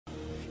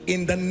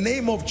in the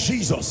name of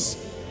Jesus,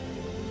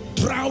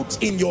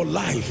 drought in your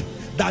life,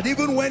 that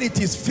even when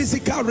it is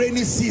physical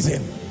rainy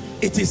season,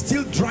 it is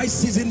still dry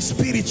season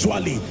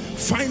spiritually,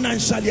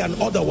 financially and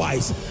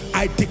otherwise.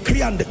 I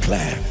decree and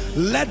declare,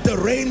 let the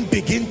rain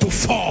begin to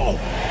fall.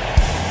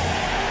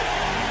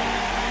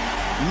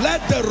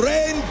 Let the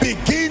rain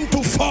begin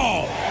to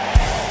fall.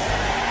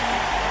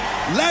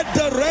 Let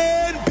the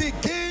rain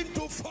begin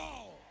to fall.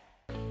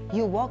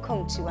 You're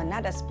welcome to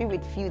another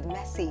spirit-filled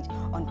message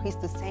on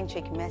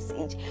Christocentric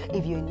Message.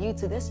 If you're new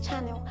to this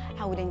channel,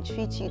 I would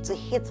entreat you to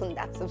hit on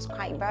that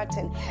subscribe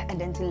button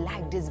and then to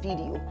like this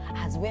video.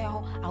 As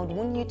well, I would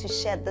want you to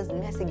share this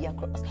message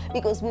across,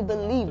 because we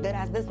believe that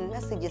as this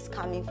message is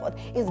coming forth,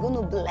 it's going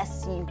to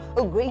bless you.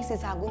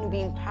 Graces are going to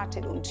be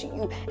imparted onto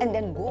you, and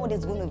then God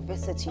is going to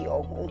visit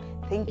your home.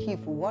 Thank you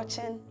for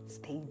watching.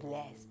 Stay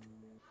blessed.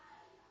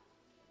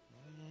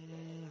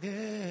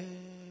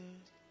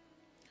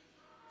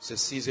 It's a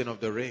season of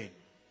the rain.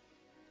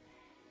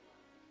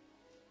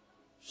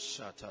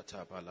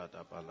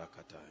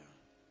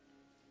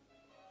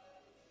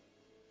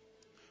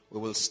 We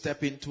will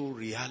step into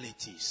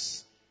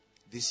realities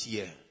this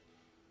year.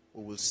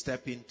 We will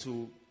step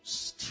into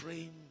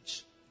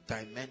strange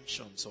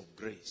dimensions of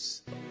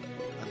grace,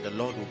 and the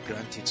Lord will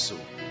grant it so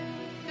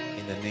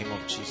in the name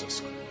of Jesus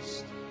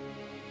Christ.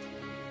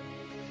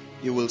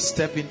 You will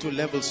step into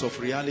levels of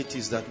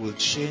realities that will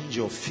change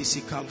your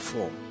physical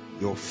form.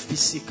 Your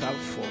physical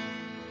form,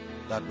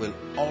 that will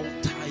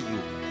alter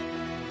you.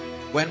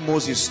 When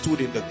Moses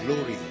stood in the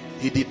glory,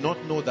 he did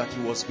not know that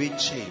he was being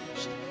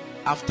changed.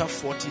 After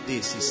 40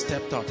 days, he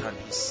stepped out and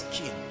his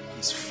skin,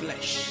 his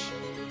flesh,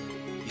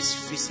 his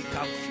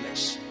physical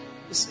flesh.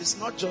 It's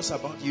not just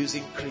about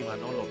using cream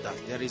and all of that.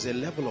 There is a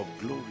level of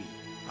glory.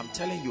 I'm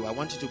telling you, I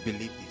want you to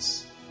believe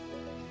this.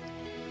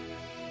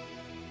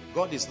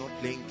 God is not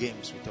playing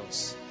games with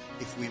us.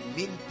 If we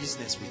mean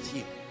business with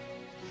him,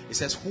 it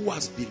says, who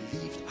has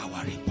believed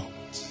our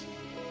report?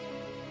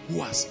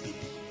 Who has believed?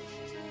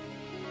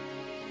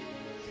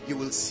 You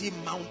will see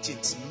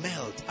mountains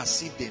melt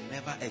as if they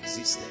never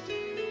existed.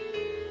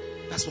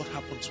 That's what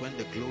happens when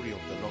the glory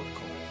of the Lord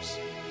comes.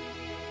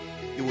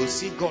 You will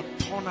see God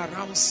turn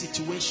around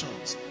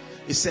situations.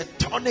 He said,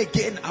 turn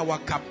again our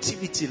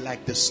captivity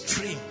like the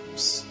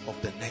streams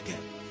of the Negev.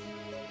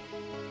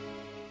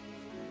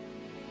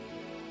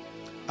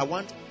 I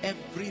want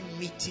every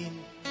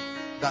meeting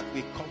that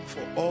we come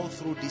for all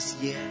through this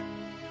year,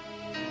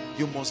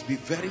 you must be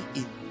very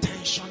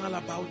intentional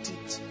about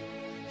it.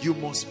 You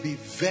must be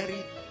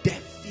very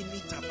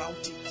definite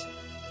about it.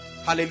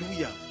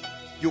 Hallelujah.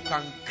 You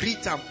can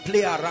greet and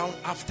play around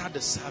after the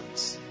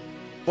service,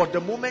 but the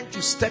moment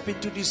you step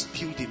into this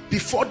building,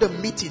 before the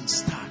meeting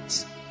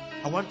starts,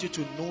 I want you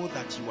to know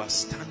that you are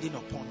standing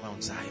upon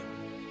Mount Zion,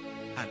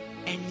 and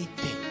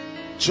anything,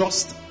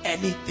 just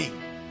anything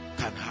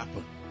can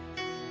happen.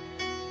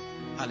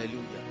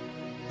 Hallelujah.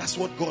 That's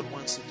what God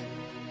wants to do.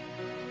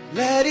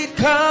 Let it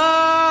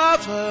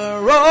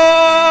cover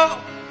all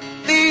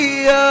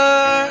the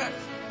earth.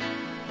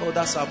 Oh,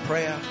 that's our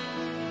prayer.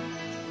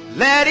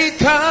 Let it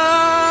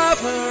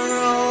cover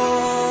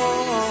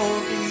all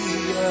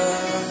the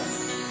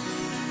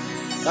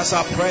earth. That's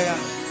our prayer.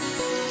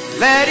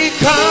 Let it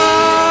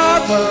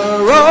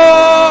cover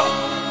all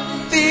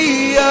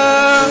the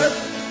earth.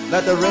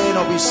 Let the rain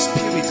of his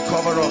spirit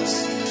cover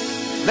us.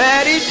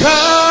 Let it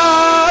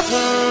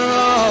cover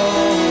all.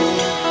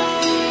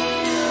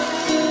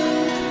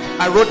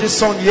 I wrote this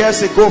song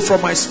years ago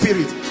from my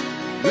spirit.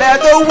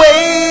 Let the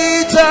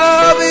weight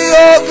of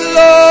your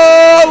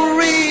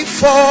glory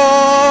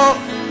fall.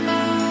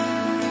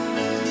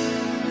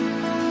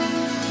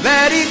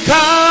 Let it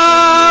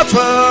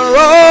cover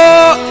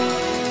all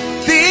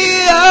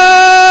the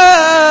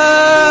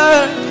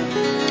earth.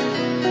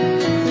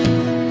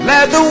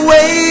 Let the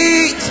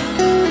weight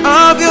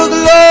of your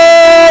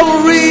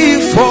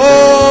glory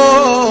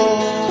fall.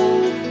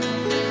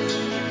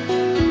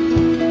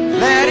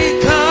 Let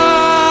it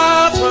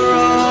cover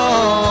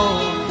all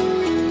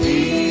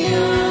the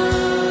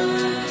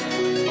earth.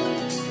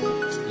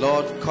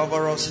 Lord,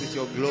 cover us with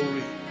your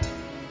glory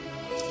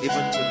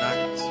even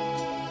tonight,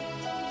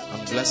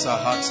 and bless our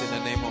hearts in the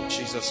name of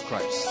Jesus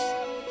Christ.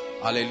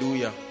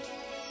 Hallelujah.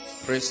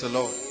 Praise the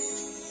Lord.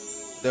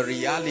 The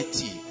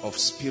reality of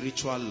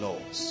spiritual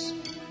laws.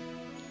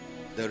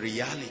 The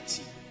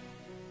reality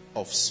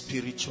of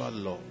spiritual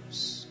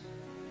laws.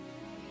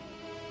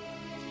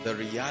 The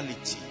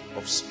reality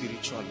of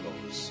spiritual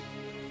laws.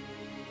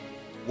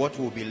 What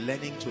we'll be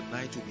learning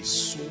tonight will be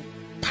so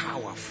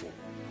powerful.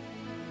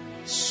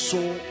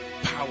 So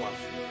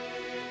powerful.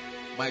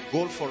 My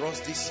goal for us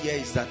this year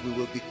is that we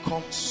will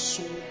become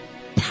so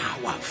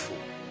powerful.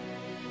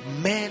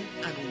 Men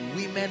and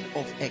women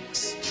of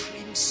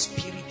extreme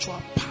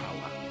spiritual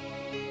power.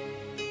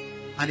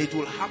 And it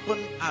will happen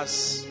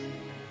as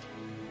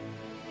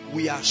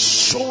we are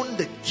shown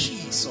the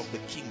keys of the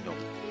kingdom,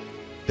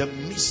 the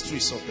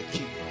mysteries of the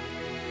kingdom.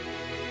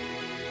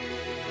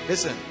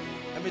 Listen,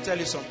 let me tell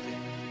you something.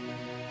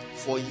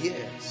 For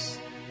years,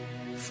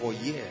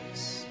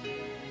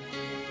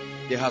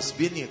 There has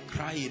been a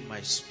cry in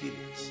my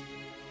spirit.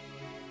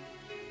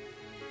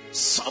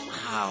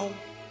 Somehow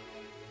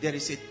there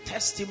is a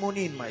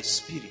testimony in my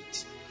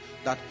spirit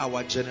that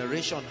our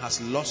generation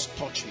has lost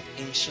touch with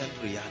ancient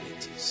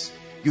realities.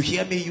 You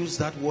hear me use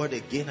that word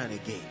again and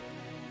again.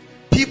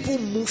 People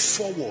move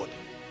forward,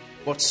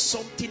 but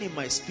something in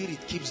my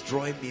spirit keeps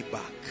drawing me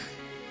back.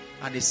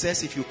 And it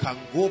says if you can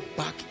go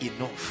back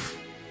enough,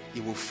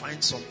 you will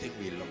find something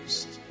we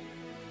lost.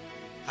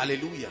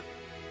 Hallelujah.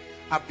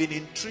 I've been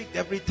intrigued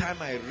every time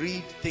I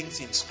read things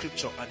in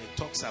scripture and it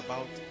talks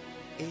about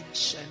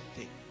ancient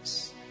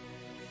things.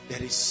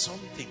 There is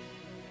something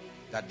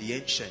that the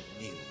ancient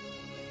knew.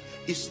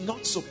 It's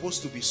not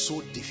supposed to be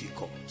so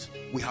difficult.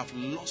 We have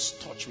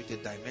lost touch with the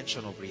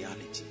dimension of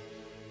reality.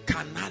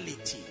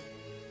 Carnality,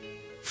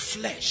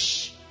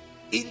 flesh,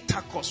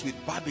 intercourse with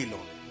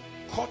Babylon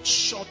cut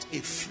short a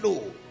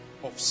flow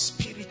of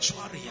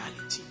spiritual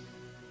reality.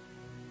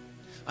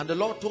 And the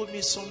Lord told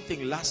me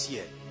something last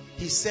year.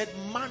 He said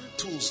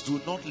mantles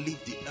do not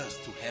leave the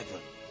earth to heaven.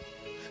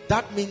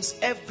 That means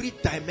every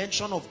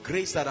dimension of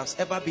grace that has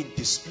ever been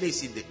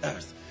displaced in the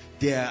earth,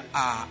 there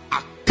are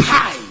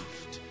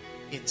archived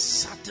in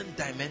certain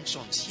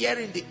dimensions here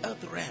in the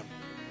earth realm.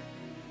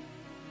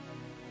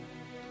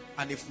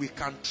 And if we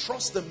can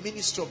trust the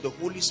ministry of the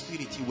Holy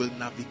Spirit, He will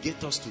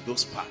navigate us to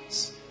those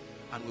paths.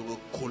 And we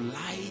will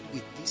collide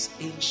with these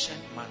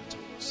ancient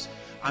mantles.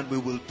 And we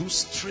will do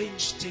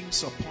strange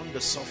things upon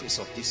the surface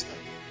of this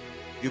earth.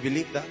 You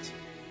believe that?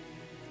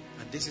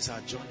 And this is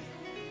our journey.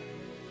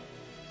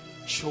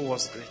 Show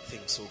us great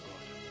things, oh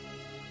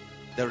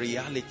God. The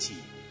reality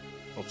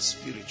of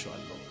spiritual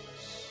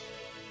laws.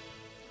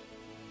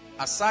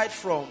 Aside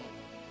from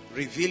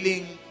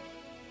revealing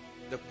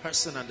the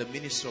person and the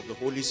ministry of the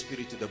Holy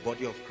Spirit to the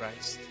body of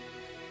Christ,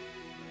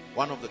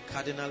 one of the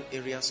cardinal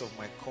areas of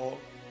my call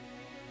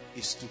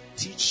is to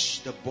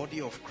teach the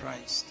body of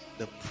Christ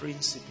the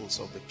principles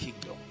of the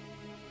kingdom.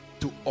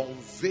 To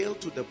unveil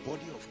to the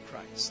body of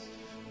Christ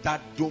that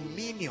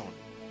dominion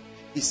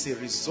is a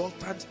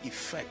resultant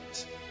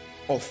effect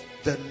of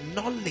the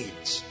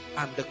knowledge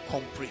and the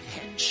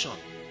comprehension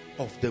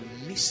of the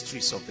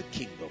mysteries of the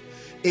kingdom.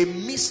 A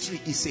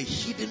mystery is a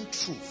hidden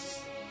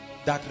truth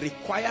that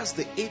requires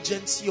the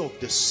agency of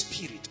the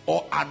Spirit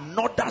or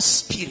another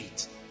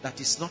spirit that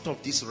is not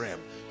of this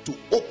realm to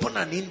open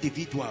an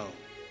individual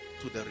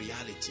to the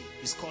reality.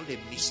 It's called a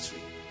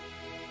mystery.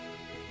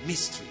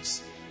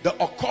 Mysteries. The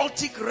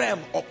occultic realm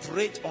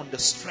operates on the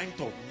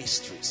strength of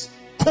mysteries.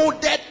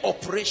 Coded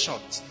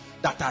operations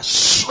that are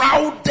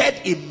shrouded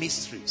in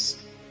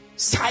mysteries.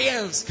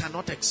 Science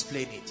cannot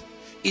explain it.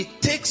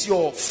 It takes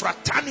your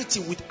fraternity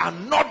with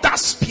another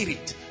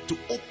spirit to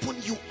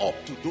open you up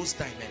to those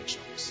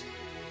dimensions.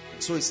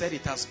 And so he said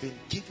it has been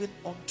given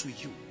unto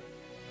you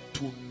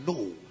to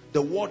know.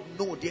 The word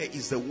know there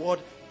is the word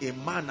a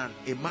man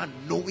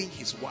knowing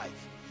his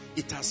wife.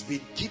 It has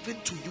been given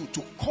to you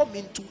to come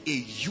into a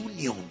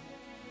union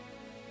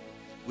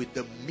with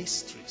the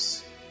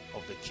mysteries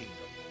of the kingdom.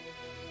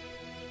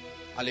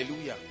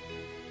 Hallelujah.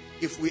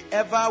 If we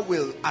ever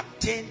will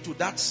attain to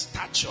that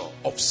stature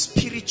of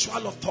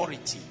spiritual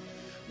authority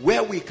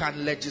where we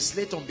can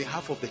legislate on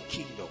behalf of the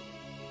kingdom,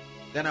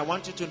 then I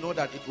want you to know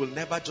that it will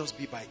never just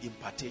be by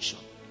impartation.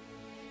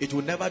 It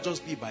will never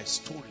just be by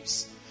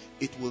stories.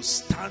 It will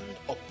stand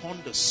upon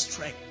the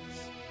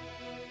strength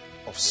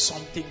of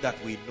something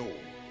that we know.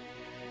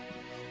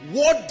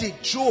 What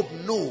did Job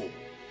know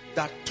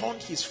that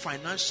turned his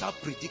financial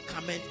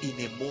predicament in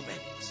a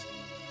moment?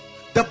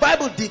 The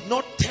Bible did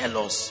not tell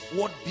us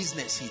what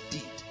business he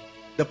did.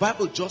 The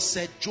Bible just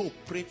said Job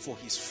prayed for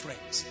his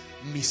friends.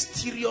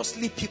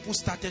 Mysteriously, people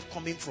started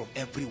coming from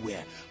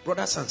everywhere.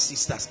 Brothers and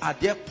sisters, are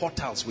there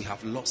portals we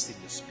have lost in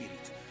the spirit?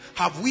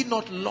 Have we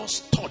not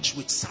lost touch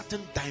with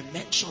certain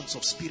dimensions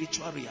of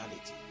spiritual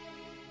reality?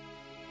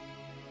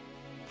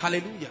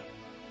 Hallelujah.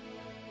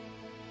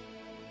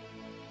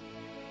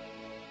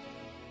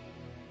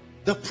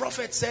 The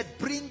prophet said,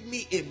 bring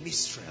me a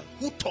minstrel.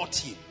 Who taught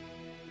him?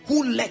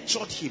 Who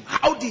lectured him?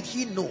 How did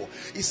he know?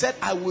 He said,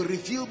 I will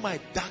reveal my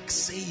dark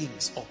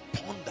sayings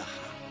upon the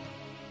harp.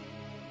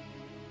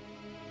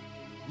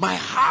 My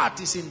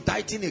heart is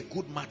inditing a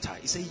good matter.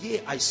 He said,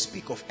 yea, I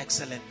speak of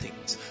excellent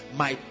things.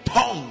 My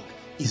tongue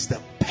is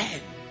the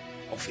pen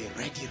of a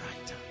ready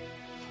writer.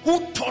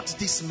 Who taught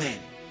this man?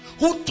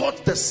 Who taught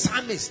the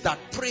psalmist that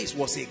praise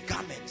was a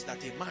garment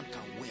that a man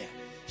can wear?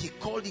 He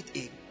called it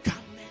a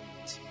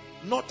garment,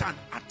 not an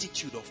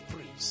attitude of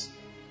praise.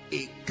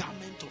 A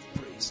garment of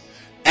praise.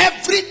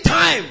 Every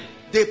time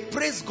they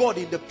praise God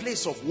in the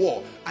place of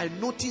war, I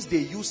noticed they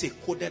use a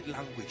coded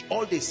language.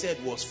 All they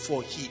said was,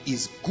 for he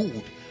is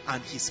good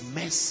and his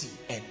mercy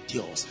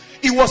endures.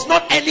 It was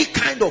not any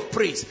kind of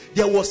praise.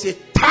 There was a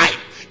time.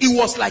 It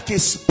was like a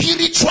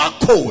spiritual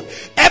code.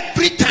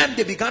 Every time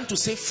they began to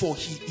say, for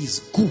he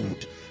is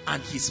good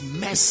and his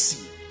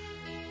mercy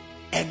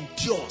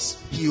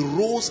endures, he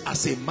rose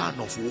as a man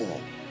of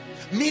war.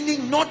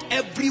 Meaning not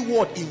every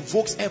word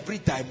invokes every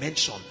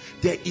dimension.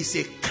 There is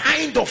a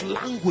kind of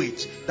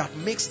language that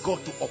makes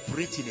God to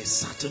operate in a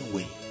certain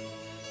way.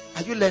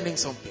 Are you learning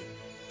something?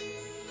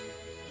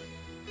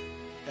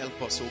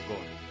 help us, oh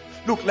God.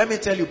 Look, let me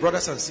tell you,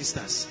 brothers and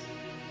sisters,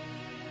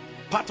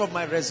 part of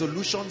my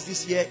resolutions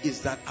this year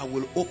is that I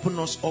will open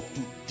us up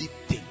to deep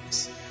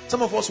things.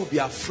 Some of us will be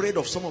afraid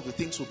of some of the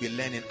things we'll be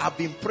learning. I've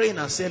been praying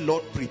and saying,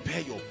 Lord,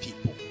 prepare your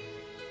people,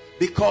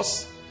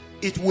 because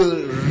it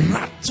will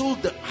rattle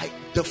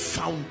the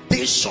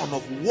foundation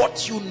of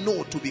what you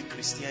know to be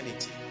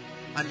Christianity.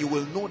 And you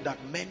will know that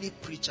many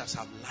preachers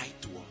have lied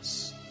to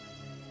us.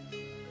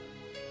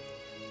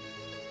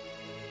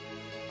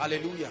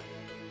 Hallelujah.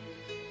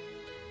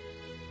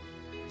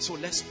 So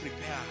let's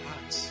prepare our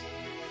hearts,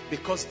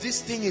 because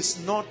this thing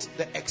is not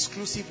the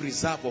exclusive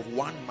reserve of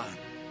one man.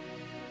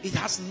 It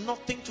has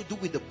nothing to do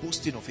with the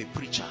boasting of a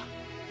preacher.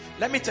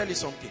 Let me tell you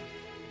something.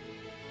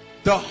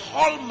 The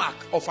hallmark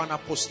of an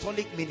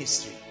apostolic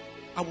ministry,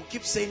 I will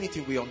keep saying it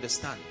till we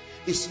understand,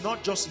 it's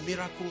not just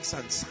miracles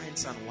and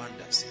signs and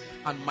wonders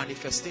and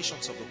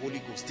manifestations of the Holy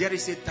Ghost. There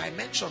is a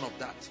dimension of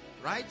that,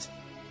 right?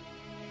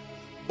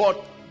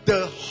 But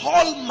the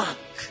hallmark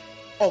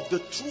of the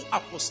true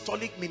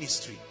apostolic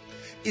ministry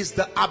is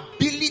the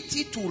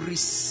ability to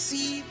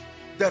receive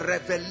the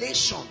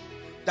revelation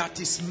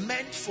that is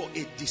meant for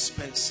a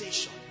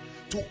dispensation,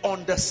 to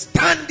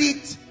understand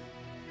it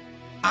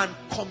and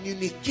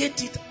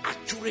communicate it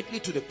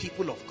accurately to the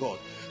people of God.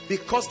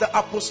 Because the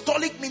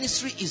apostolic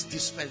ministry is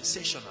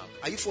dispensational.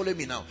 Are you following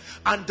me now?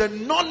 And the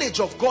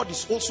knowledge of God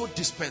is also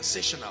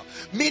dispensational.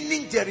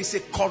 Meaning there is a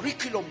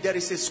curriculum, there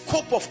is a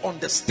scope of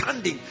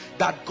understanding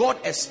that God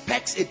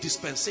expects a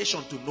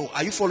dispensation to know.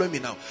 Are you following me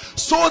now?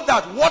 So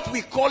that what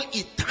we call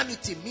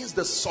eternity means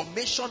the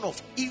summation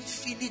of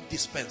infinite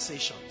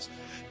dispensations.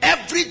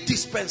 Every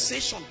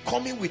dispensation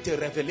coming with a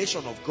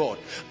revelation of God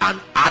and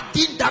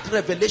adding that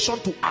revelation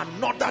to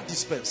another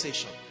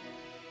dispensation.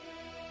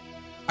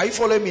 Are you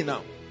following me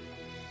now?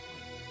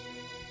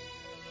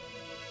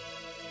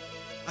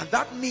 And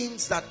that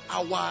means that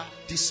our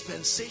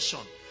dispensation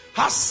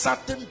has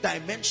certain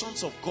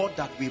dimensions of God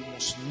that we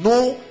must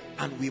know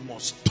and we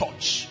must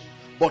touch.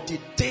 But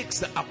it takes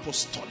the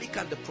apostolic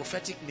and the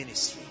prophetic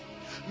ministry,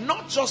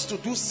 not just to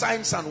do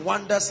signs and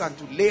wonders and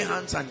to lay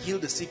hands and heal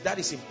the sick. That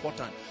is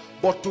important.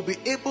 But to be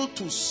able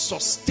to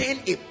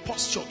sustain a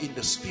posture in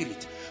the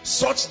spirit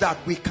such that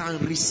we can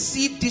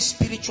receive these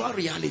spiritual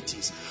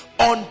realities,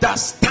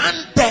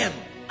 understand them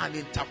and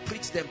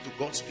interpret them to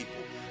God's people.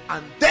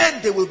 And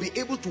then they will be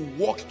able to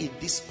walk in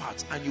this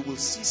path, and you will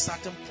see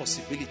certain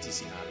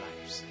possibilities in our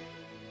lives.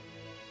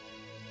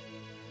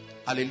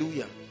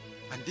 Hallelujah.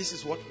 And this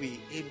is what we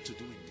aim to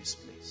do in this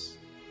place.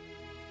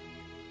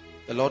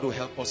 The Lord will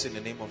help us in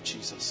the name of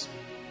Jesus.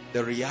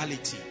 The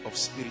reality of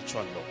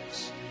spiritual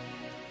laws.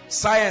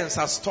 Science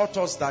has taught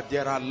us that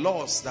there are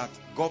laws that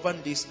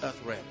govern this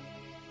earth realm.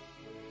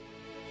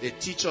 They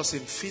teach us in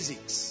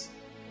physics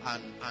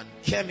and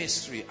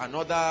chemistry and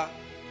other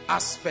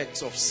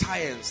aspects of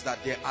science that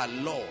there are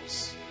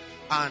laws,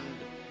 and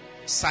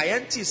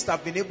scientists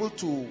have been able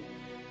to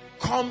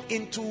come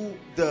into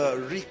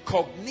the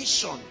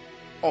recognition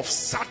of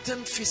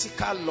certain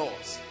physical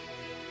laws,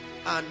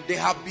 and they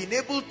have been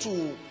able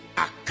to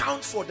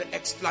account for the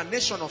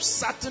explanation of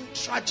certain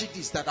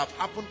tragedies that have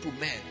happened to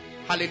men.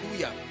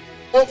 Hallelujah.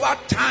 Over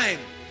time,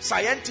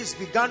 scientists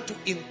began to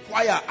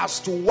inquire as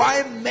to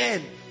why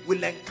men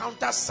will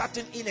encounter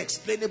certain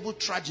inexplainable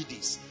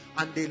tragedies.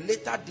 And they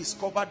later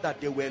discovered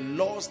that there were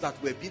laws that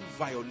were being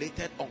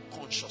violated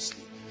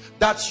unconsciously.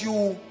 That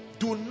you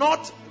do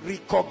not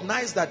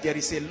recognize that there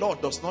is a law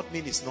does not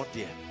mean it's not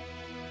there.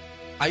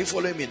 Are you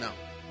following me now?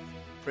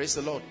 Praise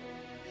the Lord.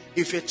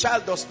 If a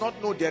child does not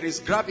know there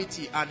is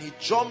gravity and he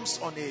jumps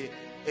on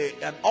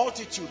an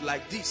altitude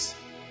like this,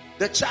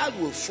 the child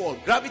will fall.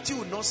 Gravity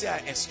will not say, I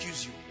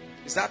excuse you.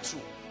 Is that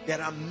true?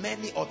 There are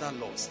many other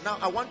laws. Now,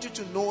 I want you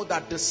to know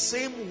that the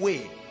same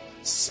way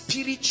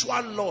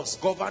spiritual laws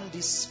govern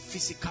this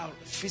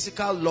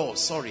physical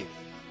laws,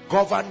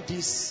 govern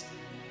this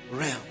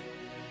realm.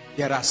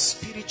 There are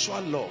spiritual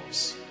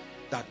laws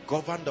that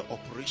govern the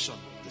operation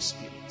of the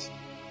spirit.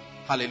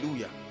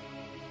 Hallelujah.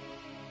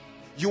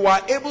 You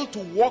are able to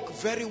walk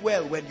very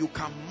well when you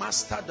can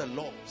master the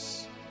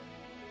laws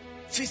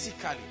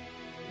physically.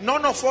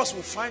 None of us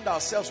will find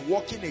ourselves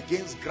walking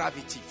against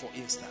gravity, for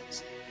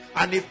instance.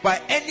 And if by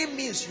any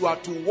means you are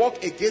to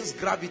walk against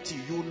gravity,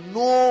 you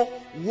know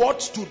what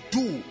to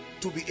do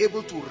to be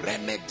able to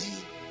remedy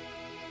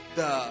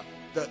the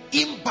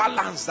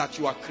imbalance that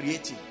you are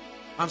creating.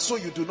 And so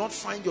you do not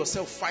find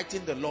yourself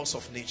fighting the laws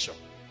of nature.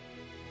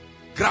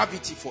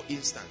 Gravity, for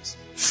instance.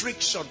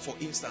 Friction, for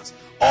instance.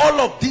 All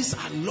of these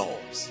are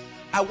laws.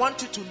 I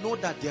want you to know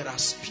that there are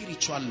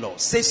spiritual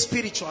laws. Say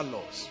spiritual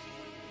laws.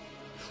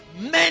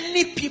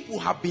 Many people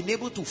have been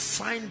able to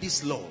find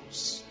these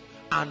laws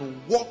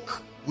and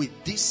walk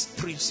with these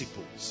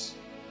principles,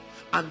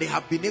 and they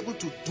have been able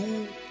to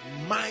do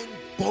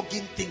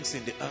mind-boggling things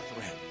in the earth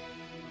realm.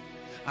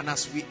 And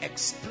as we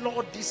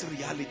explore this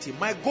reality,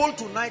 my goal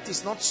tonight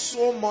is not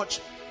so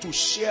much to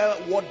share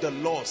what the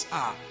laws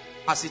are,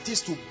 as it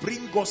is to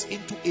bring us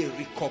into a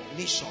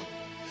recognition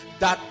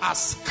that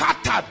as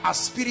scattered as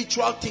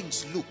spiritual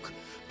things look,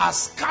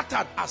 as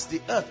scattered as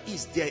the earth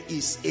is, there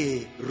is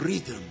a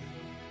rhythm.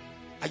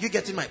 Are you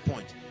getting my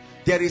point?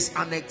 There is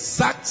an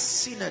exact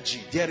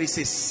synergy. There is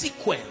a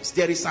sequence.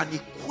 There is an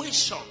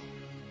equation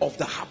of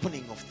the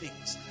happening of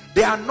things.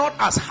 They are not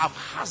as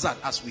haphazard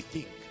as we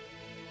think.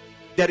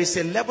 There is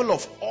a level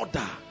of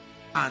order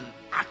and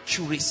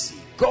accuracy.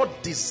 God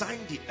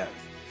designed the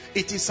earth.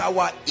 It is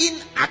our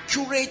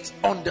inaccurate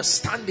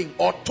understanding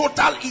or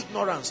total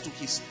ignorance to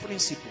his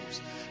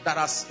principles that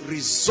has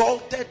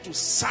resulted to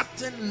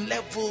certain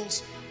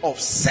levels of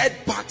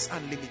setbacks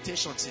and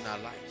limitations in our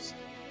lives.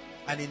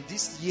 And in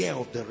this year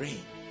of the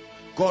reign,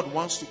 God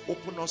wants to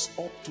open us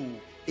up to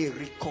a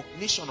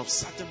recognition of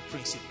certain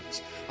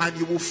principles. And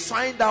you will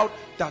find out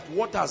that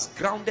what has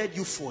grounded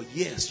you for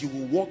years, you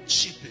will walk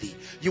cheaply.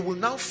 You will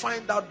now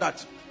find out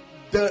that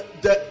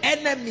the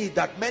enemy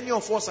that many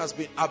of us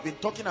have been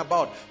talking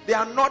about, they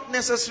are not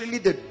necessarily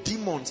the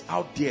demons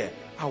out there.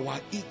 Our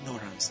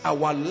ignorance,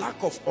 our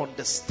lack of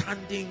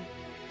understanding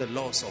the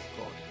laws of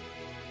God.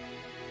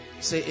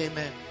 Say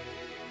amen.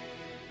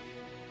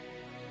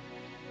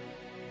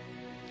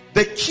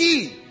 The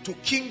key to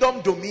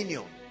kingdom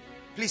dominion.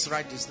 Please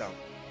write this down.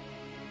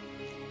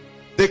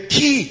 The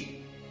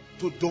key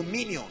to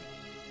dominion.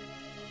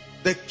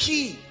 The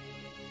key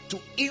to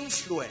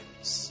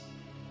influence.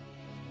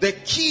 The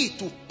key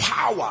to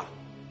power.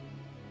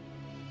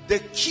 The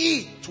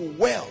key to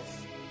wealth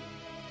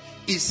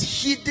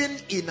is hidden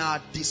in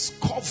our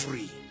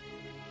discovery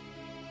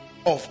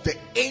of the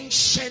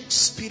ancient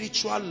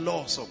spiritual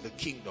laws of the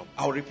kingdom.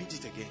 I'll repeat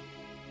it again.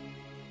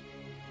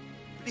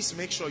 Please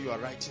make sure you are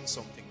writing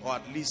something, or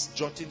at least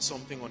jotting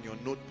something on your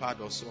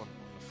notepad or so, on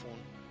your phone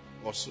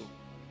or so.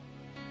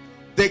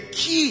 The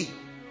key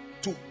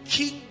to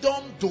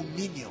kingdom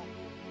dominion,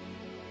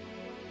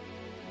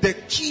 the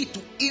key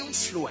to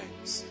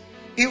influence.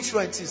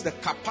 Influence is the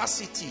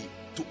capacity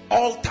to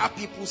alter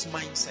people's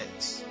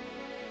mindsets.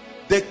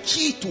 The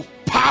key to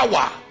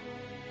power,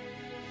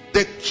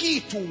 the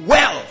key to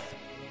wealth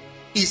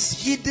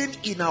is hidden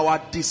in our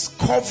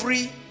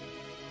discovery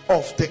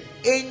of the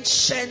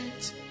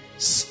ancient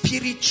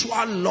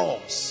spiritual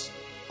laws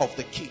of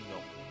the kingdom.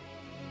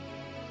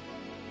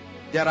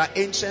 There are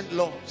ancient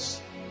laws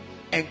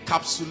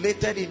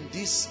encapsulated in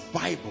this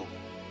Bible.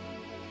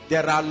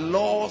 There are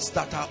laws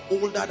that are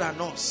older than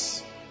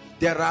us.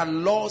 There are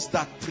laws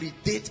that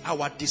predate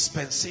our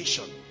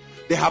dispensation.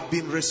 They have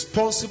been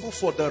responsible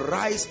for the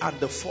rise and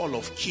the fall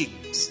of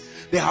kings.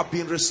 They have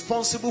been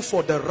responsible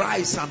for the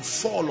rise and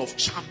fall of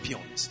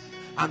champions.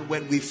 And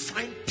when we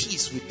find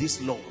peace with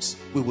these laws,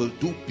 we will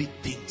do big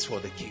things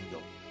for the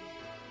kingdom.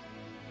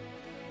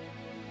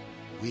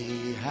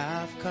 We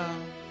have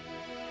come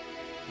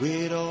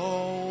with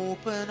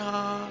open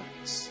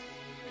hearts.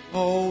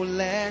 Oh,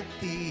 let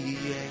the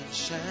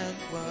ancient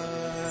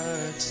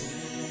words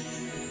sing.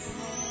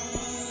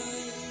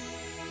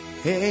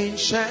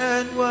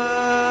 Ancient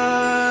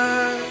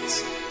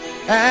words,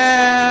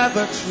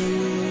 ever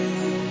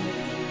true,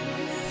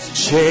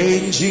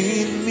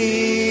 changing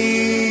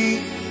me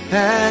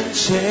and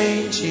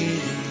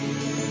changing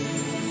you.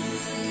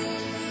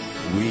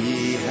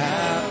 We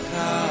have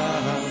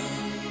come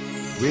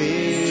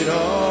with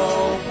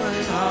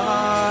open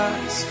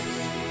hearts.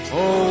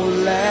 Oh,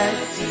 let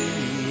the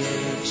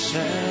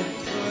ancient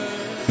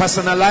words.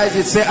 Personalize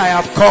it. Say, I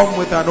have come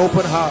with an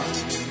open heart.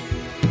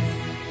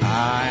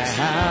 I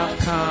have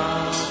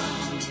come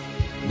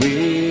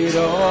with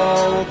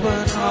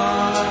open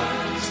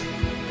heart.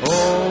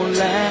 Oh,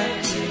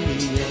 let the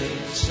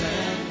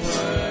ancient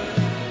word.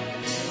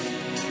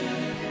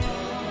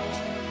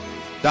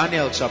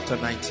 Daniel chapter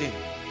 19.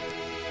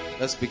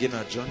 Let's begin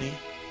our journey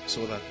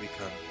so that we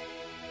can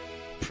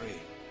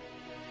pray.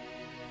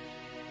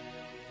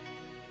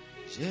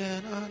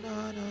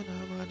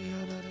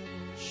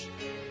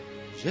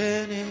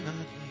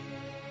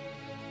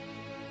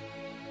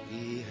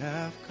 We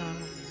have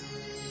come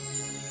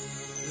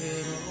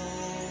with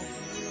all.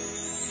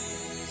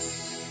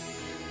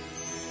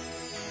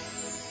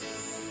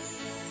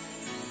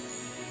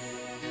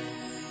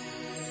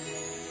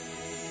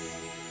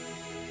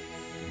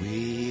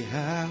 We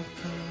have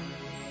come.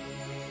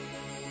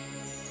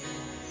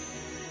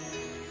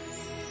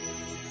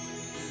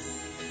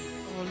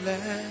 Oh,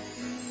 let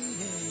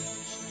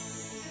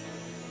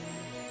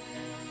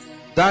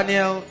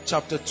Daniel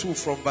chapter 2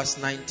 from verse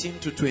 19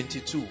 to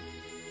 22.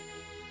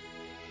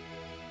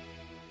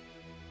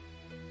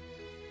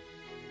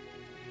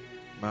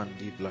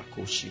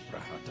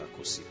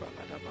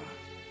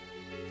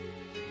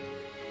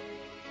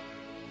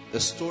 The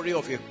story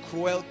of a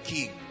cruel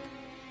king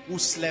who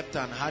slept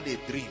and had a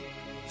dream,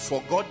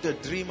 forgot the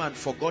dream and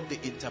forgot the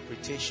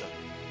interpretation,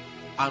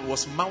 and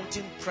was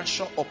mounting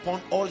pressure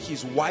upon all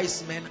his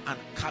wise men and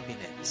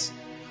cabinets.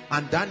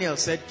 And Daniel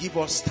said, give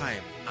us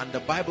time. And the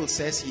Bible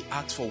says he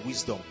asked for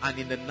wisdom. And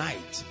in the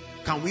night,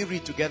 can we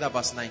read together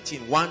verse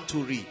 19? 1,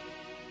 2, read.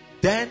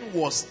 Then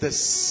was the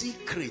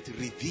secret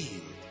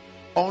revealed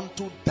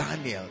unto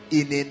Daniel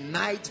in a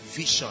night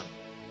vision.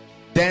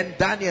 Then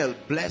Daniel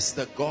blessed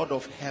the God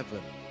of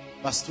heaven.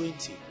 Verse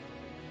 20.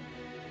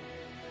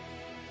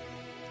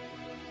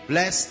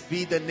 Blessed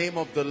be the name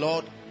of the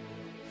Lord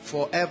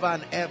forever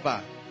and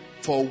ever,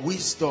 For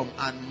wisdom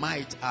and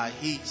might are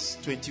his.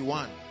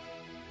 21.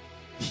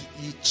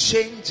 He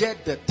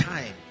changed the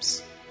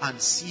times and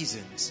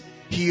seasons.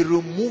 He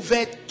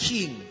removed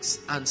kings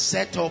and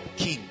set up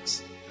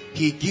kings.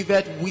 He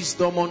giveth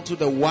wisdom unto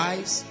the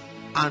wise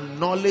and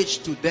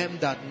knowledge to them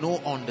that know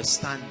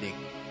understanding.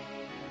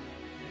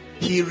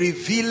 He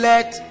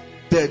revealed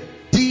the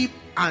deep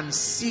and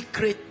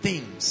secret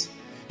things.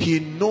 He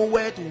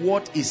knoweth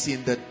what is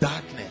in the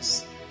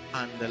darkness,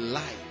 and the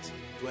light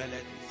dwelleth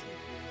with him.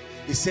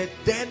 He said,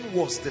 then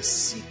was the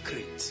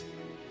secret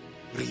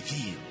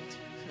revealed.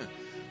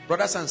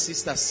 Brothers and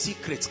sisters,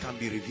 secrets can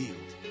be revealed.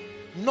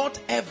 Not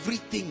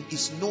everything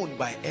is known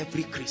by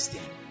every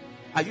Christian.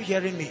 Are you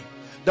hearing me?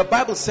 The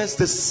Bible says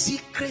the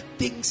secret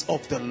things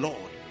of the Lord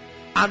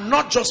are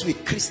not just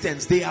with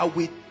Christians, they are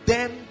with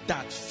them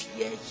that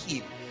fear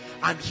him.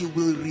 And he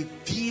will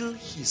reveal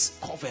his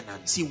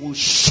covenants. He will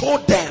show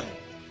them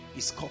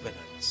his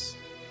covenants.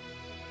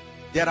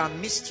 There are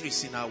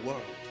mysteries in our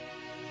world.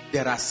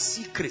 There are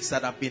secrets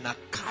that have been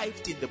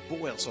archived in the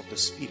bowels of the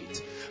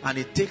Spirit. And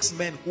it takes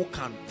men who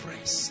can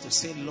press to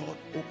say, Lord,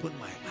 open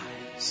my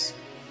eyes.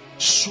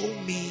 Show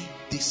me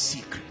these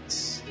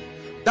secrets.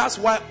 That's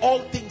why all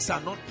things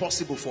are not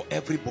possible for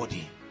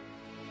everybody.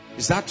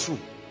 Is that true?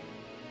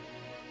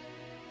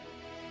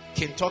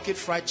 Kentucky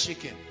Fried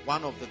Chicken,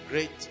 one of the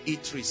great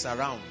eateries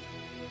around,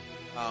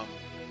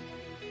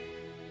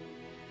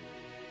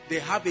 they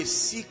have a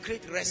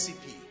secret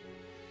recipe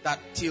that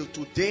till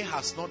today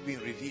has not been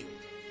revealed.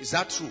 Is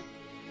that true?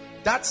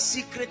 That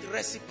secret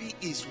recipe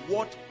is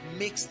what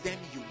makes them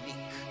unique.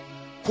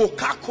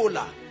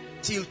 Coca-Cola,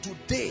 till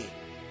today,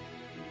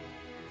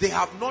 they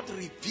have not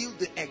revealed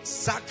the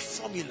exact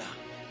formula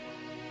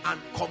and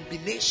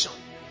combination.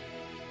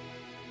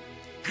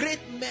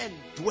 Great men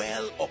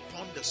dwell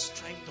upon the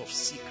strength of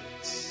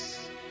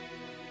secrets.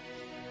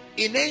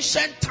 In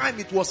ancient time,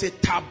 it was a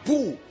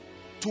taboo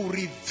to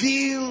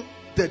reveal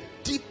the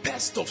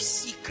deepest of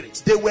secrets.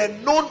 They were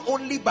known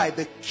only by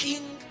the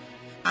king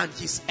and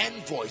his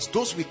envoys,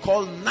 those we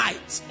call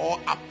knights or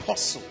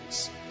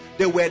apostles.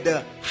 They were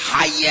the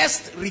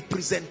highest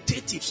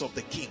representatives of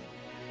the king.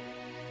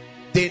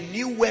 They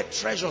knew where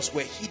treasures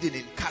were hidden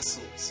in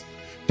castles.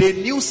 They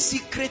knew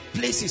secret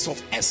places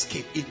of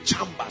escape in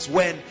chambers.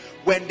 When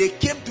they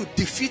came to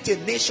defeat a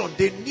nation,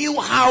 they knew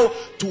how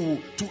to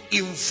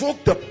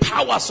invoke the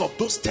powers of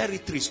those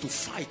territories to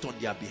fight on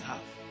their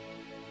behalf.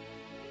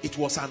 It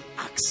was an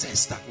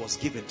access that was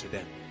given to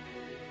them.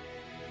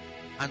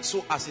 And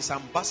so as his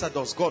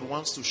ambassadors, God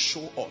wants to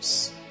show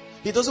us.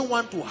 He doesn't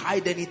want to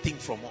hide anything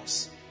from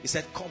us. He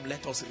said, come,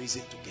 let us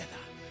reason together.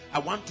 I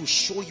want to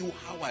show you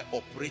how I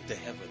operate the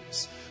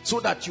heavens,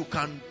 so that you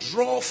can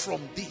draw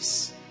from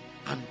this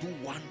and do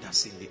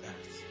wonders in the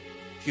earth.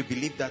 If you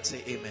believe that,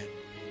 say amen.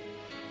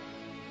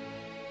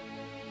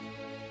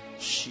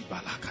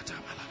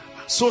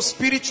 So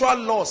spiritual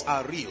laws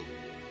are real.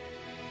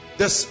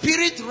 The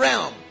spirit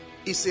realm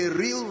is a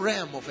real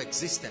realm of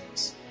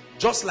existence,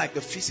 just like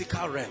the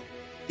physical realm.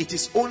 It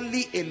is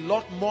only a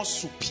lot more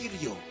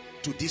superior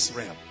to this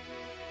realm.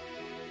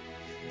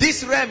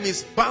 This realm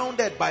is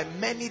bounded by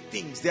many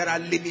things. There are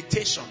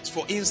limitations.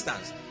 For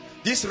instance,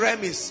 this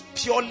realm is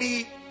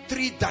purely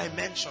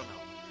three-dimensional.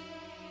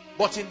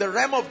 But in the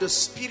realm of the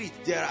spirit,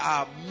 there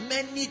are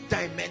many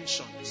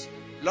dimensions.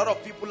 A lot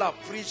of people have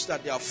preached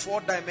that there are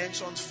 4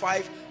 dimensions,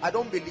 5. I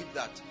don't believe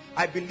that.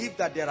 I believe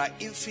that there are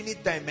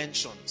infinite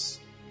dimensions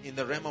in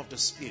the realm of the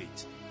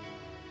spirit.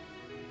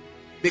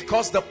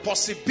 Because the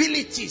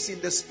possibilities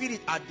in the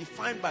spirit are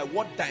defined by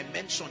what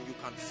dimension you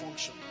can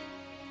function.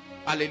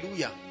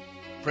 Hallelujah.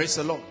 Praise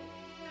the Lord.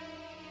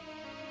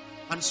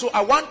 And so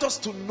I want us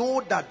to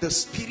know that the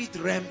spirit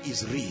realm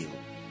is real.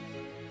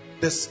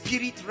 The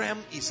spirit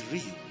realm is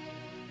real.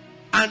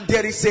 And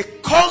there is a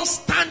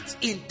constant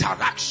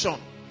interaction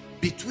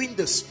between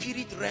the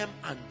spirit realm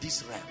and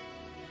this realm.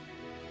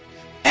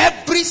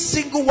 Every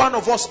single one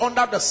of us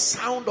under the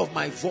sound of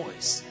my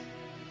voice,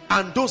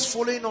 and those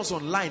following us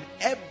online,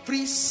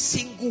 every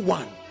single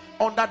one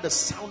under the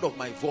sound of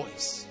my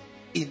voice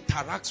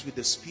interacts with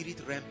the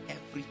spirit realm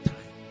every time.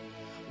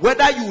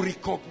 Whether you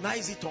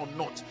recognize it or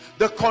not,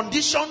 the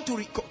condition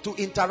to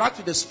interact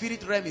with the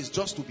spirit realm is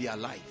just to be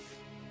alive.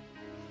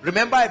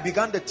 Remember, I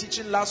began the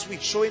teaching last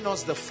week showing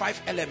us the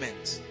 5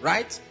 elements,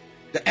 right?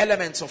 The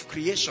elements of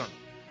creation.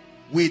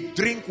 We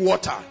drink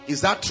water.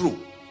 Is that true?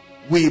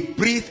 We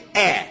breathe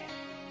air.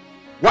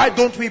 Why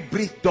don't we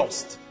breathe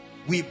dust?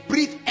 We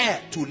breathe air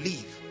to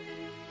live.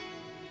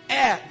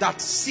 Air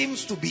that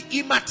seems to be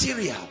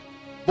immaterial,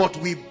 but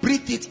we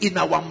breathe it in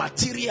our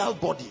material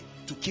body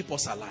to keep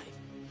us alive.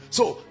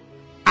 So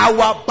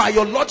our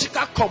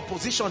biological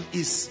composition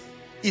is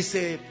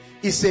an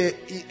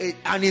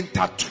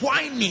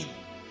intertwining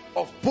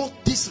of both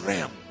this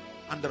realm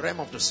and the realm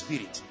of the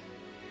spirit.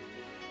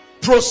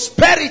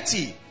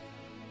 Prosperity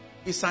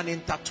is an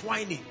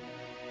intertwining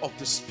of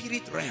the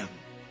spirit realm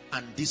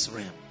and this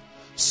realm.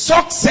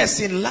 Success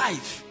in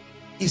life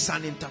is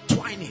an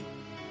intertwining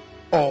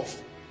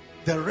of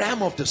the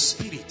realm of the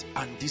spirit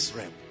and this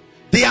realm.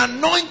 The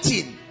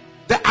anointing,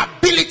 the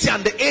ability ability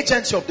and the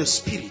agency of the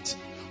Spirit.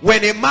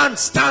 When a man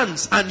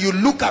stands and you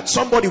look at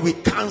somebody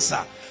with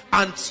cancer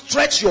and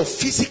stretch your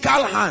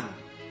physical hand,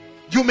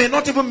 you may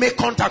not even make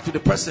contact with the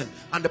person,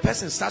 and the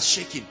person starts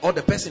shaking or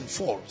the person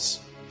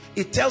falls.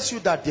 It tells you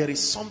that there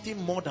is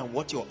something more than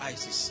what your eyes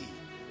see.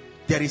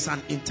 There is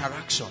an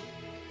interaction.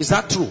 Is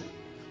that true?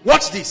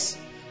 Watch this.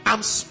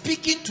 I'm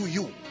speaking to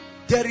you.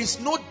 There is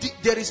no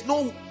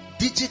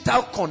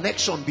digital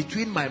connection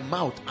between my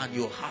mouth and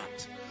your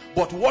heart.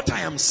 But what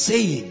I am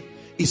saying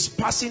is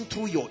passing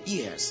through your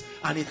ears,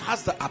 and it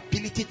has the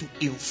ability to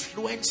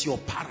influence your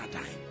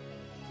paradigm,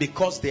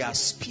 because they are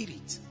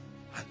spirit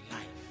and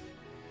life.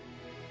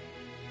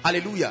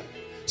 Hallelujah.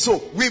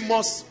 So we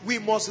must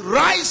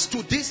rise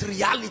to this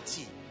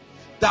reality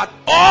that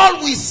all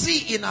we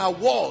see in our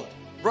world,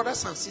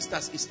 brothers and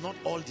sisters, is not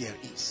all there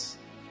is.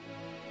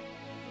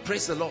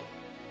 Praise the Lord.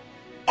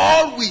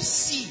 All we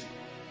see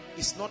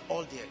is not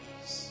all there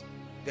is.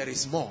 There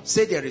is more.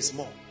 Say there is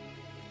more.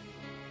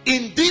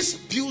 In this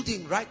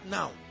building right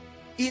now,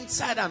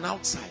 inside and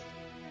outside,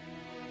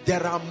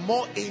 there are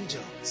more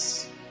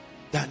angels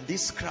than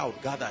this crowd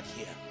gathered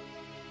here.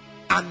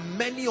 And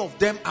many of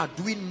them are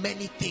doing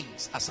many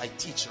things as I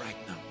teach right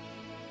now.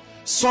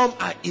 Some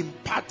are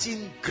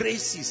imparting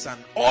graces and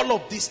all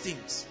of these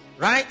things,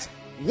 right?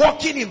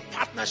 Walking in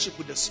partnership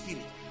with the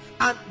Spirit.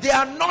 And they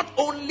are not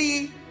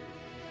only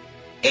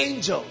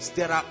angels,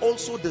 there are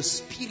also the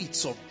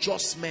spirits of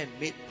just men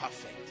made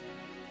perfect,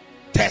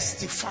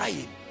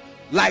 testifying,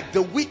 like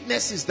the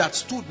witnesses that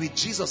stood with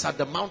Jesus at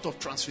the Mount of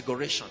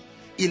Transfiguration,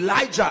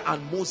 Elijah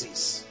and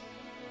Moses,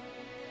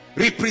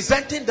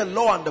 representing the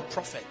law and the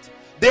prophet.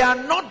 They are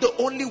not the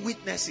only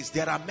witnesses.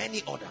 There are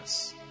many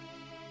others.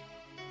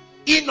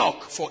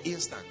 Enoch, for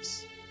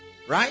instance,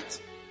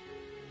 right?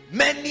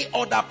 Many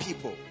other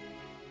people.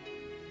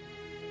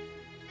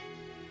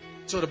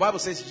 So the Bible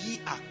says,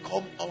 ye are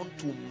come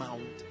unto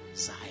Mount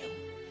Zion.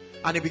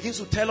 And it begins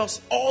to tell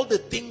us all the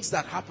things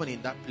that happen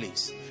in that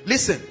place.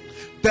 Listen,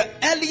 the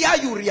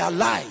earlier you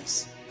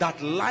realize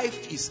that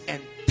life is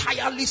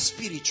entirely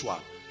spiritual,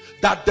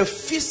 that the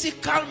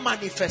physical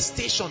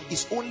manifestation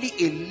is only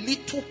a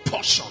little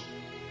portion.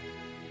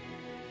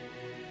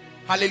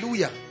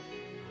 Hallelujah.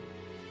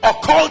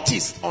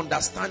 Occultists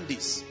understand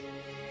this.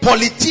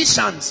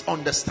 Politicians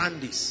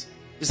understand this.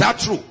 Is that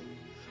true?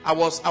 I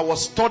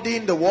was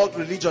studying the world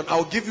religion.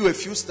 I'll give you a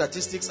few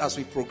statistics as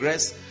we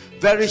progress.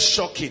 Very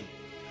shocking.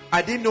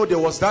 I didn't know there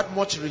was that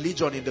much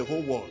religion in the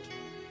whole world.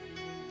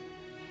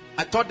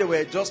 I thought there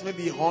were just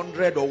maybe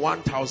 100 or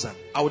 1,000.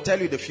 I will tell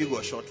you the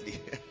figure shortly.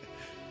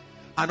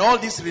 And all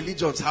these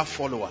religions have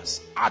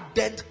followers.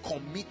 Ardent,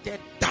 committed,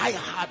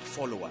 die-hard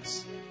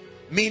followers.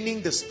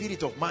 Meaning the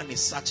spirit of man is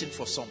searching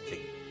for something.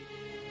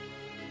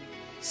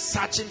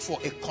 Searching for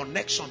a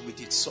connection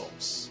with its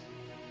source.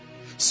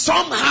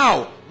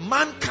 Somehow,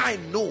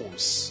 mankind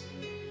knows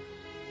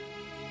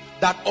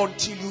that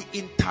until you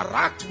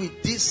interact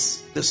with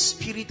this, the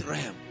spirit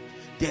realm,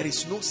 there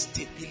is no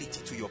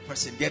stability to your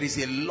person. There is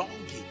a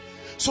longing.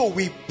 So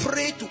we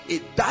pray to a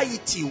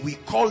deity we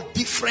call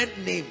different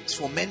names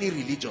for many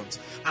religions,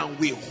 and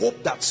we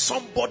hope that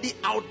somebody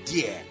out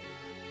there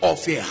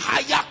of a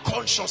higher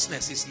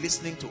consciousness is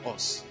listening to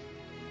us.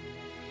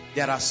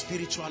 There are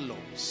spiritual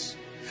laws.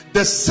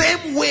 The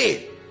same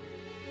way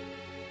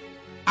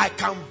I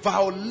can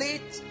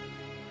violate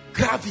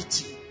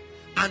gravity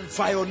and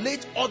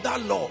violate other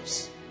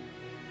laws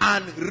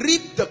and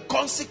reap the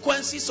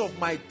consequences of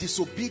my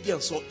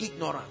disobedience or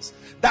ignorance,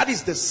 that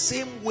is the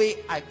same way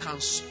I can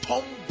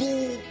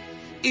stumble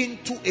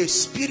into a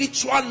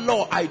spiritual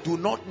law I do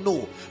not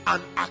know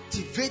and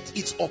activate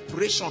its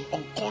operation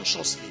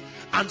unconsciously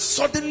and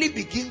suddenly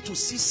begin to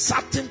see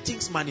certain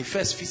things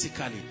manifest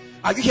physically.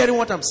 Are you hearing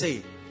what I'm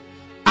saying?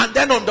 And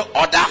then on the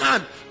other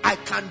hand, I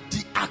can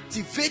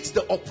deactivate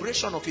the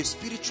operation of a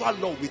spiritual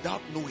law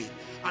without knowing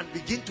and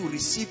begin to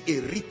receive a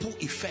ripple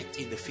effect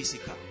in the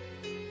physical.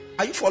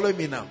 Are you following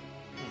me now?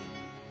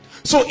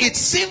 So it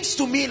seems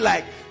to me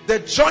like the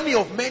journey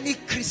of many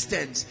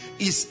Christians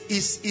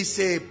is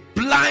a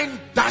blind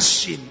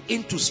dashing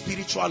into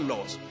spiritual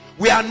laws.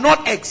 We are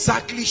not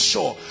exactly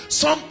sure.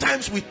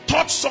 Sometimes we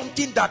touch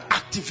something that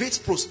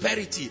activates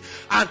prosperity.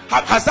 And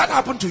has that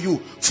happened to you?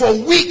 For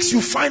weeks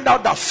you find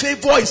out that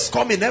favor is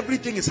coming,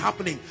 everything is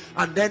happening,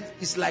 and then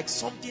it's like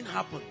something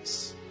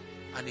happens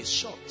and it's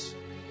short.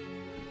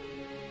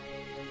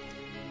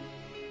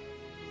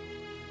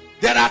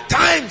 There are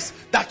times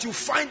that you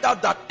find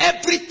out that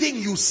everything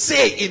you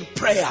say in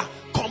prayer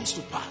comes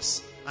to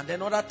pass. And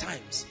then other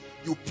times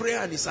you pray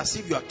and it's as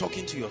if you are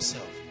talking to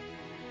yourself.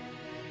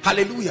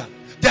 Hallelujah.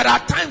 There are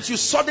times you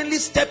suddenly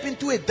step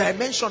into a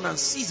dimension and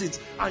seasons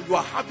and you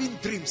are having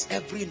dreams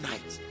every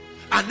night.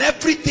 And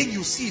everything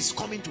you see is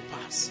coming to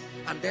pass.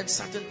 And then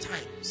certain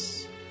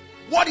times,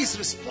 what is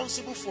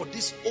responsible for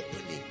this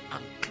opening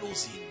and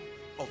closing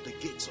of the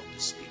gates of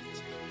the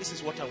Spirit? This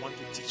is what I want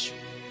to teach you.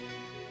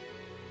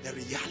 The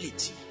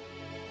reality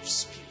of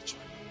spiritual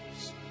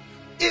laws.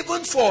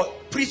 Even for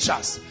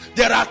preachers,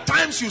 there are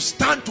times you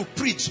stand to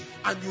preach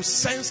and you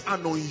sense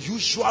an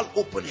unusual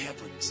open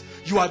heavens.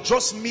 You are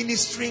just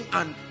ministering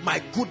and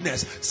my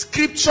goodness,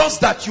 scriptures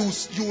that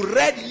you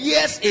read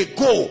years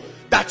ago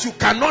that you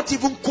cannot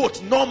even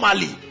quote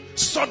normally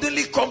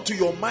suddenly come to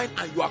your mind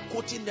and you are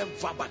quoting them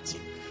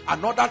verbatim.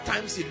 And other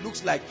times it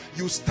looks like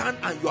you stand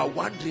and you are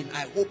wondering,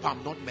 I hope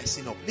I'm not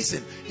messing up.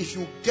 Listen, if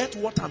you get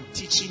what I'm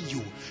teaching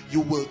you,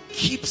 you will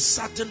keep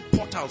certain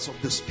portals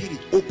of the spirit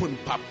open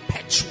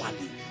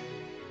perpetually.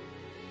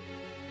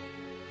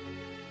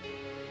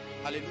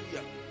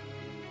 Hallelujah.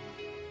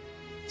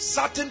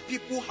 Certain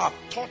people have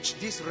touched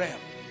this realm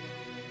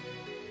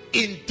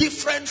in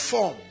different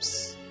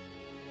forms.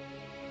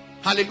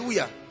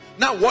 Hallelujah.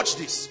 Now watch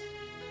this.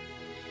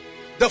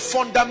 The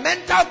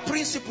fundamental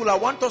principle I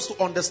want us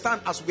to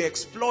understand as we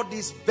explore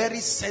this very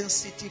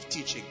sensitive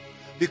teaching,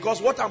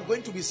 because what I'm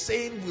going to be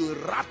saying will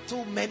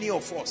rattle many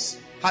of us.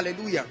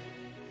 Hallelujah.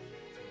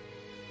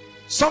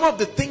 Some of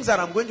the things that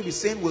I'm going to be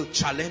saying will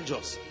challenge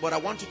us, but I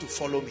want you to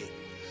follow me.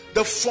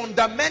 The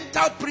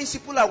fundamental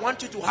principle I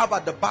want you to have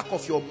at the back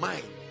of your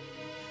mind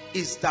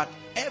is that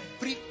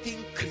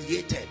everything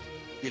created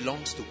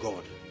belongs to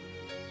God.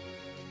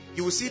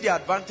 You will see the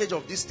advantage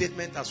of this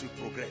statement as we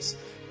progress.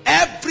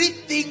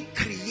 Everything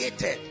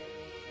created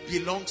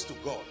belongs to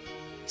God.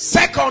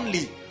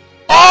 Secondly,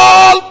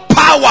 all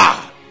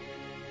power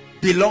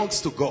belongs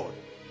to God.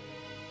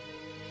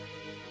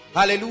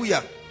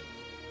 Hallelujah.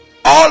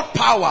 All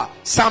power.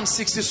 Psalm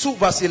 62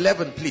 verse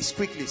 11, please,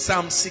 quickly.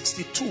 Psalm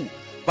 62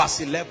 verse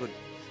 11.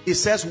 It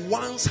says,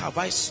 once have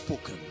I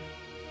spoken,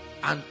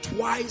 and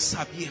twice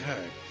have ye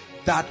heard,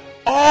 that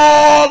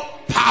all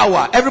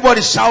power.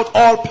 Everybody shout,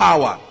 all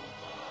power.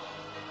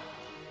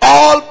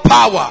 All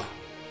power.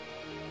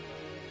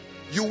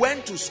 You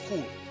went to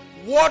school.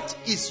 What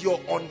is your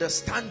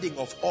understanding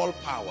of all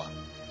power?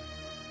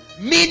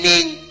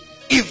 Meaning,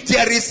 if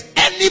there is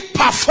any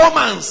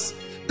performance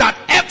that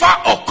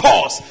ever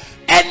occurs,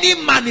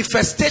 any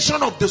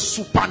manifestation of the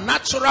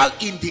supernatural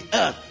in the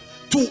earth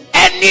to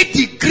any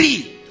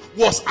degree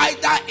was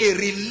either a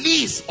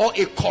release or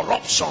a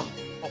corruption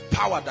of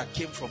power that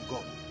came from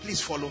God.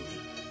 Please follow me.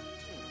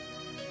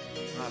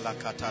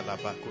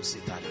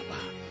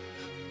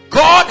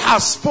 God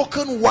has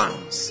spoken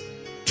once.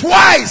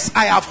 Twice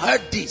I have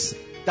heard this,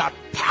 that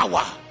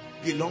power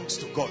belongs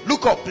to God.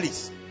 Look up,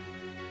 please.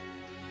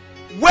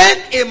 When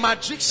a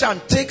magician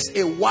takes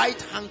a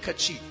white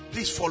handkerchief,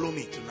 please follow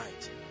me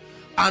tonight,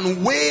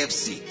 and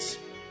waves it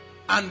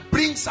and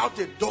brings out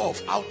a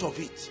dove out of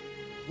it,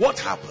 what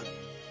happened?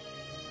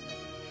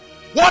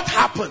 What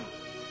happened?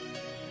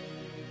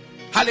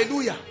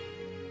 Hallelujah.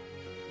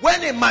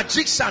 When a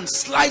magician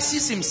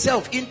slices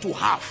himself into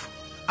half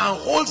and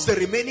holds the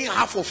remaining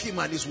half of him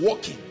and is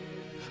walking,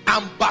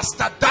 and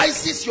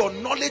bastardizes your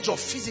knowledge of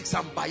physics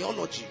and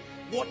biology,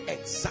 what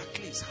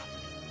exactly is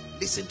happening?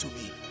 Listen to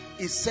me.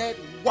 He said,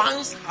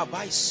 once have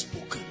I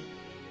spoken,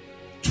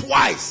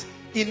 twice.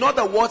 In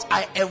other words,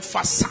 I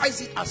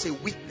emphasize it as a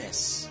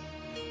witness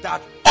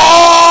that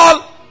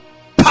all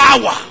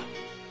power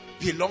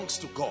belongs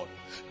to God.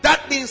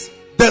 That means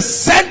the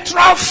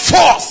central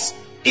force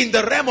in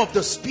the realm of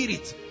the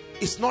spirit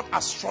is not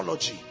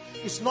astrology,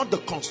 it's not the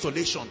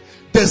constellation.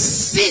 The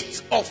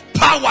seat of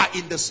power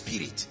in the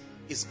spirit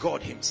is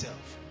God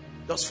himself.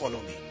 Just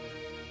follow me.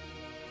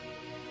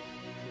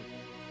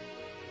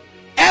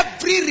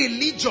 Every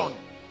religion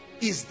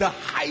is the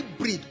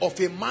hybrid of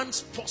a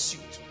man's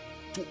pursuit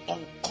to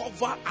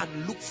uncover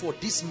and look for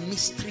this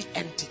mystery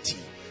entity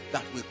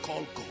that we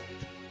call God.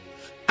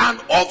 And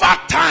over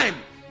time,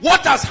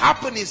 what has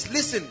happened is,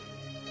 listen,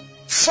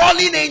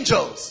 fallen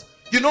angels.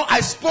 You know,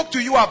 I spoke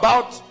to you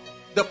about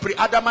the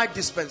pre-Adamite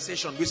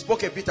dispensation. We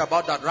spoke a bit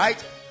about that,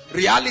 right?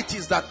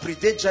 Realities that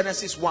predate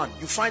Genesis 1.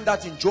 You find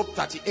that in Job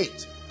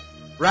 38,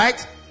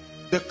 right?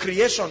 The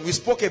creation, we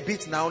spoke a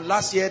bit now,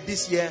 last year,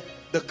 this year,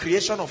 the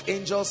creation of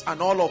angels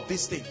and all of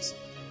these things,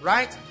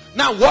 right?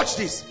 Now watch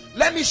this.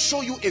 Let me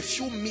show you a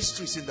few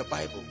mysteries in the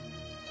Bible.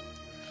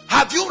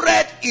 Have you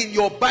read in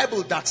your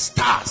Bible that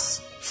stars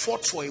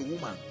fought for a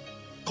woman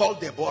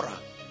called Deborah?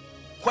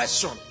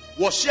 Question,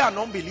 was she an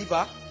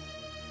unbeliever?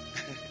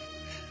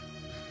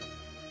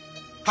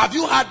 Have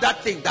you heard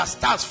that thing, that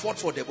stars fought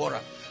for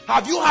Deborah?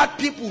 Have you heard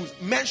people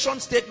mention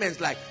statements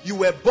like, you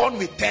were born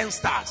with 10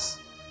 stars?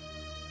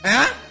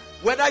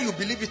 Whether you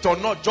believe it or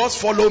not, just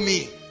follow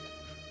me.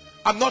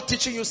 I'm not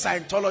teaching you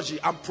Scientology.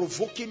 I'm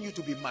provoking you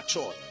to be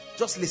mature.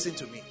 Just listen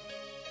to me.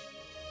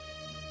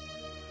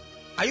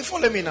 Are you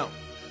following me now?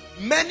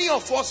 Many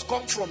of us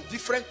come from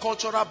different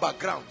cultural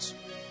backgrounds,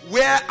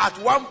 where at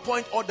one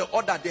point or the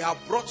other, they have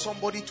brought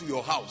somebody to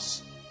your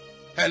house.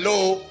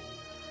 Hello?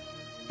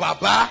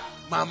 Baba,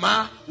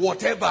 Mama,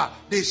 whatever.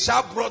 They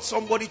shall brought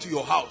somebody to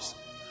your house.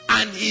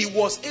 And he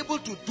was able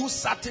to do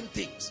certain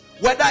things.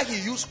 Whether he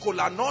used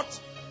kola nut,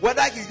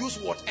 whether he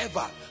used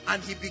whatever.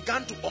 And he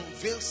began to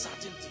unveil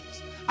certain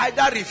things.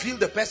 Either reveal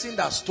the person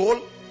that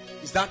stole.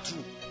 Is that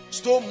true?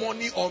 Stole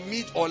money or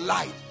meat or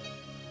lied.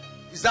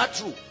 Is that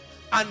true?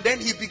 And then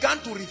he began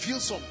to reveal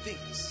some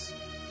things.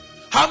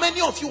 How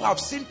many of you have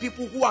seen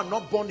people who are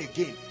not born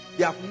again?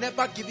 They have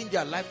never given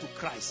their life to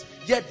Christ,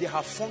 yet they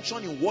have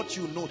functioned in what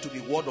you know to be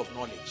word of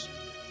knowledge.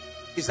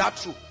 Is that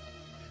true?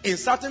 In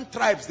certain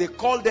tribes, they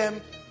call them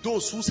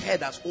those whose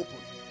head has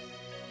opened.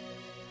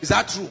 Is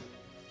that true?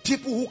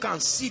 People who can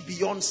see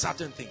beyond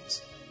certain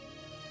things.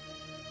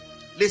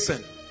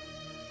 Listen,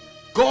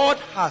 God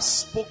has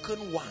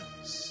spoken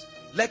once.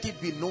 Let it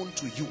be known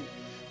to you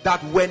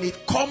that when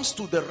it comes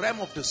to the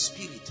realm of the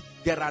spirit,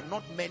 there are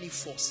not many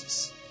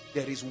forces.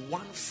 There is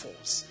one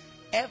force.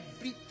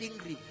 Everything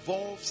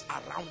revolves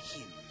around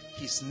him.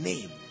 His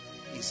name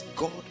is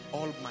God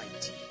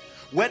Almighty.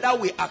 Whether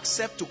we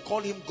accept to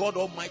call him God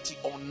Almighty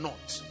or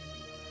not.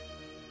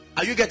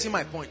 Are you getting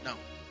my point now?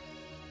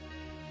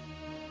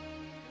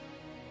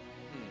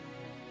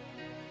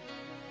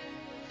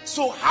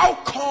 So how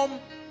come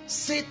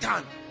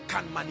Satan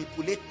can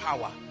manipulate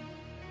power?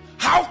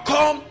 How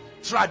come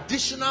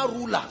traditional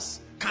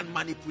rulers can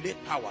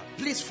manipulate power?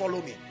 Please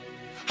follow me.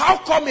 How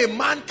come a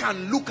man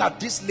can look at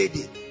this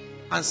lady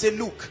and say,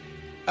 look,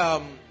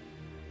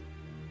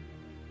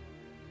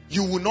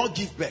 you will not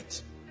give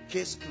birth.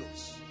 Case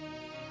closed.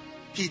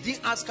 He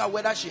didn't ask her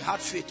whether she had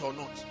faith or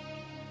not.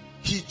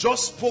 He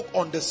just spoke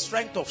on the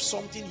strength of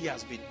something he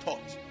has been taught.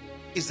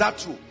 Is that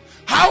true?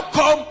 How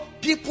come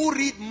people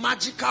read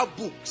magical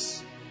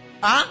books?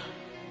 Huh?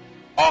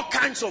 All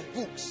kinds of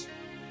books.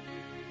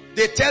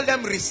 They tell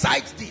them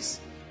recite this,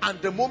 and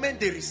the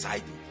moment they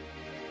recite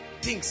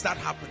it, things start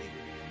happening.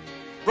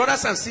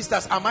 Brothers and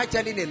sisters, am I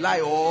telling a lie?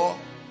 Or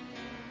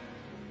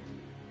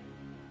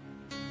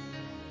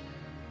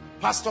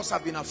pastors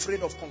have been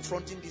afraid of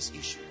confronting this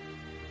issue,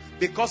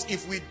 because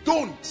if we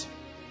don't,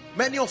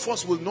 many of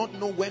us will not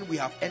know when we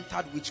have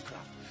entered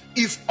witchcraft.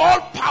 If all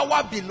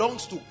power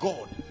belongs to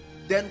God,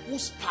 then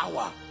whose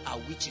power are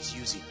witches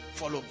using?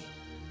 Follow me.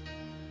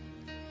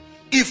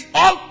 If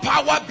all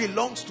power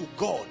belongs to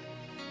God,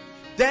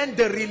 then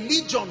the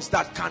religions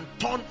that can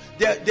turn,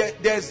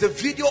 there's the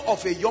video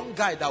of a young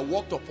guy that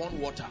walked upon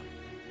water.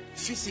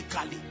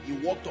 Physically, he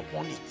walked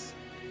upon it.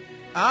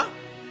 Huh?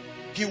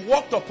 He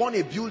walked upon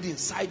a building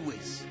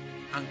sideways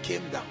and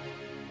came down.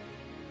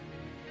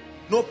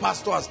 No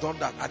pastor has done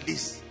that, at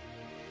least.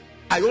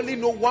 I only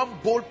know one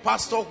bold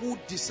pastor who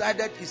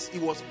decided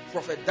it was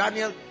Prophet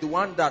Daniel, the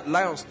one that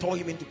lions tore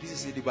him into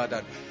pieces in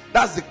Ibadan.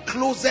 That's the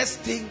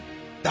closest thing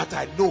that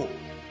I know.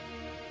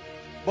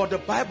 But the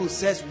Bible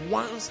says,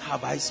 once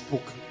have I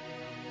spoken,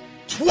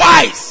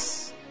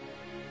 twice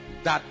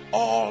that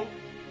all.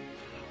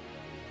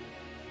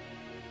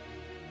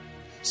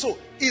 So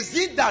is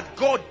it that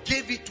God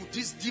gave it to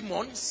these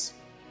demons?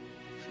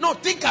 No,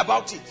 think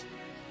about it.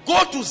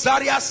 Go to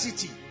Zaria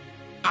City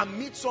and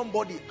meet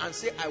somebody and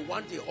say, I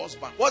want a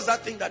husband. What's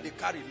that thing that they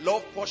carry?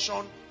 Love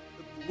portion,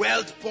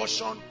 wealth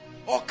portion,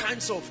 all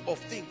kinds of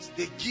things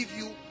they give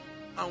you.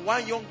 And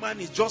one young man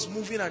is just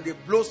moving and they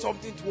blow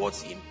something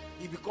towards him.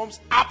 He becomes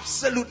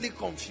absolutely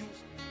confused,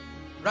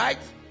 right?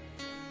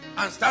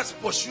 And starts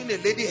pursuing a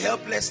lady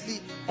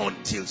helplessly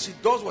until she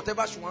does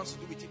whatever she wants to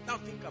do with it. Now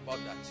think about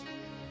that.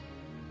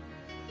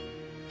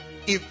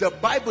 If the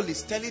Bible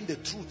is telling the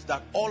truth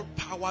that all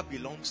power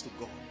belongs to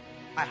God,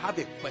 I have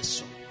a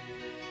question.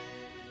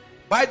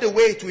 By the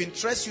way, it will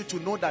interest you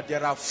to know that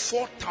there are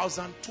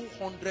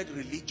 4,200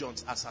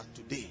 religions as of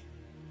today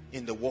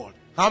in the world.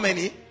 How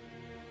many?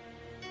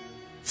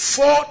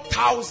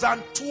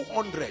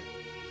 4,200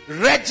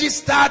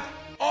 registered.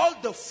 All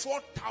the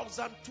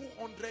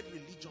 4,200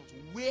 religions,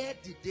 where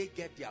did they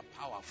get their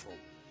power from?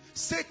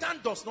 Satan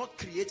does not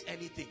create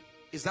anything.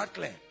 Is that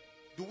clear?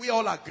 Do we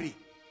all agree?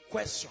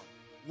 Question: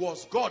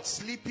 was God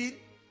sleeping?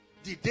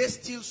 Did they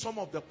steal some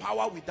of the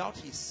power without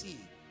his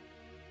seeing?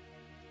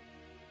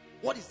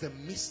 What is the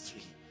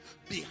mystery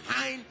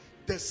behind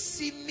the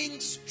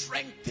seeming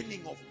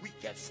strengthening of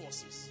wicked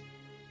forces?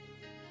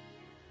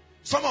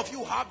 Some of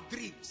you have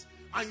dreams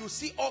and you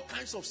see all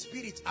kinds of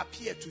spirits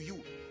appear to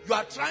you. You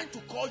are trying to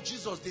call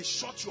Jesus, they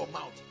shut your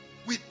mouth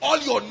with all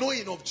your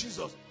knowing of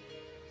Jesus.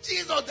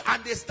 Jesus,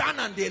 and they stand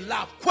and they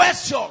laugh.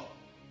 Question: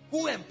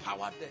 who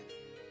empowered them?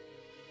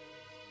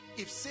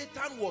 If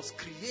Satan was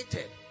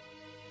created,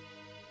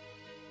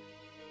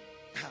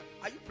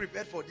 are you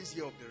prepared for this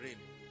year of the rain?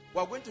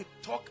 We're going to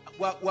talk,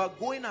 we're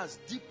going as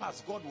deep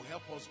as God will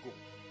help us go,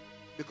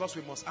 because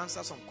we must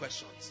answer some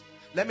questions.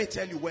 Let me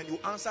tell you, when you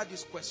answer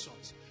these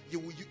questions,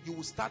 you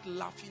will start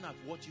laughing at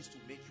what used to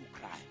make you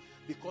cry.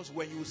 Because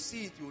when you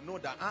see it, you know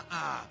that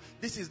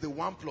this is the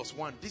 1 +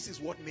 1. This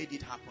is what made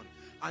it happen.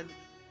 And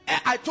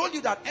I told you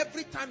that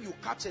every time you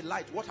catch a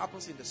light, what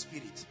happens in the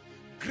spirit?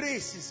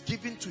 Grace is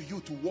given to you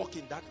to walk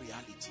in that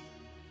reality.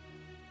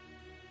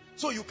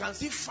 So you can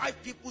see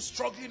 5 people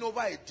struggling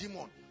over a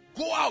demon.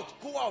 Go out,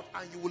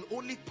 and you will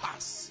only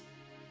pass.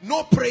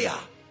 No prayer,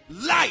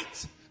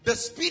 light. The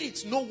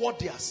spirits know what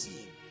they are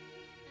seeing.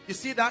 You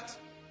see that?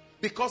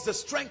 Because the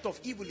strength of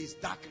evil is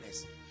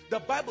darkness.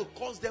 The Bible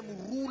calls them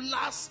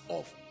rulers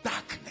of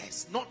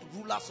darkness, not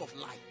rulers of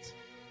light.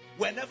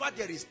 Whenever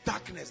there is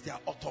darkness, they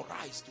are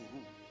authorized to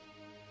rule.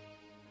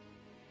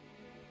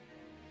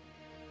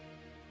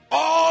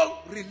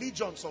 All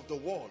religions of the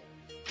world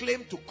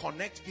claim to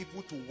connect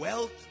people to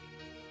wealth,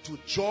 to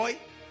joy,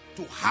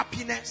 to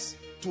happiness,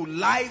 to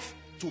life,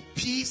 to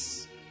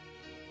peace,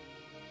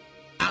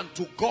 and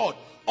to God,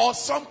 or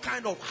some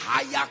kind of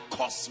higher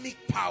cosmic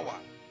power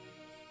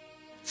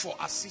for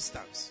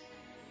assistance.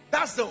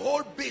 That's the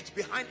whole bit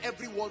behind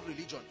every world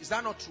religion. Is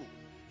that not true?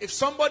 If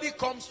somebody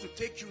comes to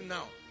take you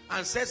now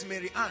and says,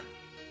 Mary Ann,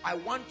 I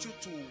want you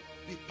to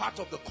be part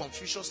of the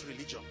Confucius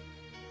religion,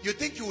 you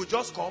think you will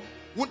just come?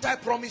 Won't I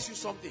promise you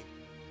something?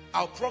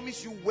 I'll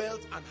promise you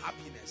wealth and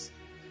happiness.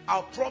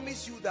 I'll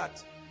promise you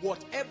that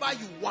whatever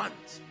you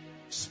want,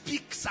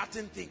 speak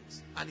certain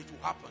things and it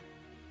will happen.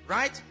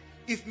 Right?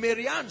 If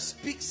Mary Ann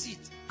speaks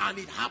it and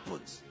it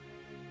happens,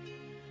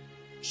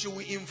 she will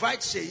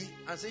invite Shei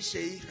and say,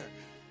 Shei,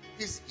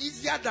 it's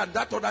easier than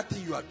that other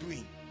thing you are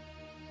doing.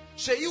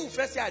 Shei will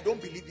first say, I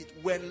don't believe it.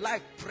 When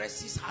life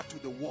presses her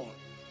to the wall,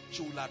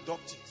 she will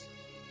adopt it.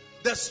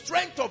 The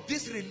strength of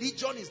this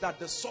religion is that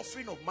the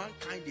suffering of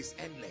mankind is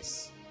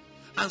endless.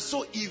 And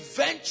so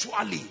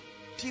eventually,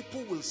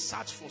 people will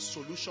search for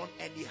solution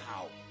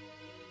anyhow.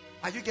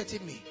 Are you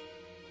getting me?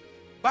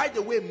 By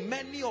the way,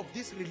 many of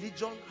these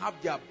religions have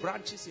their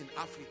branches in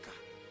Africa.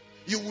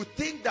 You would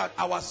think that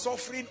our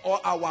suffering or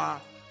our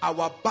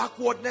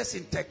backwardness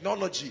in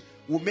technology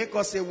will make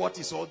us say, what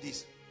is all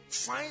this?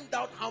 Find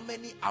out how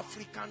many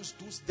Africans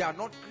do. They are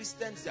not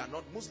Christians, they are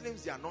not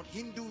Muslims, they are not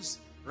Hindus,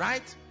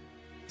 right?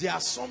 They are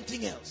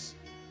something else,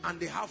 and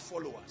they have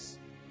followers.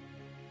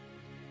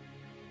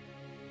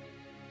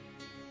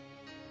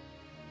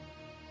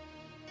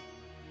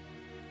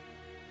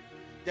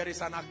 There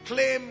is an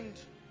acclaimed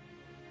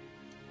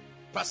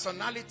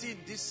personality in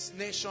this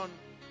nation.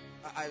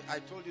 I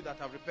told you that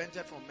I've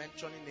repented from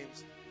mentioning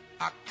names.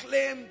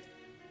 Acclaimed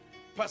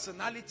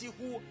personality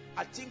who,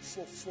 I think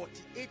for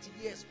 48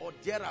 years or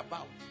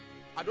thereabout,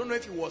 I don't know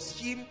if it was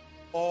him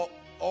or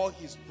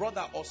his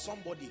brother or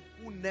somebody,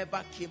 who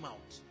never came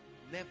out.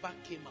 Never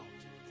came out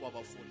for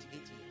about 48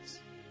 years.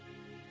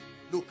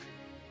 Look,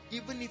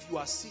 even if you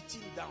are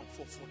sitting down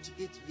for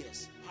 48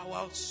 years,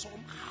 power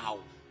somehow,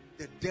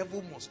 the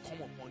devil must come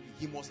upon you.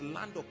 He must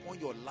land upon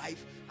your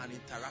life and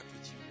interact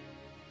with you.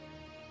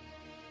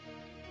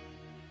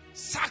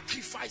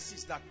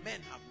 Sacrifices that men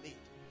have made.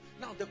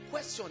 Now the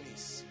question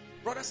is,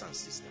 brothers and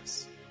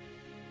sisters,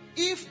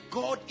 if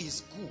God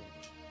is good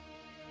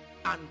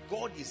and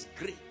God is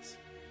great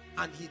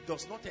and he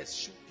does not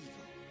eschew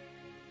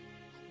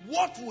evil,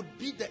 what would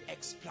be the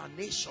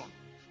explanation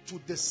to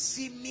the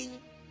seeming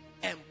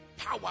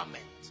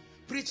empowerment?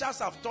 Preachers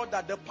have taught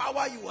that the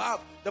power you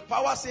have, the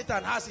power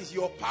Satan has is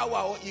your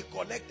power, or he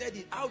collected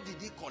it. How did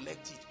he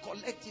collect it?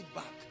 Collect it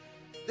back.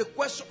 The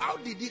question, how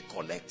did he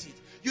collect it?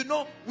 You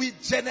know, we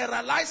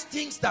generalize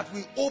things that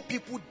we owe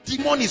people.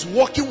 Demon is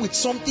working with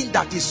something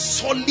that is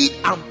solid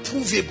and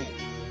provable.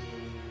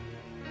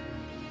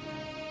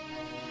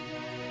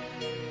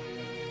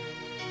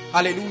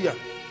 Hallelujah.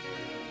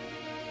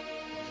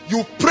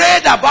 You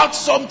prayed about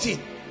something,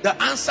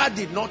 the answer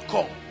did not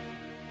come.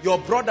 Your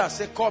brother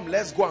said, come,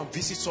 let's go and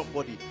visit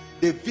somebody.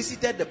 They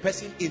visited the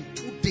person, in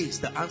 2 days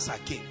the answer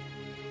came.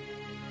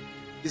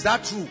 Is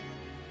that true?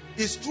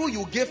 It's true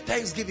you gave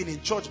thanksgiving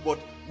in church, but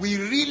we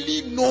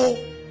really know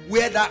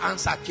where that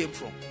answer came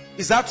from.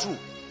 Is that true?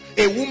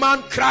 A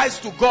woman cries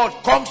to God,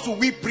 comes to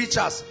we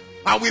preachers,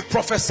 and we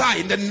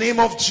prophesy in the name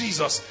of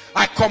Jesus.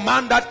 I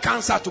command that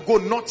cancer to go.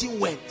 Nothing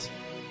went.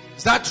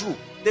 Is that true?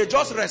 They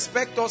just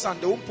respect us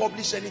and they won't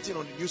publish anything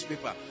on the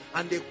newspaper.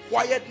 And they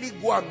quietly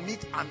go and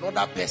meet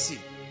another person.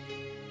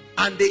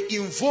 And they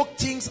invoke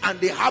things and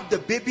they have the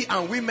baby,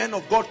 and we men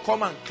of God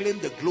come and claim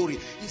the glory.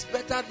 It's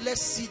better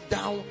let's sit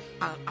down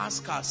and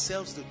ask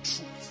ourselves the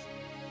truth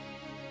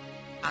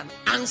and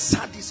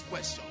answer these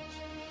questions,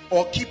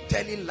 or keep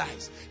telling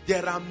lies.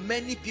 There are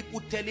many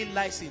people telling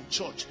lies in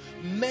church.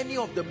 Many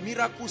of the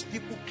miracles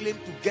people claim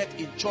to get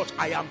in church,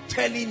 I am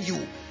telling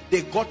you,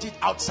 they got it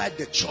outside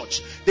the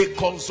church. They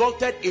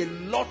consulted a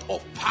lot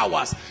of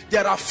powers.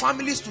 There are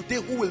families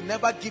today who will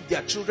never give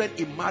their children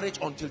in marriage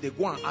until they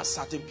go and ask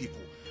certain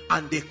people.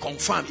 And they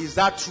confirm. Is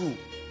that true?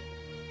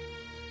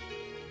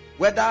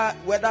 Whether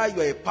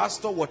you're a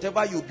pastor,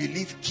 whatever you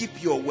believe,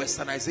 keep your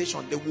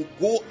westernization. They will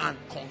go and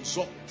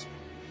consult.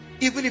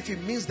 Even if it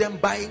means them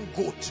buying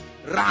goat,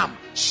 ram,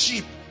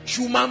 sheep,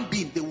 human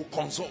being, they will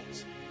consult.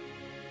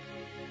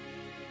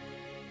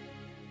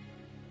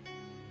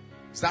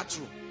 Is that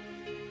true?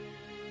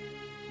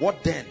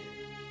 What then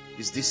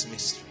is this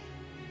mystery?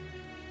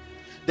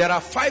 There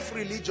are 5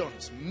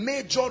 religions,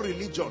 major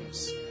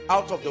religions,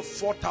 out of the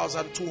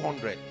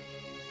 4,200.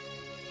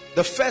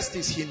 The first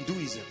is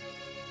Hinduism.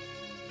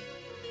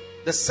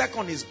 The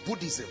second is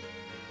Buddhism.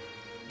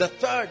 The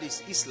third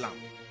is Islam.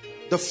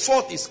 The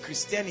fourth is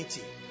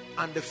Christianity.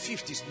 And the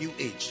fifth is New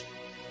Age.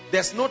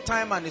 There's no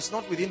time, and it's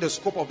not within the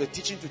scope of the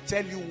teaching, to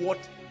tell you what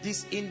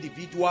these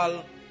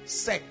individual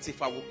sects,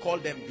 if I will call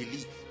them,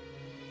 believe.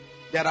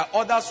 There are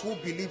others who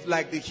believe,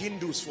 like the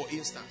Hindus, for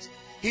instance.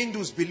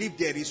 Hindus believe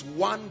there is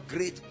one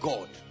great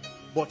God,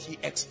 but he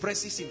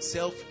expresses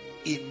himself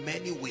in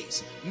many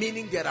ways,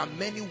 meaning there are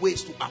many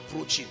ways to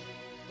approach him,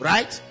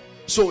 right?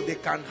 So they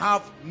can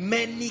have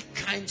many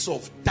kinds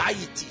of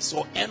deities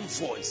or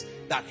envoys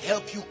that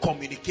help you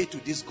communicate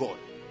to this God.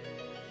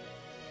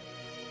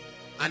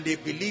 And they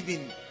believe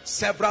in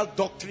several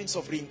doctrines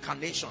of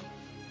reincarnation.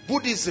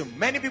 Buddhism,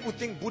 many people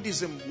think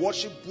Buddhism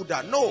worship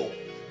Buddha. No,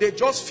 they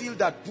just feel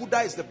that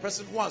Buddha is the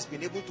person who has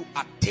been able to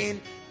attain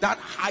that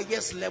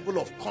highest level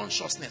of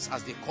consciousness,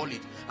 as they call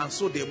it. And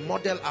so they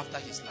model after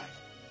his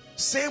life.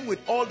 Same with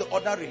all the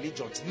other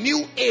religions.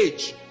 New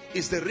Age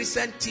is the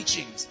recent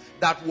teachings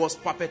that was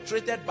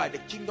perpetrated by the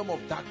kingdom of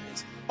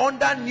darkness.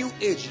 Under New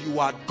Age, you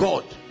are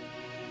God.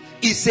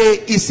 It's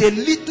a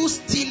little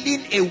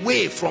stealing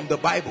away from the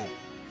Bible.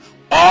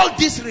 All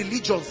these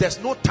religions, there's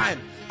no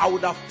time. I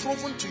would have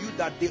proven to you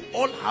that they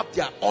all have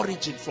their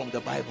origin from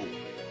the Bible.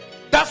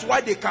 That's why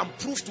they can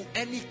prove to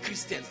any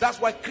Christians. That's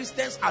why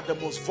Christians are the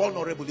most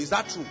vulnerable. Is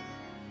that true?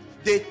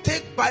 They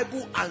take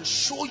Bible and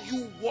show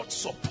you what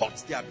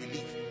supports their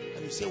belief.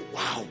 And you say,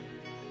 wow,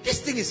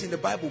 this thing is in the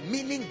Bible,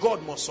 meaning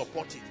God must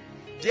support it.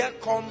 There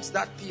comes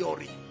that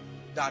theory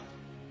that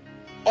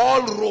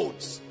all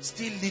roads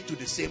still lead to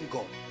the same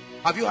God.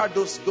 Have you heard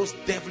those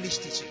devilish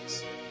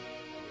teachings?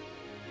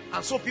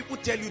 And so people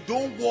tell you,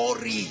 don't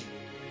worry.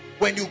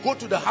 When you go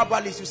to the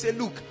herbalist, you say,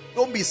 look,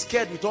 don't be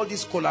scared with all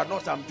this kola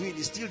nut I'm doing.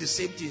 It's still the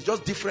same thing. It's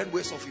just different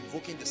ways of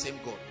invoking the same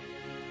God.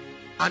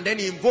 And then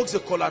he invokes the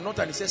kola nut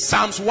and he says,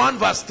 Psalms 1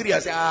 verse 3. I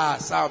say,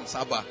 Psalms,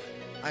 Abba.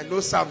 I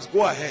know Psalms.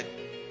 Go ahead.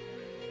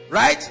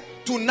 Right?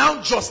 To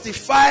now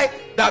justify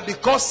that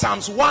because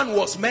Psalms 1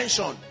 was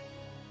mentioned,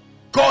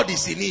 God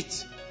is in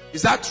it.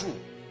 Is that true?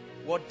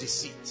 What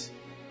deceit.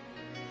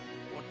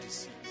 What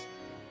deceit.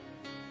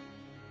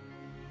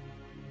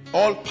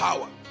 All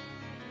power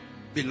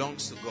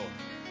belongs to God.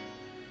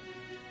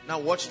 Now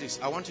watch this.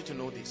 I want you to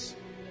know this.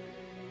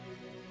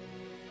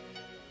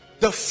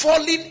 The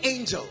fallen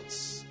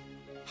angels,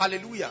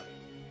 hallelujah,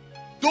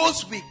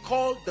 those we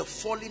call the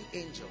fallen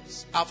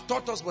angels. I've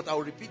taught us, but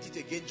I'll repeat it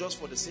again just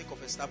for the sake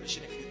of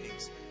establishing a few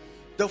things.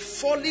 The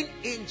fallen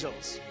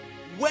angels,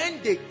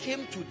 when they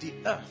came to the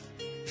earth,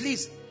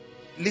 please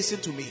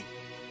listen to me,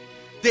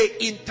 they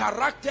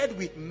interacted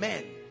with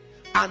men,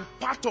 and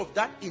part of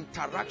that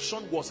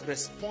interaction was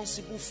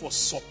responsible for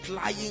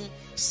supplying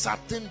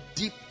certain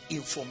deep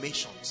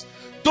informations.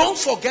 Don't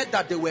forget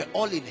that they were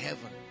all in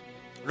heaven,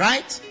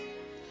 right?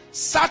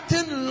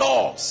 Certain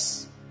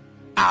laws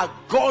are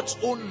God's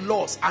own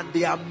laws, and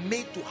they are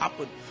made to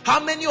happen. How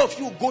many of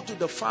you go to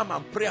the farm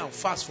and pray and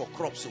fast for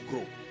crops to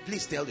grow?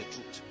 Please tell the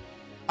truth.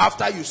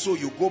 After you sow,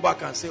 you go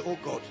back and say, oh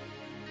God.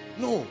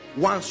 No,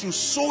 once you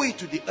sow it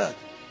to the earth,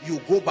 you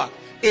go back.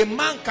 A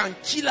man can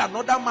kill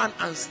another man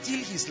and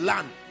steal his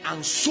land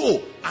and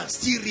sow and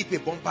still reap a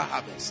bumper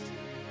harvest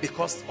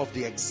because of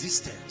the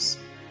existence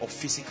of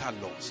physical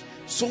laws.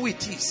 So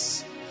it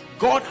is.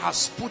 God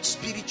has put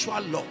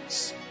spiritual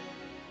laws.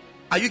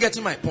 Are you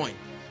getting my point?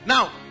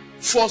 Now,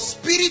 for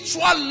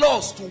spiritual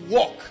laws to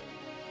work,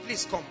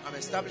 please come, I'm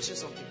establishing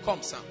something.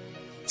 Come, Sam.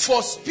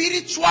 For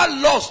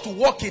spiritual laws to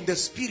work in the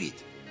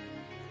spirit,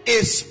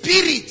 a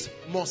spirit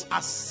must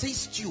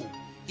assist you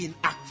in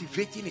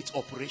activating its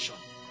operation.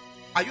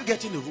 Are you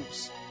getting the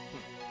rules?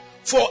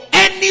 For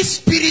any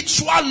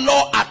spiritual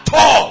law at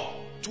all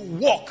to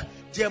work,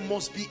 there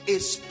must be a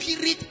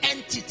spirit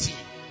entity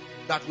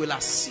that will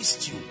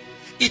assist you.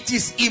 It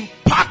is in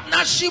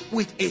partnership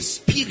with a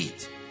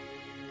spirit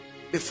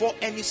before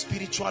any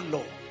spiritual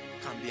law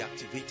can be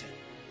activated.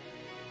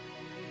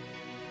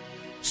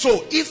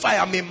 So if I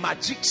am a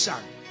magician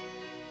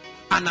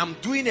and I'm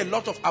doing a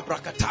lot of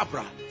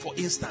abracadabra, for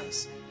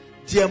instance,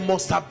 there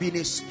must have been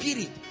a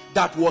spirit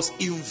that was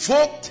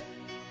invoked,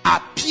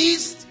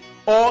 appeased,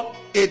 or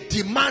a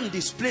demand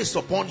is placed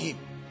upon him.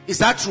 Is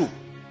that true?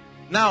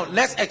 Now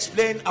let's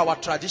explain our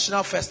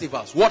traditional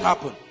festivals. What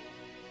happened?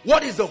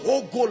 What is the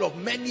whole goal of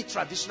many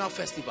traditional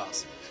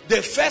festivals?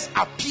 They first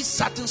appease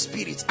certain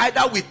spirits,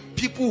 either with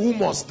people who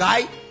must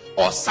die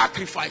or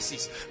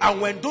sacrifices.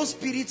 And when those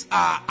spirits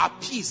are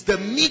appeased, the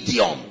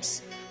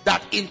mediums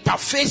that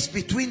interface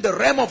between the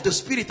realm of the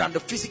spirit and the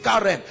physical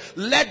realm,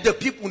 let the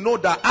people know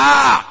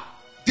that,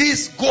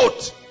 this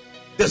goat,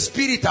 the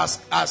spirit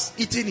has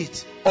eaten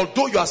it.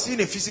 Although you are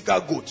seeing a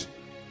physical goat,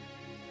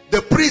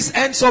 the priest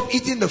ends up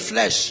eating the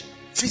flesh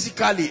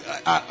physically.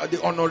 The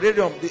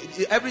honorarium,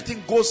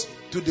 everything goes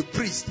to the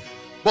priest.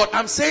 But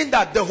I'm saying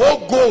that the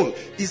whole goal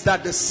is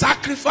that the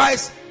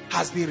sacrifice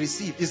has been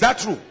received. Is that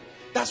true?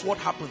 That's what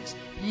happens.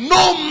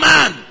 No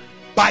man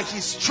by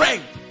his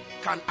strength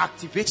can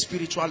activate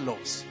spiritual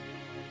laws.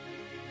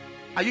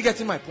 Are you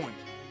getting my point?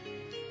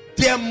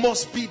 There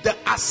must be the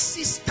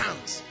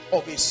assistance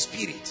of a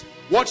spirit.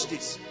 Watch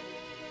this.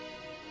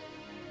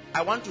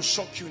 I want to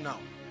shock you now.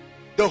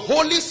 The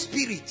Holy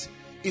Spirit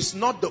is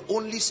not the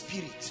only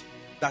spirit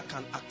that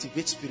can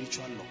activate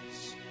spiritual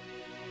laws.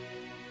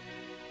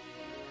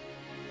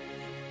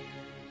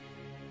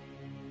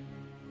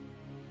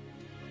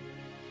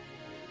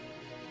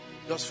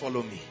 Just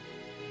follow me.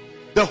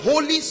 The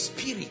Holy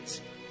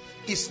Spirit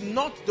is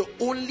not the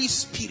only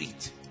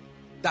spirit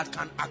that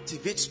can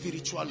activate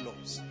spiritual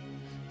laws.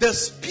 The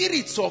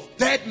spirits of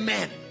dead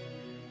men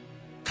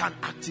can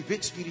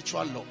activate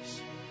spiritual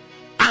laws.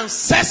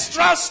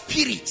 Ancestral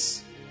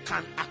spirits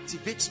can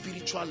activate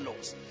spiritual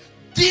laws.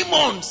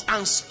 Demons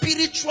and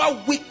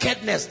spiritual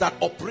wickedness that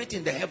operate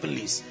in the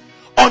heavenlies,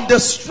 on the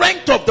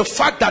strength of the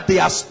fact that they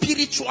are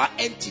spiritual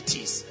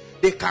entities,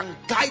 they can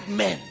guide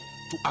men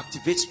to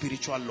activate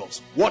spiritual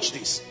laws. Watch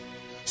this.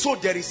 So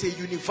there is a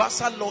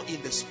universal law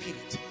in the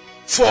spirit.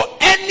 For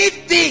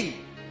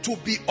anything to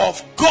be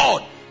of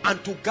God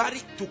and to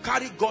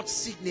carry God's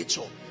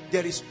signature,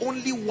 there is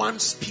only one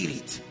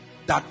spirit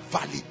that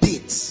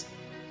validates.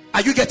 Are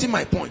you getting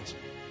my point?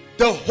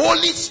 The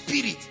Holy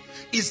Spirit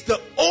is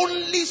the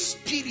only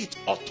spirit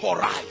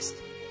authorized.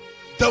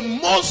 The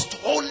most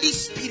holy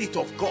spirit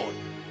of God.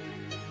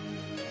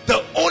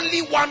 The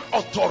only one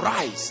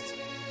authorized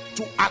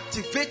to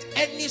activate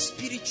any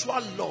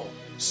spiritual law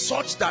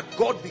such that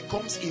God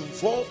becomes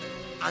involved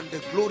and the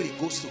glory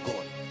goes to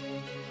God.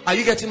 Are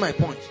you getting my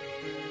point?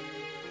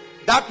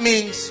 That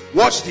means,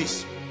 watch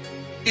this.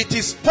 It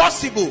is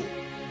possible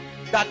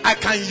that I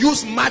can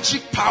use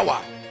magic power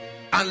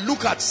and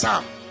look at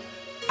Sam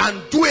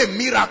and do a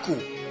miracle,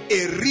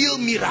 a real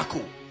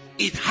miracle.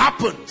 It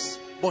happens,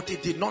 but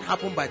it did not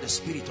happen by the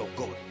Spirit of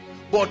God.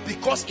 But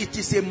because it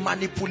is a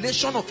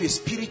manipulation of a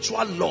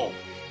spiritual law,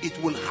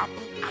 it will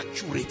happen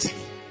accurately.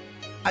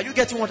 Are you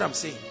getting what I'm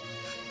saying?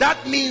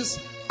 That means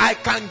I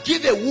can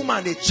give a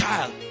woman a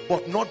child,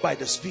 but not by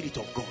the Spirit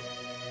of God.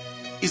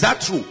 Is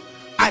that true?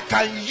 I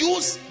can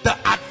use the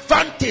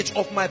advantage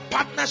of my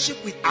partnership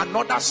with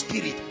another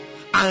spirit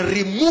and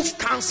remove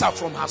cancer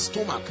from her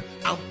stomach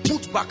and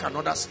put back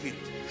another spirit.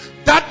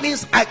 That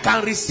means I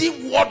can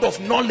receive word of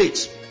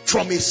knowledge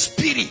from a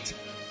spirit,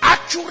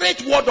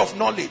 accurate word of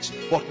knowledge,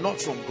 but not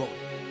from God.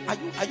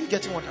 Are you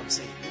getting what I'm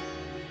saying?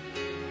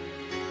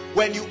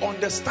 When you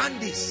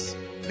understand this,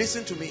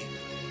 listen to me,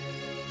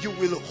 you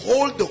will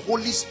hold the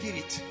Holy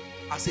Spirit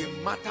as a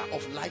matter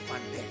of life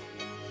and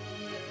death.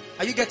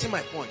 Are you getting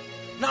my point?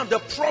 Now, the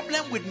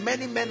problem with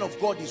many men of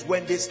God is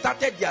when they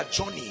started their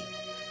journey,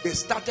 they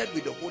started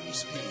with the Holy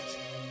Spirit,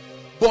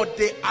 but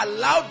they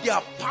allowed their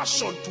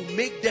passion to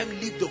make them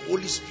leave the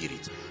Holy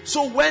Spirit.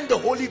 So when the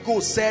Holy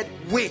Ghost said,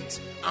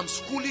 wait, I'm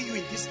schooling you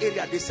in this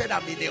area, they said,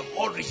 I'm in a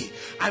hurry,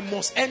 I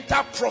must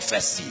enter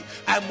prophecy,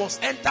 I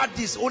must enter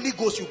this. Holy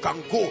Ghost, you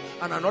can go.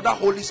 And another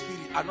Holy Spirit,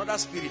 another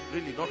spirit,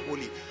 really not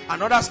holy,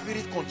 another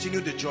spirit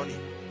continued the journey.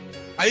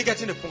 Are you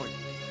getting the point?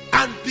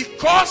 And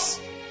because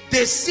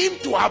they seem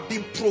to have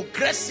been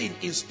progressing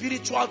in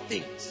spiritual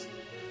things,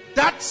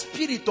 that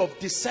spirit of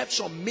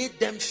deception made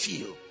them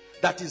feel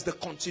that is the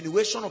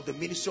continuation of the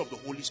ministry of the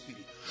Holy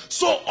Spirit.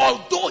 So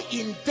although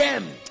in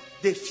them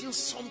they feel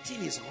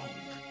something is wrong,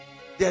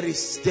 there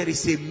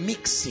is a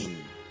mixing.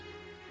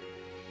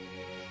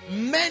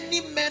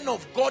 Many men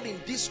of God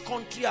in this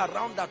country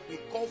around that we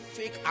call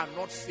fake are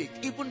not fake.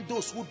 Even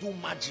those who do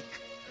magic,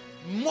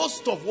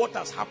 most of what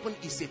has happened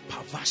is a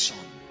perversion.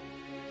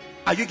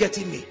 Are you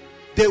getting me?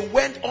 They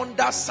went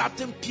under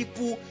certain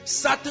people,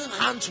 certain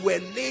hands were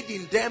laid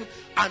in them,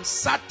 and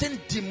certain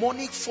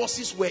demonic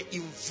forces were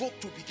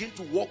invoked to begin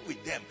to work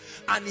with them.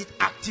 And it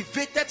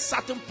activated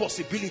certain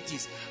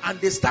possibilities, and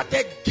they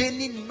started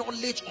gaining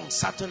knowledge on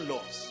certain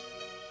laws.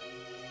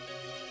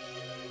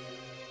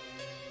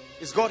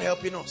 Is God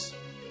helping us?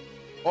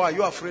 Or are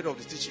you afraid of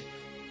the teaching?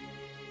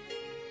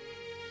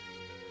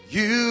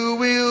 You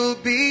will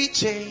be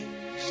changed.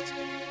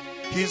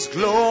 His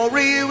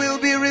glory will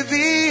be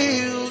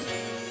revealed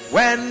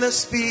when the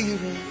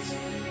Spirit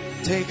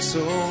takes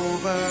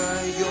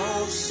over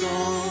your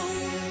soul.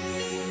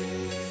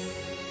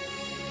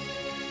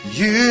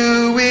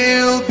 You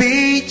will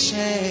be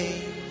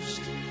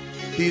changed.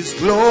 His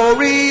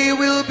glory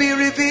will be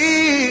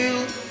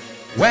revealed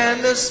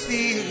when the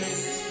Spirit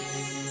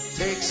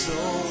takes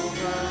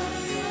over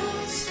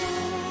your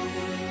soul.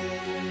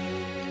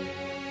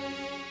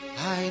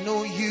 I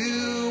know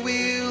you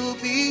will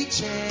be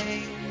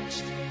changed.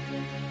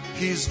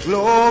 His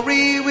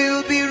glory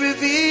will be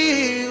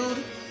revealed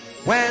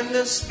when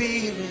the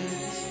Spirit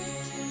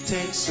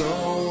takes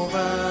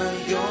over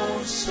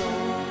your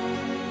soul.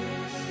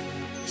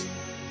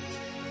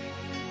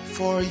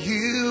 For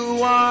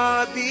you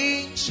are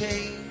being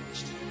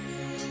changed.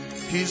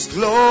 His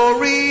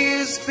glory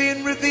is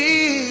being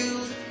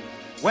revealed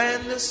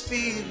when the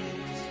Spirit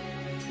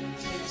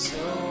takes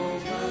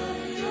over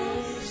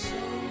your soul.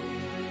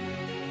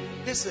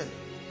 Listen,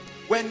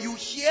 when you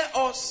hear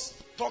us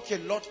talk a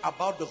lot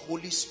about the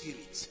Holy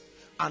Spirit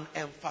and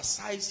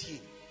emphasize Him,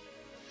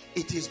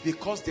 it is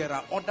because there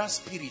are other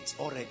spirits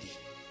already.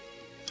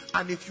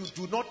 And if you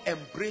do not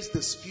embrace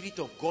the Spirit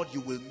of God, you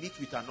will meet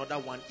with another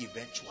one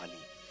eventually.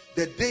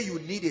 The day you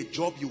need a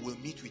job, you will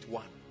meet with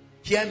one.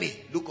 Hear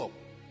me, look up.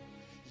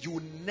 You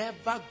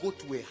never go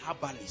to a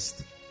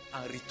herbalist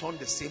and return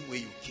the same way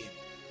you came.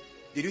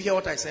 Did you hear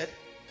what I said?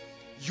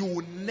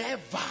 You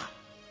never,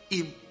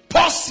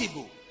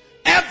 impossible.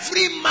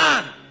 Every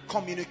man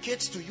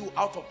communicates to you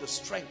out of the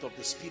strength of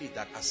the Spirit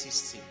that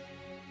assists him.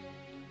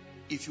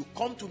 If you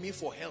come to me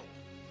for help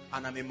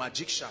and I'm a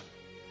magician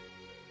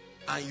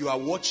and you are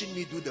watching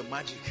me do the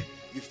magic,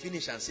 you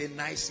finish and say,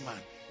 nice man.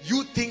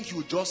 You think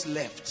you just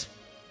left,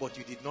 but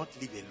you did not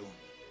live alone.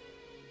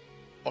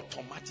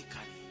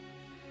 Automatically.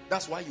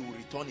 That's why you will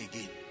return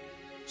again.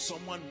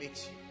 Someone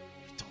makes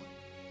you return.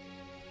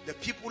 The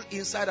people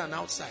inside and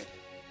outside,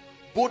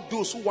 both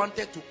those who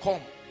wanted to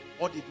come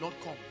or did not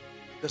come,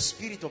 the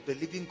Spirit of the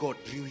living God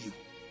drew you.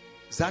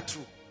 Is that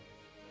true?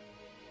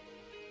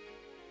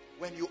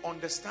 When you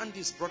understand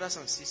this, brothers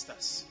and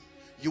sisters,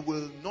 you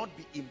will not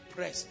be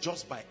impressed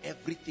just by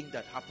everything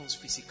that happens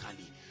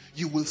physically.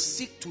 You will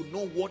seek to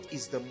know what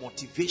is the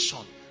motivation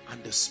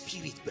and the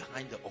spirit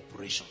behind the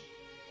operation.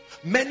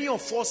 Many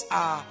of us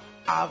are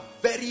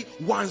very,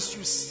 once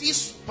you see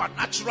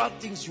supernatural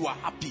things, you are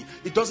happy.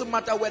 It doesn't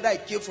matter whether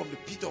it came from the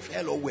pit of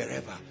hell or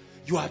wherever.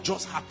 You are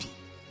just happy.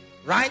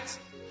 Right?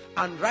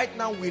 And right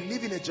now we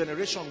live in a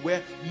generation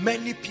where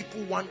many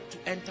people want to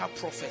enter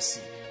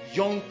prophecy.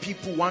 Young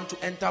people want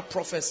to enter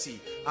prophecy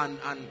and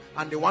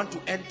they want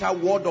to enter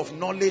word of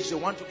knowledge. They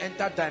want to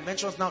enter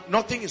dimensions. Now,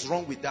 nothing is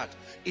wrong with that.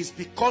 It's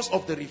because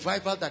of the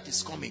revival that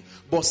is coming.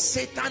 But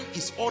Satan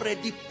is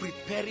already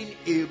preparing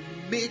a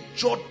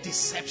major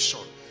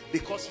deception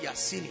because he has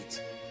seen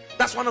it.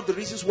 That's one of the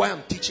reasons why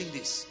I'm teaching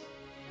this.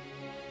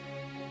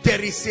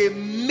 There is a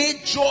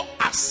major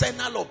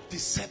arsenal of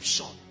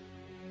deception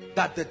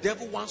that the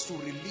devil wants to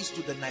release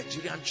to the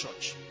Nigerian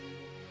church,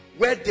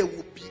 where there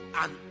will be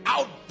an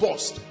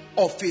outburst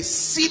of a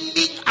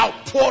seeming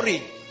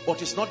outpouring, but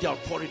it's not the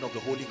outpouring of the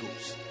Holy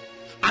Ghost.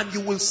 And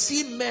you will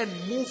see men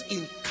move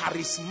in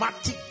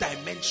charismatic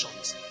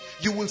dimensions.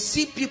 You will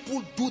see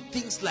people do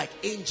things like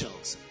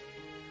angels,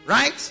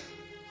 right?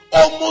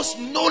 Almost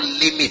no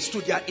limits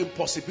to their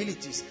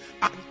impossibilities,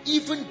 and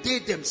even they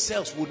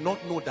themselves would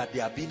not know that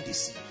they are being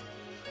deceived.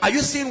 Are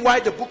you seeing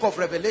why the book of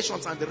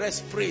Revelations and the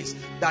rest prays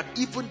that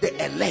even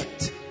the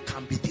elect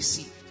can be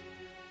deceived?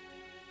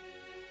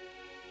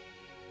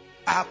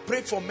 I have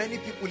prayed for many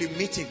people in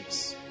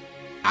meetings,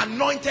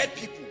 anointed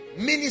people,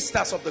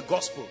 ministers of the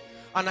gospel,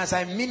 and as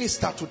I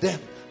minister to them,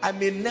 I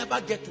may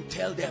never get to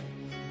tell them,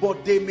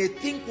 but they may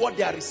think what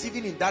they are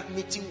receiving in that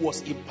meeting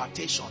was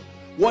impartation.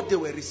 What they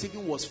were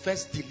receiving was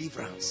first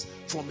deliverance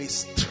from a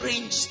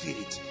strange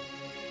spirit.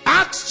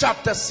 Acts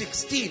chapter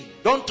 16,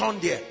 don't turn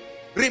there.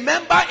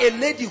 Remember a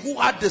lady who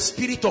had the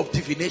spirit of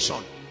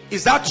divination.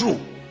 Is that true?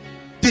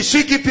 Did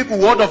she give people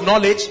word of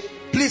knowledge?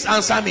 Please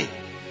answer me.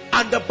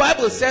 And the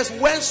Bible says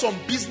when some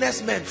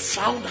businessmen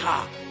found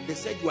her, they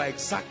said, you are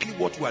exactly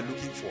what you are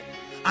looking for.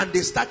 And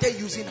they started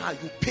using her.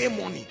 You pay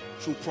money,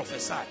 she'll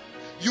prophesy.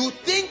 You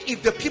think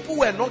if the people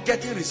were not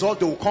getting results,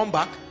 they will come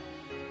back?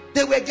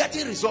 They were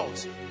getting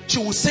results. She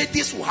will say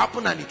this will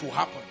happen and it will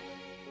happen.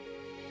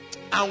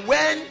 And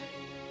when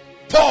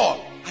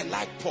Paul, I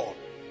like Paul.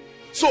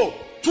 So,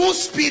 two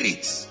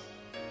spirits.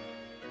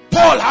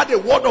 Paul had a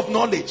word of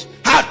knowledge.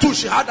 Her too,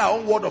 she had her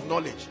own word of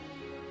knowledge.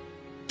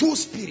 Two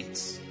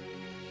spirits.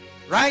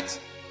 Right?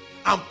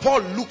 And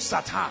Paul looks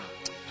at her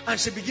and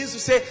she begins to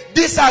say,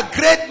 these are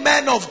great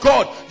men of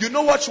God. You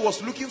know what she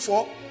was looking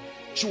for?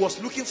 She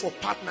was looking for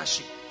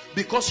partnership,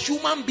 because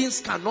human beings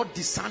cannot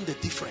discern the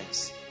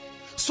difference.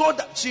 So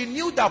that she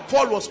knew that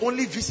Paul was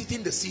only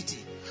visiting the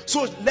city.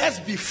 So let's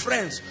be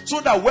friends,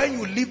 so that when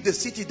you leave the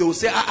city, they will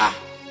say,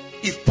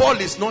 if Paul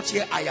is not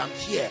here, I am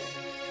here.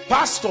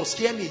 Pastors,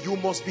 hear me, you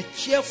must be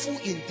careful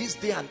in this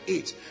day and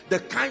age, the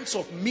kinds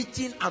of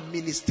meeting and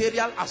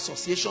ministerial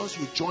associations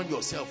you join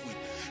yourself with.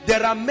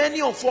 There are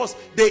many of us,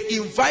 they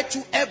invite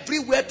you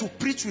everywhere to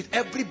preach with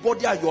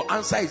everybody, and your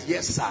answer is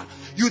yes, sir.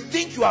 You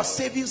think you are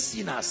saving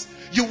sinners.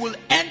 You will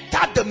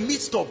enter the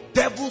midst of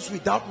devils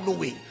without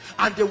knowing,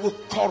 and they will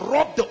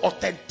corrupt the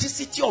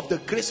authenticity of the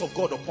grace of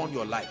God upon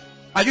your life.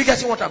 Are you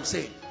getting what I'm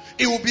saying?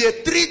 It will be a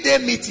 3-day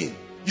meeting.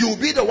 You will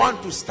be the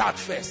one to start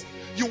first.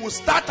 You will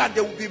start and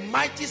there will be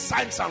mighty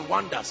signs and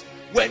wonders.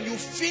 When you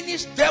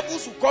finish,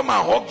 devils will come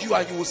and hug you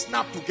and you will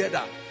snap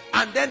together.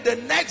 And then the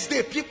next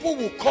day, people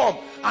will come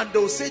and they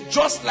will say,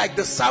 just like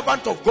the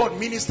servant of God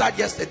ministered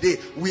yesterday,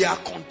 we are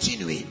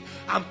continuing.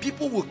 And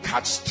people will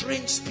catch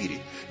strange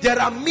spirit. There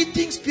are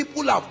meetings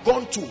people have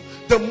gone to.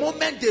 The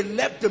moment they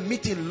left the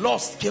meeting,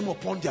 lust came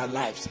upon their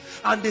lives.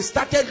 And they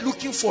started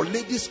looking for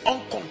ladies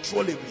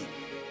uncontrollably.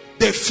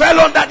 They fell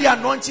under the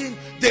anointing.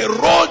 They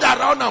rolled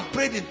around and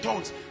prayed in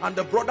tongues. And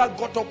the brother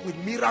got up with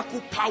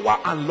miracle power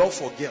and love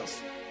for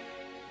girls.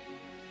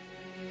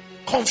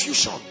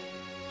 Confusion.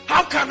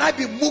 How can I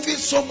be moving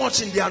so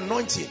much in the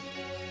anointing?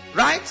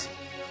 Right?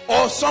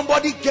 Or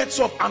somebody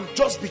gets up and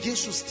just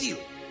begins to steal.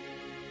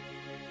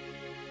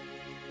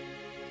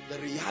 The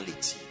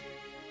reality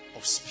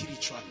of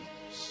spiritual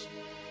laws.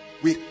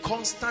 We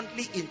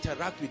constantly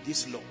interact with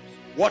these laws.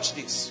 Watch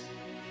this.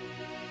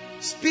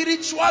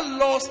 Spiritual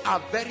laws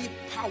are very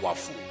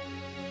powerful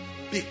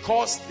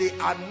because they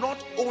are not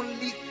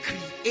only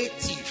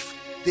creative,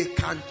 they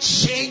can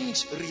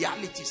change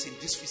realities in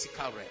this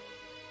physical realm.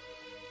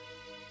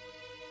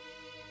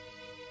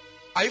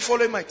 Are you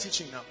following my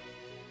teaching now?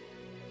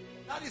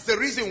 That is the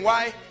reason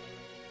why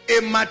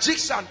a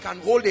magician can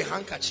hold a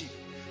handkerchief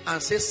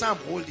and say, Sam,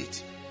 hold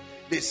it.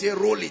 They say,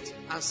 roll it.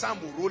 And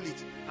Sam will roll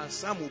it. And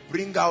Sam will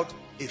bring out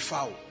a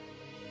fowl.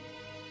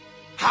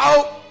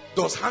 How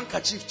does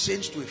handkerchief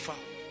change to a fowl?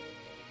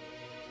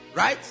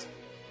 Right?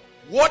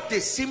 What they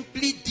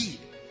simply did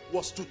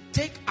was to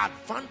take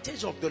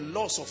advantage of the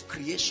laws of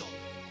creation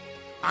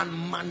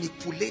and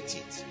manipulate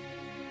it.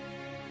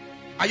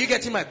 Are you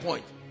getting my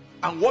point?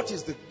 And what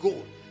is the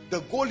goal? The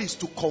goal is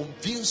to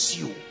convince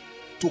you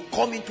to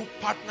come into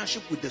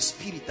partnership with the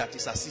spirit that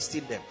is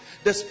assisting them.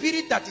 The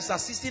spirit that is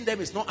assisting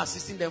them is not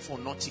assisting them for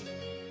nothing.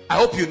 I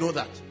hope you know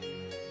that.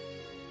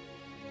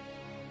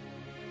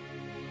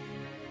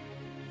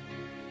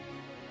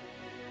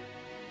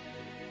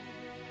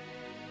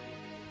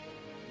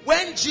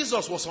 When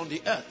Jesus was on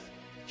the earth,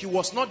 he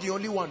was not the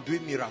only one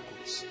doing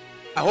miracles.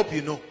 I hope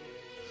you know.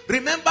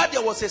 Remember,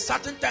 there was a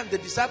certain time the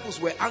disciples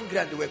were angry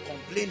and they were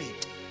complaining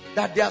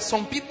that there are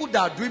some people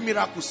that are doing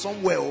miracles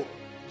somewhere. Oh,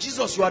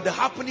 Jesus, you are the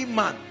happening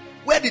man.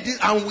 Where did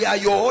it? And we are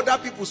your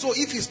other people. So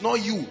if it's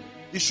not you,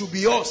 it should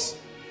be us.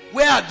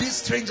 Where are these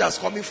strangers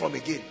coming from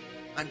again?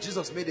 And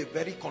Jesus made a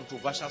very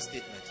controversial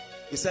statement.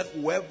 He said,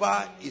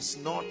 whoever is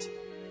not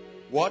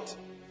what?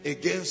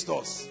 Against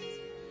us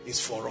is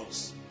for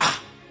us.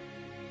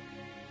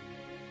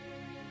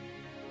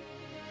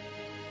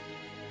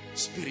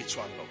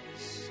 Spiritual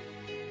laws.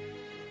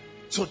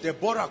 So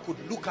Deborah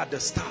could look at the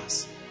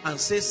stars and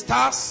say,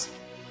 stars,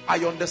 I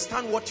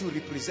understand what you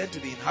represent to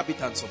the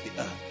inhabitants of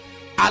the earth.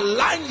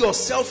 Align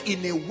yourself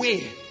in a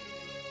way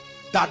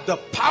that the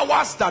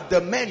powers that the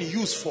men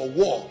use for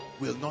war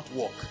will not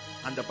work.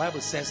 And the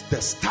Bible says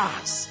the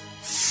stars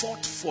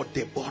fought for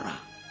Deborah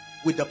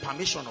with the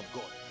permission of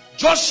God.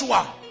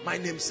 Joshua, my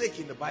namesake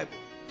in the Bible,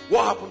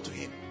 what happened to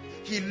him?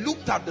 He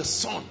looked at the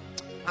sun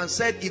and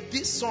said, if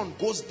this sun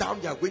goes down,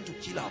 they are going to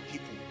kill our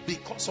people.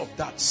 Because of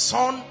that,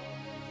 sun,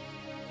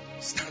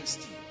 stand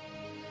still.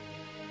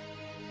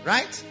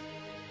 Right?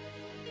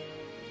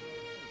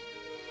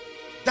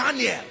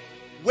 Daniel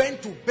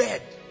went to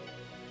bed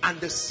and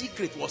the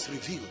secret was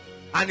revealed.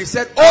 And he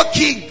said, "Oh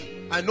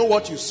king, I know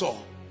what you saw.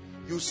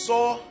 You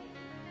saw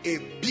a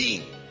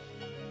being,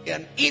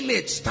 an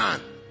image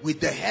stand with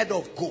the head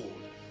of gold,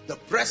 the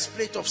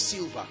breastplate of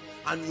silver,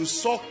 and you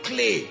saw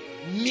clay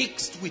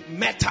mixed with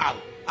metal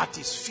at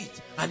his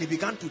feet." And he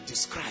began to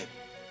describe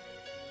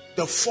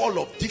the fall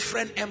of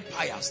different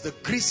empires, the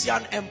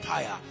Grecian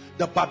Empire,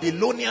 the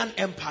Babylonian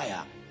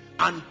Empire,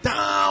 and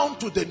down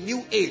to the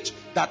new age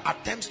that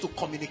attempts to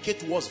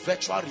communicate to us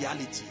virtual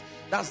reality.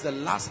 That's the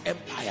last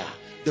empire,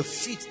 the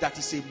feet that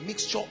is a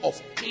mixture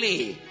of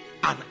clay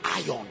and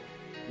iron.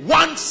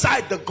 One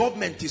side the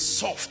government is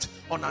soft,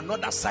 on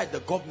another side the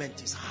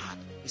government is hard.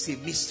 It's a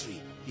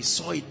mystery. He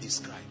saw it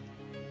described.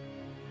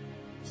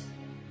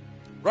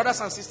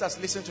 Brothers and sisters,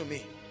 listen to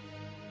me.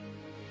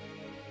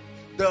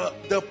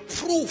 The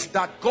proof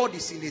that God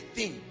is in a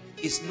thing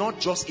is not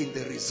just in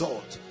the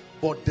result,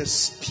 but the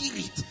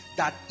spirit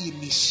that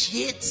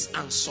initiates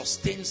and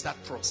sustains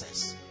that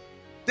process.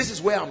 This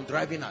is where I'm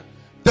driving at.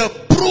 The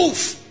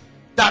proof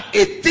that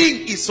a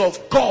thing is of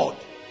God,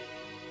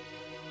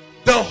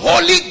 the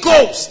Holy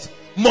Ghost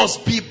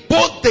must be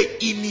both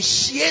the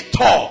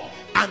initiator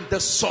and the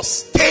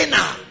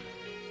sustainer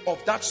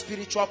of that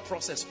spiritual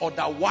process.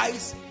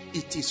 Otherwise,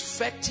 it is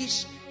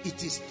fetish,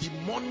 it is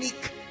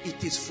demonic,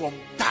 it is from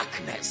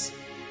darkness.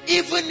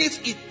 Even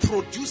if it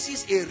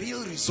produces a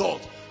real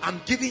result,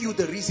 I'm giving you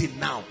the reason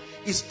now.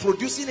 It's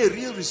producing a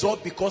real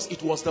result because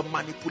it was the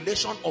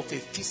manipulation of a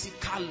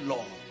physical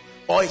law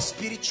or a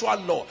spiritual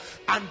law.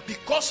 And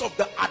because of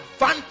the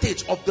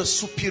advantage of the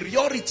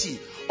superiority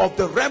of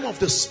the realm of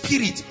the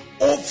spirit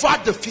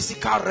over the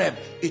physical realm,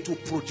 it will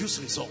produce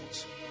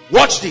results.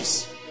 Watch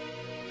this.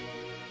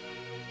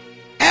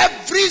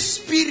 Every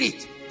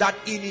spirit that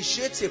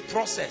initiates a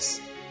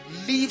process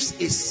leaves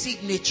a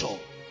signature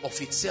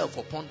of itself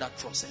upon that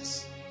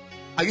process.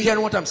 Are you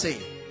hearing what I'm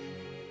saying?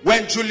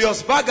 When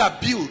Julius Berger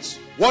builds,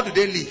 what do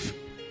they leave?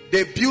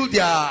 They build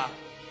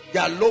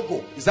their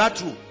logo. Is that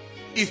true?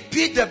 If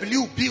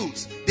PW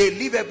builds, they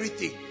leave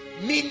everything.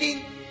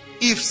 Meaning,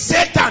 if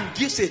Satan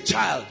gives a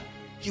child,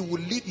 he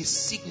will leave his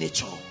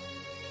signature.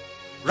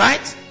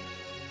 Right?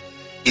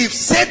 If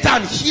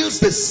Satan heals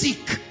the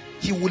sick,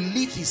 he will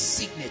leave his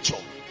signature.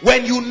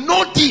 When you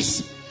know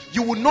this,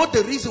 you will know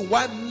the reason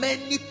why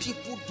many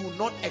people do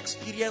not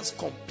experience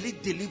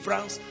complete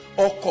deliverance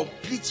or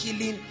complete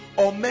healing,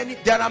 or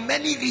there are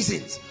many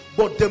reasons,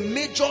 but the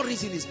major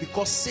reason is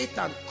because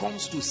Satan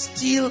comes to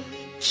steal,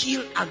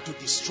 kill, and to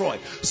destroy.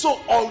 So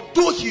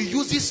although he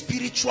uses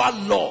spiritual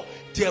law,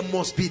 there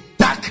must be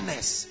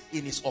darkness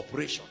in his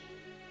operation.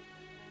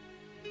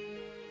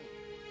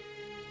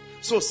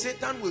 So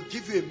Satan will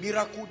give you a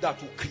miracle that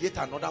will create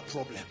another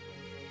problem.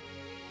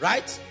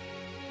 Right?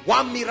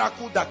 One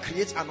miracle that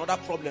creates another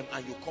problem,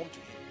 and you come to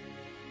him.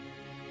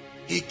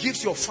 He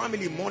gives your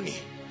family money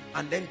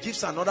and then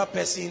gives another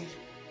person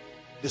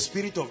the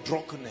spirit of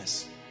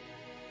drunkenness.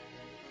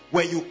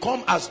 When you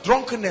come, as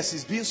drunkenness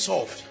is being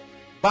solved,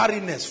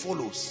 barrenness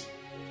follows.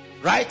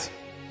 Right?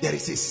 There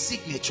is a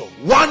signature.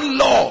 One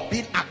law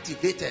being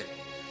activated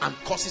and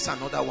causes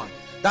another one.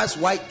 That's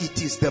why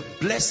it is the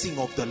blessing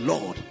of the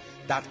Lord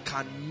that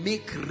can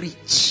make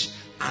rich,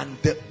 and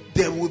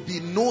there will be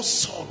no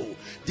sorrow.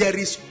 There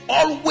is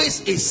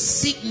always a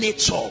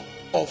signature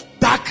of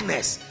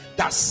darkness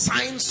that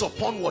signs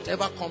upon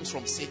whatever comes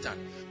from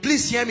Satan.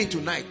 Please hear me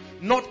tonight.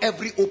 Not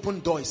every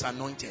open door is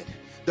anointed.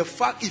 The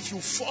fact, if you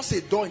force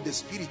a door in the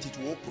spirit, it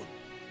will open.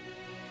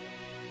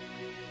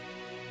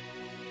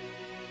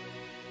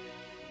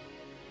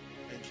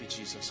 Thank you,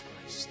 Jesus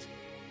Christ.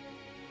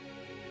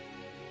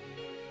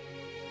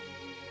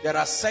 There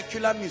are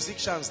secular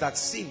musicians that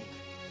sing.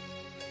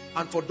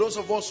 And for those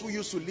of us who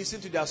used to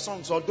listen to their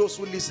songs, or those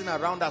who listen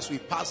around as we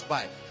pass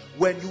by,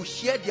 when you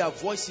hear their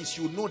voices,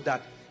 you know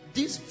that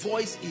this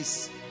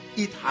voice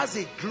it has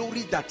a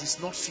glory that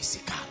is not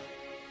physical.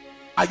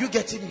 Are you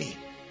getting me?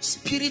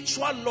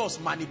 Spiritual laws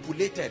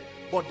manipulated,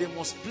 but they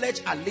must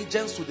pledge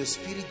allegiance to the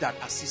spirit that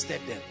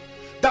assisted them.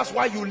 That's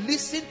why you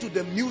listen to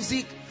the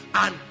music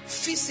and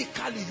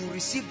physically you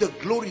receive the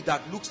glory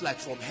that looks like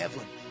from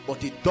heaven,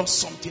 but it does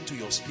something to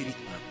your spirit,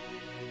 man.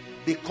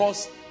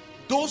 Because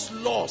those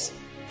laws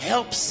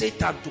help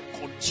Satan to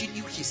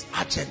continue his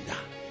agenda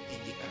in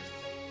the earth.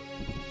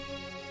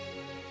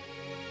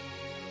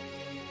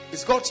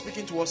 Is God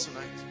speaking to us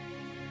tonight?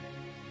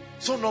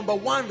 So number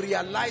one,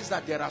 realize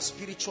that there are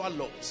spiritual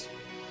laws.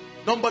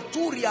 Number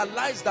two,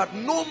 realize that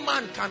no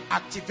man can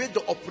activate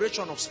the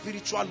operation of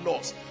spiritual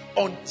laws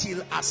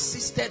until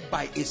assisted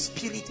by a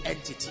spirit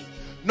entity.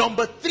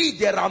 Number three,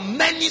 there are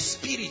many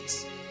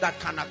spirits that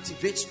can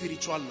activate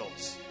spiritual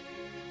laws.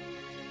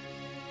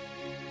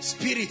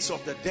 Spirits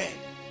of the dead,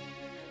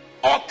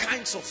 all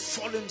kinds of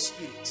fallen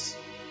spirits.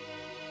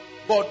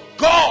 But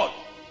God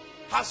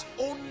has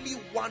only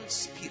one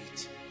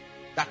spirit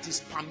that is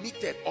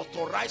permitted,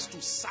 authorized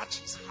to search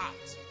his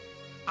heart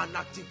and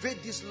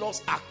activate these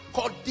laws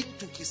according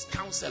to his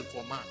counsel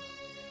for man.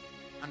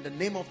 And the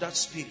name of that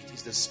spirit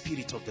is the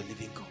Spirit of the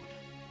living God.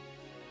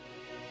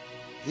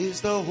 Is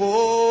the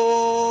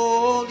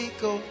Holy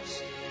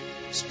Ghost,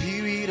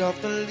 Spirit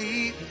of the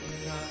living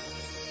God.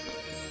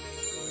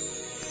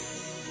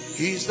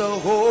 He's the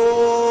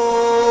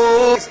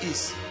Holy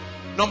Ghost.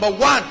 Number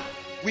one,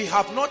 we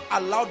have not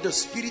allowed the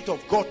Spirit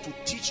of God to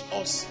teach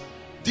us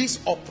these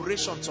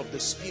operations of the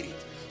Spirit,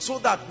 so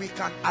that we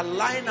can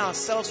align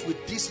ourselves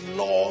with these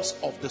laws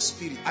of the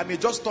Spirit. I may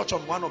just touch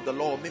on one of the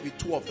laws, or maybe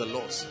two of the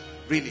laws.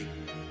 Really,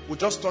 we'll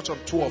just touch on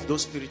two of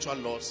those spiritual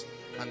laws,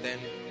 and then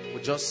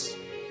we'll just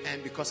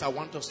end, because I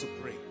want us to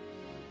pray.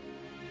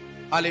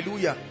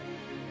 Hallelujah.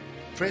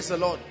 Praise the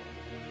Lord.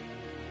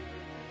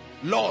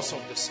 Laws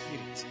of the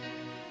Spirit.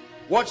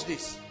 Watch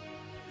this.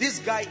 This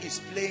guy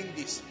is playing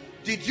this.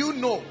 Did you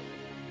know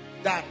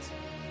that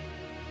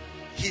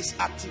he's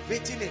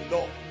activating a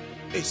law,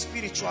 a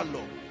spiritual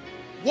law?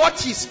 What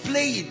he's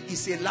playing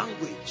is a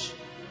language.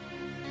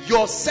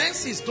 Your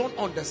senses don't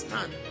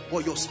understand,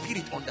 but your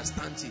spirit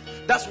understands it.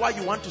 That's why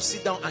you want to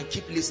sit down and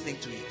keep listening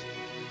to it.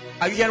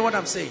 Are you hearing what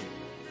I'm saying?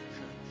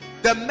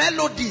 The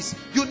melodies.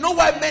 You know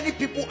why many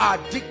people are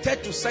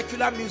addicted to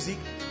secular music?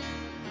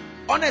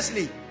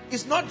 Honestly,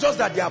 it's not just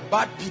that they are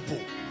bad people.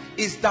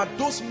 It's that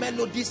those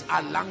melodies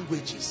are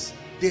languages.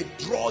 They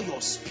draw your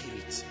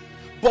spirit.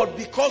 But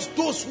because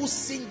those who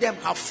sing them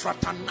have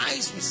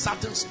fraternized with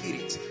certain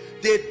spirits,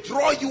 they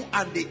draw you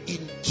and they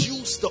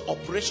induce the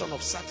operation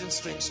of certain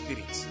strange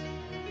spirits.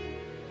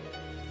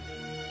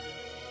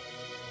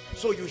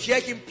 So you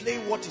hear him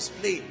playing what he's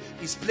playing.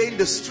 He's playing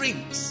the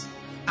strings,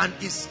 and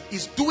is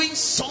doing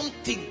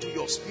something to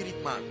your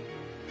spirit, man.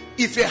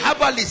 If a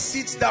herbalist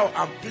sits down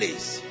and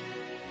plays,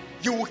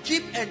 you will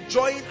keep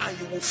enjoying and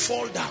you will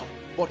fall down,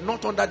 but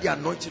not under the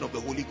anointing of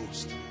the Holy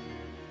Ghost.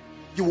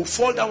 You will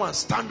fall down and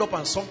stand up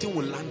and something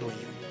will land on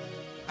you.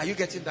 Are you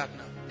getting that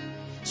now?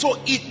 So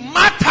it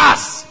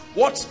matters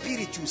what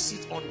spirit you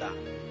sit under.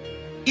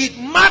 It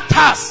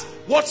matters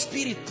what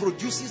spirit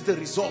produces the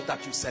result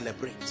that you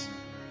celebrate.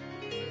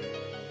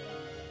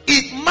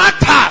 It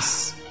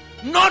matters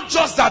not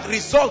just that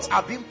results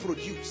are being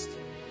produced.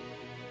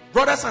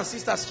 Brothers and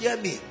sisters, hear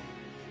me.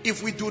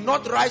 If we do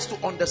not rise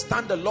to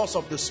understand the laws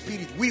of the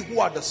Spirit, we who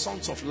are the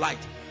sons of light,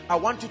 I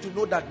want you to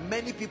know that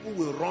many people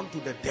will run to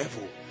the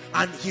devil,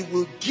 and he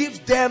will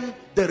give them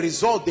the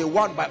result they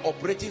want by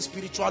operating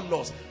spiritual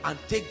laws and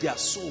take their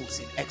souls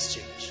in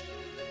exchange.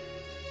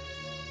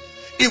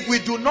 If we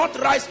do not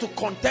rise to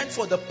contend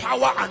for the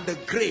power and the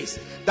grace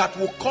that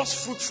will cause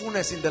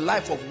fruitfulness in the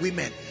life of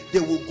women,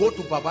 they will go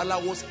to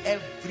babalawos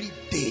every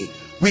day.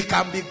 We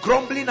can be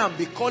grumbling and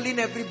be calling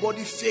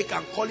everybody fake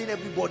and calling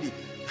everybody.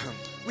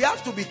 We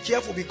have to be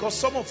careful, because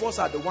some of us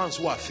are the ones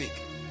who are fake.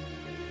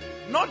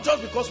 Not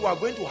just because we are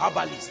going to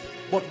herbalists,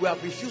 but we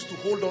have refused to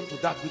hold on to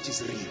that which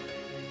is real.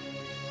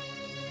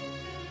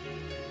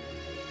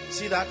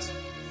 See that?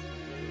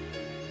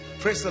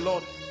 Praise the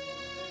Lord.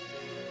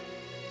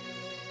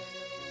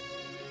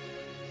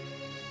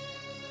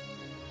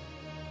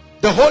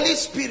 The Holy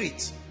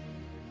Spirit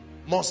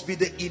must be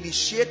the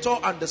initiator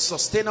and the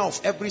sustainer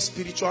of every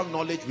spiritual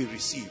knowledge we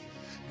receive.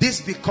 This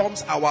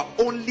becomes our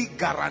only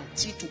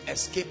guarantee to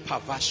escape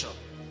perversion.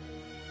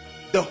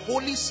 The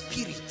Holy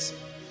Spirit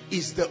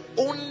is the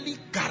only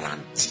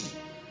guarantee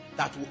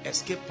that will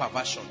escape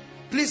perversion.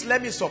 Please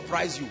let me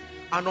surprise you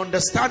and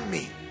understand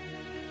me.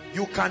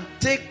 You can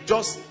take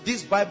just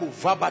this Bible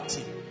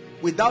verbatim.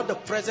 Without the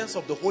presence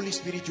of the Holy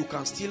Spirit, you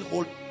can still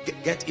hold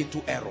get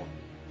into error.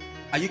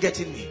 Are you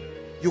getting me?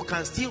 You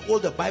can still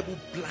hold the Bible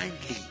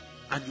blindly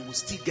and you will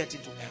still get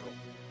into error.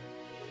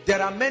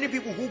 There are many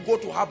people who go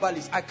to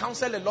herbalists. I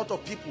counsel a lot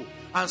of people,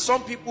 and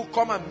some people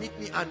come and meet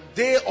me and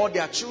they or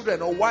their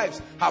children or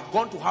wives have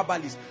gone to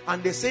herbalists,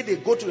 and they say they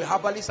go to a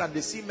herbalist and they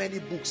see many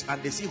books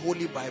and they see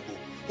Holy Bible.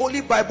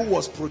 Holy Bible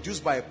was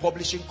produced by a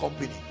publishing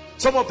company.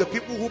 Some of the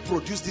people who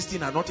produce this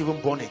thing are not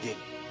even born again.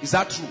 Is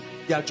that true?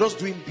 They are just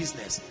doing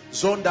business.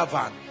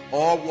 Zondervan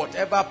or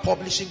whatever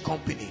publishing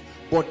company.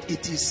 But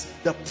it is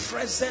the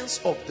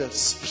presence of the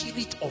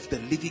Spirit of the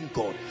living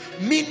God.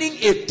 Meaning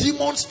a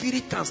demon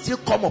spirit can still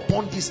come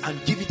upon this and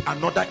give it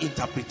another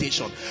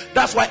interpretation.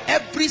 That's why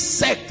every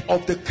sect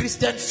of the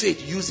Christian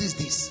faith uses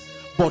this.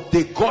 But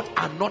they got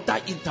another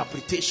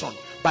interpretation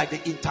by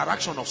the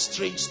interaction of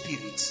strange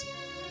spirits.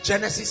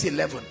 Genesis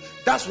 11.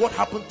 That's what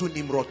happened to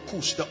Nimrod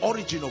Cush, the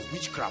origin of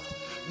witchcraft.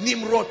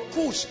 Nimrod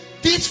Cush,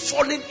 these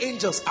fallen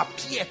angels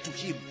appeared to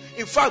him.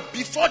 In fact,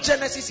 before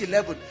Genesis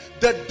 11,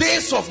 the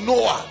days of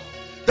Noah,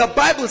 the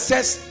Bible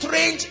says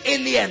strange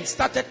aliens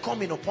started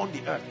coming upon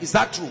the earth. Is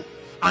that true?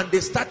 And they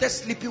started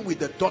sleeping with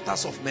the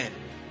daughters of men.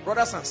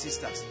 Brothers and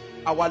sisters,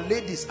 our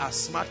ladies are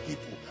smart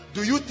people.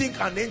 Do you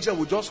think an angel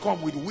will just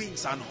come with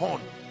wings and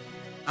horn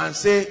and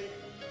say,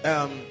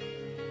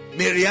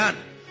 Marianne,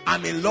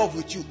 I'm in love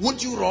with you?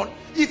 Won't you run?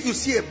 If you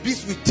see a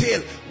beast with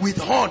tail, with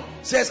horn,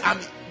 says,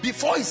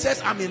 before he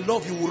says, I'm in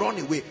love, you will run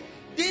away.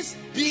 These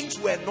beings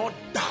were not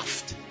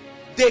daft.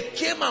 They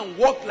came and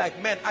walked like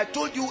men. I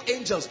told you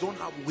angels don't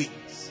have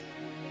wings.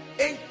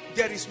 And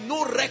there is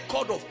no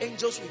record of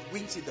angels with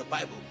wings in the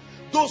Bible.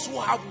 Those who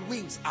have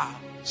wings are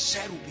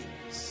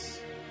cherubims.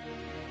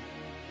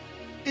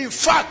 In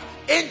fact,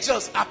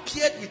 angels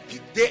appeared with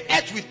people. They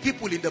ate with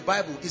people in the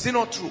Bible. Is it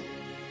not true?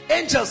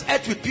 Angels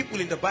ate with people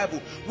in the Bible.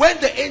 When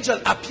the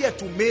angel appeared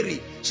to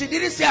Mary, she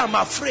didn't say, I'm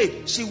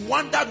afraid. She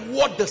wondered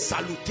what the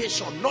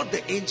salutation, not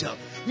the angel.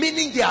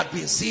 Meaning they had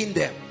been seeing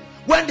them.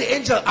 When the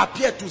angel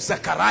appeared to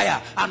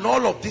Zechariah and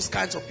all of these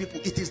kinds of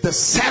people, it is the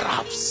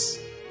seraphs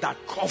that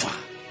cover.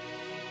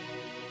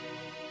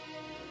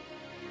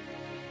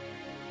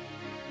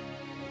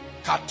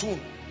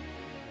 Cartoon,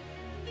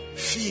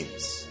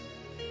 films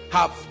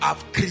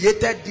have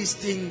created these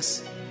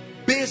things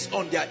based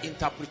on their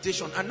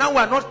interpretation. And now we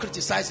are not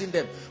criticizing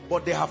them,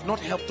 but they have not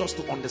helped us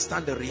to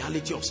understand the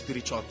reality of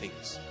spiritual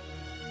things.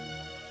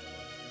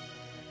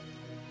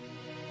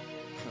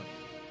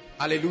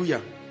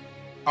 Hallelujah.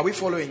 Are we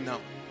following now?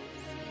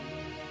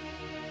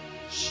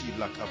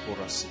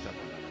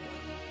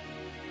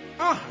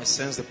 I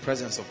sense the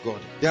presence of God.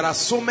 There are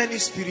so many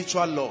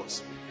spiritual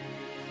laws.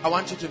 I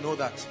want you to know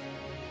that.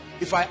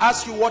 If I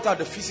ask you what are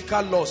the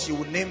physical laws, you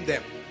will name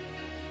them.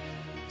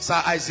 Sir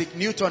Isaac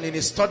Newton, in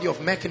his study of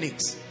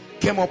mechanics,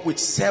 came up with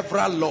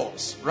several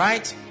laws,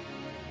 right?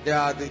 There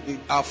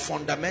are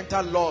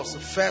fundamental laws,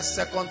 first,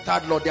 second,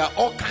 third law. There are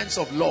all kinds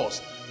of laws.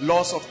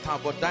 Laws of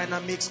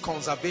thermodynamics,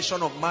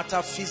 conservation of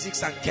matter,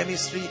 physics and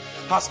chemistry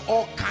has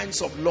all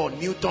kinds of law.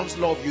 Newton's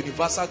law of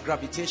universal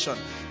gravitation.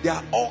 There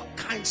are all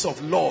kinds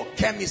of law.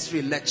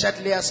 Chemistry, Le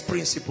Chatelier's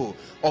principle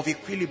of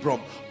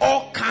equilibrium.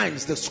 All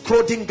kinds, the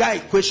Schrödinger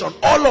equation.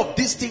 All of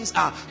these things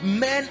are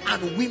men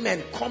and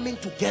women coming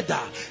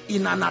together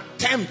in an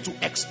attempt to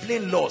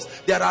explain laws.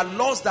 There are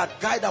laws that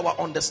guide our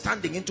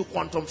understanding into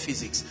quantum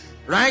physics.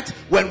 Right?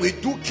 When we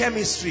do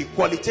chemistry,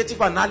 qualitative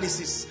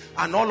analysis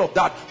and all of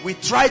that, we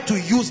try to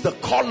use the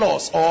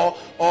colors or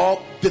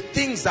the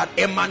things that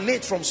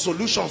emanate from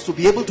solutions to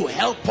be able to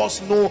help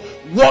us know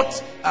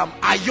what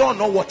ion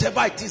or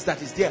whatever it is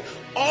that is there.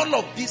 All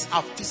of these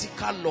are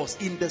physical laws.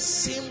 In the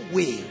same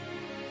way,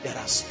 there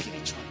are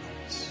spiritual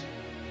laws.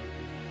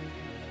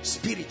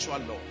 Spiritual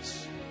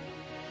laws.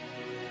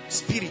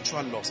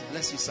 Spiritual laws.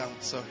 Bless you, Sam.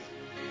 Sorry.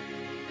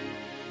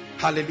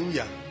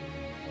 Hallelujah.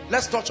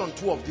 Let's touch on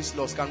two of these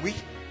laws, can we?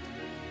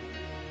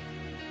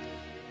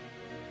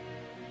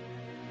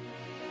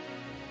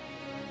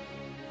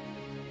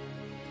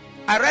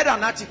 I read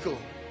an article.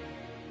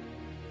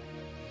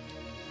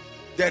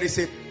 There is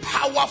a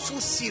powerful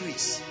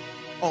series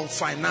on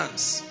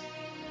finance.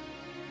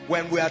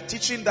 When we are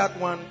teaching that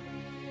one,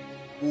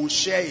 we'll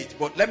share it.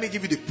 But let me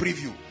give you the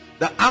preview.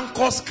 The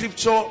anchor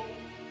scripture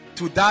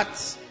to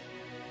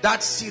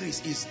that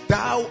series is,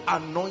 thou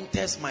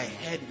anointest my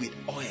head with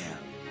oil,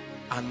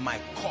 and my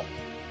cup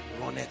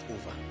runneth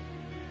over.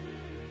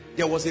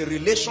 There was a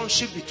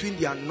relationship between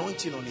the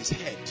anointing on his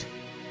head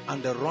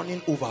and the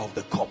running over of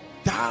the cup.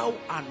 Thou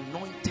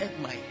anointed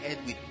my head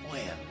with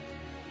oil,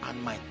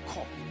 and my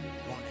cup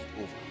runneth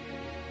over.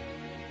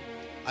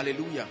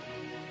 Hallelujah.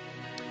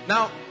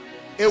 Now,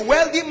 a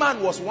wealthy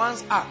man was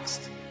once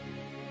asked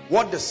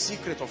what the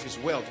secret of his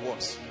wealth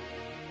was.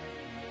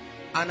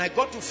 And I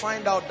got to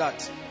find out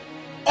that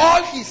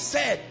all he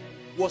said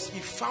was he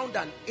found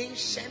an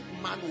ancient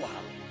manual.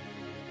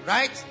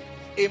 Right?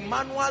 A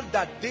manual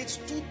that dates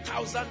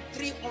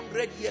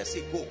 2,300 years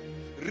ago,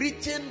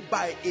 written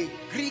by a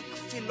Greek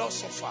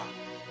philosopher.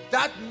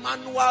 That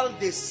manual,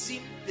 they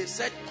said,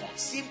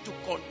 seemed to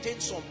contain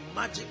some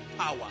magic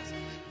powers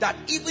that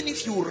even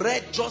if you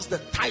read just the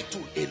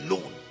title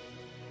alone,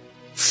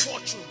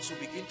 fortunes will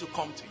begin to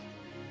come to you.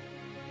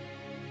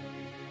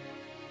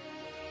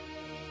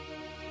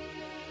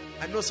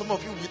 I know some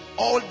of you with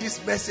all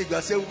this message, you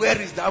are saying, where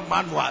is that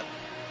manual?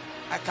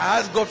 I can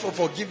ask God for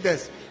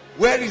forgiveness.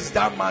 Where is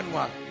that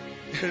manual?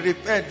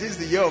 Repent, this is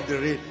the year of the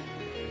rain.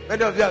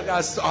 Many of you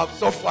have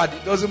suffered,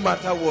 it doesn't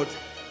matter what.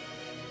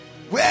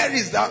 Where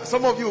is that?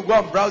 Some of you will go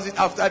and browse it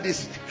after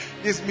this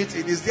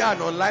meeting. Is there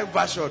an online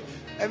version?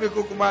 Let me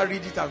go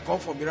read it and come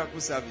for miracle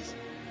service.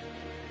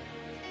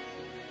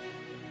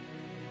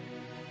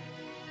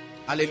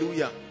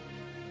 Hallelujah.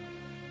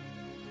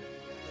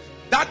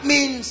 That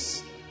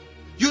means,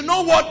 you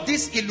know what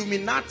these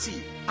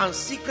Illuminati and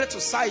secret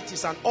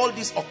societies and all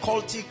these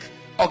occultic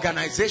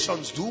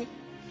organizations do?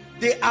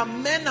 They are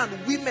men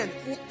and women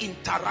who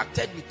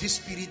interacted with these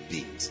spirit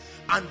beings,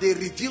 and they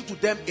reveal to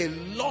them a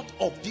lot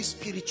of these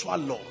spiritual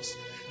laws.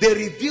 They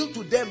reveal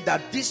to them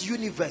that this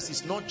universe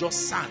is not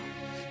just sand.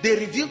 They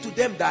reveal to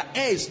them that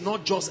air is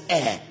not just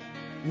air.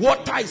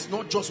 Water is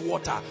not just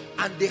water.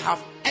 And they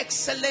have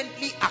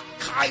excellently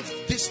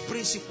archived this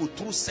principle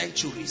through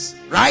centuries.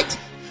 Right?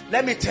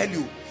 Let me tell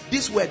you,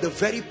 these were the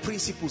very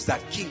principles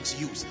that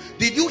kings used.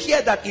 Did you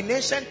hear that in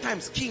ancient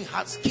times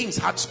kings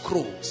had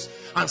scrolls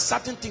and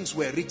certain things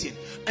were written?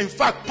 In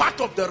fact, part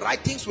of the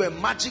writings were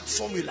magic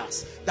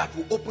formulas that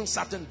will open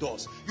certain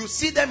doors. You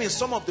see them in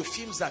some of the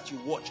films that you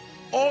watch.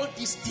 All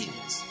these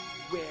things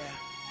were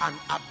an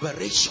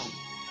aberration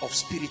of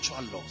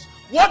spiritual laws.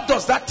 What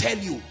does that tell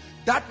you?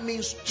 That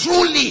means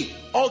truly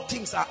all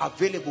things are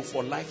available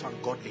for life and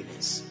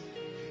godliness.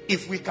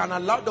 If we can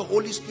allow the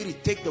Holy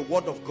Spirit take the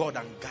word of God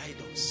and guide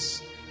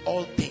us,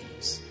 all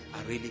things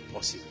are really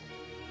possible.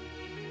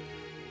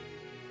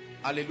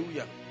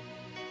 Hallelujah.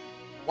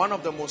 One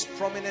of the most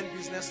prominent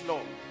business law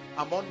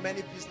among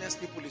many business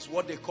people is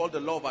what they call the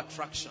law of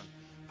attraction.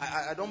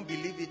 I don't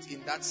believe it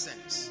in that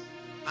sense.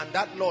 And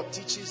that law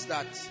teaches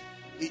that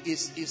it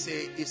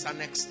is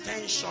an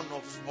extension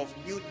of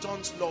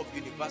Newton's law of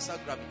universal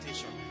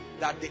gravitation.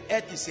 That the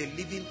earth is a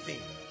living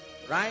thing.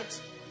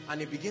 Right?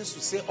 And it begins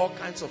to say all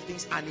kinds of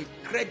things, and it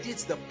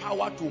credits the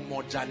power to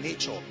Mother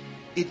Nature.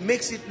 It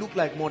makes it look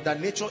like Mother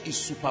Nature is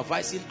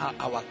supervising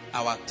our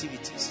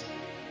activities.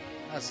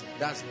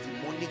 That's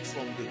demonic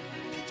from the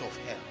pit of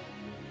hell.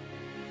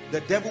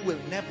 The devil will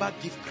never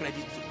give credit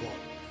to God.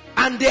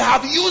 And they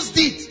have used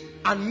it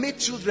and made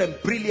children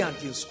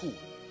brilliant in school.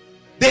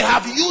 They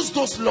have used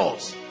those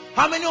laws.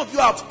 How many of you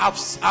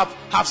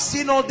have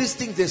seen all these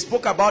things they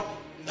spoke about?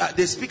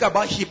 They speak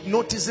about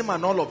hypnotism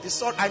and all of this.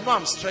 So I know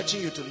I'm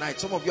stretching you tonight.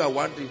 Some of you are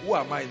wondering, who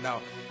am I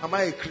now? Am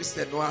I a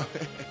Christian?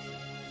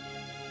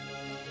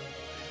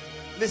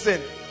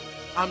 Listen,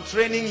 I'm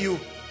training you,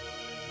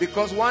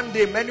 because one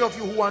day many of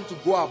you who want to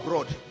go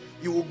abroad,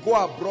 you will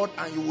go abroad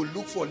and you will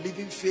look for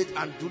living faith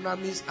and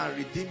dunamis and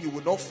redeem. You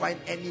will not find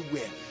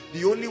anywhere.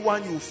 The only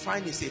one you will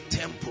find is a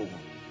temple.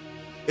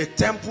 A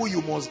temple,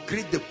 you must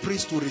greet the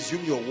priest to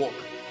resume your work.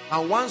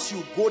 And once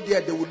you go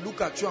there, they will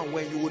look at you, and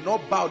when you will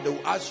not bow, they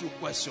will ask you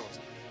questions.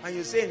 And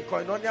you say, in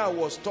Koinonia I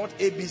was taught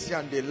ABC,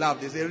 and they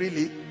laugh. They say,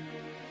 really?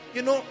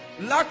 You know,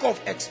 lack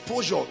of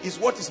exposure is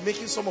what is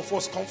making some of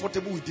us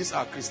comfortable with this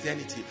our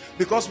Christianity.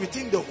 Because we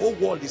think the whole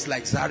world is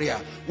like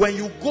Zaria. When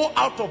you go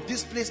out of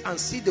this place and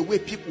see the way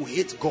people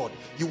hate God,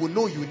 you will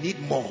know you need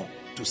more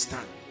to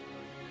stand.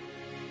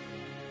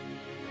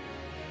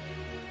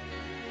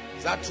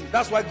 Is that true?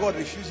 That's why God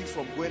refused you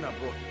from going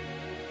abroad.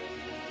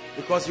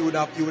 Because you would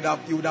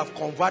have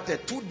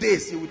converted 2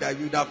 days, you would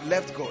have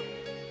left God.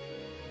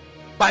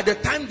 By the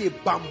time they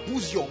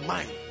bamboozle your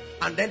mind,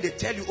 and then they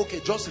tell you,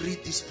 okay, just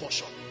read this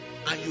portion,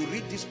 and you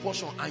read this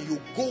portion, and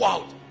you go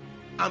out,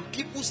 and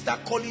people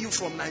start calling you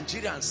from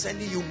Nigeria and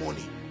sending you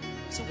money.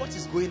 So what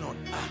is going on?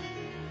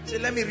 Say,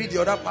 let me read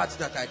the other parts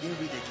that I didn't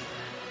read again.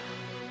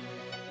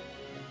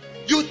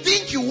 You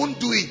think you won't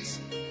do it.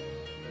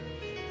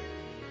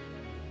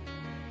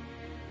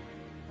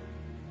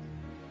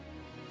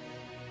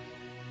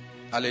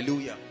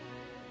 Hallelujah.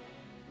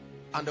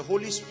 And the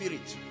Holy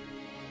Spirit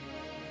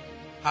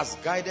has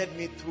guided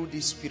me through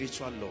these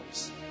spiritual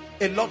laws.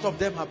 A lot of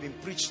them have been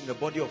preached in the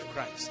body of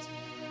Christ.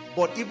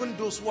 But even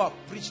those who have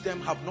preached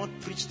them have not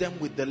preached them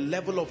with the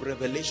level of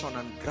revelation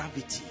and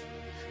gravity.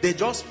 They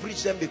just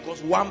preach them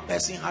because one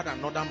person had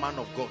another man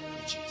of God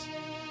preach it.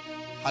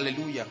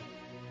 Hallelujah.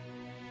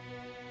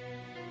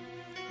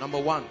 Number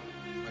one,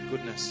 my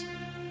goodness.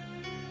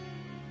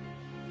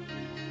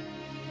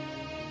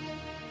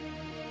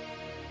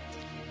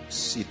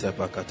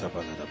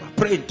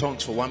 Pray in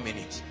tongues for 1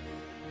 minute.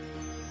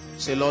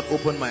 Say, Lord,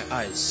 open my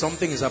eyes.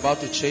 Something is about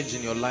to change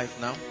in your life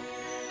now.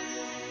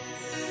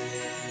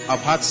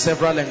 I've had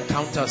several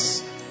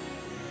encounters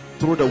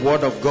through the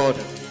word of God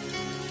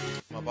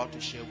I'm about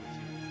to share with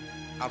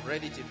you. I've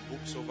read it in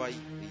books over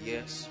the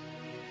years,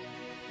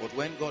 but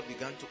when God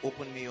began to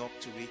open me up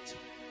to it,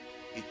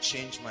 it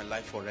changed my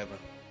life forever.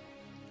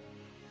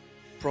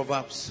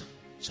 Proverbs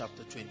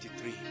chapter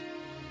 23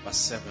 verse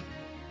 7.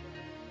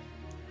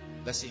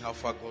 Let's see how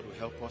far God will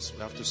help us.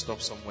 We have to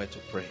stop somewhere to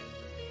pray.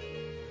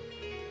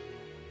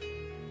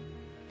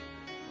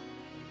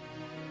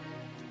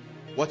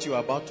 What you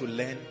are about to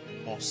learn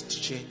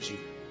must change you.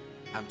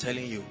 I'm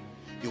telling you,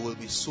 you will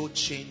be so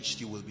changed,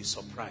 you will be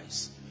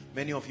surprised.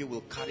 Many of you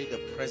will carry the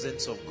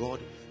presence of God.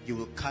 You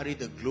will carry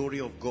the glory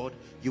of God.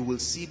 You will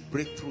see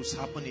breakthroughs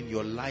happen in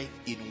your life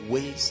in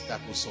ways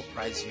that will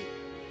surprise you.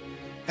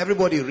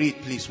 Everybody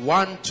read, please.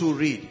 1, 2,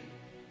 read.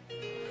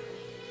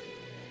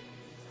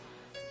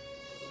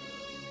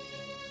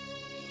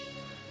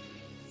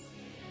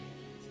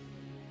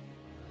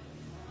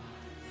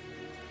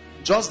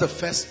 Just the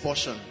first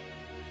portion,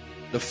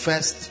 the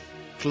first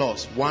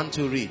clause. 1,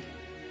 2, read.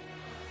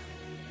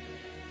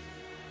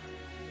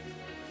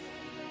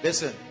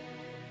 Listen.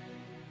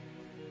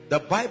 The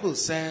Bible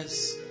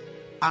says,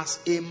 as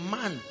a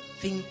man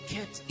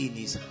thinketh in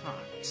his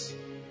heart.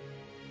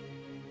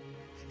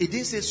 It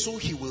didn't say so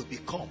he will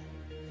become.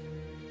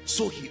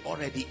 So he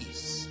already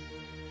is.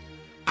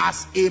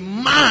 As a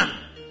man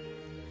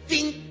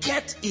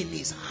thinketh in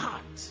his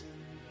heart,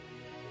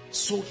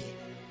 so he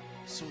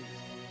is.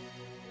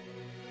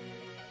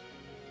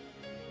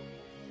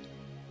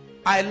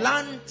 I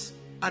learned,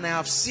 and I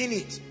have seen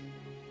it.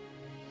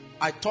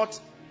 I taught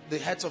the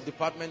heads of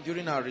department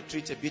during our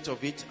retreat a bit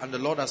of it, and the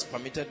Lord has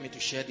permitted me to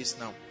share this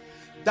now.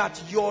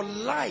 That your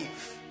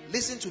life,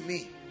 listen to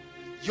me,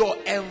 your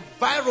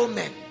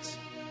environment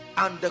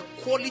and the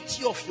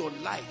quality of your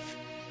life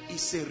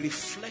is a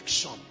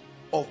reflection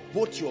of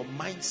both your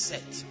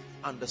mindset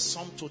and the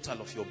sum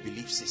total of your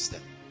belief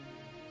system.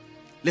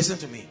 Listen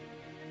to me.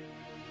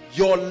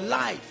 Your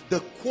life, the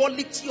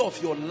quality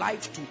of your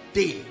life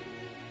today,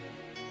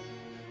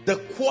 the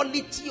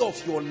quality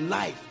of your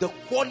life, the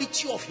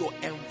quality of your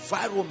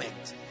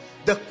environment,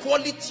 the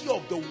quality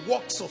of the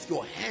works of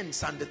your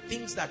hands and the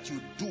things that you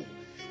do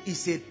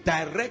is a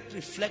direct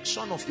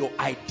reflection of your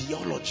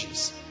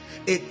ideologies,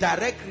 a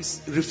direct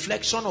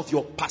reflection of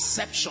your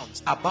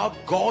perceptions about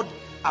God,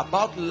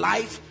 about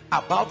life,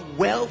 about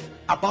wealth,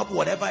 about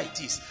whatever it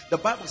is. The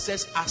Bible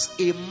says, as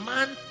a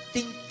man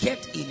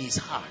thinketh in his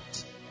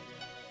heart.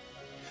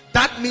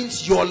 That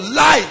means your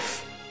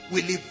life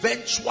will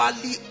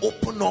eventually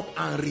open up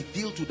and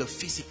reveal to the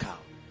physical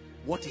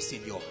what is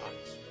in your heart.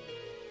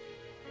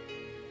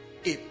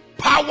 A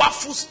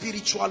powerful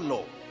spiritual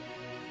law.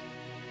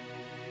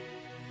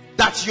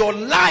 That your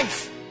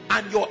life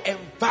and your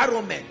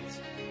environment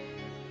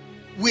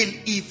will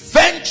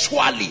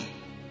eventually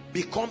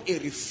become a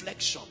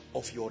reflection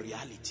of your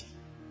reality.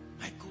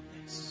 My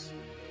goodness.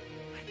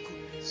 My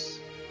goodness.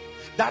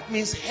 That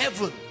means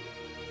heaven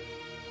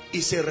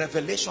is a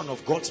revelation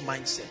of God's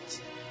mindset.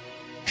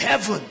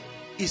 Heaven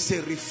is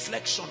a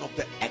reflection of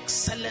the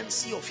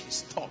excellency of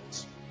his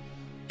thoughts.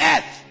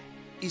 Earth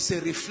is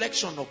a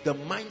reflection of the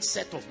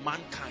mindset of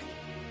mankind.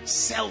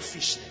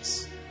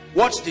 Selfishness.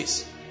 Watch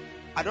this.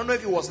 I don't know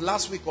if it was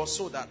last week or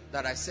so that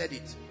I said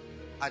it.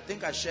 I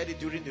think I shared it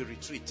during the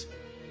retreat.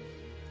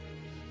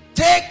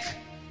 Take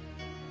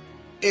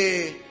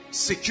a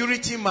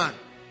security man.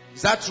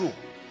 Is that true?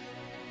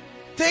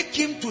 Take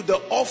him to the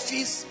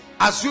office,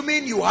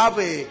 assuming you have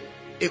a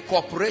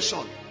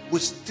corporation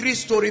with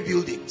 3-story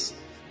buildings.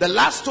 The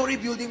last story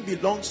building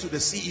belongs to the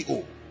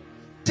CEO.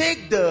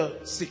 Take the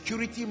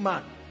security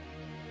man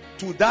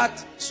to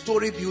that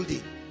story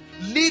building.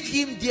 Leave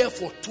him there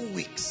for 2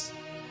 weeks.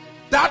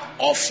 That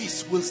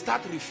office will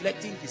start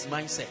reflecting his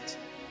mindset.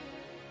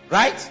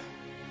 Right?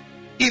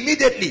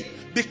 Immediately.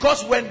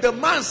 Because when the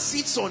man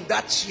sits on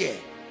that chair,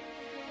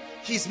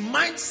 his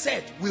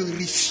mindset will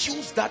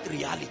refuse that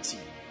reality.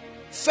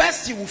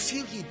 First, he will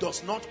feel he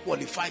does not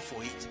qualify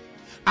for it.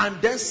 And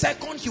then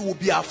second, he will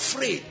be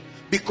afraid,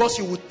 because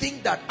he would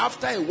think that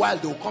after a while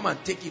they will come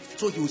and take it.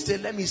 So he will say,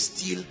 let me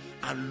steal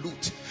and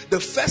loot. The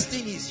first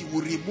thing is he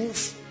will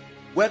remove,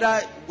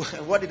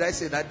 what did I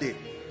say that day?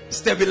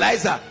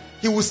 Stabilizer.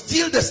 He will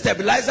steal the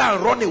stabilizer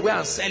and run away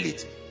and sell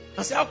it.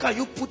 And say, how can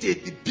you put a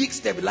big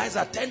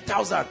stabilizer,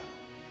 10,000?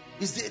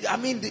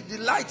 The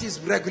light is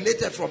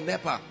regulated from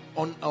NEPA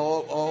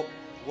or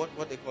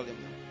what they call them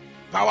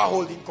now? Power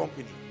holding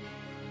company.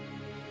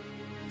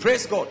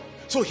 Praise God.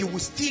 So he will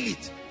steal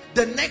it.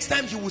 The next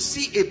time he will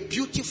see a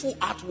beautiful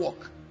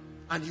artwork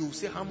and he will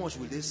say, how much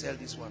will they sell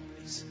this one,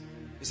 please?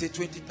 They say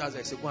 20,000.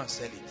 I say, go and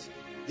sell it.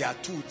 There are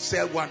two.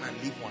 Sell one and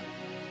leave one.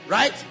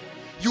 Right?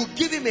 You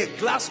give him a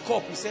glass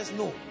cup. He says,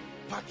 no.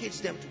 Package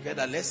them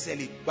together. Let's sell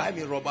it. Buy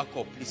me a rubber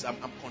cup, please. I'm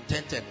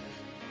contented.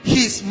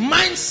 His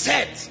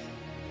mindset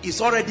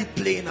is already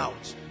playing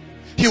out.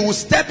 He will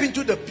step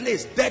into the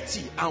place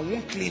dirty and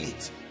won't clean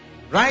it.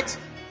 Right?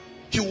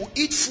 He will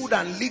eat food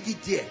and leave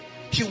it there.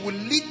 He will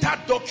litter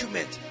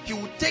document. He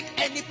will take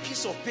any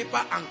piece of paper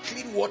and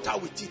clean water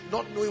with it,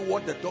 not knowing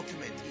what the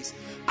document is.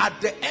 At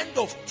the end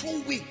of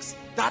 2 weeks,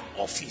 that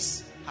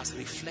office has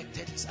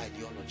reflected his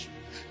ideology.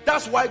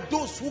 That's why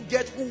those who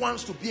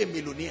wants to be a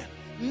millionaire,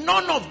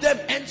 none of them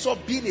ends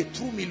up being a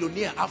true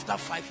millionaire after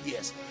 5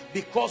 years,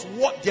 because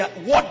what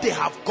they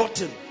have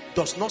gotten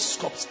does not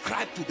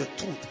subscribe to the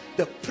truth,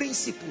 the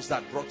principles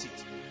that brought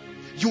it.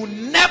 You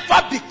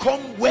never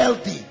become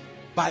wealthy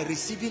by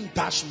receiving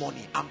dash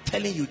money. I'm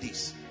telling you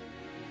this.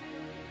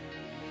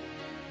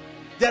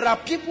 There are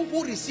people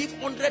who receive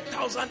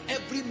 100,000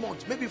 every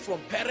month, maybe from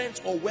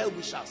parents or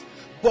well-wishers.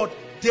 But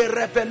the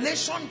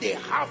revelation they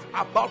have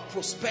about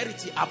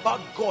prosperity,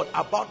 about God,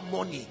 about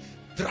money,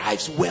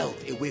 drives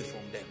wealth away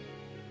from them.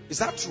 Is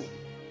that true?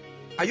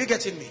 Are you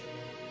getting me?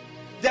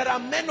 There are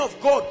men of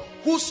God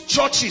whose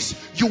churches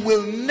you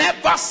will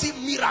never see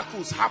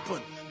miracles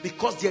happen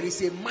because there is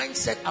a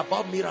mindset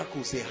about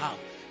miracles they have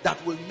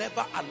that will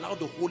never allow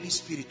the Holy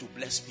Spirit to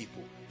bless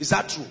people. Is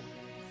that true?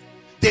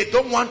 They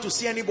don't want to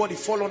see anybody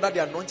fall under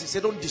the anointing.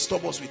 Say, don't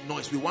disturb us with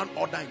noise. We want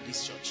order in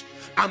this church.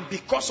 And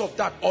because of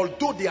that,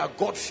 although they are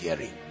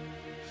God-fearing,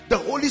 the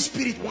Holy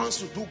Spirit wants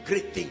to do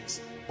great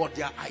things, but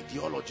their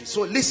ideology.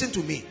 So listen to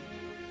me.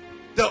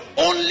 The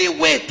only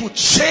way to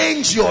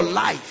change your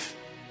life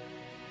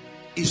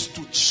is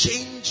to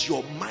change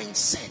your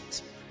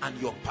mindset and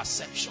your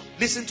perception.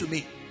 Listen to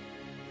me.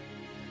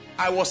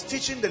 I was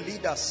teaching the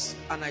leaders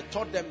and I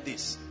taught them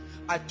this.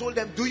 I told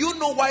them, do you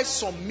know why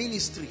some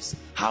ministries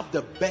have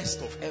the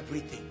best of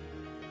everything?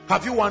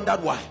 Have you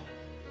wondered why?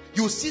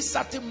 You see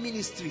certain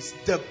ministries,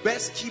 the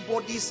best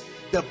keyboardists,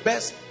 the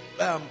best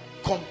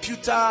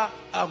computer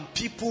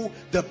people,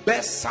 the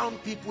best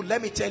sound people.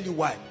 Let me tell you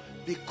why.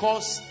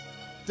 Because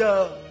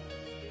the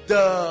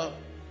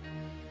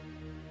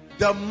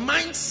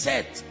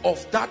mindset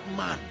of that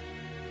man,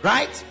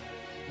 right,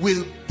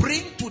 will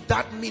bring to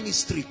that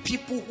ministry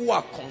people who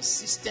are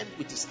consistent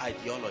with his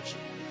ideology.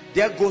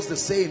 There goes the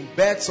saying,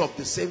 birds of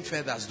the same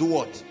feathers do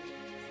what?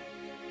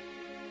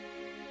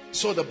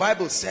 So the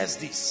Bible says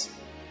this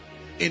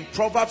in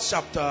Proverbs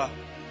chapter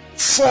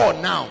 4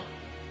 now,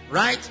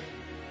 right?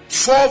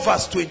 4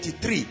 verse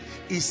 23.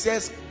 It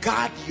says,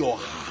 guard your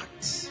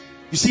heart.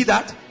 You see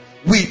that?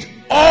 With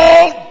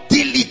all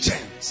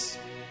diligence.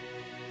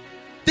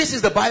 This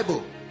is the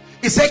Bible.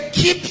 It says,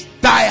 keep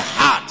thy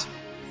heart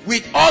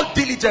with all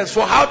diligence,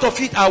 for out of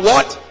it are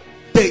what?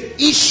 The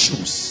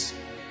issues.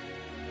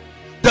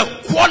 The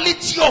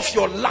quality of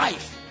your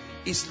life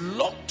is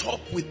locked up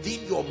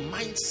within your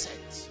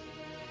mindset.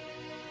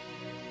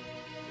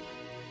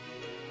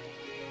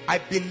 I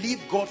believe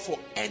God for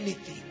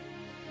anything.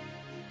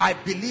 I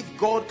believe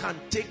God can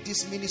take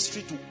this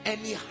ministry to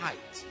any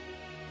height.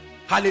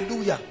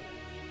 Hallelujah.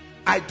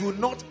 I do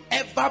not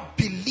ever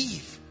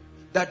believe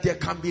that there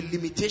can be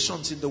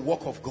limitations in the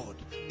work of God.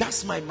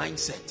 That's my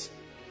mindset.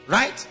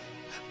 Right?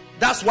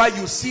 That's why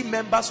you see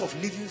members of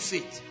Living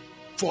Faith,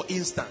 for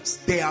instance,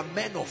 they are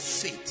men of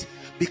faith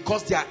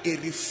because they are a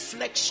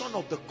reflection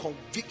of the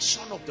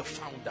conviction of the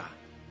founder.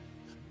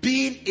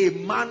 Being a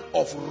man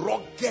of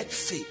rugged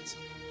faith.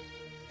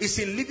 It's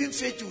in Living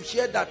Faith you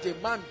hear that a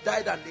man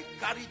died and they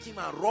carried him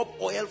and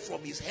rubbed oil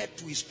from his head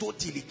to his toe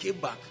till he came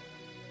back.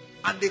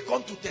 And they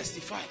come to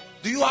testify.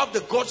 Do you have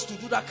the guts to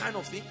do that kind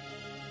of thing?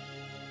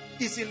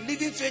 It's in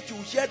Living Faith you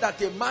hear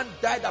that a man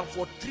died and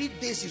for 3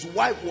 days his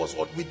wife was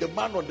with the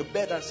man on the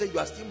bed and said, you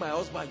are still my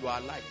husband, you are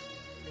alive.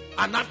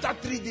 And after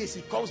 3 days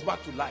he comes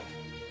back to life.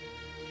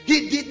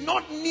 He did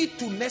not need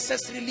to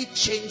necessarily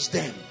change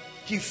them.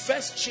 He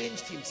first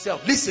changed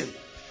himself. Listen,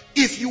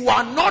 if you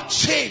are not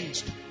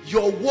changed,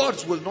 your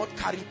words will not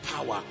carry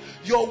power.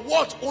 Your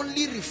words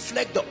only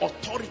reflect the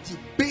authority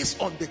based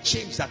on the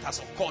change that has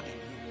occurred in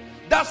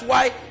you. That's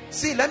why,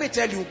 see, let me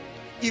tell you,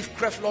 if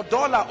Creflo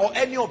Dollar or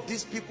any of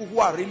these people who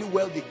are really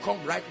wealthy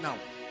come right now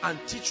and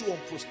teach you on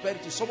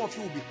prosperity, some of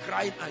you will be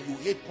crying and you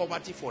hate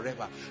poverty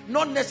forever.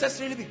 Not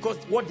necessarily because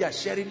what they are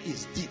sharing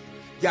is deep.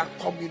 They are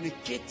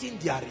communicating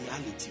their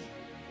reality.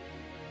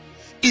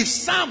 If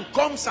Sam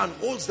comes and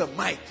holds the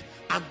mic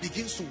and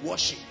begins to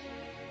worship,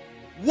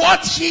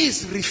 what he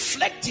is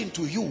reflecting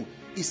to you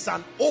is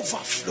an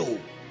overflow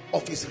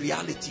of his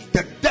reality,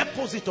 the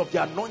deposit of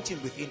the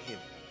anointing within him.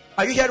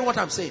 Are you hearing what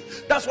I'm saying?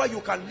 That's why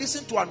you can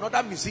listen to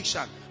another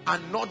musician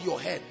and nod your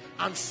head.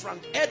 And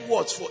Frank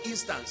Edwards, for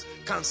instance,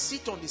 can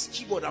sit on his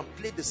keyboard and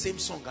play the same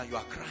song and you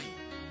are crying.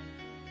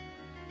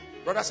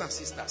 Brothers and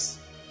sisters,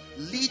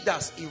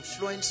 leaders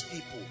influence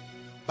people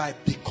by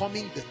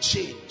becoming the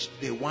change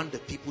they want the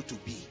people to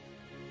be.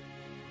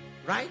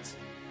 Right?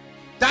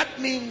 That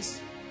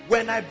means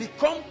when I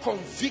become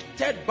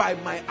convicted by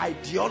my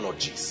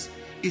ideologies,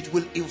 it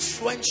will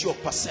influence your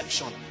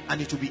perception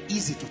and it will be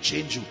easy to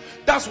change you.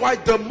 That's why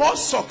the more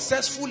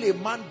successful a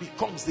man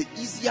becomes, the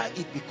easier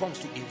it becomes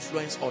to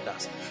influence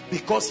others,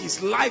 because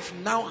his life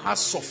now has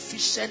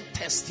sufficient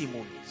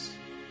testimonies.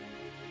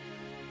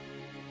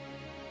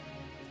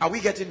 Are we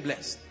getting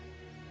blessed?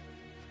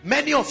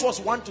 Many of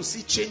us want to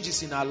see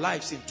changes in our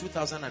lives in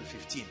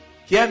 2015.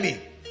 Hear me.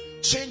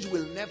 Change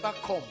will never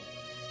come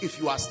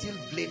if you are still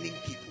blaming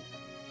people.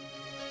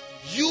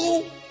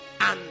 You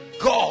and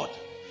God,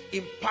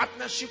 in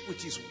partnership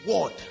with his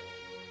word,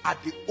 are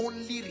the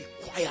only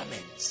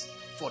requirements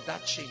for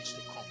that change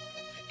to come.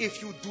 If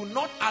you do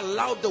not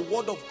allow the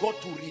word of God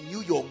to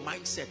renew your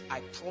mindset, I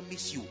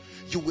promise you,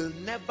 you will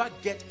never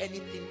get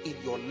anything in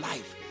your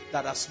life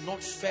that has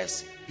not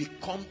first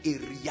become a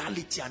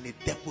reality and a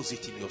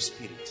deposit in your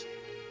spirit.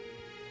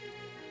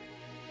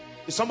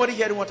 Is somebody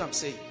hearing what I'm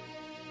saying?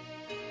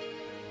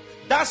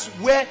 That's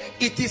where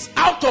it is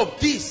out of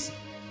this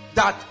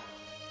that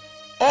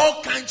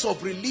All kinds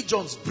of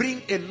religions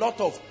bring a lot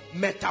of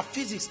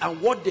metaphysics and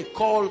what they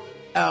call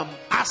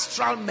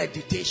astral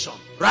meditation,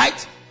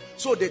 right?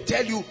 So they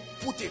tell you,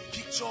 put a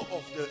picture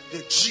of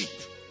the Jeep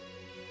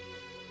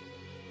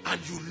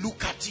and you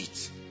look at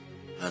it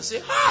and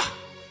say, ah,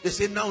 they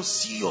say, now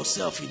see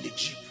yourself in the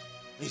Jeep.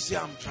 They say,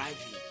 I'm driving.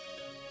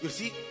 You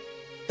see,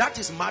 that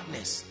is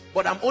madness.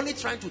 But I'm only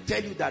trying to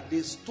tell you that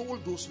they stole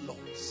those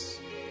laws.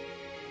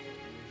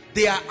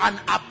 They are an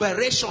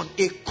aberration,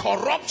 a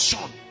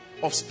corruption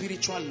of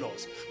spiritual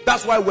laws.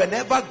 That's why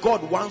whenever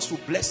God wants to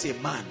bless a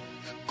man,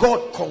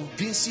 God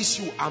convinces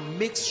you and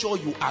makes sure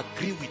you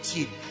agree with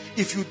him.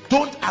 If you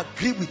don't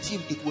agree with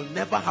him, it will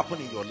never happen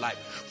in your life.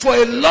 For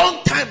a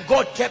long time,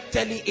 God kept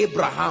telling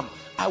Abraham,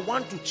 I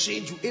want to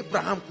change you.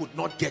 Abraham could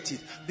not get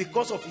it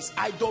because of his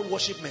idol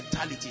worship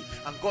mentality.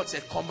 And God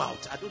said, come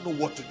out. I don't know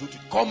what to do.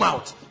 Come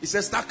out. He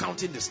said, start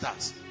counting the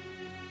stars.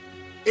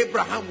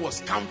 Abraham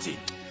was counting.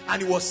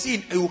 And he was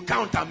seeing, he will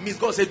count and miss.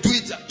 God said, do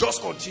it,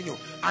 just continue.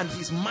 And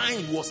his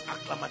mind was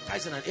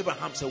acclimatizing. And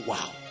Abraham said,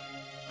 wow.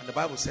 And the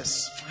Bible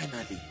says,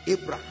 finally,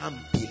 Abraham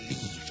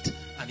believed.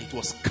 And it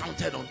was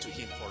counted unto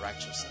him for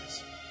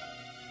righteousness.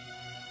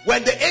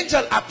 When the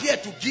angel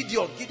appeared to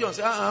Gideon, Gideon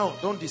said,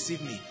 don't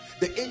deceive me.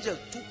 The angel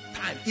took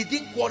time. He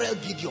didn't quarrel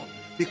Gideon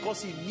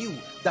because he knew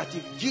that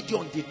if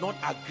Gideon did not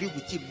agree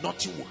with him,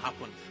 nothing will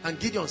happen. And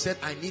Gideon said,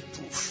 I need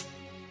proof.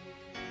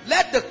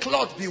 Let the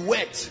cloth be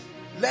wet.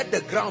 Let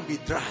the ground be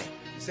dry.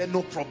 He said,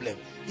 no problem.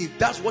 If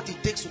that's what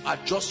it takes to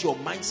adjust your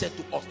mindset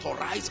to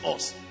authorize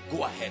us,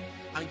 go ahead.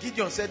 And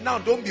Gideon said, now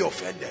don't be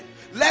offended.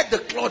 Let the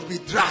cloth be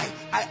dry.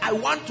 I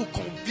want to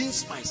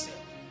convince myself.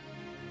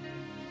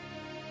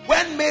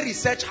 When Mary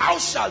said, how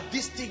shall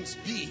these things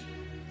be?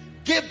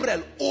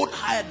 Gabriel owed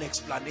her an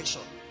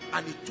explanation.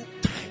 And it took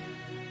time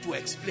to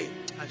explain.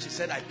 And she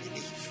said, I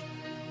believe.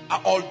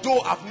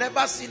 Although I've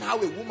never seen how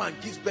a woman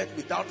gives birth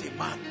without a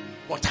man,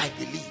 but I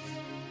believe.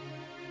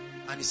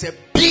 And he said,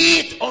 be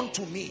it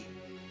unto me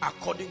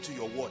according to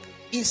your word.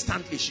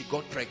 Instantly she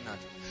got pregnant.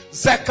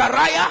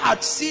 Zechariah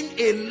had seen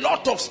a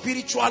lot of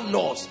spiritual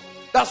laws.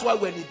 That's why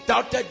when he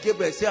doubted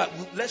Gabriel, he said,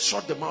 let's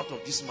shut the mouth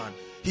of this man.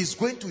 He's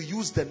going to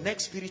use the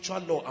next spiritual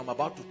law I'm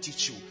about to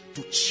teach you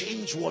to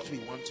change what we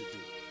want to do.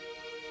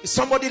 Is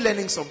somebody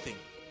learning something?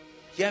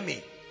 Hear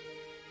me.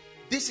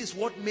 This is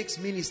what makes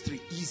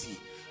ministry easy.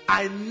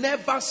 I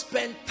never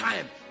spend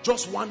time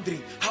just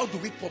wondering, how do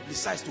we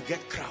publicize to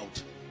get crowd?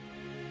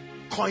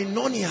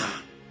 Koinonia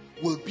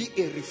will be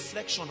a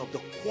reflection of the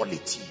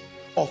quality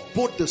of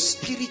both the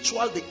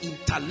spiritual, the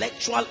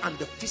intellectual, and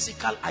the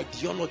physical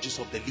ideologies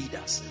of the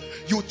leaders.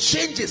 You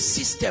change a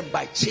system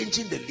by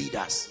changing the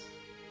leaders.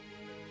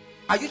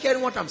 Are you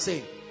hearing what I'm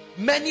saying?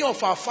 Many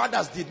of our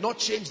fathers did not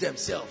change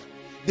themselves.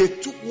 They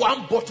took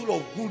one bottle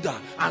of Gouda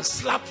and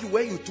slapped you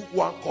when you took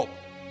one cup.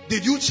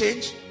 Did you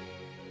change?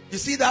 You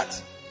see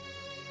that?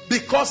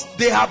 Because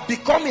they have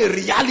become a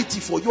reality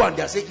for you, and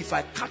they are saying, if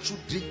I catch you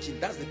drinking,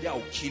 that's the day I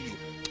will kill you.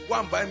 Go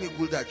and buy me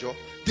Gouda, Joe.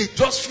 They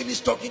just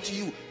finished talking to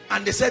you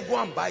and they said, go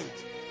and buy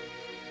it.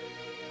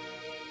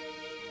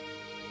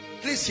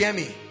 Please hear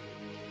me.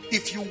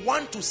 If you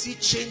want to see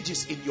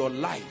changes in your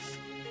life,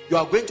 you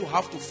are going to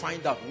have to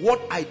find out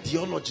what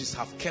ideologies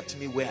have kept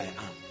me where I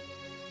am.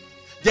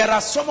 There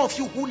are some of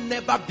you who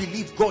never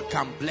believe God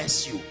can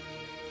bless you.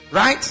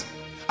 Right?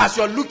 As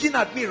you're looking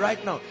at me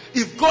right now,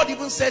 if God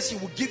even says he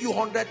will give you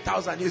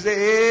 100,000, you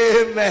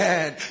say,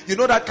 amen. You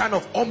know that kind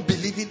of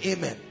unbelieving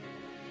amen.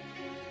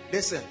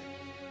 Listen,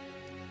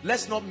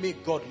 let's not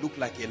make God look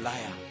like a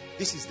liar.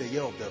 This is the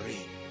year of the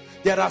rain.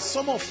 There are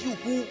some of you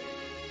who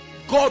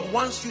God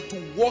wants you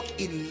to walk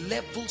in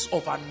levels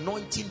of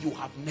anointing you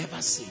have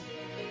never seen.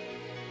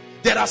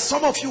 There are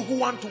some of you who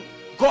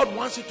God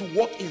wants you to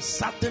walk in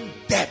certain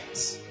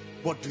depths.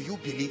 But do you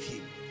believe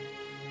him?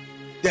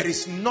 There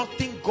is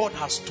nothing God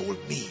has told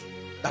me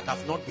that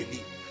I've not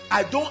believed.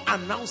 I don't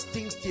announce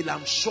things till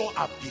I'm sure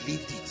I've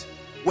believed it.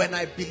 When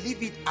I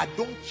believe it, I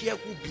don't care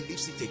who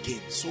believes it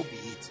again. So be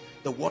it.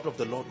 The word of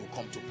the Lord will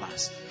come to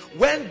pass.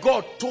 When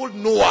God told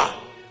Noah,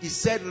 he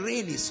said,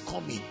 rain is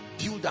coming,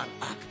 build an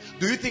ark.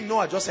 Do you think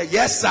Noah just said,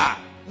 yes, sir?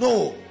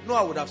 No.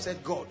 Noah would have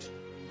said, God,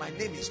 my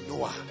name is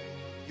Noah.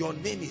 Your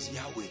name is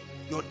Yahweh.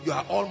 You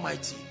are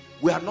almighty.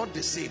 We are not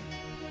the same.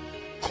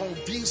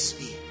 Convince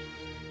me.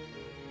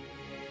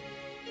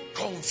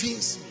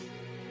 Convince me.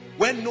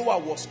 When Noah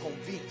was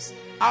convinced,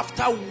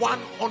 after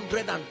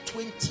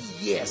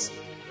 120 years,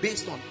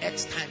 based on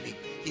Earth's timing,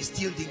 he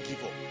still didn't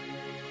give up.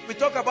 We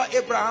talk about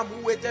Abraham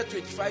who waited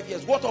 25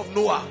 years. What of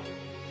Noah?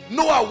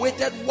 Noah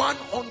waited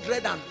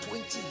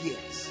 120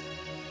 years.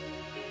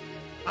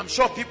 I'm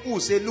sure people will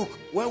say, look,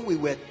 when we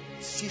were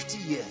 50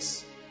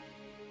 years,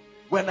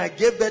 when I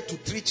gave birth to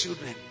 3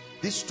 children,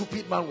 this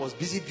stupid man was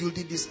busy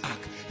building this ark.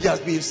 He has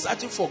been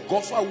searching for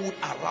gopher wood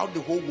around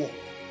the whole world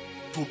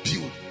to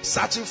build,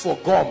 searching for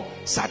gum,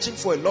 searching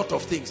for a lot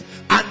of things.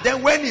 And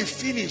then when he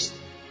finished,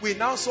 we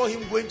now saw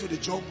him going to the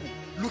jungle,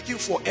 looking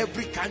for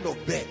every kind of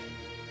bird.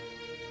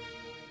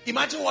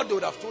 Imagine what they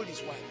would have told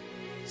his wife.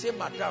 Say,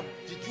 madam,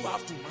 did you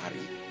have to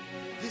marry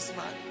this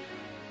man?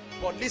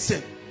 But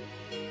listen,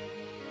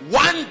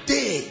 One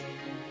day,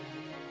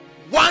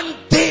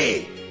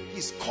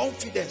 his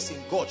confidence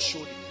in God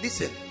showed it.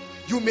 Listen,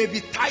 you may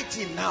be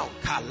tithing now.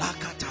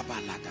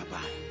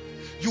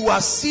 You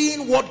are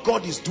seeing what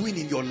God is doing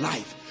in your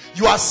life.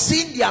 You are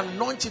seeing the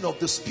anointing of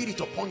the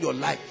Spirit upon your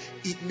life.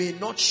 It may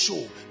not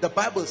show. The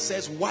Bible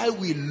says, while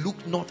we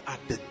look not at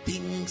the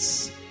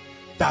things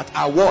that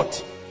are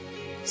what?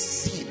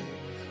 Seen.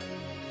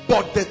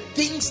 But the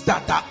things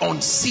that are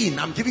unseen.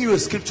 I'm giving you a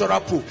scriptural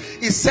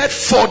proof. It said,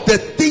 for the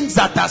things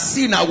that are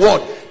seen are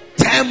what?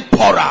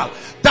 Temporal.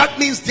 That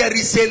means there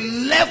is a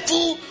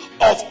level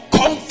of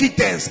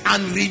confidence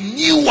and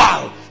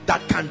renewal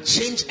that can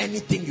change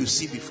anything you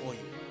see before you.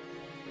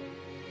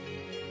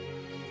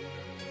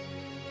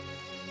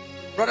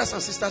 Brothers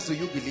and sisters, do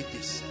you believe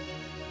this?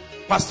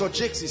 Pastor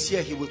Jakes is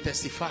here. He will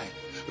testify.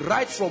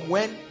 Right from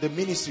when the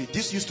ministry,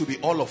 this used to be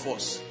all of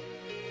us.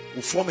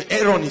 We form a,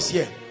 Aaron is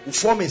here. We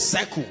form a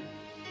circle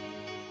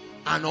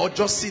and I'll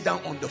just sit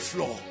down on the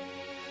floor.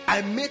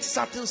 I made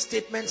certain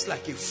statements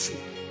like a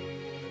fool.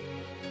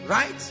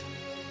 Right?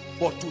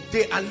 But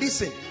today, and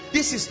listen,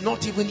 this is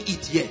not even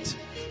it yet.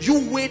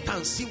 You wait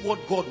and see what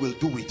God will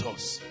do with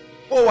us.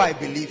 Oh, I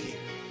believe him.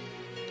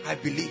 I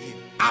believe him.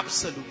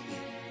 Absolutely.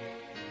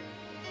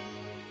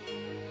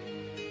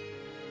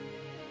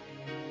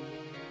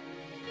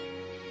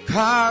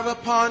 Carve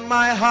upon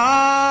my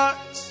heart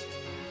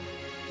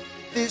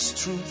this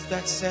truth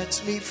that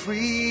sets me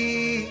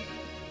free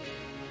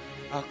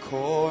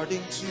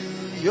according to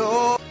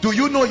your... Do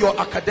you know your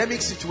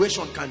academic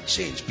situation can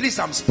change? Please,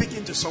 I'm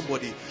speaking to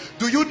somebody.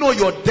 Do you know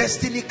your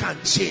destiny can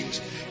change?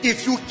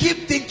 If you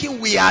keep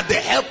thinking we are the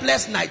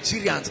helpless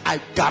Nigerians,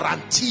 I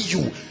guarantee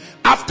you,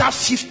 after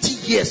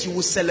 50 years, you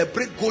will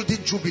celebrate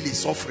Golden Jubilee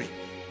suffering.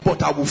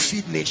 But I will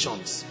feed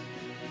nations.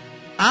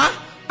 Huh?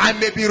 I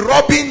may be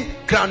rubbing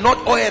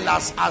granite oil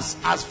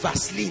as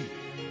Vaseline,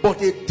 but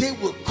a day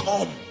will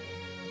come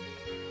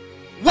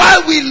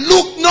while we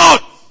look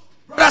not.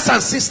 Brothers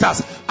and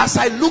sisters, as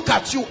I look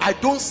at you, I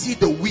don't see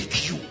the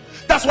weak you.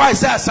 That's why I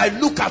say, as I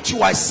look at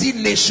you, I see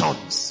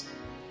nations.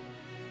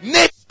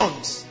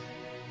 Nations.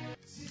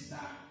 Sister,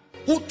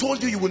 who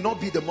told you you will not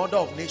be the mother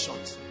of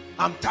nations?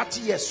 I'm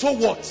 30 years. So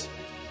what?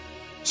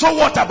 So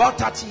what about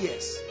 30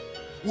 years?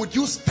 Would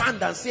you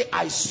stand and say,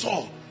 I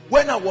saw?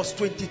 When I was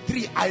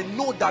 23, I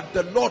know that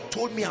the Lord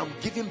told me I'm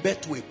giving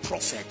birth to a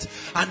prophet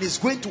and is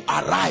going to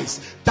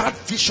arise. That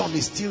vision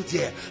is still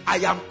there. I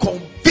am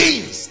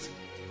convinced.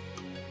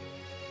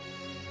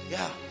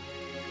 Yeah.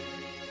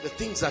 The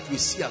things that we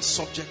see are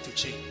subject to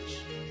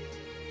change.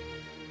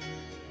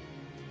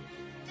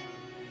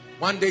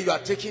 One day you are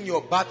taking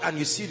your bath and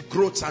you see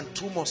growths and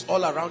tumors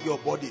all around your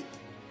body.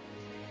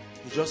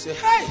 You just say,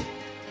 hey,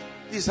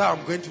 this is how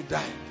I'm going to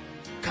die.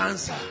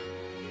 Cancer.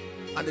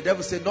 And the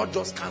devil said, not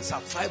just cancer,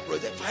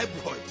 fibroid.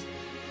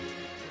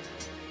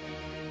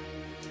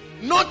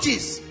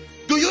 Notice,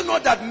 do you know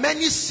that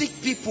many sick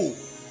people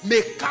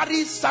may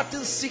carry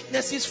certain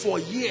sicknesses for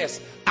years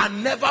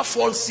and never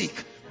fall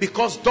sick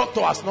because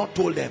doctor has not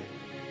told them?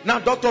 Now,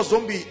 doctors,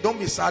 don't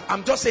be sad.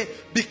 I'm just saying,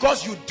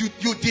 because you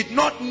did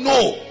not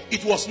know,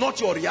 it was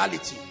not your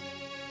reality.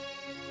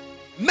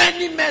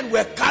 Many men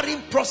were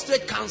carrying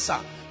prostate cancer,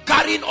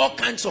 carrying all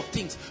kinds of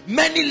things.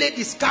 Many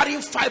ladies carrying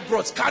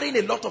fibroids, carrying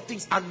a lot of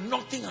things, and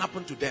nothing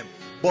happened to them.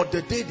 But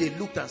the day they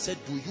looked and said,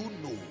 do you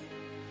know?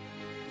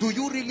 Do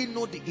you really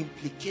know the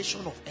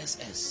implication of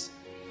SS?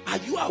 Are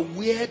you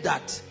aware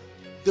that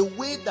the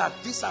way that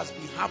this has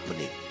been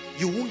happening,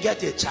 you won't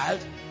get a child?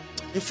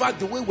 In fact,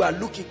 the way we are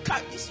looking,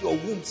 is your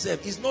womb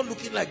self. It's not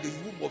looking like the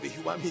womb of a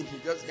human being. You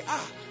just say,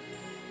 ah.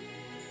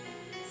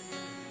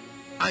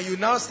 And you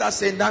now start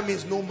saying that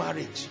means no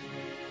marriage.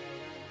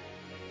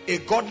 A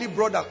godly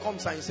brother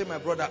comes and you say, my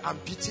brother, I'm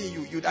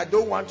pitying you. I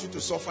don't want you to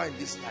suffer in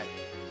this life.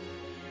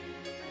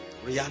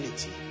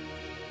 Reality.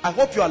 I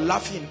hope you are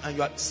laughing and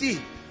you are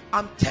seeing.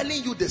 I'm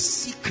telling you the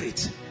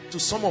secret to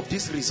some of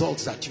these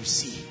results that you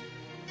see.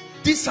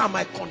 These are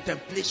my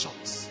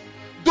contemplations.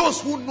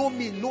 Those who know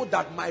me know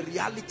that my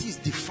reality is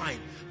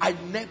defined. I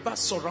never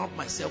surround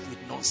myself with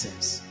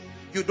nonsense.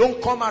 You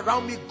don't come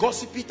around me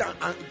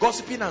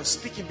gossiping and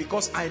speaking,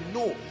 because I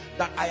know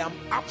that I am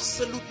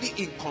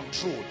absolutely in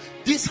control.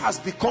 This has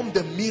become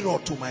the mirror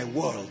to my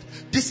world.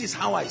 This is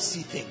how I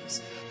see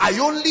things. I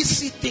only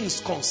see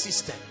things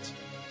consistent.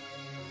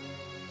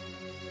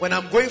 When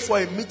I'm going for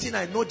a meeting,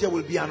 I know there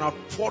will be an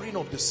outpouring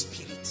of the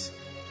Spirit.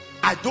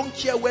 I don't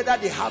care whether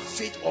they have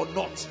faith or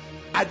not.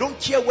 I don't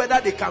care whether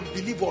they can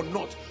believe or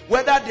not.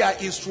 Whether they are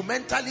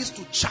instrumentalists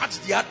to charge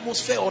the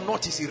atmosphere or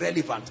not is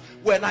irrelevant.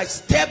 When I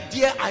step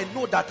there, I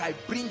know that I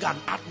bring an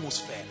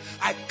atmosphere.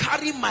 I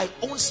carry my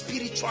own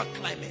spiritual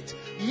climate.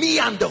 Me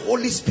and the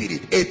Holy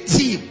Spirit, a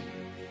team.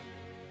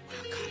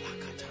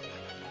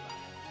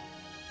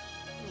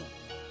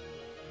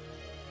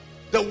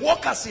 The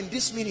workers in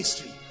this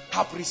ministry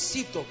have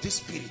received of this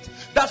Spirit.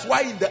 That's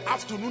why in the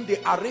afternoon they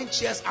arrange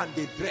chairs and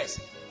they dress.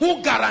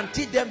 Who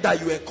guaranteed them that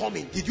you were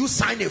coming? Did you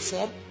sign a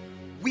form?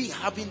 We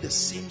having the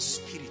same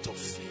spirit of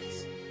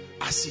faith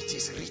as it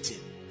is written.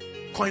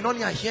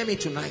 Koinonia, hear me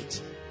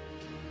tonight.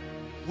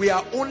 We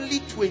are only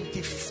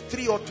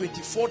 23 or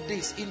 24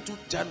 days into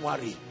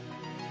January.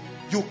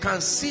 You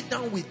can sit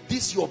down with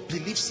this, your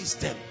belief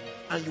system,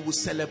 and you will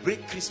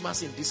celebrate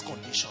Christmas in this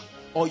condition.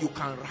 Or you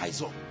can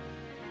rise up.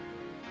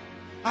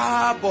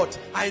 But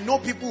I know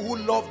people who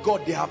love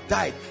God, they have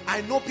died.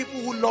 I know people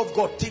who love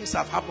God, things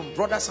have happened.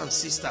 Brothers and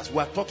sisters, we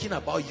are talking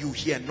about you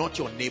here, not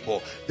your neighbor.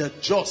 The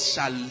just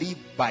shall live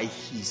by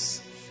his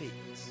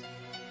faith.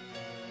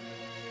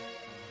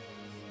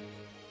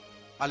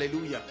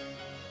 Hallelujah.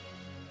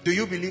 Do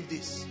you believe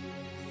this?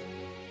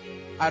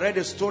 I read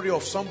a story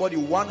of somebody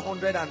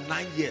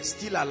 109 years,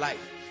 still alive.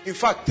 In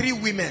fact, 3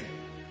 women.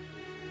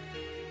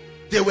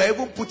 They were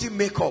even putting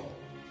makeup.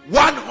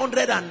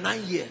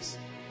 109 years.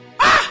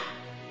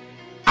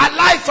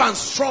 Alive and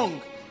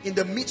strong in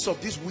the midst of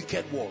this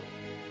wicked world.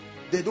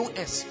 They don't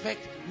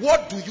expect.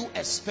 What do you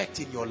expect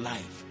in your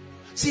life?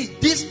 See,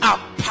 these are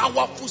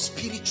powerful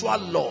spiritual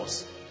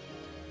laws.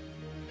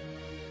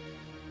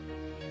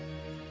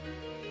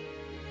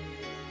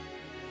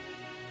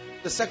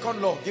 The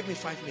second law, give me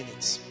 5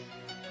 minutes.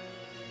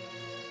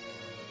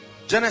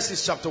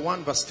 Genesis chapter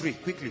 1 verse 3,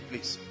 quickly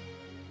please.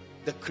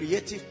 The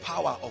creative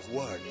power of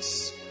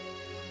words.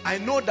 I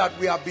know that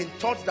we have been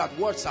taught that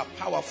words are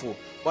powerful,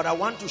 but I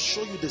want to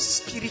show you the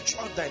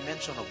spiritual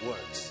dimension of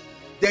words.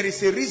 There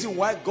is a reason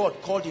why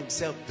God called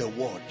himself the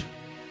Word.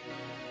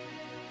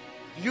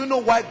 Do you know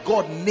why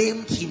God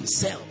named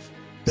himself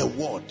the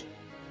Word?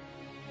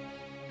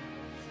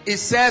 It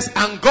says,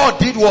 and God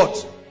did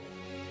what?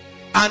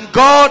 And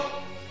God,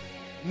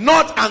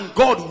 not and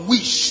God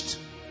wished,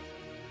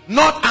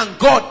 not and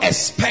God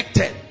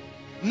expected,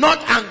 not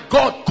and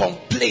God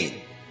complained.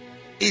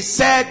 It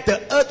said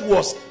the earth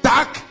was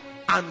dark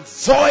and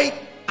void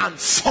and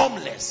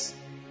formless.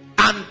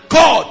 And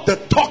God, the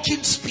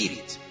talking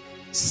spirit,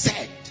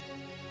 said.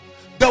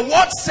 The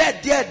word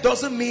said there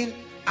doesn't mean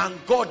and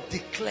God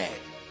declared.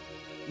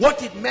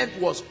 What it meant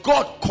was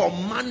God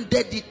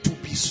commanded it to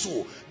be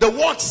so. The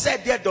word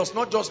said there does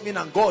not just mean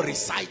and God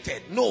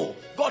recited. No,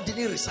 God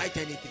didn't recite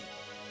anything.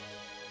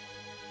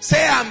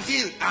 Say I'm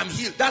healed, I'm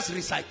healed. That's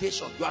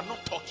recitation. You are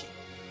not talking.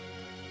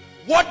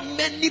 What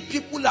many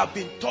people have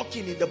been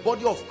talking in the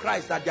body of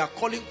Christ that they are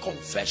calling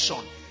confession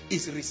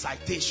is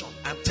recitation.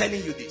 I'm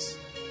telling you this.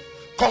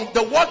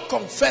 The word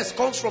confess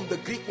comes from the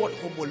Greek word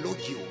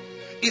homologio.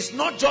 It's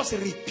not just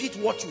repeat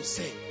what you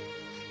say.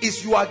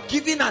 It's you are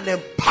given an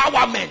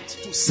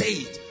empowerment to say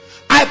it.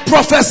 I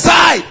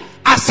prophesied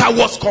as I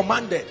was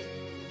commanded.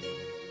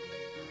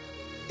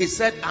 It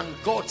said, and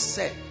God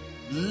said,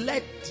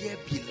 let there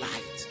be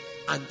light.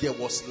 And there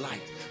was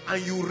light.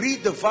 And you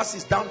read the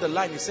verses down the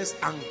line, it says,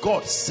 and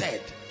God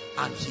said,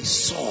 and he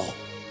saw.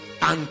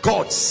 And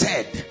God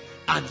said,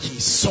 and he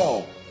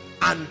saw.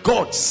 And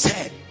God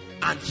said,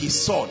 and he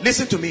saw.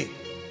 Listen to me.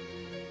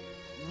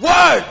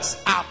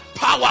 Words are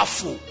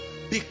powerful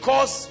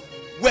because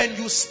when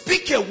you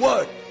speak a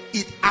word,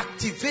 it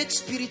activates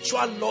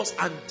spiritual laws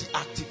and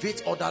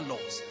deactivates other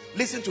laws.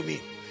 Listen to me.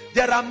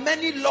 There are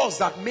many laws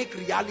that make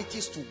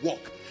realities to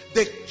work.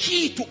 The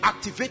key to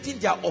activating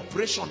their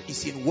operation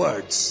is in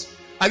words.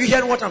 Are you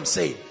hearing what I'm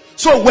saying?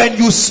 So when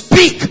you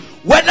speak,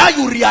 whether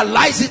you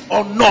realize it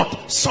or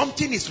not,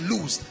 something is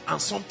loosed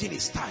and something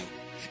is tied.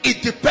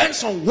 It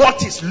depends on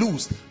what is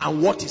loosed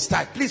and what is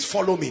tied. Please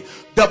follow me.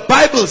 The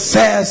Bible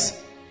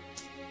says,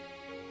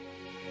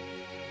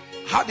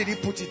 how did he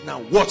put it now?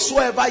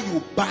 Whatsoever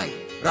you bind,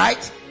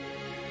 right?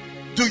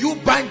 Do you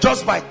bind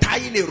just by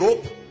tying a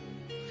rope?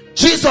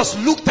 Jesus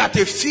looked at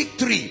a fig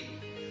tree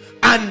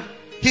and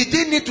he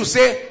didn't need to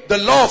say the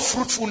law of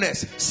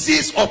fruitfulness,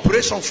 cease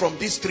operation from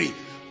this tree.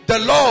 The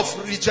law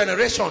of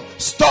regeneration,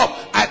 stop.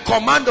 I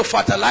command the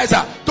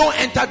fertilizer, don't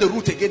enter the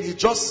root again. He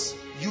just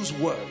used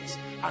words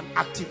and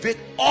activate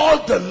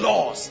all the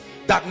laws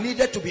that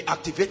needed to be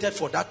activated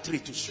for that tree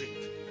to shrink.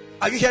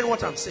 Are you hearing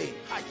what I'm saying?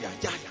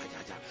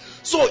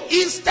 So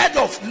instead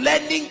of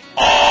learning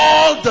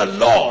all the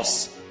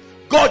laws,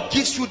 God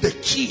gives you the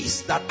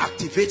keys that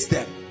activates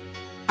them.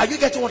 Are you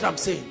getting what I'm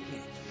saying?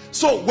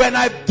 So when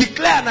I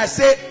declare and I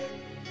say,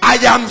 I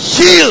am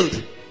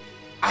healed,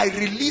 I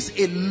release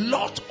a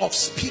lot of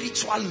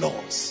spiritual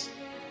laws.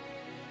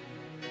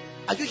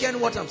 Are you hearing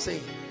what I'm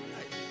saying?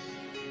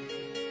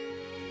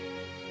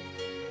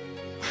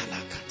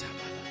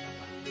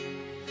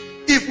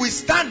 If we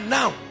stand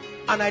now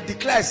and I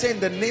declare, say in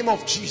the name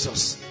of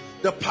Jesus,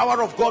 the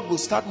power of God will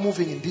start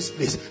moving in this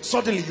place.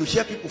 Suddenly you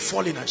hear people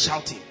falling and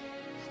shouting.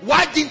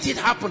 Why didn't it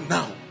happen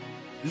now?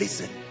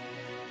 Listen.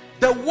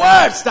 The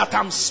words that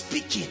I'm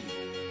speaking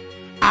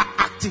are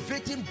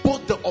activating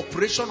both the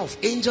operation of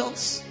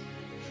angels,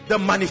 the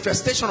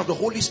manifestation of the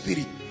Holy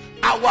Spirit.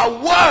 Our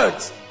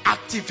words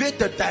activate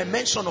the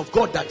dimension of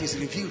God that is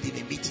revealed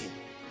in a meeting.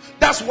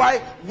 That's why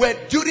when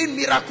during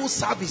miracle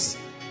service,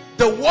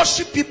 the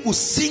worship people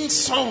sing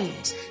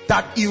songs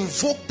that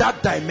invoke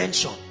that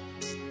dimension.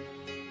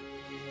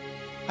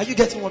 Are you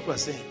getting what we're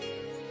saying?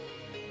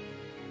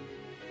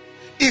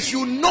 If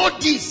you know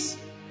this,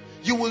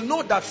 you will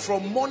know that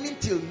from morning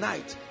till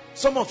night,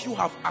 some of you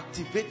have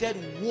activated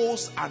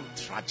woes and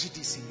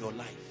tragedies in your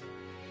life.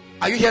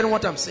 Are you hearing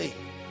what I'm saying?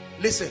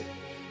 Listen,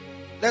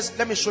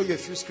 Let me show you a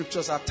few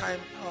scriptures. Our time,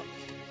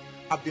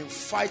 I've been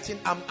fighting.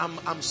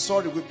 I'm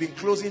sorry, we've been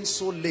closing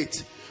so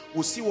late.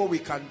 We'll see what we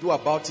can do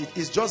about it.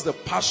 It's just the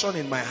passion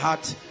in my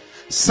heart.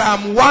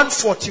 Psalm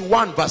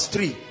 141 verse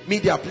 3.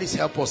 Media, please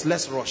help us.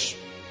 Let's rush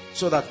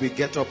so that we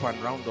get up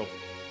and round up.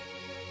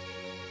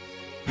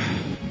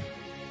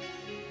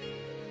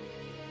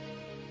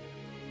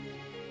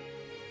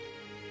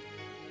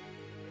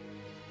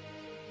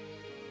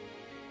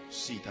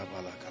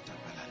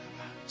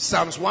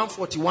 Psalms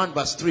 141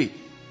 verse 3.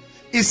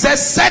 It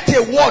says, set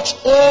a watch,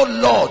 O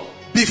Lord,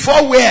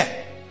 before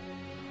where?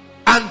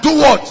 And do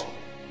what?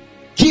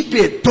 Keep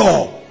a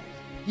door.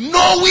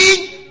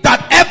 Knowing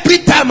that every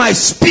time I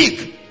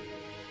speak,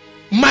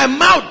 my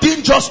mouth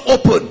didn't just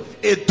open.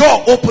 A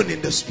door opened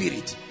in the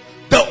spirit.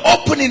 The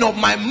opening of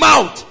my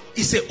mouth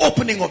is the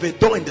opening of a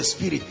door in the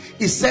spirit.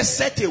 It says,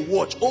 set a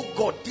watch. Oh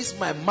God, this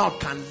my mouth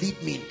can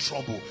lead me in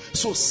trouble.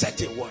 So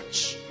set a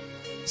watch.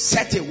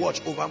 Set a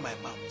watch over my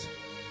mouth.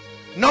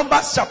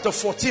 Numbers chapter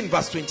 14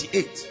 verse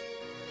 28.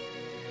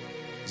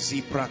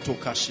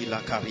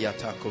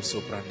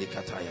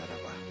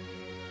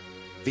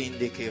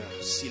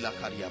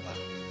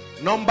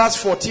 Numbers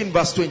 14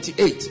 verse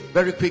 28.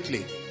 Very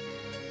quickly.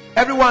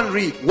 Everyone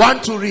read. One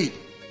to read.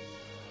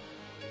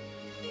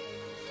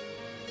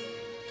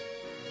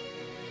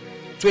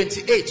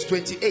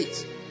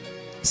 28.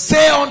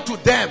 Say unto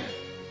them,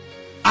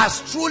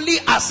 as truly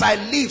as I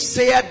live,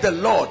 saith the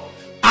Lord,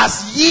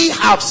 as ye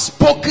have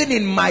spoken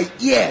in my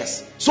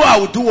ears, so I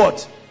will do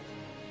what?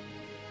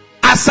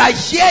 As I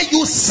hear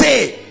you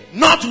say,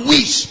 not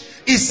wish.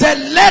 He said,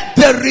 let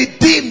the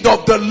redeemed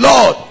of the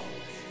Lord.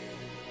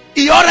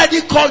 He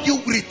already called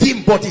you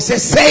redeemed, but he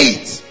says, say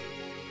it.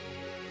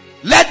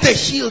 Let the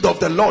healed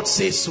of the Lord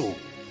say so.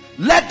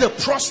 Let the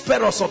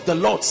prosperous of the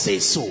Lord say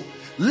so.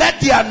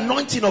 Let the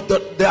anointing of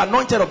the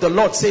anointed of the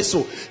Lord say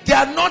so. They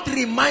are not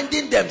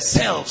reminding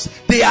themselves,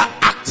 they are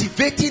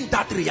activating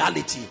that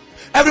reality.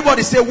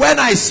 Everybody say, when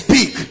I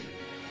speak,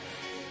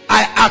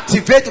 I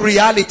activate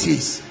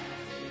realities.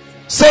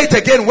 Say it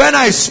again. When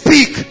I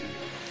speak,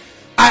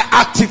 I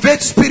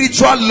activate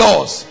spiritual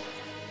laws.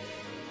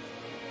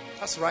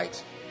 That's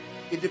right.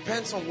 It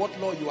depends on what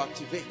law you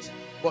activate,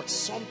 but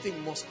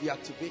something must be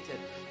activated.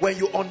 When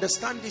you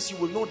understand this, you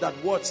will know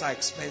that words are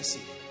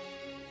expensive.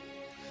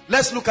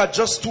 Let's look at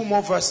just two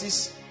more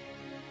verses.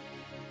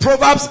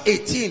 Proverbs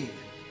 18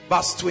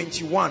 verse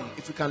 21.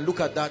 If we can look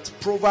at that.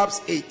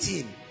 Proverbs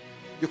 18.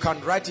 You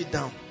can write it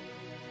down.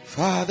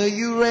 Father,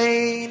 you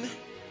reign.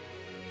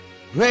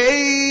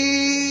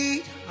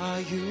 Great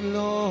are you,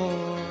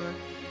 Lord.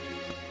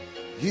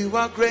 You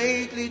are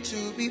greatly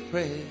to be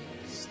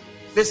praised.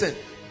 Listen.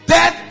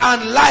 Death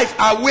and life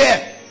are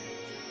where?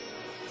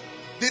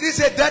 Did he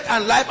say death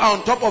and life are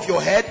on top of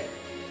your head?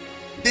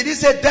 Did he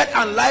say death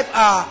and life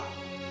are?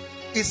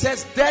 It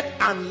says death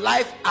and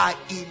life are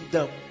in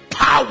the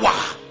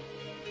power,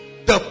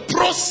 the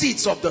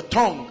proceeds of the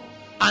tongue,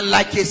 and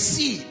like a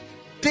seed,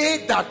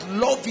 they that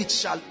love it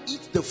shall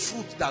eat the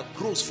fruit that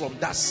grows from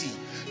that seed.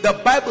 The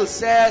Bible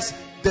says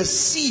the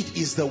seed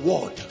is the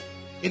word.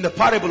 In the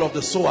parable of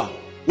the sower,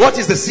 what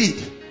is the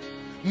seed?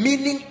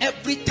 Meaning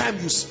every time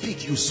you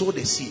speak, you sow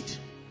the seed.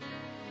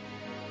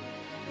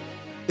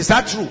 Is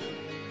that true?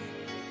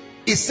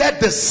 It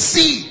said the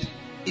seed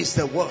is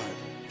the word.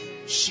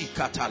 So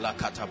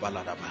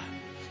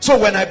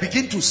when I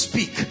begin to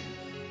speak,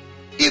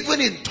 even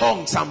in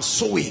tongues, I'm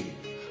sowing.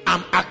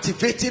 I'm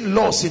activating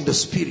laws in the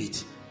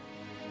spirit.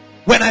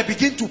 When I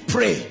begin to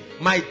pray,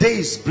 my day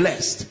is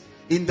blessed.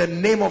 In the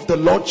name of the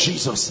Lord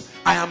Jesus,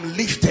 I am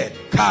lifted.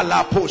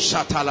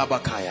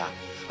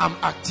 I'm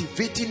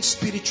activating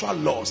spiritual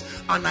laws,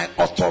 and I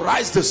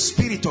authorize the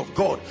Spirit of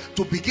God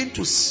to begin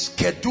to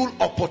schedule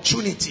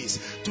opportunities,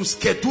 to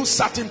schedule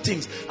certain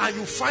things. And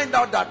you find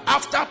out that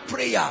after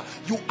prayer,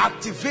 you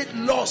activate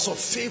laws of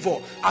favor.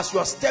 As you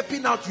are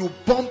stepping out, you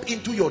bump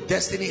into your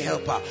destiny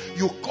helper.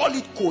 You call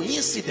it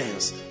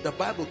coincidence. The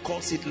Bible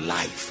calls it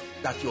life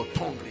that your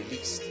tongue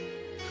released.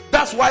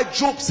 That's why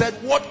Job said,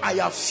 what I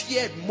have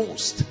feared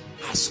most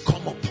has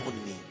come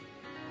upon me.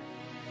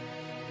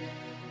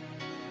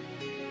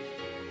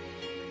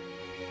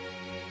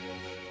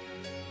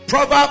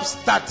 Proverbs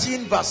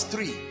 13 verse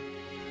 3.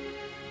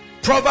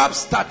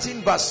 Proverbs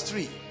 13 verse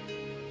 3.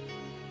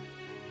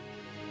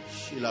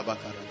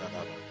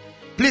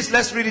 Please,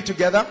 let's read it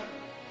together.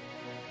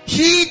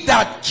 He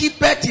that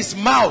keepeth his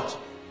mouth.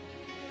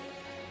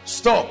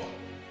 Stop.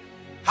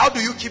 How do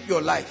you keep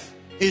your life?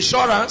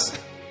 Insurance?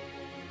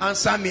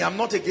 Answer me. I'm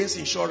not against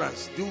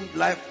insurance. Do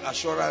life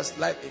assurance,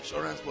 life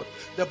insurance. But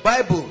the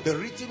Bible, the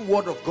written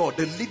word of God,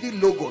 the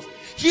living logos.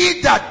 He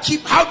that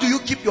keep. How do you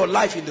keep your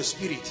life in the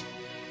spirit?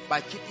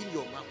 By keeping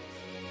your mouth.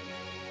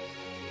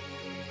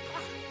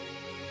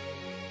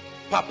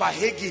 Papa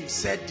Hagin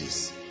said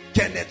this.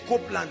 Kenneth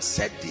Copeland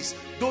said this.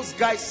 Those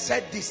guys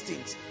said these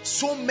things.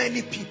 So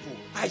many people.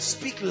 I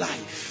speak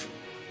life.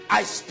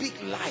 I speak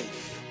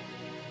life.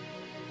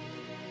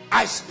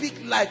 I speak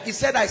life. He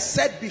said, I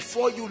said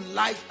before you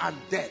life and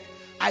death.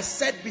 I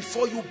said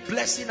before you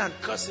blessing and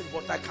cursing,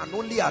 but I can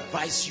only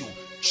advise you,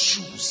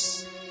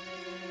 choose.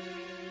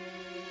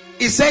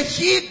 He said,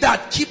 he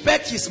that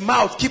keepeth his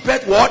mouth,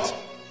 keepeth what?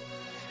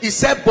 He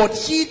said, but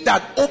he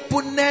that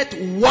openeth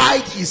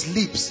wide his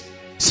lips,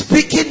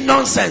 speaking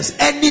nonsense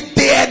any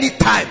day, any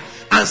time,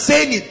 and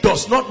saying it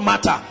does not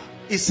matter,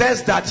 he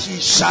says that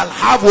he shall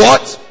have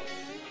what?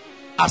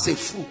 As a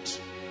fruit.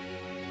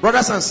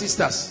 Brothers and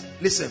sisters,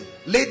 listen.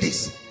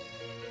 Ladies,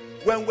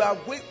 when we are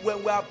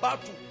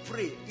about to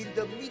pray, in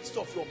the midst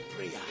of your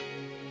prayer,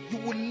 you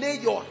will lay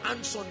your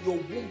hands on your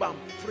womb and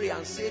pray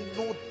and say,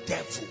 no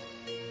devil,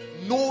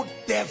 no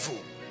devil.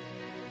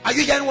 Are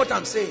you hearing what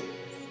I'm saying?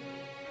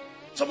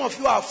 Some of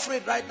you are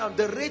afraid right now.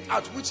 The rate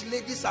at which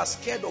ladies are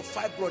scared of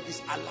fibroid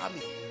is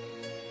alarming.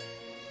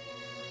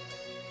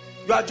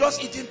 You are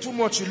just eating too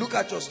much. You look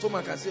at your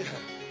stomach and say,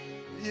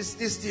 this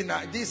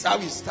is how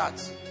it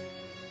starts.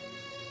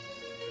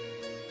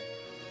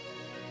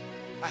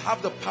 I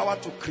have the power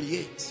to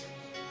create,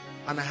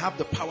 and I have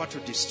the power to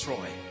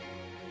destroy.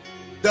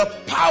 The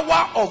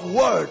power of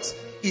words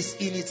is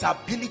in its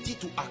ability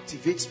to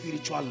activate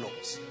spiritual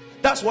laws.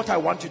 That's what I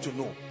want you to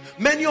know.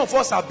 Many of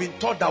us have been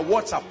taught that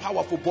words are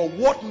powerful, but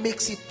what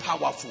makes it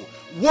powerful?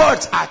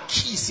 Words are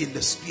keys in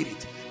the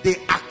spirit. They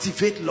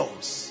activate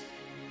laws.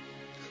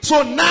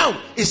 So now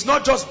it's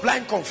not just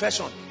blind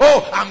confession.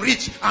 Oh, I'm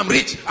rich, I'm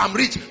rich, I'm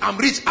rich, I'm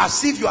rich,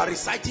 as if you are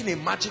reciting a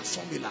magic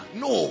formula.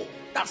 No,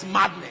 that's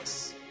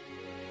madness.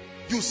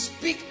 You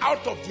speak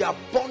out of the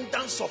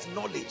abundance of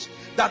knowledge,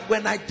 that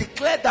when I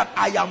declare that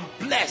I am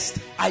blessed,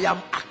 I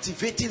am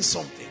activating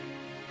something.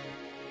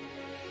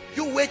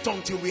 You wait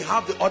until we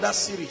have the other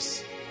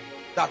series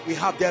that we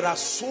have. There are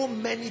so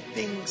many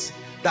things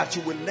that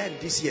you will learn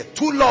this year.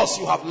 2 laws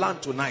you have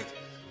learned tonight.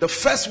 The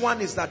first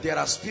one is that there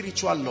are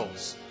spiritual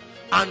laws,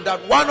 and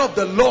that one of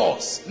the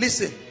laws,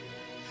 listen,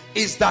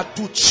 is that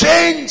to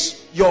change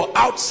your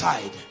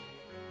outside,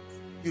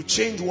 you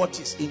change what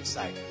is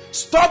inside.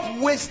 Stop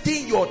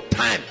wasting your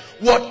time.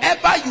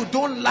 Whatever you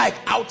don't like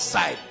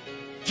outside,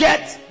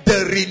 get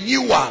the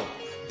renewal,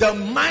 the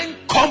mind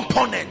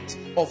component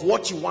of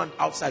what you want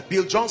outside.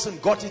 Bill Johnson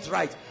got it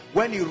right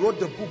when he wrote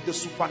the book, The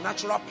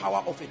Supernatural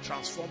Power of a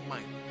Transformed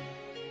Mind.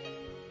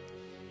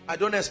 I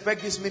don't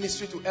expect this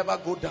ministry to ever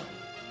go down.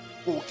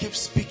 We will keep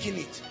speaking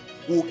it.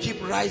 We will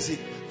keep rising.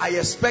 I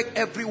expect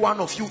every one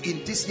of you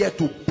in this year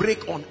to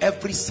break on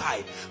every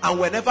side. And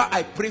whenever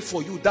I pray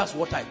for you, that's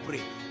what I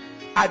pray.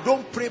 I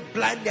don't pray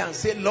blindly and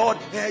say, Lord,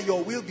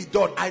 your will be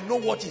done. I know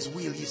what his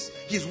will is.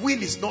 His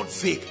will is not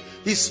fake.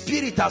 His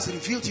spirit has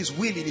revealed his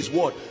will in his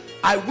word.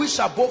 I wish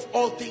above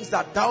all things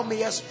that thou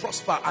mayest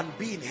prosper and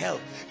be in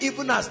health,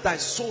 even as thy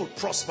soul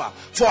prosper.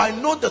 For I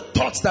know the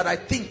thoughts that I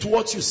think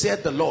towards you,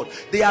 said the Lord.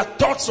 They are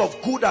thoughts of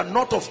good and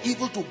not of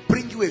evil, to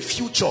bring you a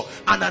future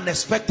and an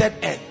expected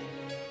end.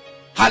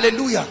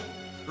 Hallelujah.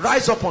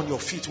 Rise up on your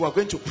feet. We are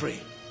going to pray.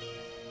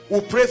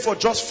 We'll pray for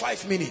just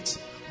 5 minutes.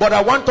 But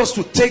I want us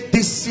to take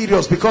this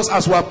serious, because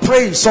as we are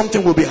praying,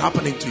 something will be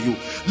happening to you.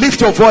 Lift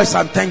your voice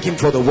and thank him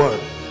for the word.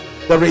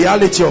 The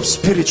reality of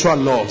spiritual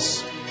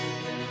laws.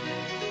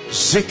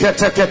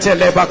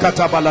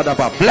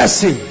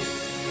 Bless him.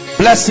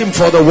 Bless him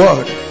for the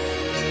word.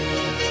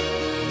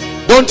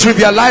 Don't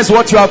trivialize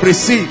what you have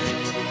received.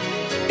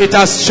 It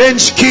has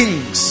changed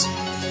kings.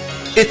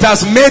 It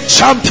has made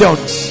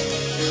champions.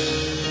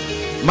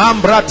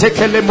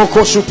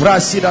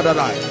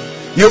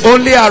 You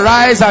only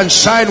arise and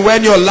shine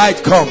when your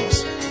light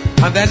comes,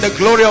 and then the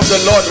glory of the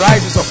Lord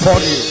rises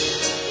upon you.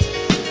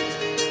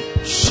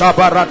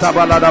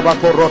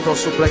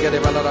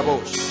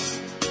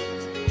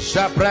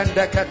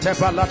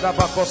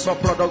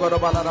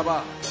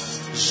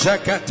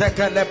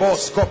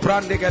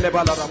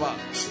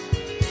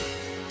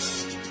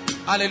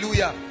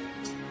 Hallelujah.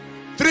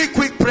 3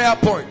 quick prayer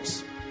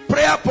points.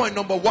 Prayer point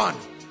number 1,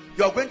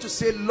 you are going to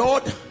say,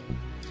 Lord,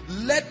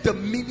 let the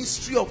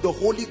ministry of the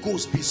Holy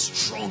Ghost be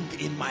strong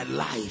in my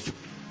life,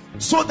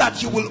 so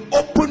that you will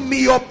open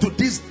me up to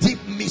these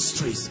deep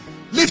mysteries.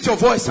 Lift your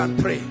voice and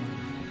pray.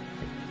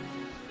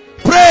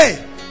 Pray.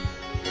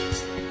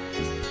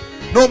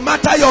 No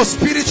matter your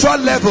spiritual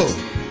level,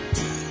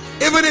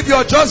 even if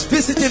you're just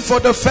visiting for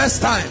the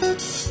first time,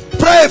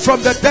 pray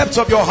from the depths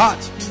of your heart.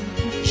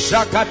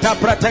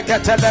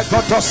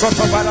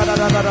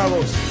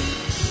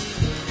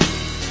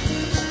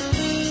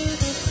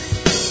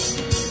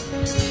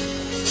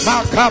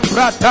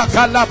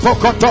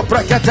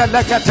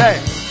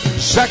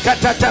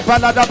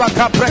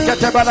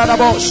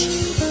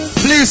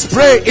 Please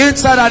pray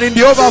inside and in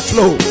the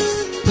overflow.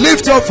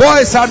 Lift your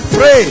voice and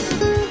pray.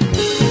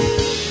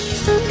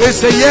 It's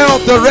the year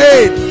of the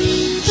rain.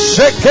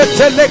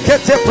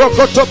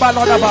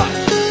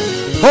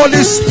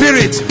 Holy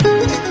Spirit,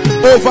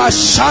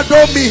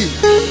 overshadow me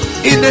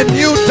in a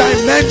new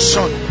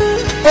dimension.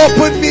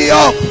 Open me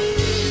up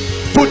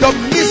to the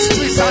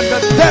mysteries and the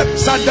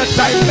depths and the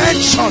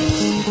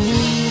dimensions.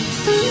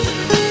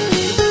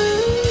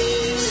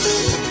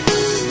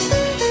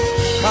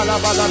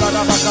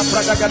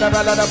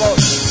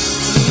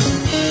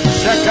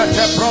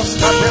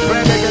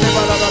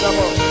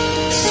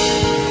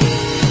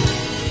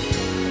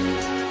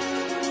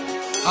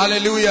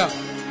 Hallelujah.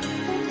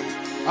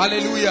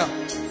 Hallelujah.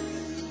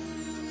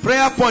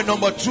 Prayer point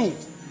number 2.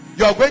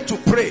 You are going to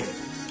pray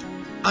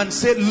and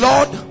say,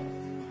 Lord,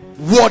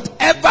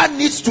 whatever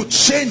needs to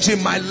change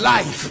in my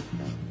life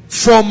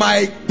for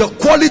the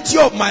quality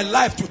of my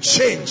life to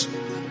change,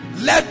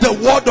 let the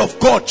word of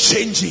God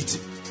change it.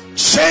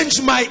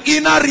 Change my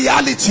inner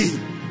reality.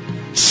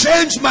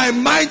 Change my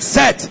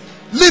mindset.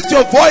 Lift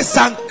your voice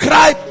and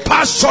cry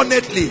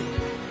passionately.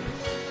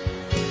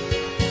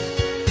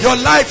 Your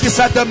life is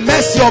at the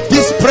mercy of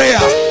this prayer.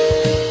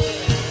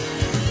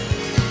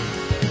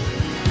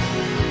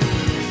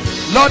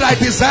 Lord, I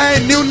desire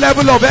a new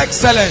level of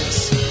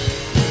excellence,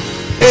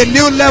 a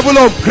new level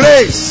of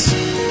grace,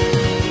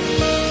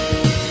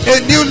 a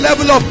new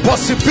level of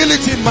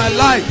possibility in my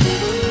life.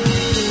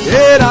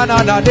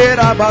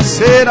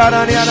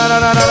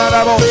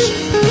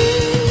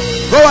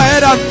 Go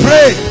ahead and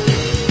pray.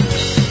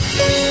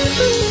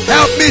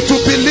 Help me to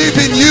believe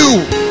in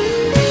you.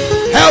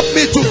 Help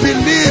me to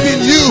believe in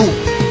you.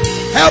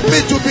 Help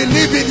me to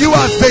believe in you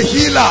as the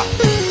healer.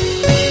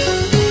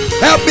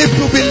 Help me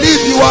to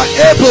believe you are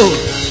able.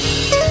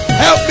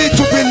 Help me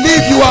to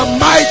believe you are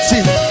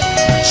mighty.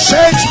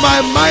 Change my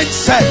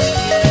mindset.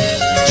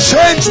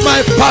 Change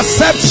my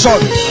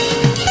perception.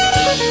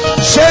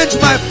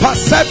 Change my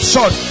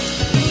perception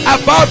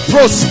about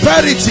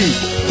prosperity.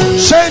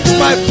 Change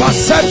my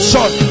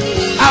perception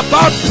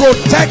about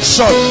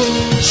protection.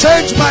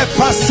 Change my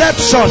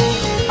perception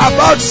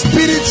about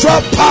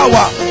spiritual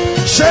power.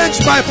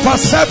 Change my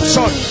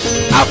perception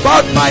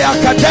about my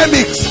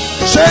academics.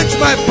 Change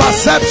my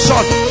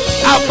perception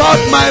about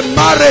my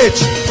marriage.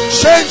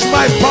 Change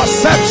my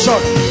perception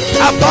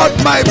about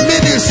my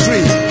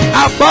ministry,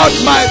 about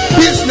my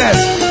business,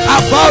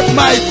 about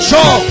my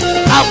job,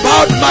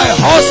 about my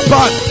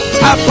husband,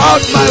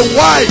 about my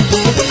wife,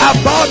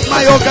 about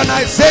my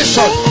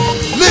organization.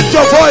 Lift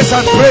your voice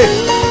and pray.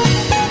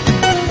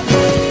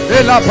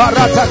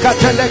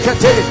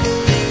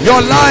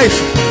 Your life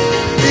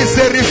is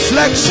a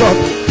reflection,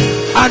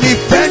 an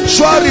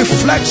eventual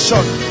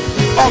reflection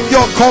of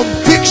your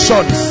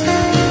convictions,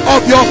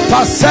 of your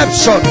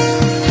perception.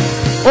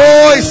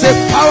 Oh, it's a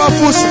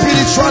powerful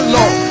spiritual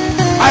law.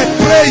 I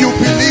pray you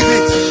believe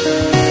it.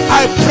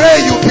 I pray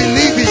you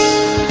believe it.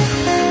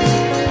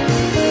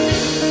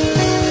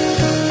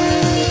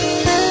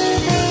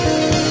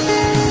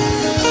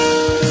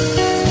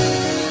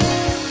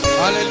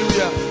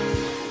 Hallelujah.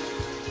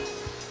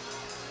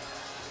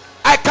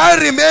 I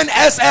can't remain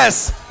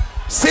SS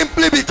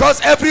simply because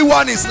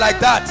everyone is like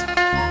that.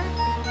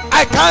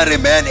 I can't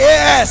remain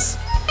AS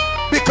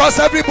because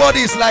everybody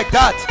is like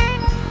that.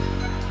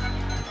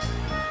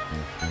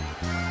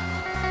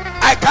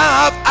 I can't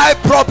have eye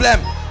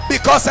problem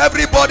because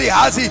everybody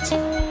has it.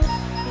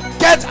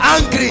 Get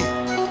angry.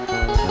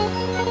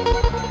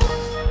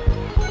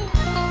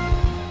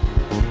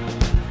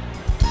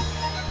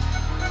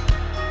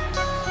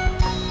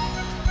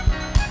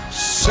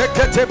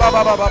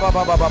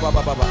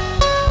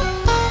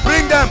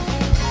 Bring them,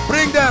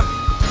 bring them,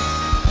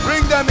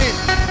 bring them in.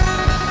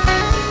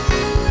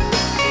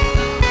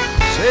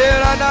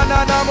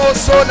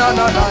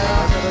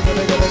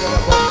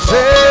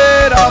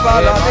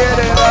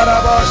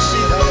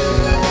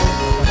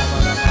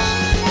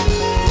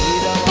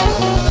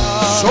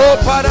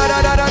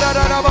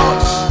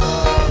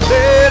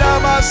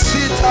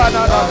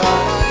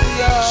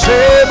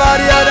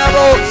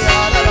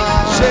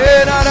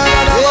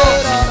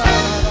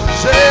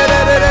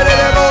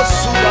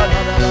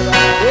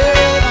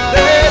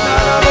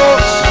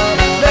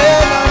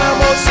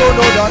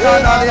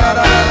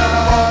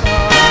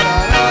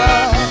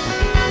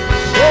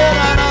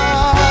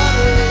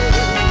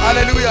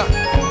 Hallelujah.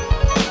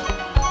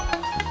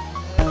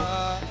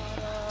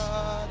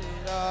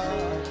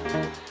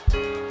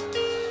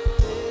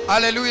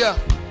 Hallelujah.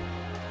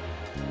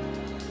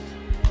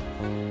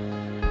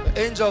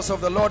 The angels of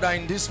the Lord are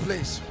in this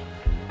place.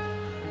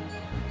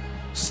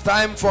 It's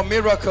time for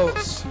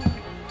miracles.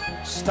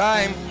 It's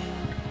time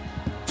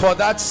for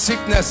that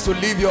sickness to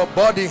leave your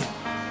body.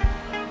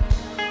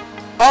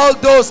 All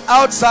those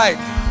outside,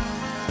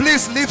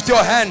 please lift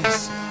your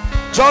hands.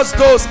 Just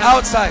those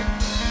outside.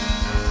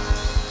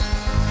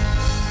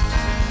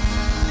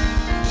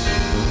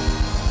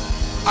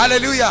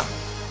 Hallelujah.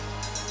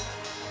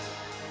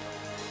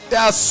 There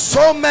are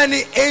so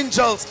many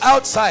angels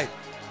outside.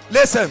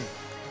 Listen,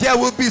 there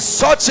will be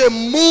such a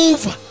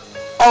move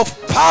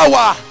of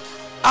power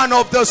and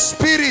of the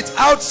Spirit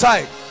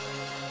outside.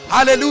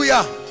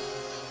 Hallelujah.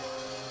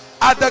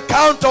 At the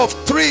count of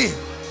 3,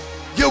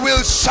 you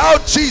will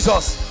shout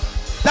Jesus.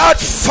 That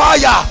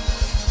fire,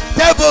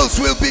 devils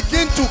will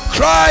begin to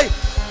cry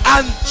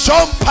and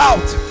jump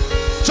out.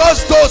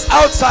 Just those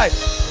outside.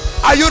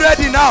 Are you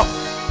ready now?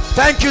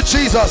 Thank you,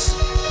 Jesus.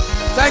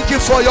 Thank you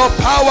for your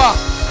power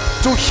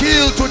to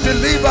heal, to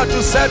deliver,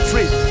 to set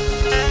free.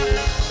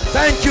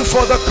 Thank you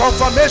for the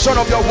confirmation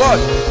of your word.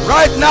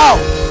 Right now,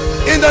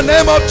 in the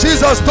name of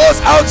Jesus, those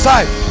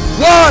outside.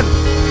 1,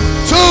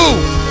 2,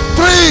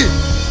 3.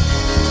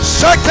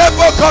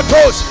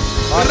 Shekepokotos.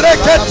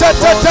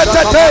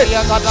 Reketetetetete.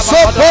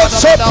 Sopos,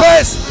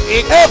 sopres.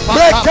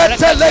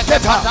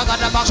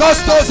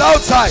 Just those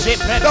outside,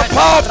 the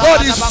power of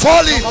God is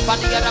falling.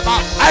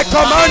 I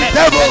command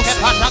devils,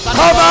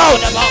 come out,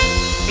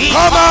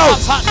 come out,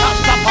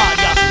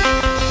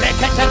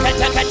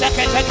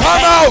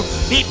 come out.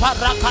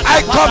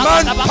 I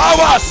command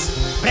powers,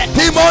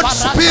 demon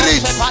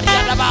spirits,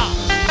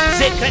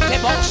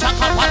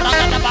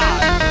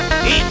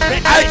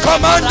 I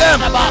command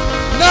them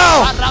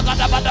now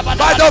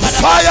by the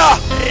fire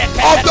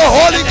of the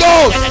Holy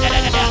Ghost.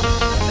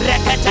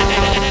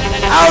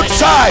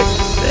 Outside,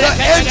 the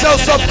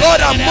angels of God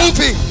are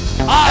moving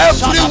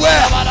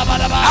everywhere.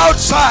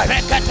 Outside,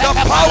 the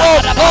power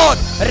of God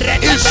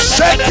is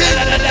shaking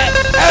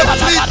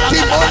every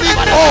demonic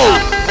hold,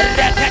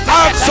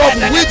 arms of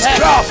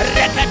witchcraft,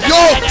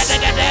 yokes,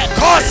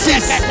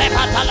 curses.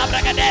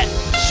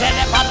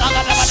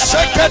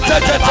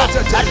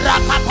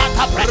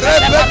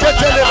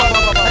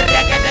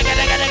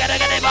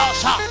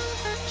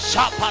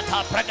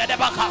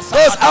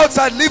 Those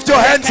outside, lift your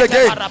hands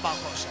again.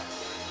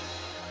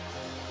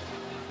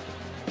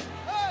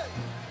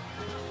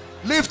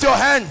 Lift your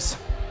hands.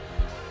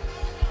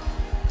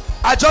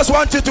 I just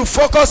want you to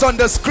focus on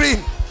the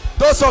screen.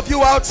 Those of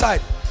you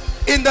outside,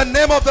 in the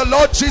name of the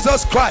Lord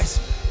Jesus Christ,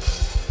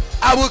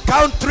 I will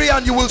count 3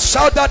 and you will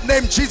shout that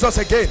name Jesus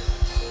again.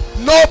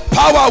 No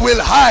power will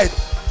hide.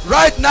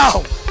 Right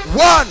now,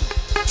 1,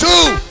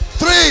 2,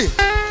 3.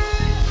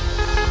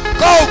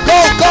 Go, go,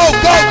 go,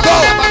 go,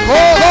 go,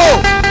 go, go.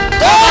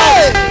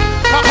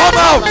 Come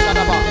out.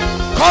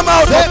 Come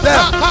out of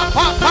them.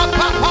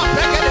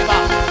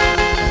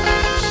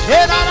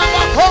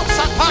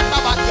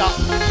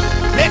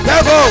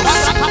 Devils,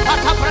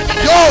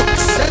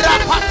 yokes,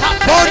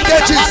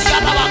 bondages,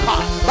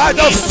 by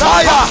the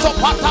fire.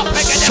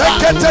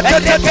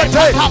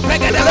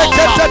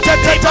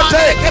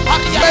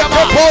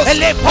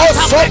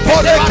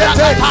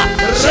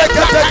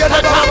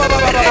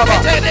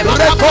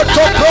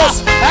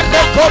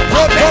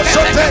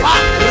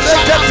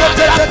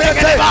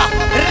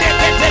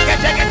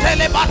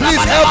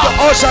 Please help the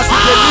ushers if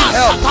they need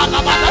help.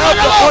 Help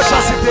the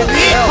ushers if they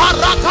need help.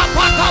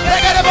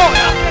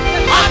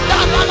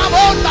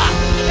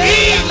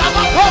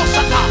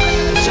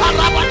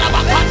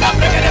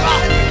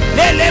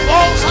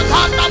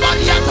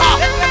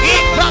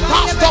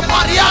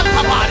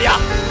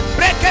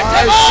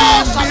 I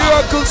see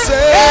miracles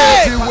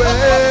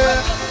everywhere.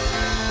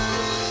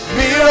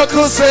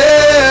 Miracles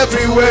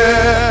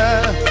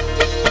everywhere.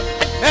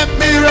 And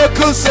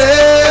miracles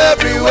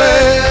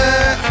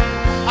everywhere.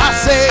 I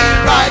say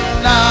right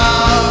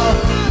now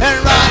and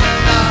right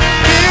now.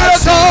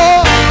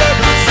 Miracles.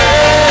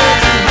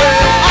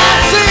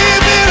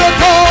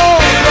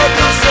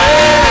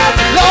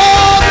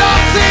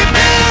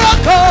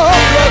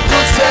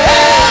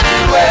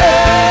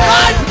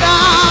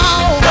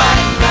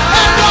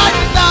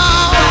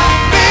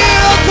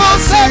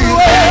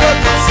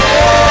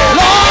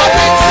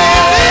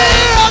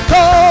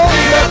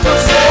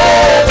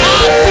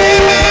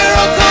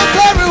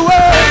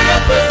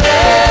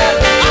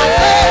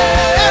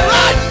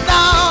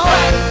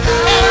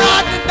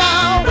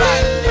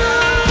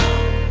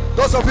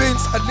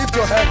 Lift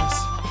your hands.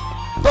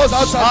 Those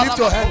outside, lift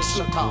your hands.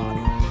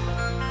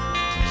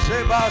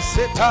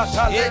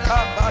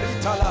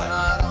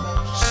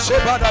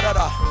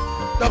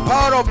 The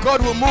power of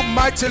God will move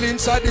mightily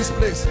inside this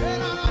place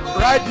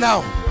right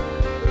now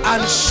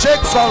and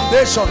shake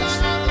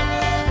foundations.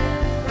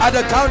 At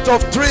the count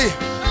of 3,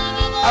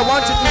 I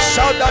want you to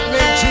shout that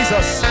name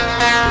Jesus.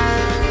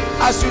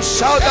 As you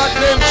shout that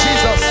name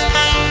Jesus,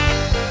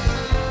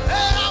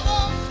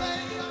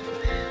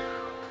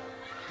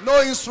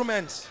 no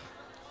instruments.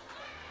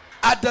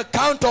 At the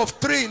count of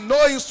 3,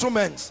 no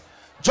instruments.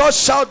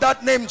 Just shout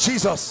that name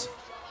Jesus,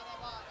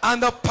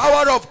 and the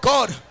power of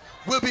God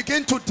will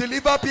begin to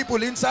deliver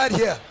people inside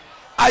here.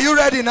 Are you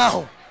ready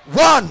now?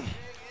 1,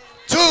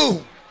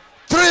 2,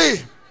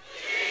 3.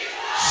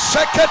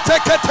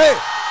 Sheketekete,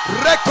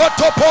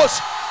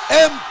 rekotopos,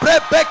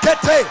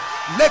 embrebekete,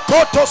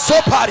 lekoto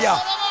soparia.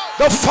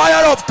 The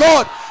fire of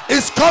God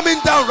is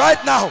coming down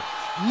right now,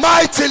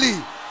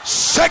 mightily.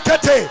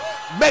 Shekete,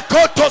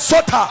 mekoto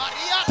sota.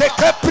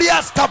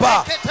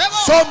 Tekepriastaba,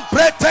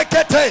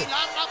 sombretekete,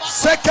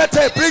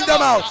 sekete, bring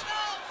them out.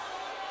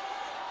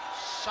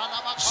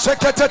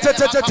 Sekete,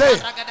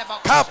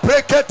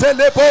 kaprekete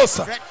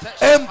lebosa,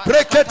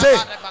 embrekete.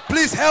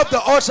 Please help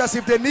the ushers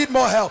if they need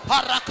more help.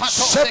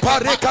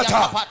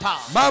 Sheparekata,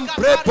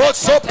 mamprepo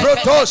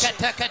soprotos,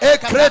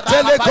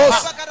 ekrete legos.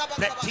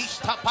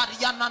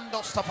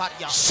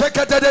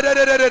 Sekete,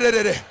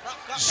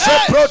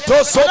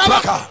 sheproto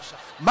sopraka.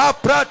 Ma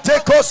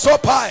prateko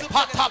sopai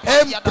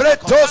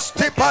empretos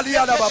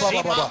tipaliana baba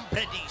baba.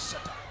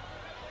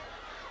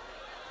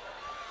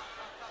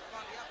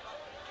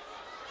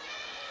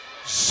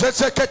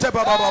 Sekete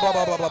baba baba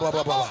baba baba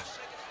baba.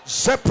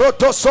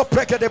 Seproto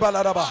sopreke de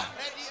balaraba.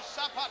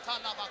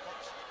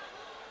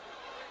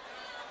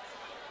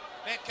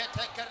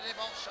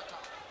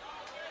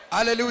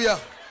 Hallelujah.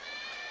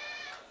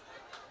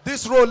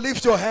 This row,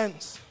 lift your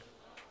hands.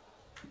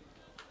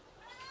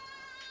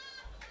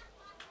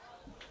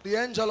 The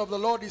angel of the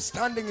Lord is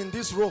standing in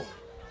this row.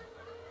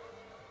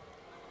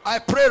 I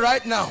pray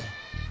right now,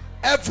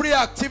 every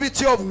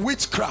activity of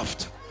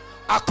witchcraft,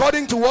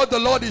 according to what the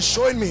Lord is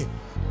showing me,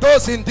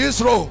 those in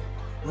this row,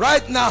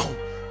 right now,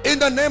 in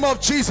the name of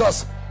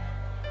Jesus,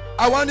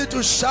 I want you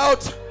to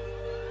shout,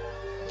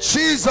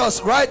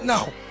 Jesus, right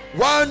now.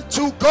 1,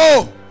 2,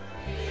 go.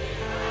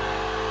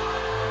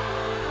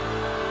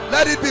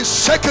 Let it be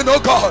shaken,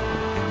 oh God.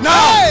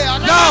 Now,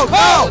 now,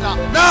 now,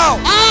 now,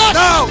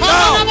 now,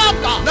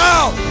 now,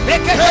 now.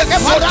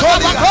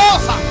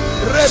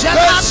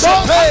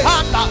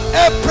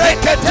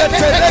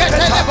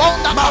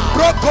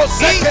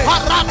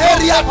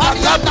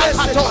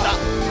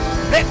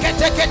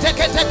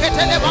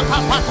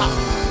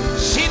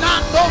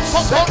 Sinando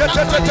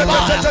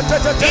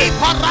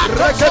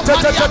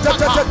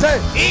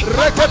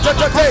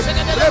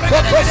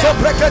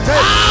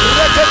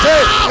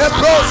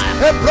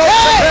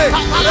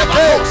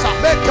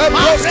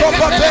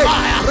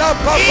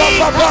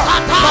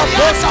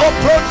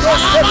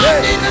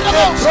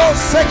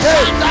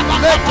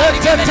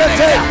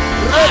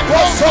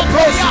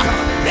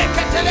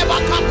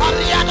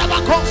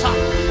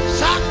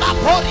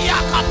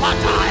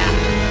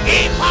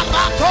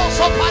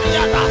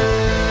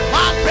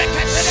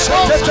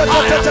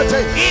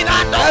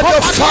Let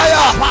the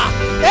fire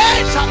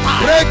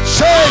break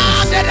chains.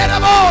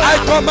 I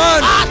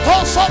command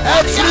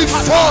every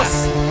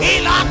force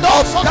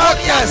of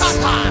darkness,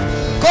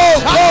 go,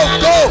 go,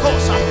 go.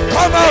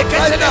 Come out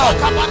right now.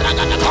 Come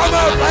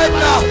out right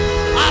now.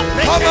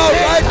 Come out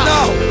right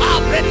now.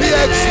 Be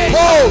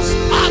exposed.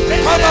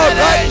 Come out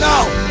right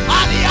now.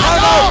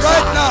 Come out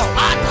right now.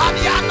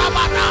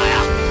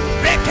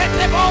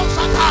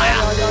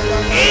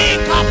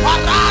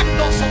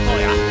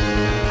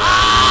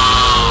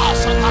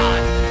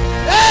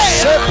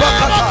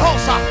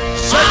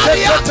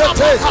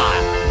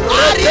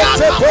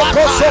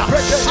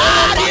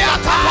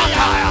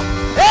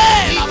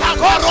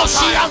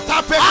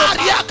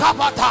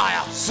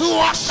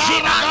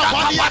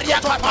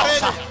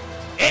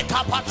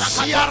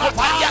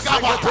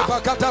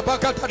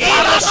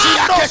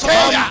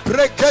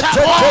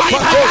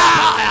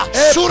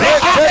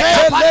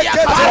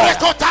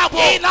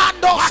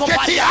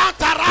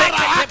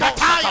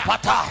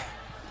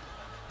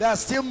 There are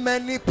still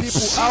many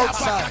people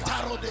outside.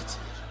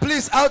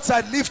 Please,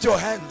 outside, lift your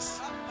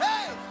hands.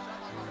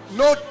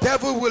 No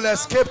devil will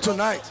escape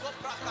tonight.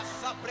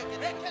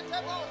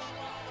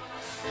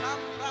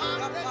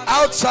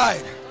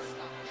 Outside,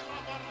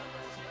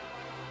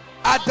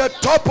 at the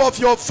top of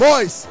your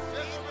voice,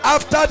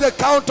 after the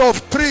count of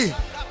 3,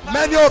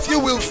 many of you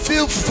will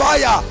feel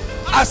fire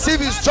as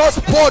if it's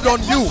just poured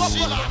on you.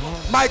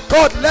 My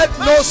God, let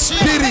no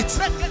spirit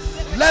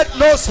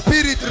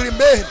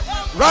remain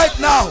right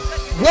now.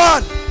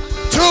 1, 2,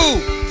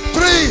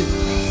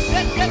 3.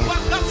 Let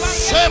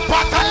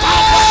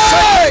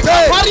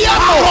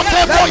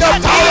the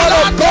power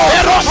of God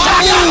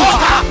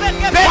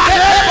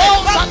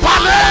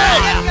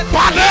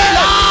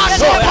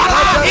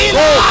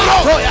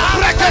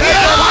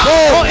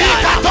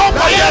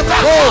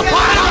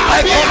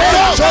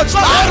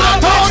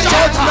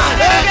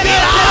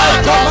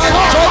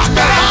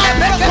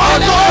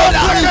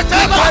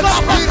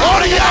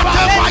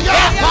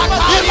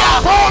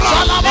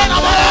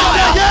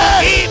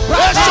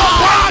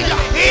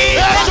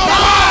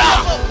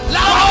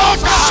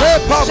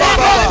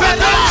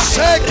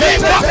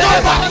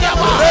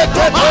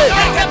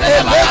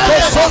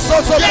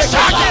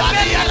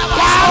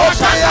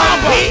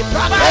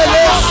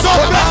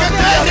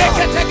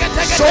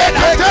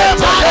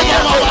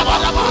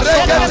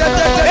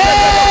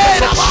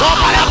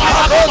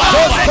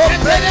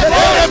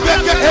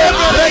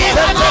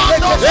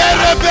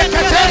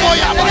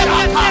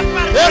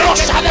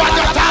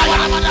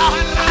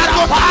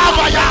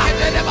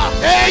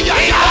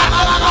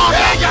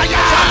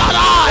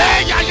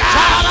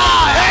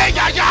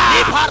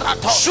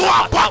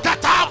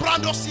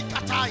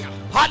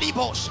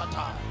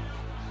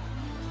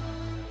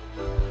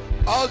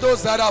all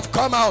those that have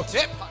come out,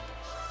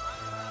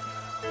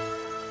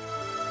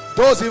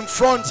 those in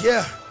front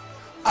here,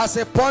 as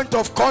a point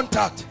of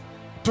contact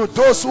to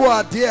those who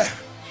are there,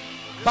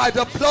 by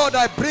the blood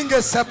I bring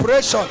a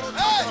separation.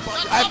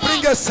 I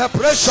bring a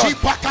separation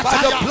by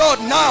the blood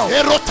now.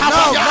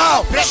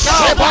 Now.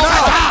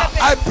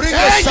 I bring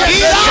a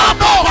separation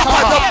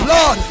by the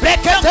blood.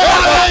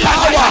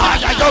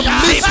 The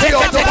mystery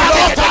of the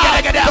blood.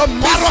 The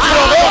mystery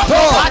of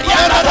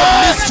the blood. The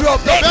mystery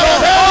of the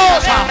blood.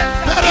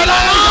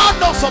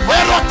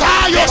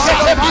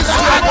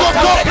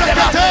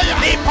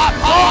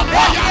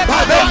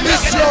 By the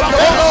mystery of the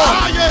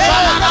blood.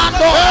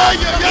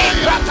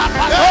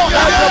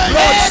 Let the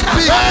blood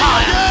speak.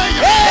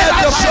 Let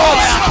the blood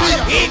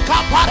speak. Let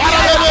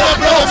the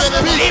blood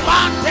speak.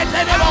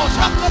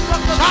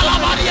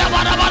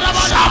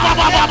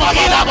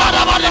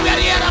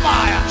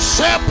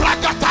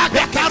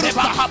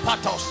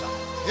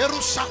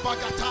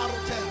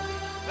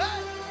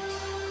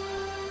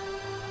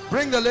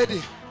 Bring the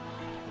lady.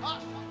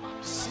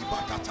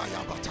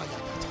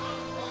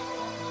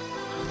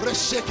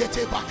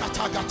 Reshekete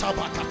bakata gata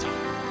bakata.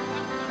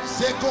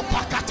 Zeko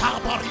pakata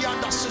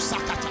barianda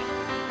susakata.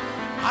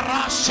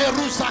 Ara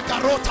sheruza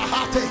garota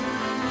hate.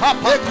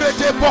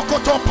 Ekrete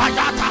bokoto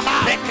payata ha.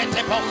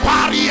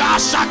 Paria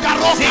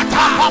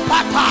shagarota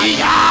papata.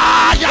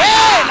 Ya ya.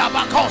 La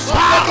bakosa.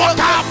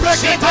 Baroka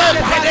brekete.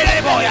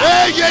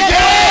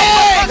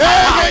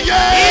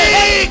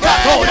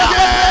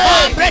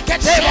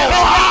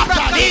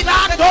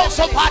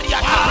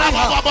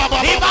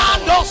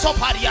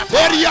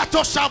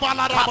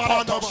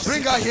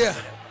 Bring her here.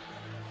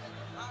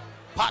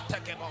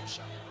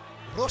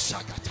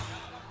 Roshagata.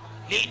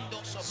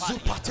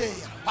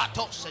 Zupatea.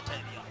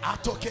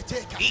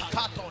 Atoketeka.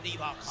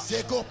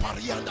 Zego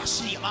parianda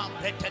shi.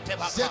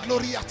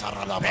 Zegloria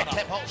taradabara.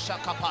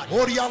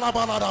 Oriana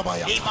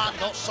baladabaya.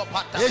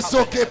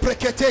 Ezoke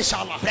prekete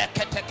shala.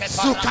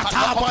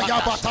 Zukataba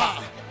yabata.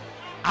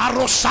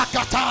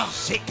 Aroshakata.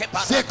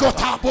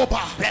 Zegota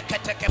boba.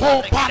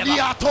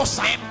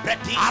 Popaliatosa.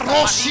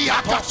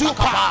 Aroshia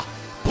katupa.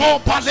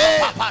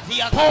 Popale,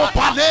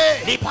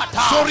 Popale,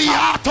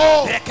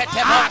 Soriato,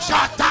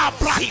 Akata,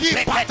 Braki,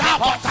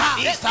 Patapata,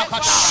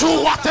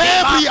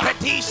 Suatebria,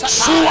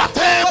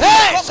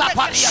 Suatebria,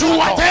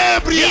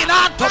 Suatebria,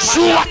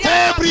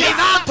 Suatebria,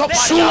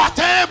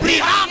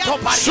 Suatebria,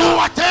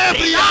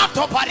 Suatebria,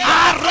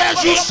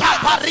 Arejusa,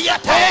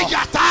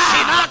 Eyata,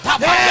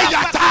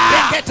 Eyata, Eyata,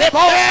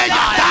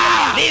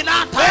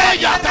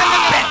 Eyata,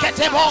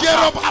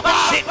 Jerobaba,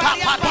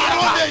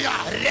 Baroneya,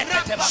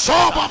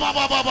 Sobaba.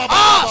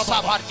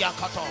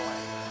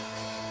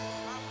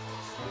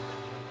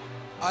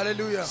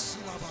 Hallelujah.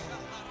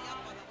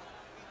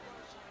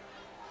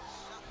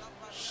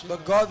 The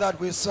God that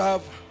we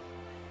serve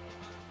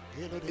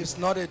is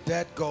not a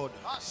dead God.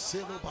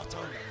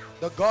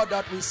 The God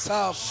that we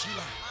serve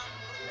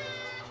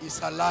is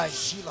alive.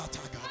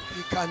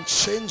 He can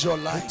change your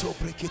life.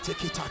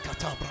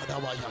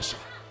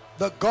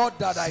 The God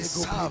that I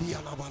serve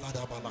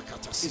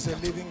is a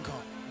living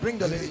God. Bring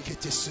the lady.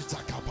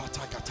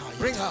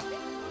 Bring her.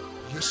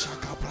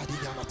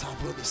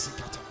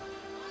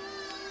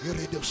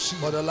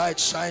 For the light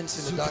shines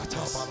in the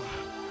darkness.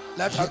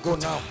 Let her go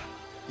now.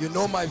 You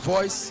know my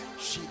voice.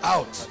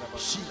 Out.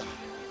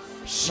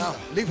 Now,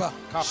 leave her.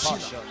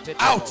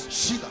 Out.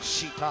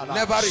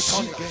 Never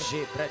return again.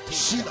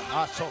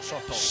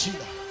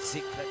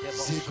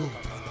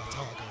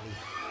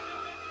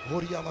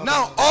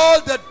 Now,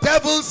 all the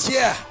devils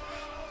here,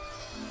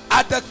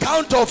 at the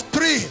count of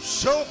 3,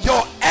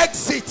 your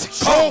exit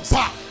comes.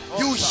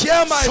 You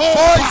hear my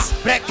voice.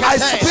 I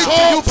speak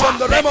to you from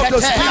the realm of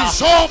the spirit.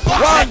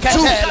 1,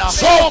 2,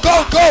 go,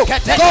 go, go,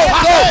 go, go,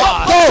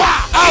 go,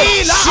 out,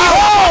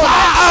 out,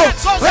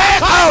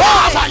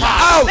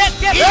 out.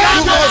 You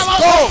must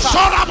go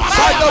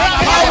by the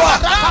power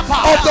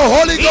of the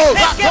Holy Ghost.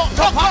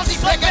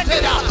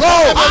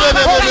 Go,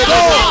 go,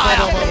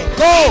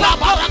 go.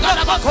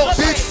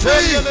 Be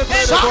free.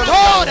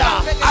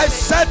 I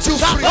set you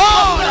free.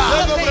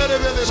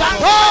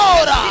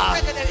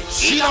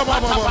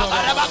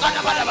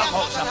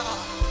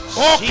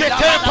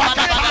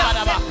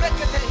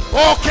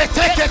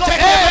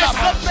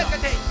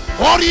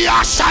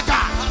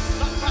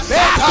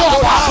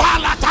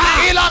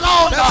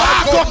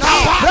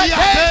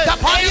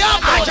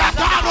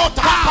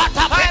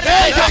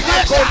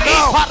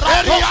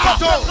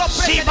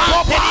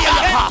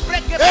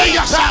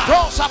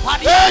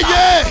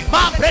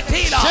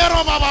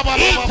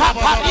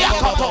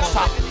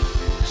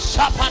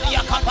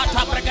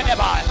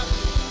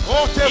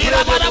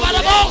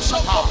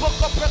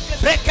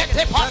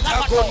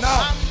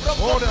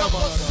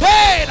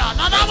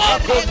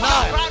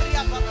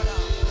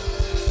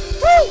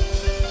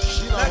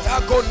 Let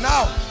her go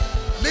now.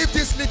 Leave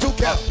this little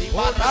girl.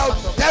 Now,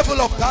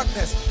 devil of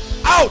darkness,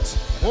 out.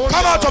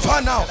 Come out of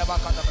her now.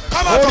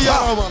 Come out of her.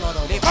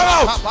 Come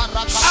out.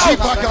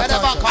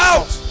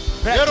 Out.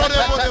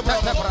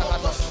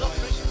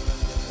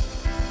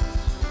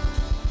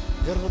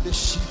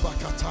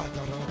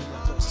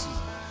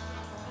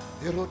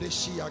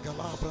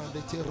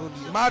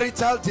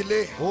 Marital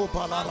delay.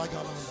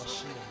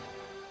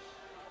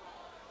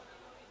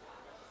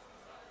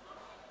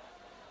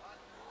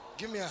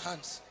 Give me your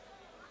hands.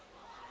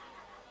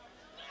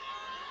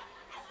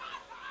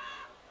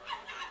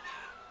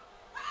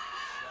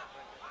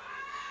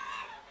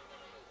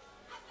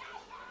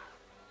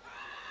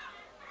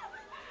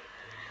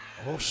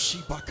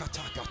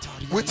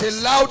 With a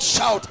loud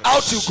shout,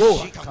 out you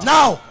go.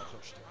 Now.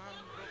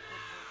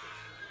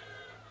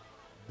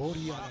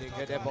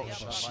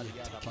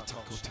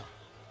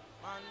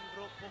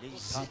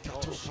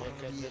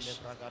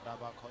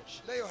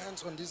 Lay your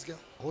hands on this girl.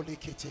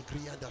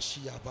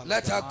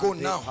 Let her go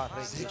now.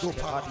 You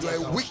are a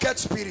wicked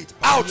spirit.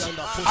 Out.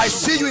 I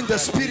see you in the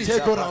spirit.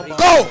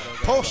 Go.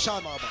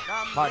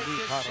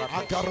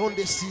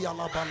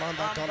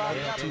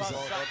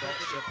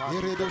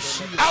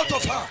 Out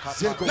of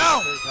her.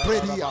 Now.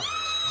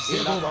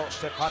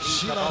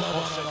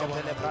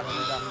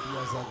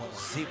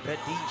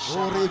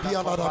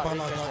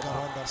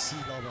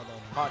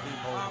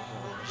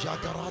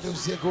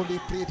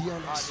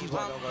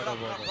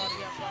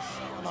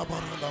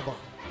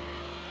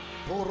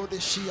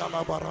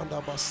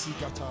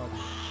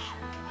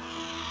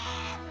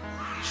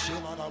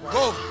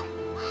 Go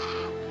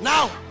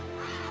now.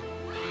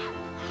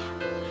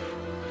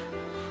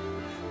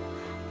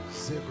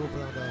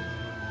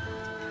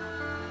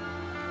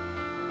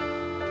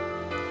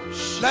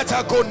 Let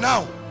her go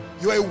now.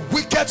 You are a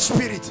wicked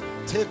spirit.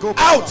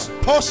 Out.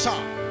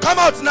 Come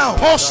out now. In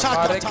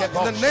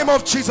the name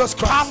of Jesus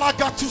Christ.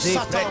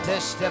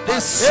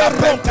 This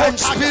serpentine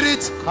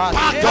spirit,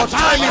 your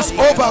time is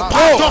over.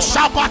 Go.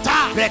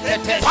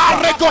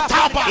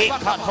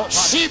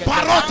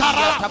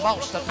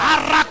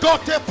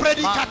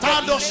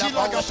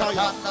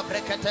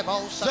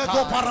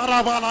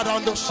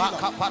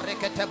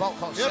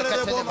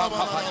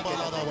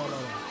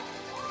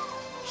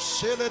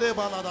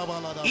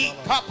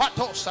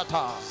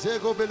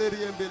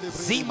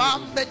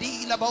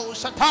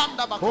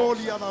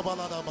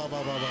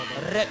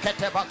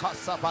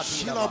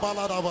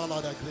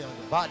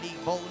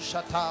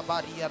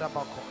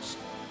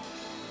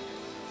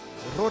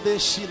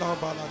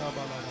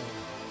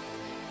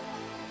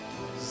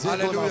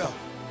 Hallelujah.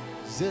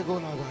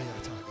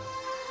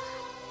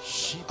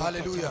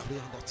 Hallelujah.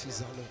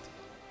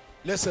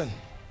 Listen,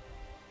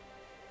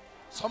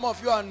 some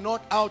of you are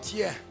not out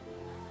here,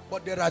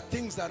 but there are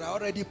things that are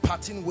already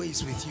parting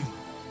ways with you.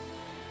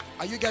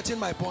 Are you getting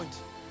my point?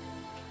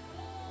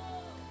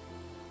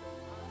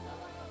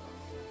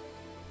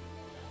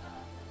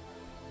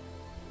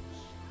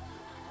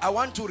 I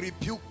want to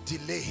rebuke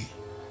delay.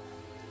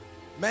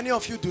 Many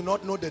of you do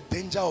not know the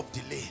danger of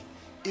delay.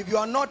 If you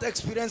are not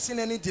experiencing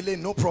any delay,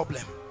 no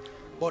problem.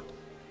 But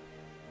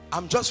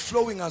I'm just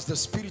flowing as the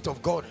Spirit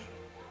of God.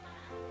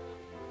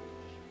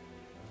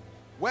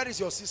 Where is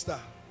your sister?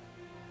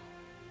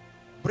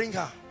 Bring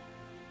her.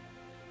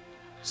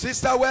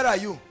 Sister, where are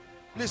you?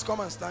 Please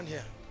come and stand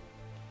here.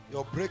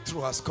 Your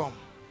breakthrough has come.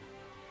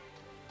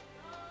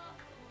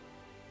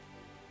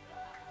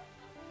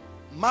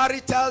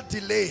 Marital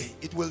delay,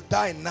 it will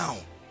die now,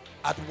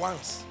 at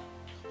once.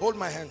 Hold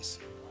my hands.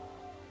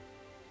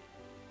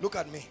 Look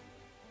at me.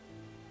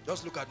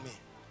 Just look at me.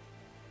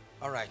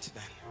 All right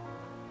then.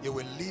 You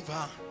will leave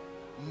her,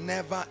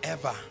 never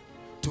ever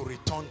to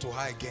return to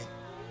her again,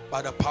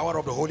 by the power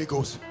of the Holy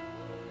Ghost.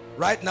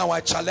 Right now I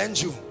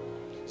challenge you.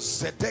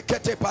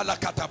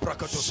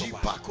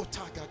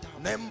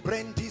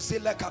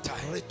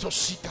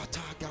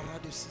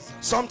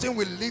 Something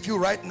will leave you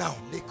right now.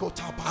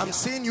 I'm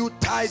seeing you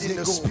tied in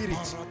the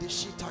spirit.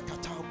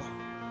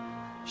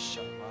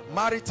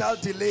 Marital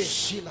delay.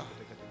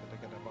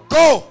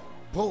 Go.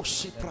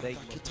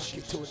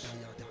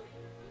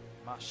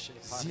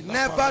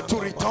 Never to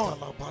return.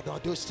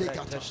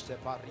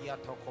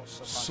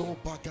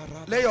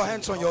 Lay your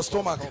hands on your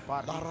stomach.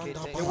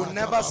 They will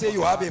never say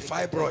you have a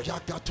fibroid.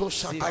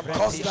 I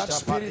curse that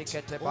spirit.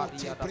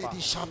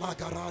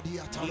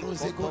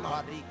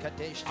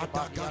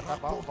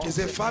 It's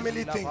a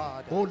family thing.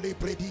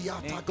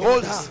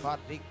 Hold her.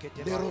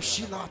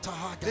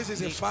 This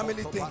is a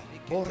family thing.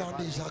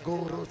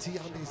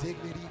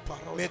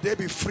 May they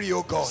be free,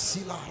 oh God.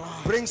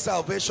 Bring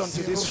salvation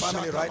to this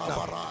family right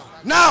now.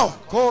 Now,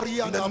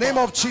 in the name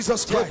of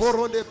Jesus Christ,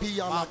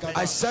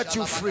 I set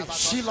you free.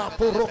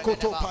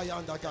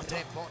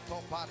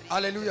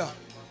 Hallelujah.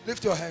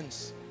 Lift your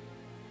hands.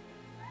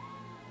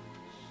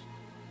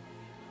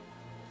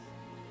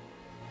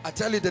 I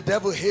tell you, the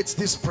devil hates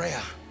this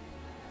prayer,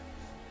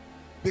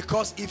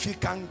 because if he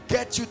can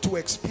get you to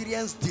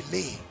experience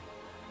delay,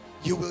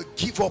 you will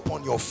give up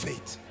on your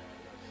faith.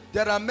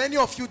 There are many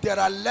of you, there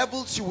are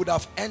levels you would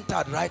have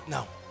entered right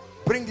now.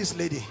 Bring this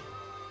lady.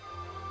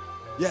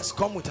 Yes,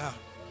 come with her.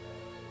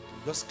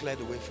 Just clear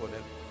the way for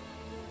them.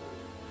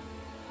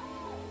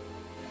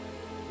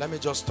 Let me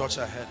just touch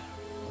her head.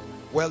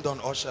 Well done,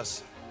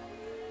 ushers.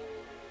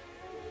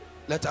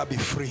 Let her be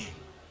free.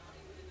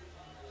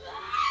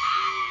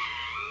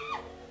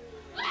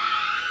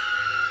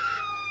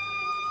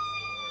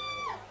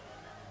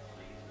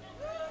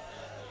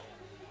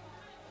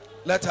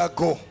 Let her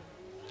go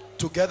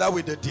together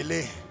with the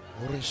delay.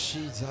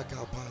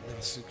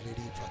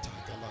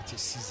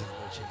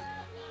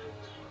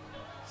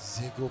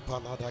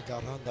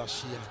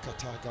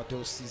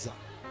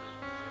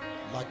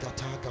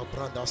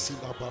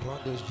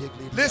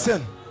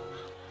 Listen,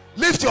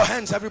 lift your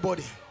hands,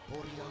 everybody.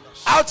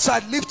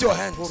 Outside, lift your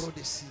hands.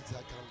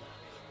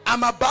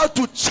 I'm about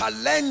to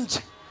challenge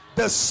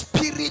the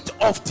spirit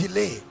of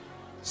delay.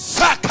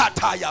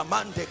 Sakataya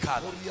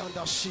mandekala.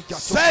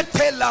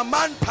 Setela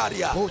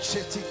mantaria.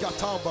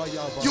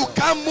 You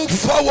can't move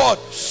forward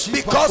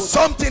because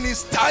something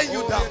is tying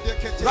you down.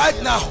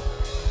 Right now,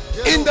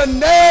 in the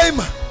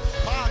name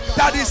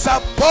that is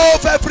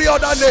above every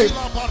other name,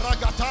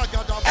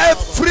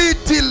 every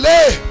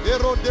delay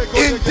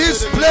in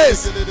this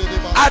place,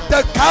 at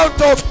the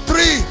count of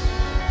 3,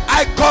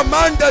 I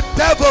command the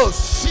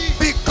devils,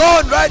 be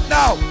gone right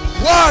now.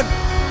 1,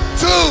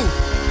 2,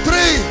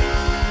 3.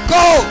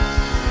 Go.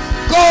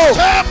 Go.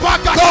 Go.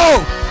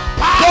 Go.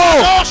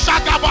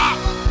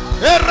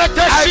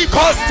 I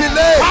cause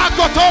delay. I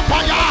cause delay.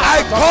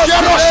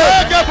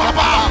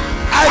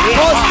 I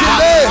cause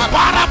delay.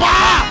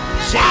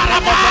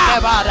 Every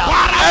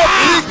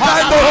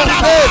kind of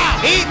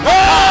delay.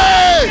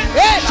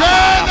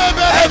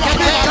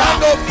 Every kind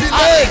of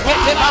delay.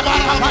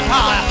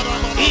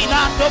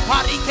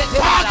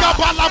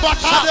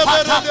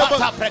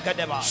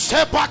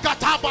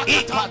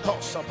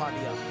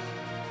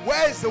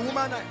 Where is the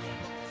woman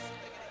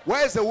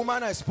where is the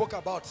woman I spoke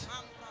about?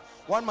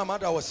 One mama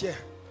that was here.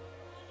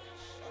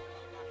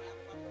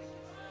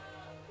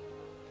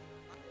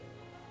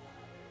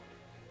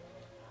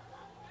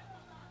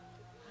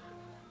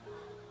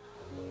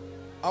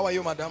 How are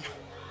you, madam?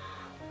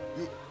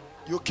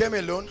 You came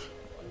alone?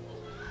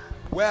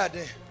 Where are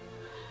they?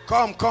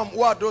 Come.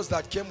 Who are those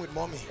that came with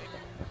mommy?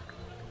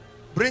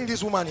 Bring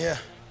this woman here.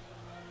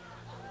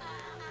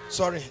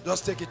 Sorry,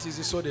 just take it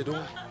easy so they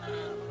don't.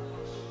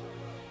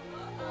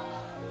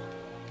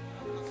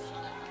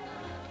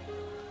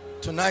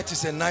 Tonight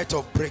is a night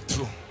of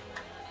breakthrough.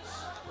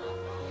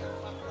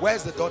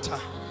 Where's the daughter?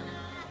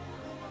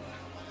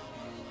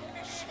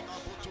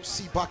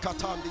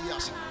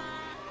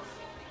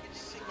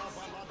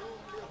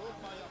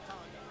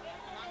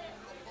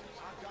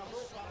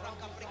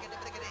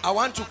 I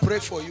want to pray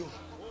for you.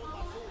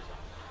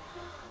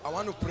 I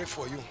want to pray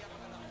for you.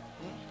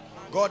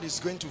 God is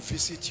going to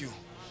visit you.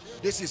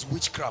 This is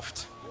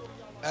witchcraft.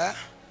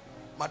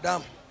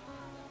 Madam,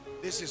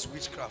 this is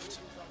witchcraft.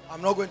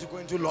 I'm not going to go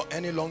into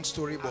any long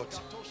story, but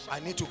I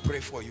need to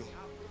pray for you.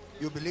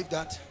 You believe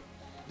that?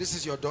 This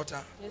is your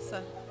daughter? Yes,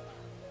 sir.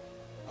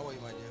 How are you,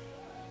 my dear?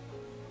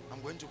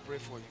 I'm going to pray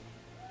for you.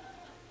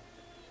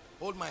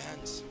 Hold my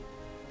hands.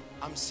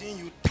 I'm seeing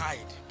you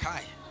tied.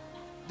 Kai.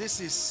 This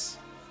is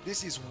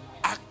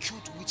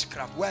acute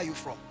witchcraft. Where are you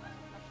from?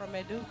 I'm from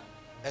Edo.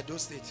 Edo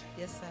State?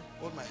 Yes, sir.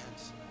 Hold my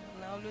hands.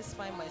 And I always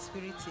find my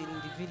spirit in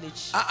the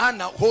village.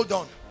 Now hold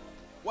on.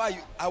 Why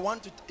you?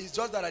 It's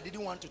just that I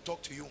didn't want to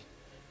talk to you.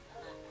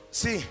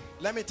 See,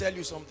 let me tell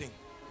you something.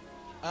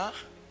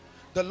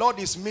 The Lord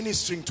is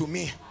ministering to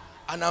me,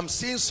 and I'm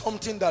seeing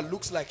something that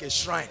looks like a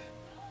shrine.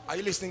 Are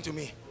you listening to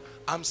me?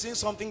 I'm seeing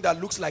something that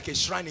looks like a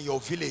shrine in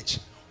your village.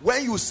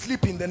 When you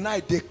sleep in the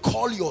night, they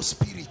call your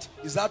spirit.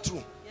 Is that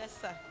true? Yes,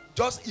 sir.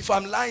 Just if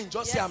I'm lying,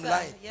 just say I'm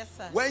lying. Yes,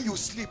 sir. When you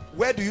sleep,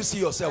 where do you see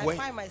yourself? I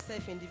find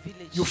myself in the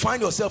village. You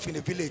find yourself in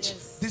the village.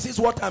 Yes. This is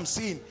what I'm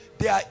seeing.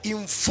 They are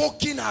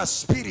invoking her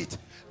spirit.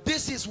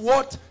 This is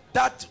what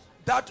that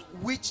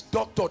witch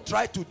doctor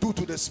tried to do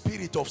to the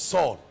spirit of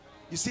Saul.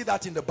 You see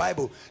that in the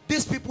Bible.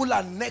 These people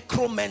are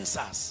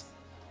necromancers.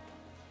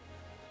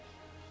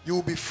 You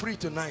will be free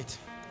tonight.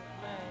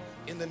 Amen.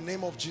 In the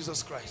name of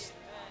Jesus Christ.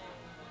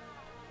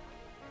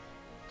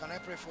 Can I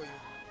pray for you?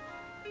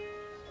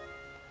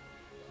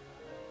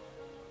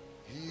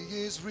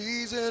 He is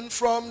risen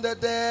from the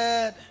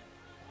dead.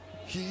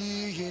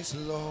 He is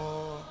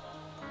Lord.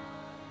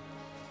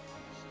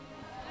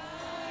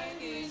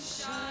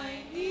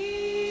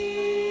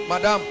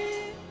 Madam,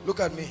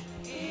 look at me.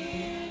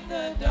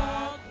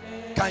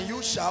 Can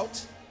you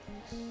shout?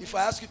 If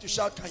I ask you to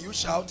shout, can you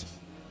shout?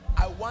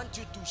 I want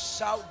you to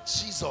shout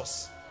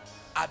Jesus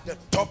at the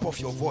top of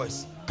your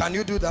voice. Can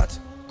you do that?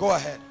 Go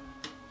ahead.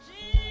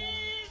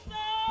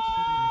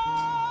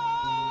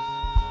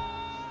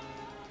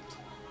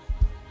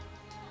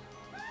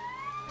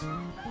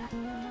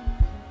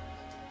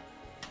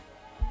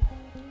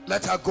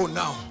 Let her go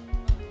now.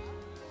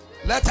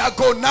 Let her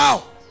go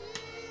now.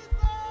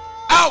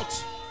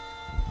 Out.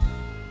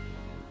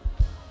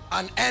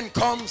 An end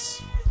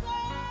comes.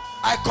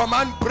 I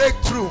command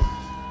breakthrough.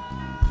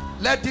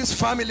 Let this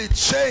family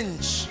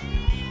change.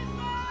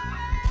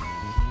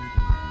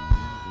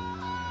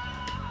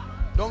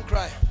 Don't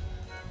cry.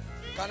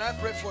 Can I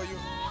pray for you?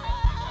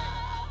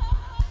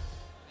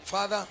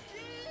 Father,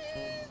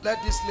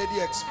 let this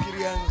lady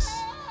experience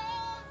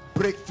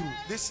breakthrough.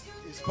 This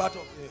is part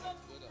of the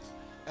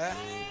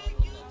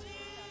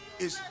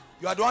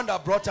you are the one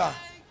that brought her.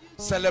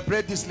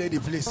 Celebrate this lady,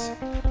 please.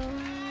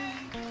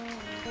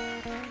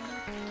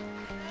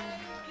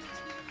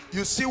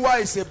 You see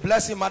why it's a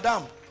blessing,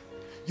 madam?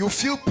 You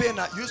feel pain.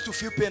 You used to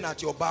feel pain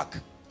at your back.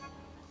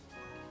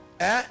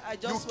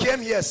 You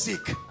came here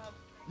sick.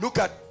 Look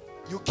at,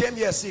 you came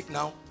here sick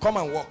now. Come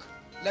and walk.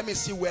 Let me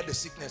see where the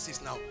sickness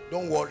is now.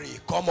 Don't worry.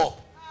 Come up.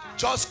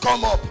 Just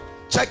come up.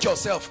 Check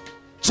yourself.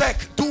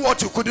 Check. Do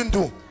what you couldn't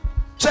do.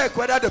 Check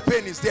whether the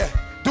pain is there.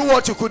 Do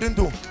what you couldn't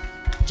do.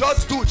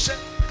 Just do. Check.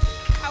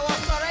 I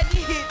was already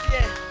healed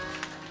there.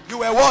 You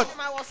were what?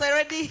 I was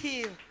already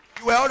healed.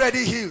 You were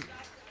already healed.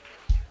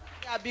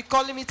 I've been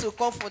calling me to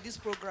come for this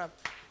program.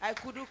 I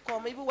couldn't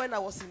come. Even when I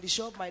was in the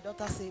shop, my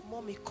daughter said,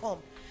 Mommy, come.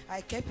 I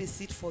kept a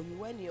seat for you.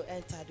 When you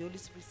enter, the Holy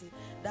Spirit said,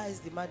 that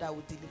is the man that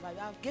will deliver you.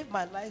 I gave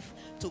my life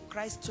to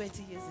Christ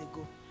 20 years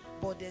ago.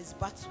 But there's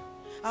battle.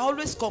 I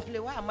always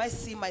complain, why am I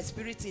seeing my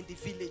spirit in the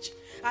village?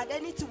 And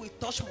anything we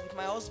touch with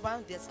my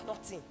husband, there's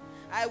nothing.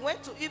 I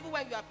went to, even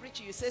when you are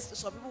preaching, you say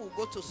some people will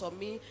go to some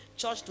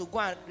church to go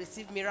and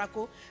receive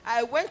miracle.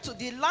 I went to,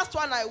 the last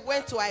one I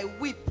went to, I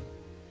weep.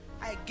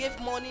 I gave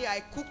money,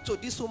 I cooked to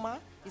this woman.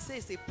 He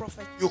says it's a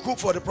prophet. You cook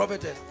for the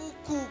prophetess? Who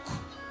cook?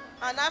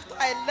 And after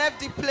I left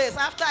the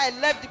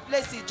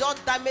place, he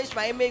just damaged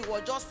my image. He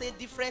was just saying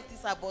different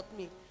things about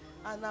me.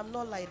 And I'm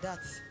not like that.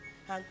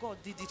 And God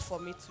did it for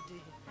me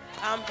today.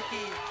 I'm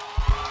here.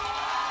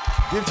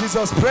 Give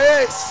Jesus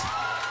praise.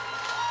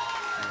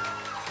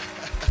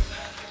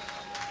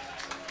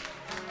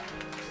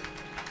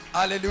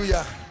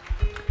 Hallelujah.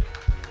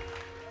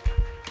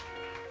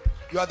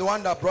 You are the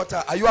one that brought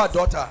her. Are you her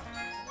daughter?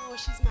 No,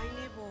 she's my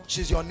neighbor.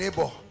 She's your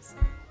neighbor. Yes.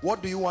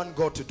 What do you want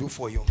God to do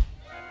for you?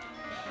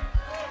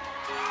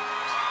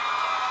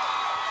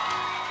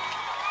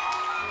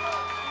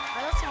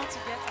 I just want to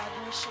get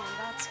admission,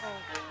 that's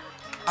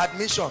all.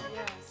 Admission?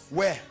 Yes.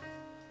 Where?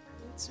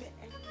 Into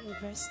a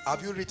university.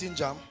 Have you written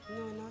JAM? No,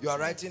 not You are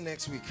yet. writing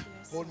next week.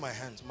 Yes. Hold my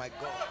hand. My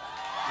God,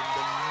 in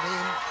the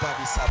name that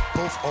is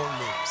above all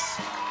names,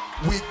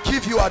 we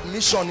give you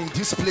admission in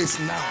this place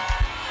now.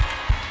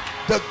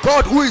 The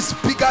God who is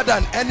bigger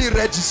than any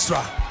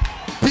registrar,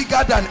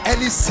 bigger than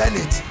any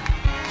senate,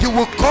 you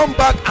will come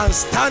back and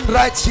stand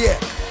right here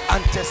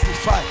and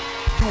testify.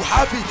 You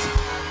have it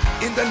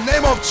in the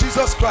name of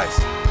Jesus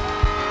Christ.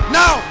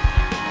 Now,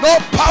 no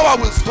power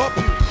will stop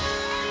you.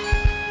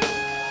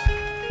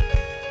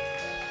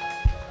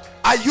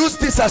 I use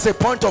this as a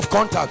point of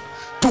contact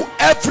to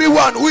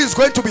everyone who is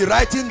going to be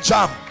writing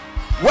JAM,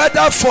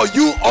 whether for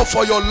you or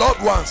for your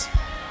loved ones.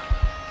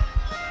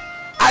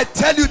 I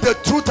tell you the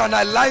truth and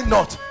I lie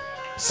not.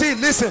 See,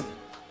 listen.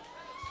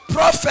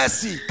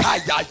 Prophecy,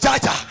 kaya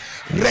yaya,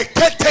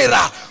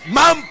 reketera,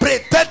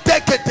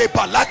 mambretetekete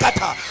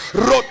balakata,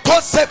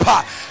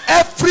 rotosepa.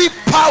 Every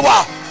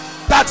power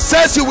that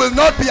says you will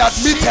not be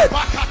admitted,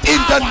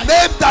 in the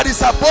name that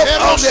is above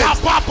all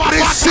names,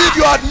 receive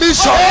your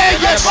admission.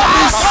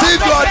 Receive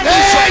your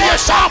admission.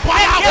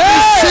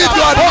 Receive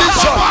your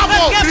admission.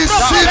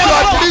 Receive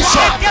your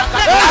admission.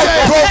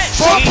 I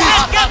provoke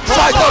it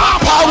by the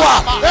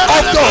power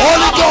of the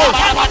Holy Ghost.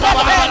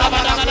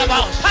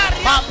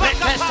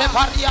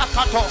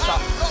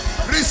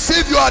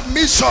 Receive your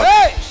admission.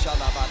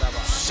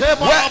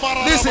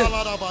 Listen,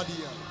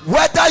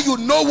 whether you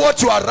know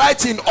what you are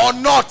writing or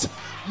not,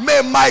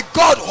 may my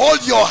God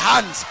hold your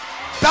hands.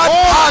 That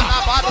hand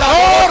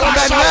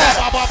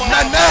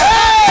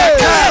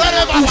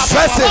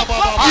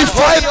if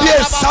I be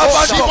a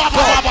servant of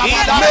God,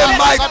 may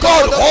my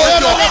God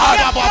hold your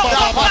hand.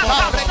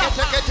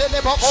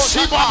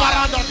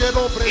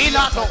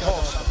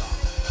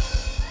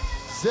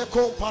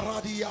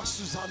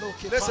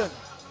 Listen,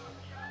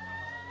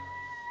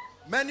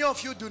 many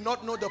of you do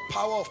not know the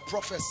power of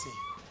prophecy.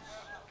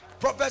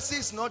 Prophecy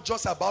is not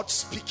just about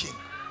speaking.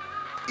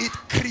 It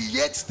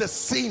creates the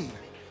scene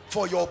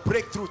for your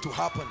breakthrough to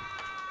happen.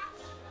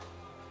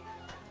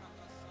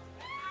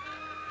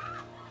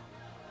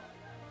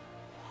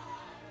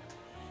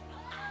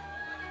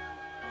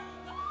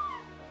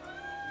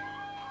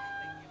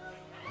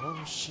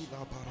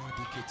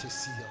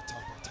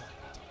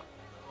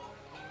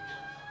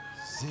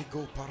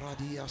 Zego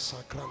paradia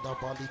sagranda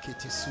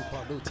balikete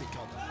subalote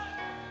kada.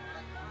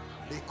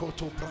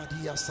 Lekoto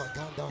pradia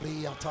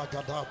sagandaria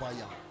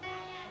tagadabaya.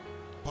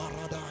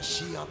 Parada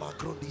shia la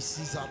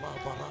grondisiza la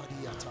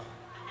baradiata.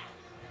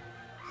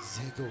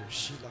 Zego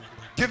shila.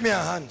 Give me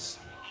her hands.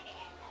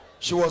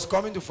 She was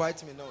coming to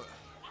fight me. No.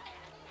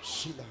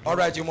 Shila. All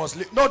right, you must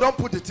leave. No, don't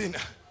put it in.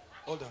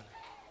 Hold on.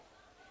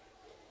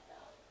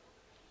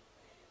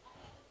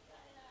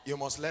 You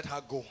must let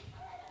her go.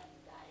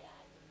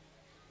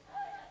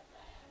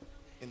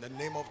 In the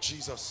name of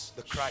Jesus,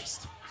 the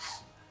Christ.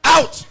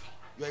 Out!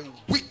 You are a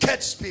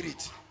wicked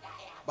spirit.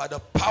 By the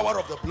power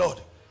of the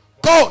blood.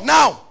 Go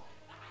now!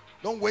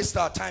 Don't waste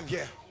our time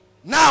here.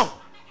 Now!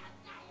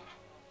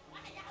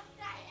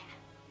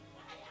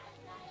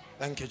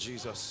 Thank you,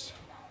 Jesus.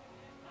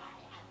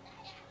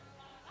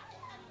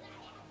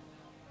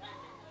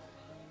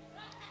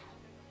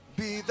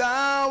 Be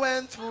thou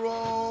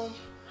enthroned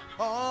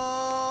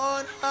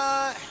on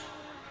high,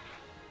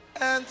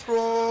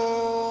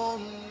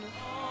 enthroned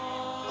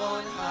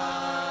on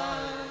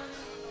high,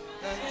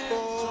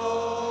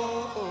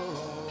 enthroned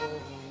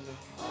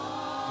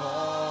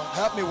on.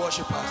 Help me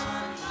worship us.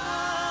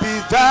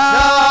 Be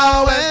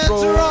thou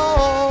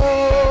enthroned.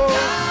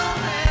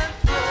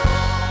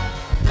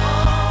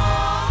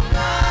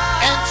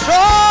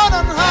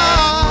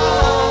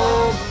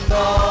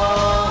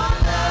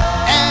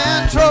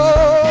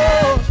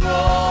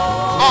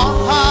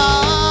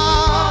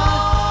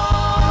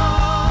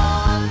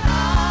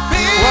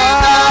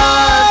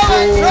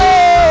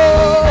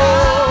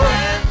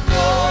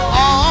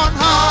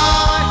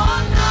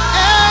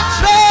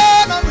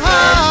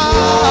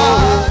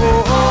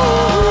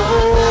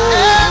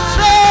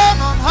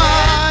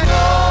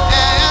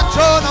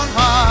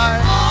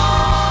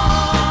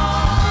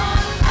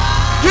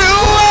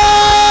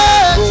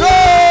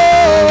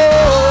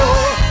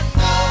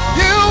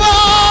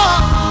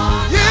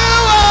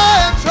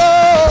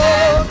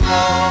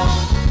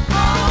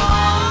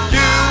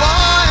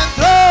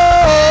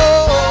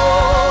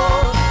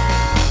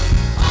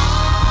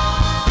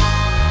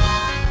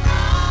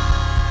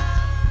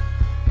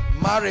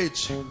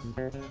 Marriage.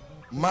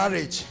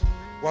 Marriage.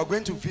 We're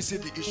going to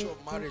visit the issue of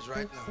marriage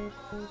right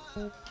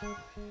now.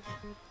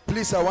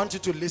 Please, I want you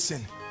to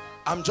listen.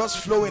 I'm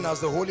just flowing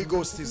as the Holy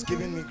Ghost is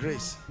giving me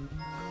grace.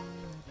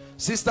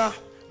 Sister,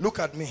 look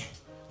at me.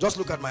 Just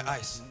look at my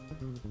eyes.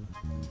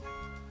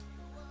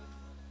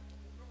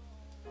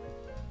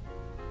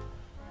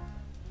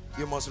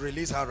 You must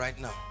release her right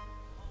now.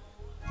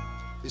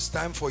 It's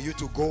time for you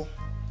to go.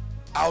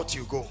 Out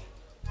you go.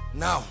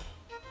 Now.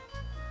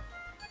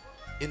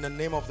 In the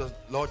name of the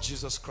Lord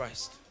Jesus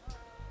Christ.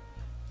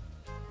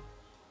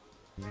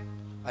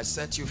 I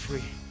set you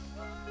free.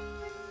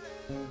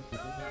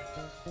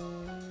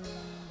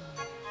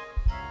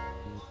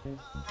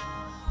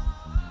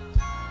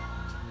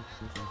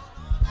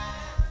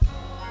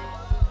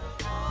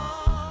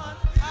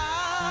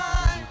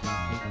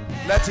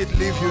 Let it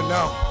leave you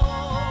now.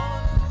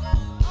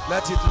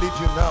 Let it leave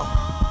you now.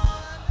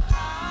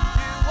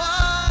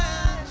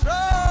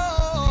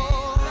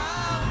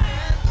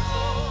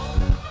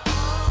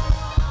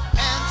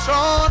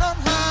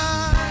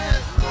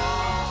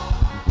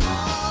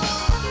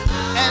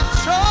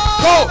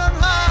 Go.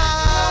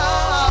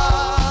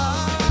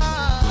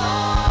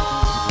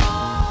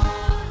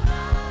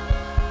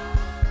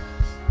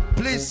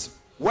 Please,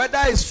 whether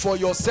it's for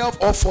yourself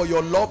or for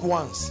your loved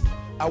ones,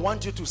 I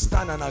want you to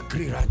stand and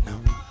agree right now.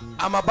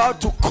 I'm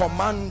about to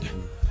command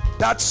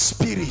that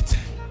spirit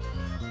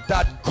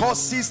that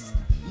causes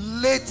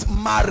late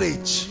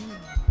marriage.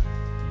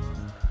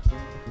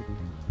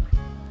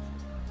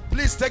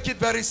 Please take it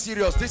very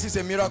serious. This is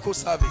a miracle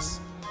service.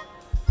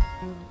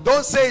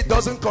 Don't say it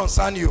doesn't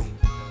concern you.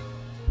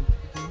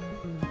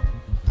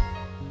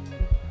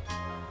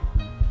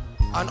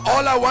 And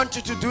all I want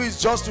you to do is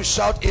just to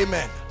shout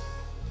amen.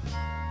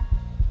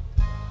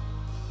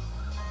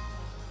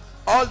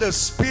 All the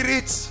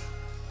spirits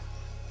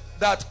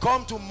that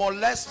come to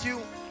molest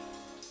you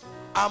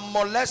and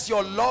molest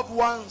your loved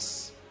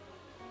ones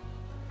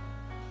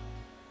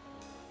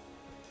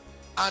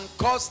and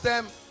cause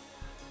them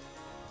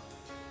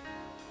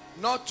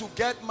not to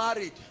get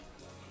married,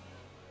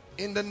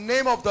 in the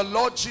name of the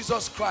Lord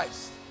Jesus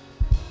Christ,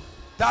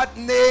 that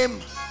name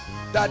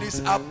that is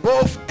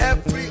above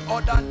every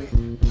other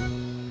name,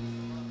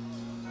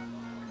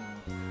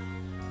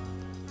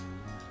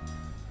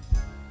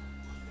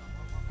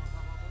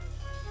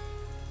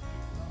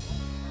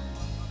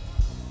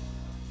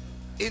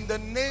 in the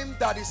name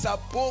that is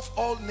above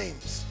all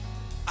names,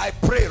 I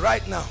pray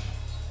right now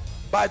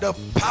by the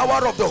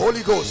power of the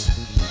Holy Ghost.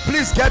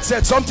 Please get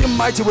set. Something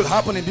mighty will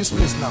happen in this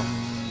place now.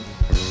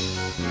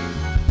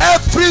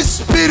 Every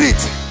spirit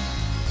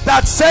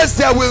that says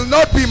there will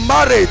not be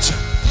marriage,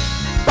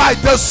 by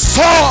the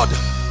sword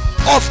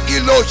of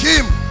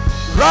Elohim,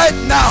 right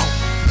now,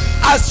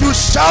 as you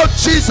shout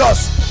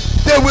Jesus,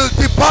 they will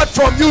depart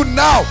from you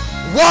now.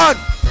 1,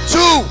 2,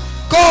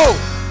 go.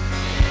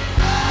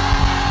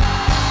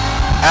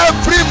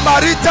 Every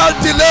marital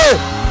delay,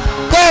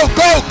 go,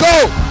 go, go,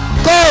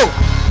 go,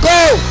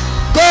 go,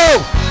 go,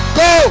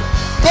 go,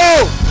 go.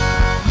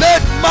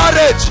 Let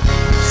marriage,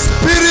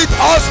 spirit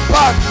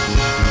husband,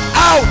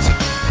 out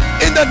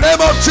in the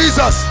name of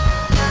Jesus.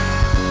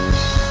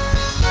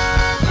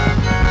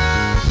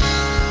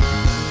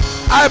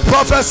 I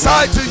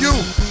prophesy to you,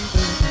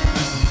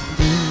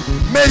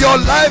 may your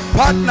life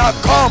partner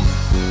come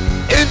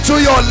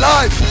into your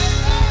life.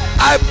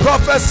 I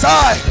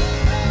prophesy,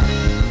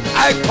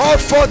 I call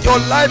forth your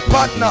life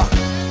partner,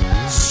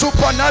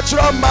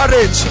 supernatural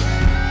marriage.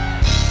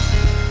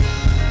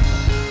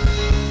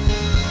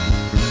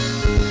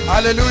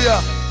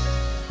 Hallelujah.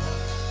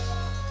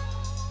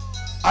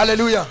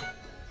 Hallelujah.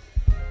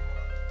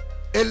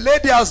 A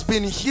lady has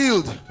been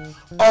healed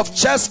of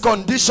chest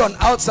condition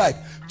outside.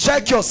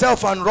 Check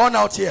yourself and run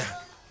out here.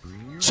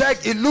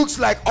 Check. It looks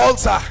like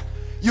ulcer.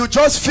 You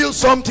just feel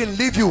something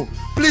leave you.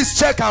 Please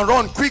check and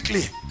run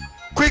quickly.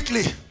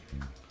 Quickly.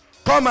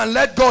 Come and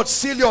let God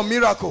seal your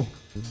miracle.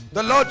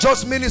 The Lord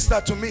just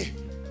ministered to me.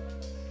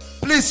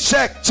 Please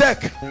check.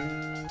 Check.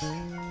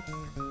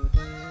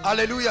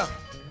 Hallelujah.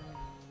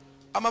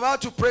 I'm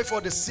about to pray for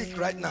the sick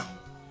right now.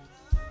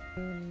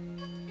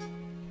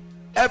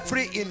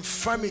 Every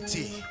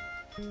infirmity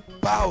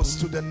bows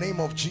to the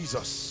name of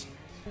Jesus.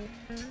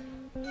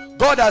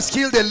 God has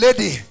healed a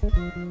lady.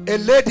 A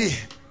lady.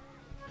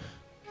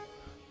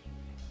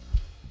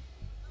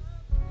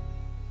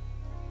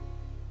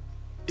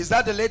 Is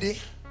that the lady?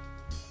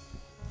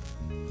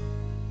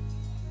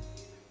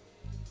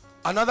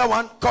 Another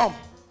one. Come.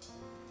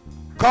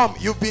 Come.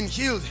 You've been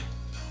healed.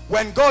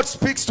 When God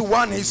speaks to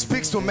one, he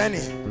speaks to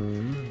many.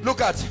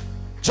 Look at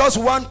just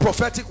one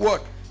prophetic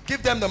word.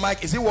 Give them the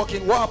mic. Is it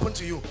working? What happened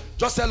to you?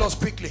 Just tell us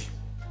quickly.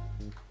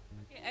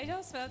 I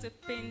just felt a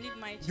pain leave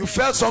my chest. You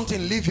felt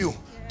something leave you.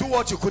 Yeah. Do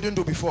what you couldn't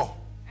do before.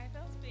 I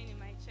felt pain in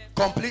my chest.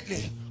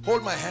 Completely.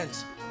 Hold my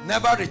hands.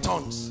 Never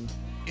returns.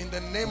 In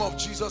the name of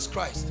Jesus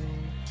Christ.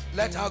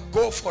 Let her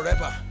go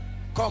forever.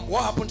 Come.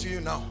 What happened to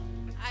you now?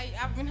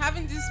 I've been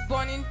having this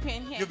burning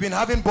pain here. You've been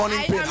having burning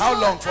pain. How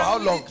long? For how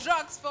long?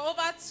 Drugs for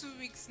over 2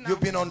 weeks now. You've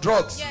been on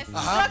drugs? Yes. The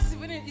drugs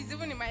is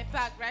even in my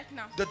bag right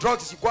now. The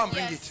drugs, you go and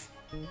bring it.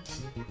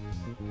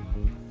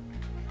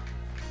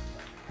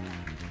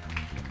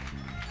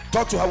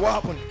 Talk to her. What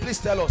happened? Please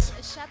tell us.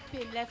 A sharp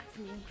pain left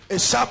me. A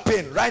sharp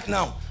pain right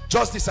now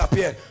just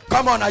disappeared.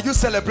 Come on, are you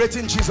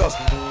celebrating Jesus?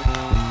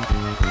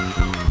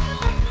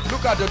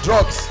 Look at the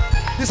drugs.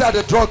 These are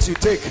the drugs you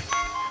take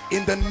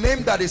in the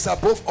name that is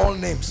above all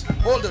names.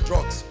 Hold the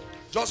drugs.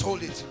 Just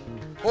hold it.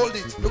 Hold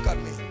it. Look at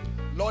me.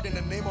 Lord, in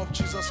the name of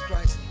Jesus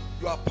Christ,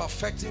 you are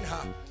perfecting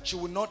her. She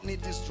will not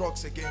need these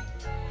drugs again.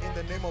 In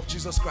the name of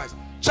Jesus Christ.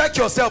 Check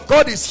yourself.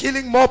 God is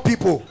healing more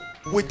people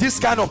with this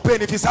kind of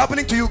pain. If it's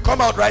happening to you,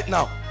 come out right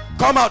now.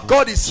 Come out.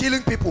 God is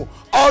healing people.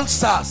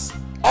 Ulcers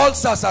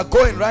are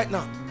going right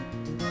now.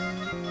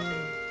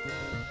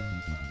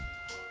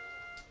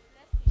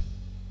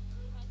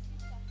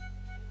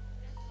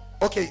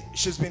 Okay,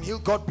 she's been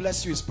healed. God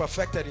bless you. It's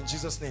perfected in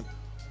Jesus' name.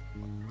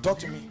 Talk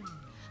to me.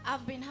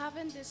 I've been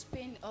having this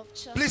pain of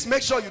chest. Please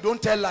make sure you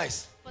don't tell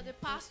lies. For the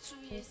past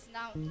 2 years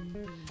now.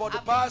 For the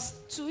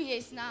past 2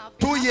 years now.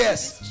 2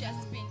 years. This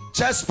chest pain.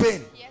 Chest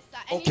pain. Yes,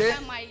 sir. Okay.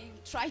 Anytime I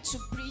try to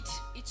breathe,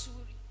 it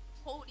will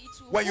hold it.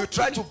 When you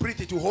try to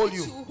breathe, it will hold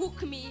you. It will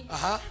hook me.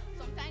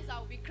 Sometimes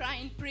I'll be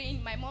crying,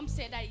 praying. My mom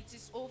said that it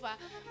is over,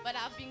 but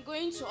I've been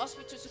going to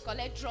hospital to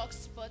collect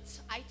drugs. But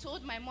I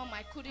told my mom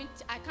I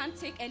can't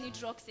take any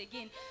drugs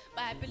again.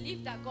 But I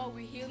believe that God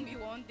will heal me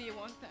one day,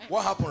 one time.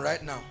 What happened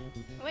right now?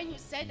 When you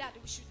said that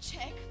we should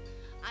check,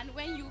 and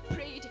when you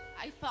prayed,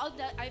 I felt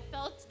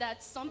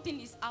that something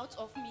is out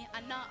of me,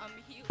 and now I'm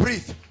healed.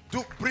 Breathe.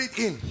 Breathe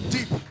in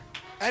deep.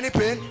 Any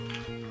pain?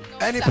 No,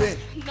 Any sir. pain?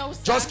 No,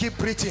 sir. Just keep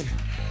breathing.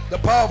 The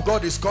power of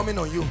God is coming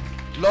on you.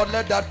 Lord,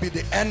 let that be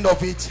the end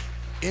of it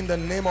in the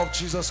name of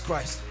Jesus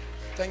Christ.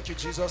 Thank you,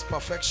 Jesus.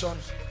 Perfection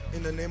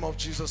in the name of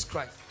Jesus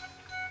Christ.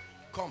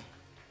 Come.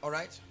 All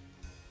right.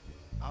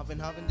 I've been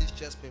having this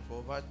chest pain for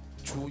over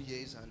 2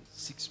 years and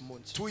 6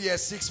 months. 2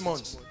 years, 6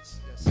 months.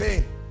 Yes.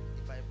 Pain.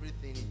 If I breathe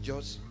in, it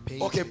just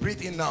pains. Okay,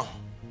 breathe in now.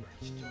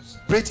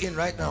 Breathe in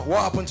right now.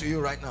 What happened to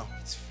you right now?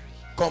 It's free.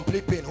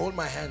 Complete pain. Hold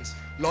my hands.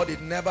 Lord,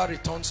 it never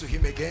returns to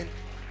him again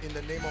in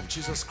the name of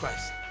Jesus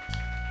Christ.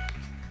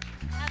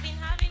 I've been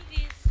having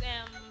this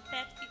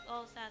peptic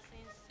ulcer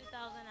since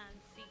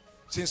 2006.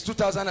 Since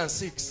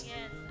 2006?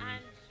 Yes,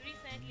 and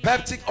recently...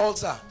 Peptic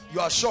ulcer? Yes. You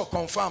are sure?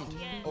 Confirmed?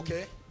 Yes.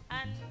 Okay.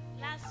 And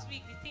last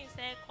week, the thing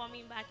started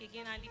coming back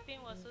again, and the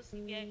pain was so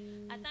severe.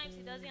 At times,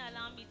 it doesn't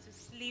allow me to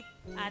sleep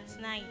at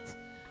night.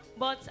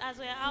 But as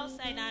we're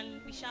outside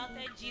and we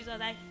shouted Jesus,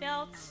 I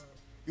felt...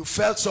 You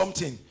felt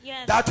something?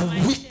 Yes. That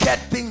wicked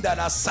thing that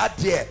has sat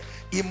there,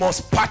 he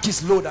must pack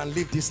his load and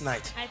leave this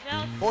night. I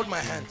felt... Hold my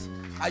hand.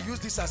 I use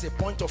this as a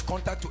point of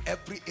contact to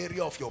every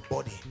area of your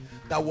body,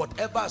 that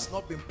whatever has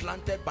not been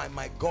planted by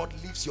my God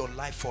lives your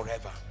life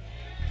forever.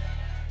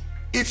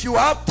 If you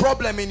have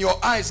problem in your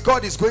eyes,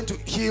 God is going to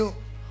heal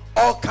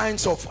all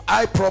kinds of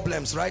eye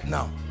problems right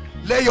now.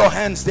 Lay your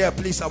hands there,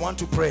 please. I want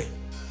to pray.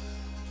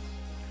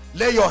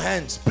 Lay your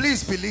hands.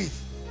 Please believe.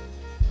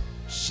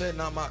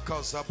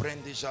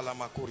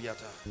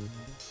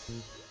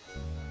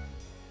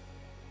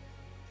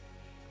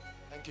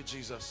 Thank you,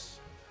 Jesus.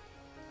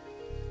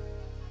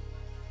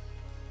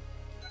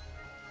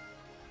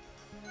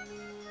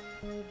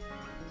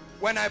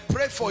 When I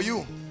pray for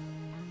you,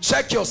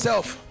 check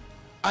yourself,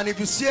 and if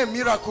you see a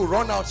miracle,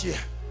 run out here.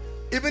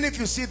 Even if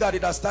you see that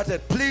it has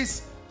started,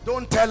 please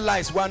don't tell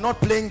lies. We are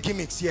not playing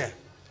gimmicks here.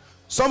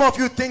 Some of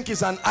you think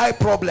it's an eye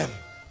problem,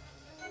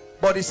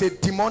 but it's a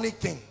demonic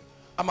thing.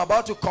 I'm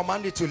about to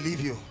command it to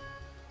leave you.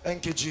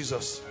 Thank you,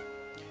 Jesus.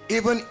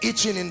 Even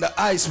itching in the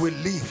eyes will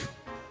leave.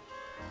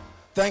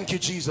 Thank you,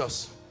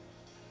 Jesus.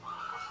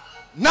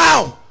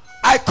 Now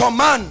I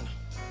command,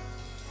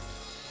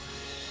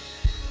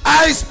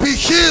 eyes be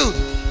healed.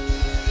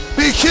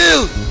 Be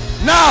healed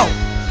now.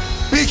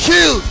 Be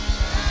healed.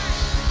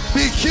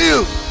 Be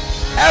healed.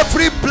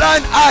 Every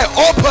blind eye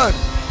open.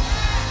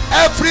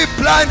 Every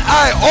blind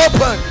eye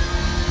open.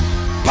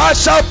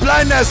 Partial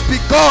blindness be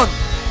gone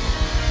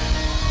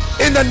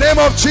in the name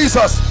of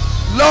Jesus.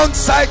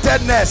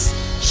 Long-sightedness,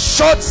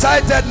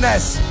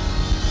 short-sightedness,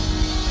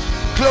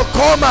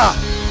 glaucoma,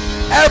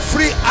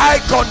 every eye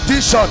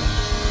condition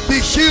be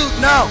healed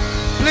now.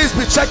 Please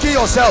be checking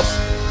yourselves.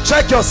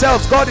 Check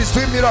yourselves. God is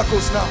doing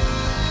miracles now.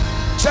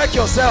 Check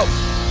yourself.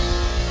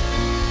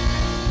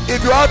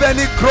 If you have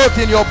any growth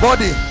in your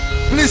body,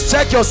 please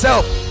check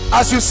yourself.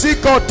 As you see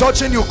God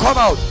touching you, come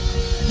out.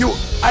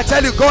 I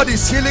tell you, God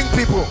is healing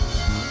people.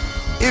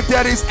 If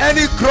there is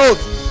any growth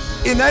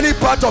in any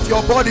part of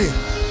your body,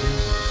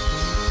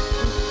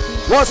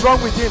 what's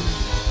wrong with him?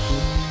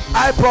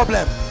 Eye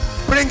problem,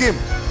 bring him.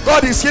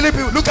 God is healing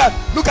people. Look at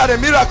a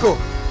miracle.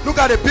 Look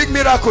at a big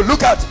miracle.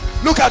 Look at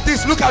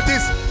this. Look at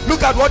this.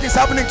 Look at what is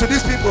happening to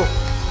these people.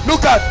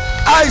 Look at,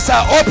 eyes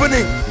are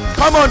opening.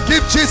 Come on,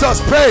 give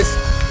Jesus praise.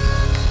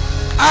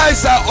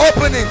 Eyes are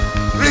opening.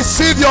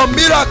 Receive your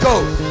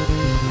miracle.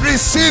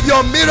 Receive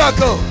your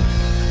miracle.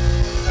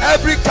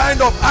 Every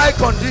kind of eye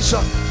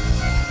condition.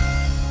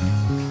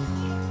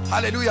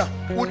 Hallelujah.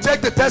 We'll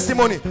take the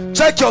testimony.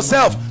 Check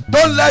yourself.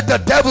 Don't let the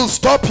devil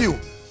stop you.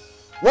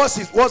 What's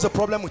the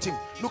problem with him?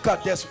 Look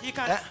at this.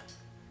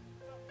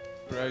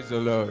 Praise the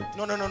Lord.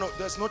 No.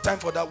 There's no time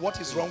for that.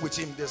 What is wrong with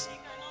him? This.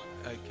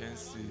 I can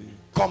see.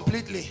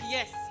 Completely.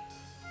 Yes.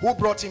 Who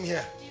brought him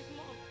here? His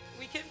mom.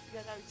 We came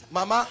together with her.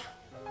 Mama.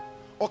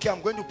 Okay,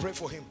 I'm going to pray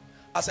for him.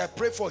 As I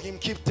pray for him,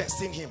 keep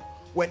testing him.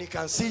 When he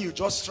can see you,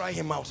 just try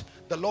him out.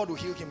 The Lord will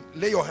heal him.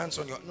 Lay your hands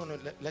on your... No,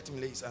 let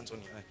him lay his hands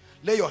on your eye.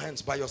 Lay your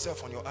hands by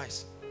yourself on your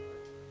eyes.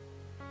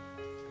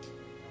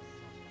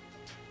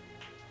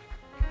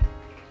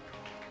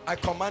 I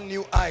command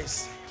new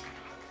eyes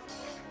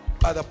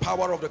by the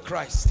power of the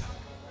Christ.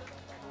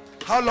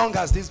 How long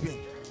has this been?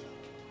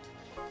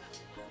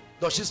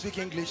 Does she speak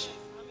English?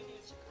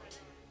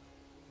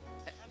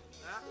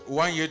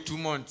 1 year, 2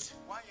 months.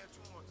 1 year,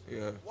 2 months.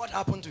 Yeah. What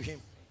happened to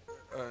him?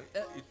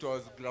 It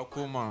was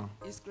glaucoma.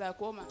 It's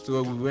glaucoma.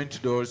 So we went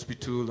to the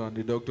hospital and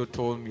the doctor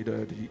told me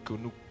that he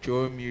couldn't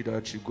cure me,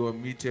 that she go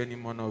meet any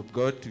man of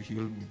God to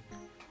heal me.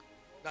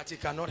 That he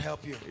cannot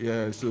help you?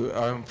 Yeah, so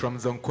I'm from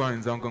Zankwa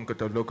in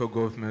Zankonkata local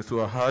government.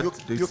 So I had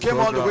this You came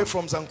all the way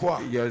from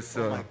Zankwa? Yes,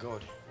 sir. Oh my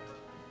God.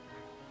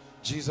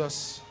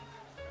 Jesus,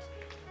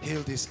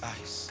 heal these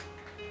eyes.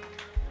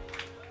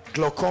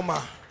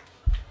 Glaucoma,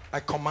 I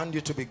command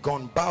you to be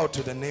gone. Bow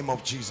to the name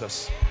of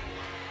Jesus.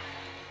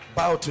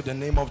 Bow to the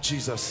name of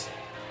Jesus.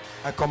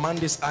 I command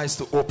these eyes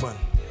to open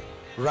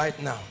right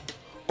now.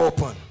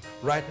 Open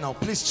right now.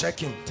 Please check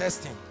him.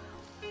 Test him.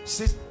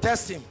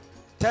 Test him.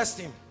 Test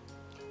him.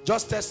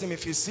 Just test him.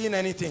 If he's seen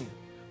anything,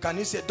 can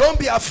you say, don't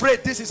be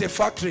afraid, this is a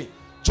factory.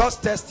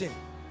 Just test him.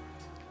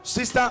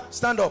 Sister,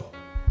 stand up.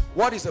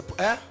 What is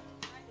the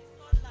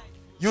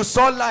You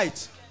saw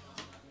light.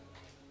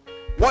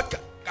 What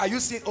are you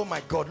seeing? Oh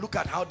my God, look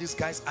at how this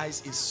guy's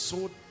eyes is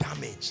so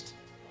damaged.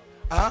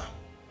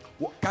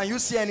 Can you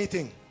see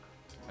anything?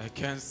 I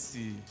can't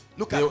see.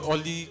 Look the at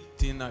only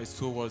thing I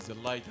saw was the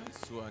light I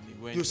saw, and it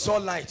went. You saw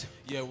light?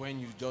 Yeah, when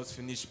you just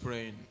finished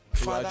praying.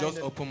 So Father, I just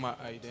opened my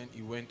eye, then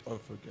it went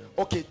off again.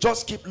 Okay,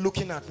 just keep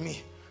looking at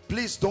me.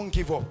 Please don't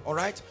give up, all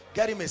right?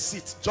 Get him a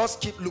seat.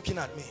 Just keep looking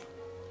at me.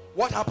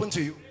 What happened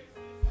to you?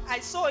 I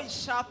saw a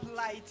sharp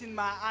light in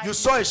my eye. You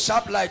saw a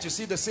sharp light. You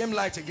see the same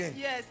light again?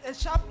 Yes, a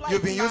sharp light.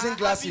 You've been using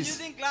glasses. I've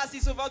been using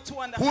glasses over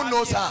 2.5 Who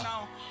knows years her?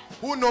 now.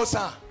 Who knows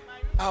her?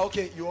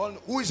 Okay, you all know.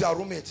 Who is your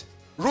roommate?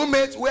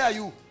 Roommate, where are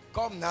you?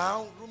 Come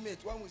now.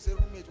 Roommate, when we say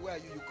roommate, where are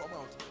you? You come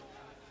out.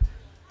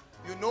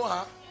 You know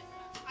her?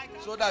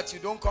 So that you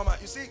don't come out.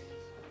 You see,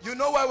 you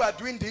know why we are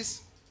doing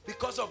this?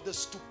 Because of the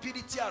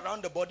stupidity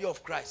around the body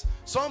of Christ.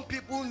 Some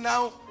people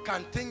now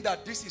can think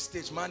that this is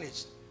stage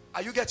managed.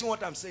 Are you getting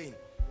what I'm saying?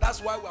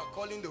 That's why we are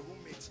calling the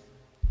roommate.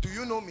 Do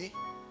you know me?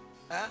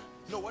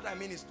 No, what I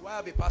mean is, do I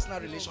have a personal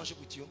relationship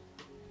with you?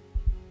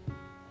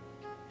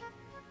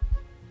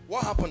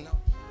 What happened now?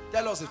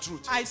 Tell us the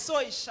truth. I saw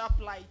a sharp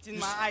light in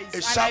my eyes.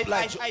 A sharp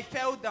light. I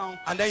fell down.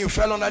 And then you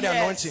fell under the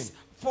anointing.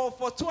 For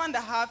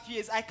 2.5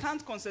 years, I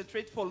can't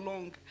concentrate for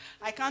long.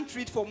 I can't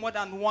read for more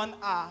than 1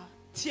 hour.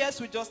 Tears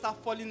will just start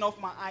falling off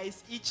my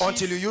eyes.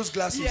 Until you use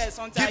glasses? Yes,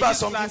 until Give I us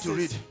something glasses. to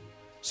read.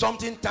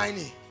 Something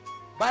tiny.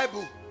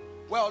 Bible.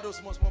 Where are all those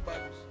small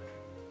Bibles?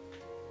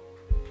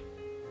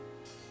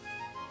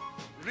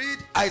 Read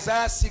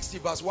Isaiah 60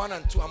 verse 1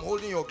 and 2. I'm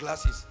holding your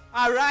glasses.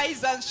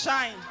 Arise and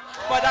shine,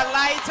 for the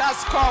light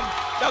has come.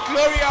 The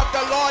glory of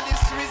the Lord is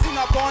risen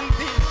upon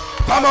thee.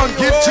 Come on,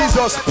 give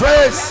Jesus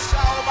praise.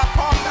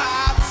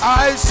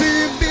 I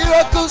see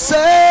miracles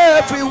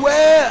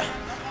everywhere.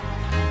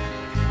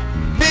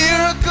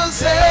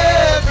 Miracles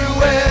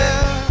everywhere.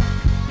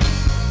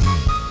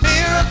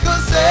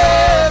 Miracles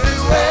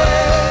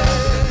everywhere.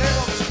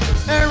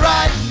 And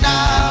right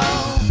now,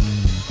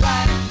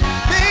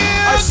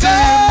 I see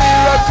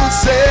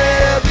miracles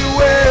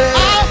everywhere.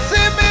 I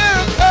see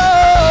miracles.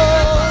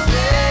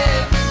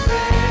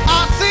 I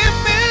see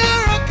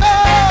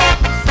miracles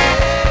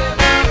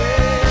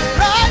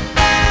right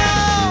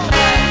now.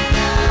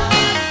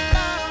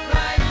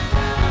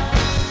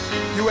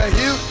 You were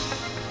healed.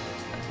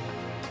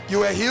 You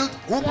were healed.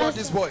 Who brought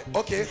this boy?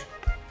 Okay.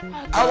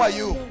 How are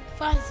you?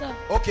 Fine, sir.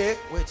 Okay.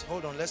 Wait,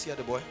 hold on. Let's hear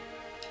the boy.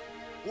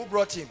 Who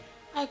brought him?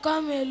 I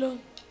come alone.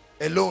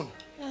 Alone?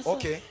 Yes, sir.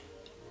 Okay.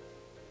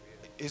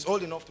 He's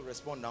old enough to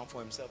respond now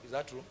for himself. Is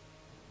that true?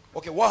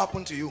 Okay, what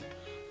happened to you?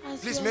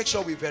 Please make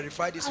sure we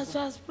verify this. As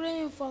I was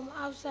praying from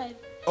outside,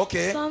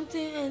 okay,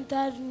 something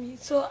entered me.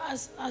 So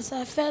as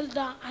I fell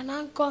down and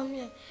I come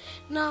here,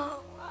 now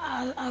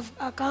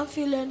I can't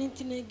feel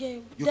anything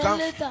again. Then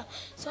later,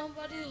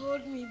 somebody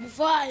hold me.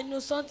 Before I know,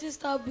 something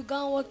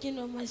began working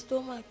on my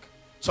stomach.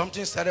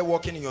 Something started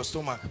working in your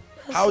stomach.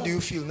 Yes, how sir. do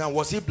you feel now?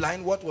 Was he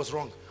blind? What was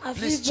wrong?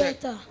 Please feel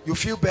check. better. You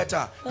feel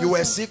better. Yes, you were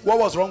sir. sick. What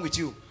was wrong with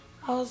you?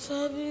 I was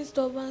having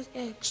stomach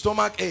ache.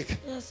 Stomach ache.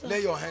 Yes, sir.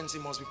 Lay your hands.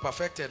 It must be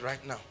perfected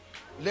right now.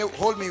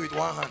 Hold me with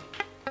one hand.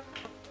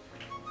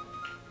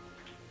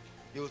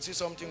 You will see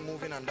something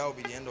moving and that will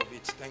be the end of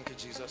it. Thank you,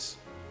 Jesus.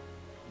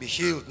 Be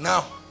healed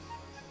now.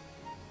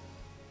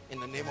 In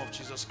the name of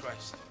Jesus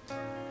Christ.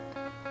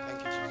 Thank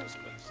you, Jesus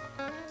Christ.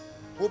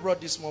 Who brought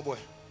this small boy?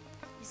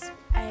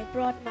 I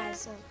brought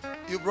myself.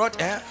 You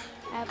brought, I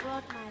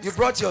brought myself. You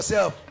brought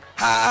yourself.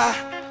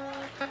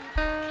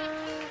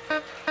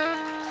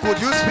 Could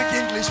you speak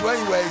English when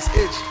you were his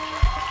age?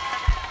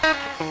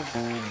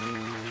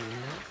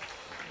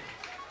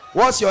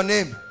 What's your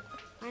name?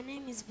 My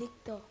name is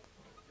Victor.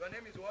 Your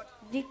name is what?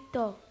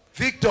 Victor.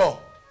 Victor.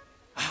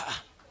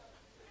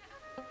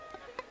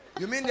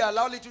 You mean they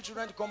allow little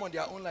children to come on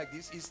their own like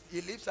this?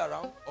 He lives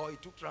around or he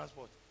took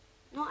transport?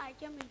 No, I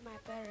came with my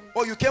parents.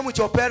 Oh, you came with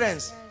your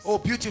parents? Yes. Oh,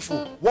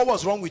 beautiful. What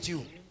was wrong with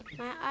you?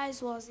 My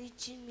eyes was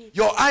itching me.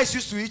 Your eyes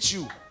used to itch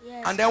you?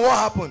 Yes. And then what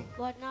happened?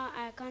 But now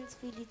I can't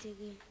feel it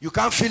again. You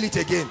can't feel it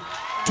again.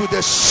 To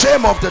the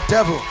shame of the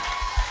devil.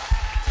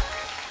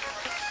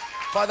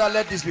 Father,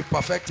 let this be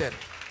perfected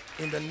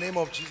in the name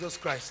of Jesus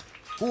Christ.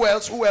 Who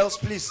else? Who else,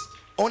 please?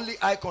 Only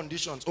eye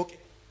conditions. Okay.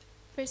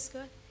 Praise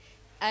God.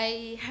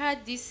 I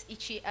had these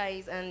itchy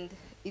eyes and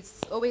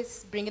it's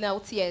always bringing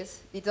out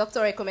tears. The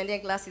doctor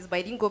recommended glasses, but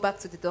I didn't go back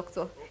to the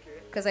doctor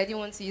because I didn't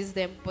want to use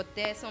them. But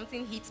there,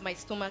 something hit my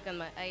stomach and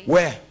my eye.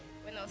 Where?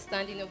 When I was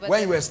standing over When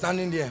there. you were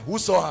standing there, who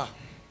saw her?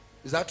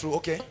 Is that true?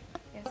 Okay.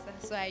 Yes,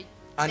 sir. So I.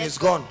 And it's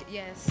gone.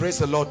 Yes. Praise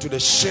the Lord, to the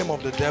shame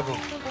of the devil.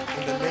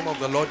 In the name of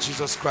the Lord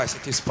Jesus Christ,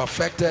 it is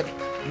perfected,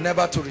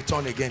 never to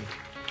return again.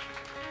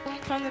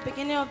 From the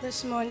beginning of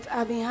this month,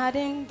 I've been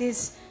having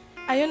this.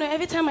 I don't know,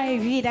 every time I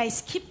read, I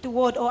skip the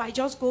word or I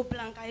just go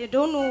blank. I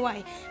don't know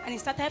why. And it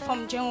started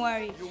from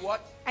January. You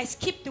what? I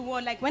skip the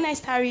word. Like when I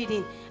start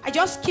reading, I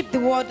just skip the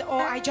word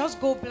or I just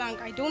go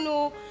blank. I don't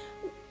know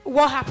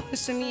what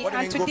happens to me. What do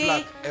you and mean today, go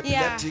blank?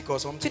 Epileptic or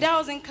something? Today I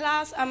was in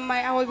class and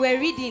we were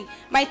reading.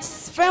 My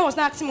friend was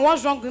not asking me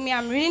what's wrong with me.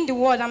 I'm reading the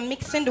word. I'm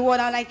mixing the word.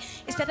 I'm like,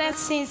 it started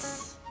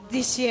since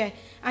this year.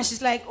 And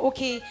she's like,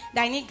 okay,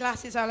 I need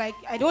glasses. I'm like,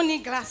 I don't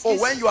need glasses.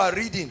 Oh, when you are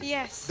reading,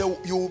 yes,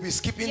 you will be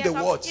skipping yes, the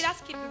words. I'll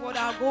skip the word,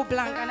 I'll go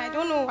blank, and I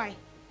don't know why.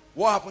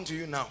 What happened to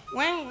you now?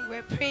 When we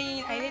were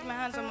praying, I laid my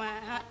hands on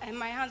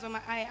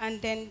my eye,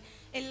 and then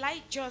a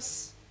light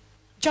just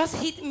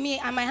hit me,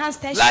 and my hands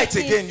started light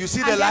shaking. Again, you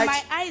see the light?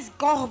 My eyes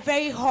got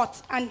very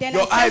hot, and then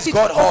your eyes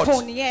got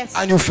hot, yes,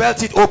 and you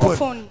felt it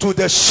open. To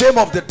the shame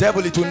of the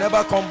devil, it will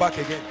never come back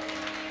again.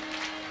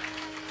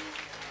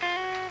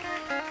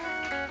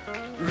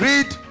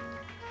 Read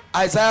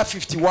Isaiah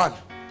 51,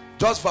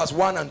 just verse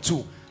 1 and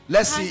 2.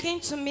 Let's see. Hearken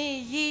to me,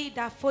 ye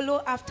that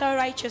follow after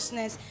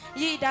righteousness,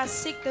 ye that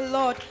seek the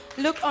Lord.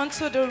 Look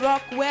unto the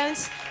rock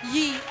whence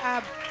ye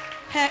are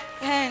hid,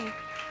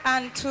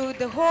 and to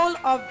the hole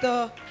of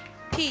the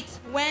pit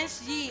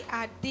whence ye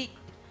are digged.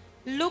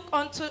 Look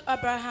unto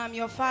Abraham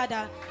your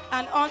father,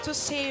 and unto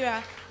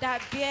Sarah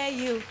that bare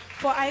you.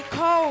 For I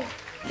call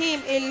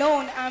him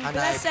alone, and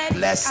blessed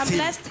him,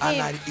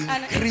 and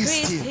I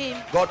increased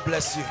him. God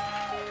bless you.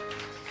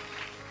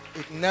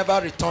 It never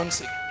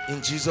returns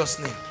in Jesus'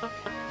 name.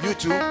 You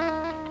too?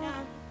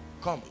 Yeah.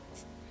 Come.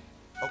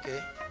 Okay.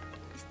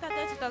 It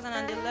started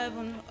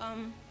 2011.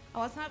 I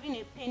was having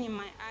a pain in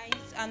my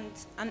eyes and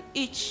an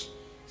itch.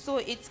 So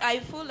I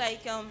feel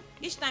like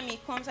each time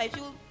it comes, I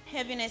feel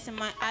heaviness in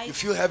my eyes. You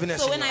feel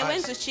heaviness in your eyes? So when I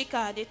went to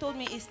Chika, they told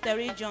me it's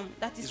pterygium.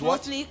 That is what?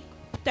 mostly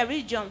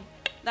pterygium.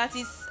 That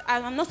is,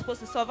 I'm not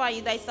supposed to survive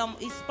it. That is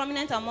it's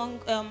prominent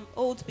among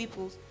old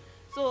people.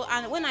 So,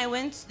 and when I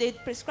went, they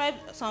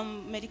prescribed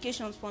some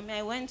medications for me.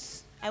 I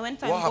went and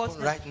got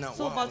them. Right now?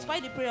 So, but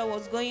while the prayer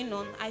was going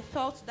on, I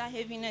felt that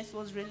heaviness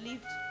was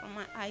relieved from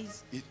my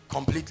eyes.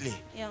 Completely?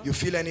 Yeah. You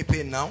feel any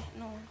pain now?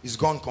 No. It's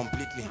gone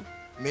completely. Yeah.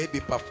 May it be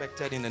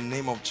perfected in the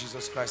name of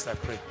Jesus Christ, I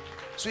pray.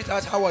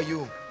 Sweetheart, how are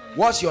you?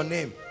 What's your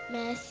name?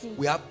 Mercy.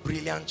 We have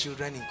brilliant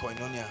children in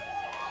Koinonia.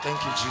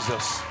 Thank you,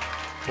 Jesus,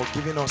 for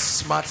giving us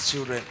smart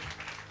children.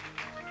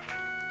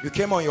 You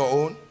came on your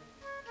own?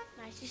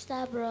 My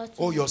sister brought me.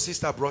 Oh, your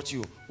sister brought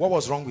you. What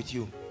was wrong with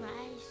you? My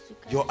eye used to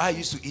catch. Your eye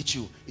used to itch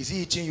you. Is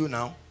he itching you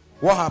now?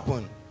 What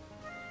happened?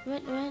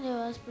 When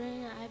I was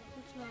praying, I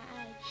put my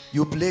eye.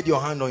 You played your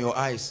hand on your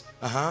eyes.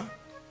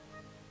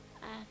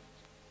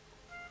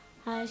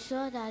 I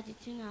saw that the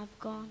thing have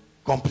gone.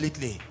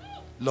 Completely.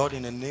 Lord,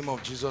 in the name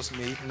of Jesus,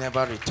 may it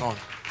never return.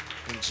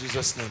 In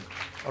Jesus' name.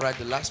 All right,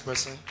 the last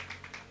person.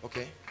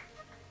 Okay.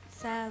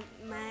 Sir,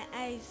 my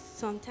eyes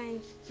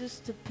sometimes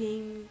used to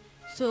pain me.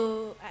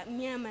 So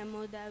me and my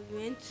mother, we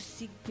went to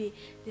sick bay.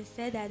 They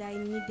said that I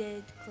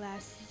needed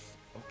glasses.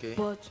 Okay.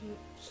 But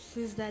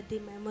since that day,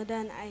 my mother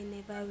and I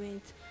never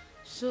went.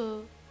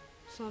 So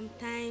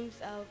sometimes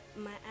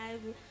my eye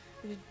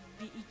would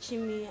be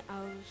itching me. I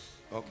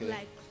was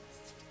like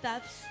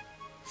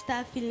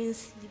start feeling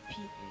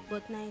sleepy.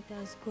 But now it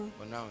has gone.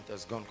 But now it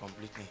has gone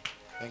completely.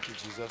 Thank you,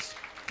 Jesus.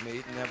 May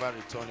it never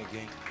return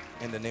again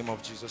in the name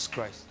of Jesus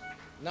Christ.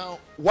 Now,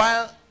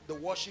 while the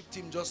worship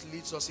team just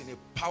leads us in a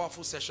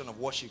powerful session of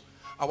worship,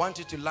 I want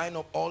you to line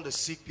up all the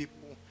sick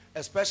people,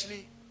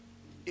 especially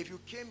if you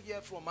came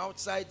here from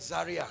outside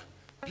Zaria.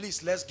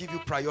 Please, let's give you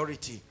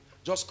priority.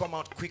 Just come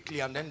out quickly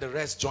and then the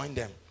rest join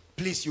them.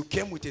 Please, you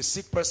came with a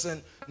sick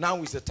person.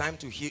 Now is the time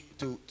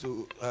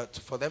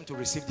for them to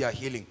receive their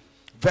healing.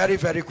 Very,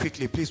 very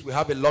quickly. Please, we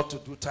have a lot to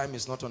do. Time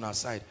is not on our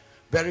side.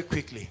 Very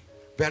quickly.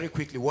 Very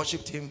quickly.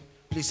 Worship team,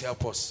 please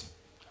help us.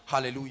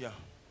 Hallelujah.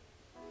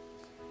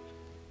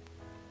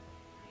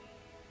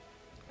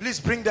 Please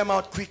bring them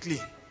out quickly.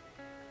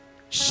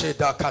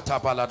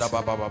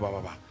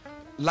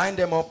 Line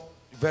them up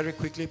very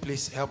quickly,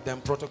 please. Help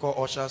them. Protocol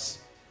ushers,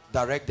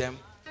 direct them.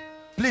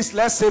 Please,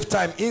 let's save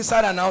time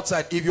inside and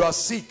outside. If you are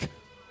sick,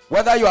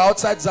 whether you are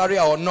outside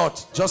Zaria or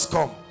not, just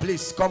come.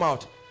 Please come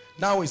out.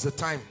 Now is the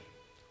time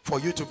for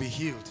you to be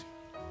healed.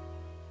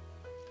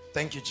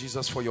 Thank you,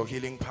 Jesus, for your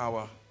healing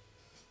power.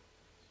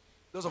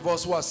 Those of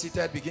us who are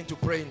seated, begin to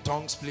pray in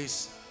tongues,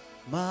 please.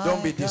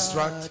 Don't be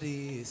distracted. God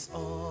is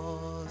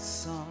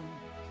awesome.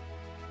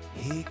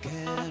 He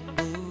can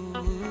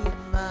move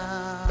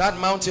mountains. That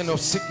mountain of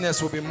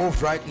sickness will be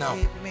moved right now.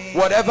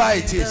 Whatever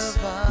it is.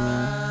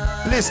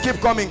 Please keep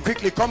coming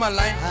quickly. Come and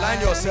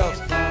line yourselves.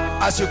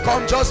 As you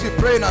come, just be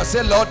praying and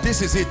say, Lord,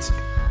 this is it.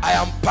 I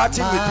am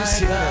parting with this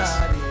sickness.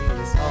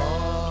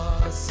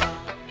 Awesome.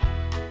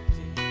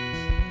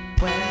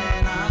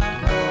 When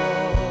I'm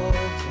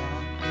broken,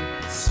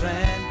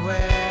 strength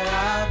where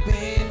I've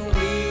been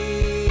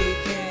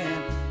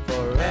weakened,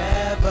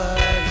 forever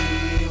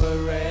He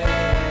will reign.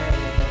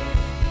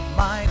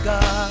 My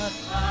God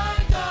is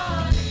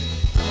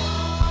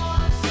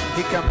awesome.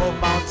 He can move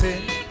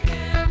mountains.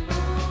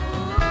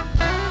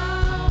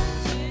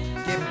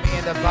 Keep me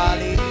in the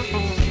valley.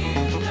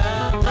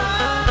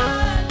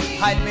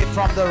 Hide me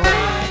from the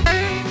rain.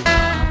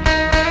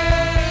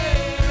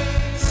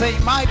 Say,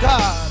 my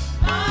God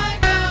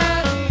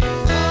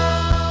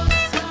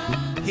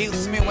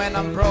heals me when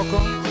I'm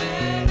broken.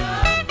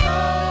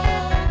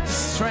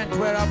 Strength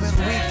where I've been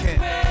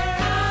weakened.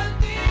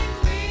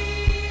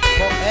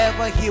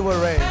 Forever He will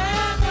reign.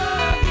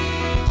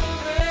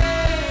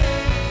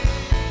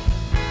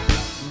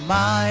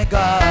 My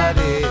God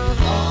is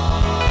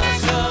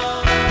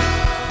awesome.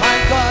 My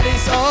God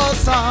is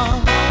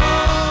awesome.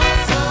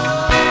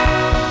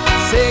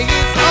 Say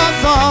it's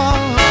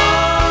awesome.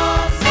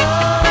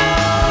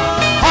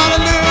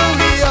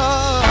 Hallelujah.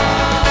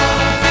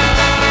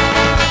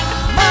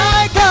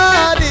 My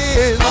God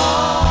is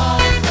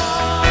awesome.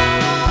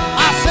 I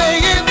say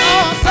it's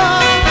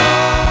awesome.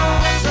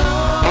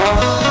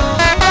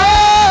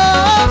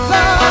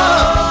 Awesome.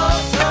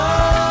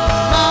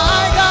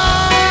 My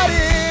God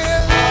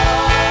is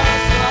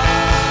awesome.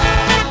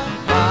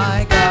 My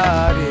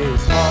God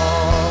is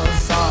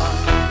awesome.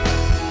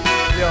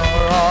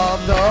 You're of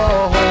the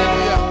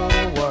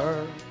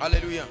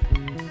Hallelujah.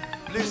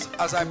 Please,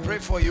 as I pray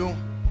for you,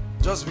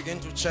 just begin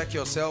to check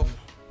yourself.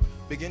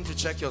 Begin to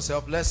check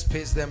yourself. Let's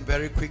pace them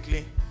very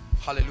quickly.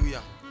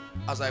 Hallelujah.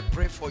 As I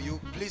pray for you,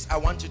 please, I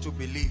want you to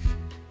believe.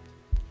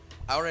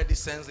 I already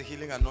sense the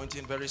healing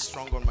anointing very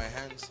strong on my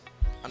hands.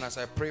 And as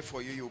I pray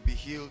for you, you'll be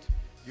healed.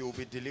 You will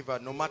be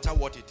delivered. No matter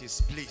what it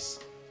is, please,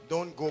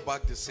 don't go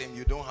back the same.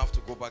 You don't have to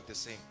go back the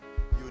same.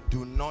 You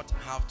do not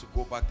have to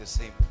go back the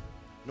same.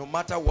 No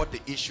matter what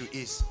the issue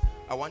is,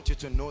 I want you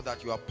to know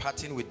that you are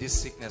parting with this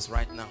sickness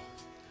right now.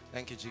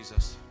 Thank you,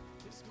 Jesus.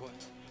 Go ahead.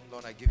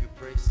 Lord, I give you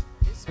praise.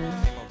 In the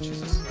name of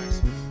Jesus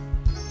Christ.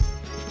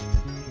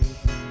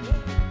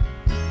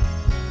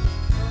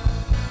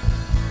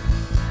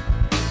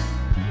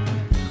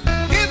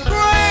 He's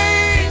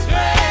great.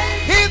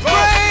 He's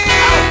great.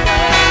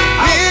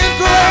 He's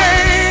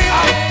great.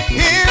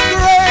 He's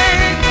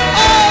great.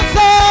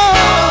 Awesome.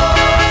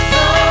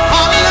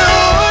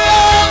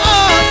 Hallelujah.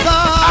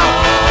 Awesome.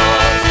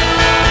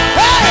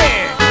 Hey.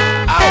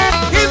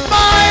 He's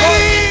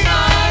mighty.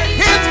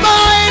 He's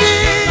mighty.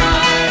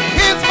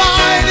 He's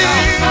mighty.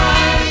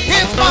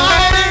 He's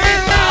mighty.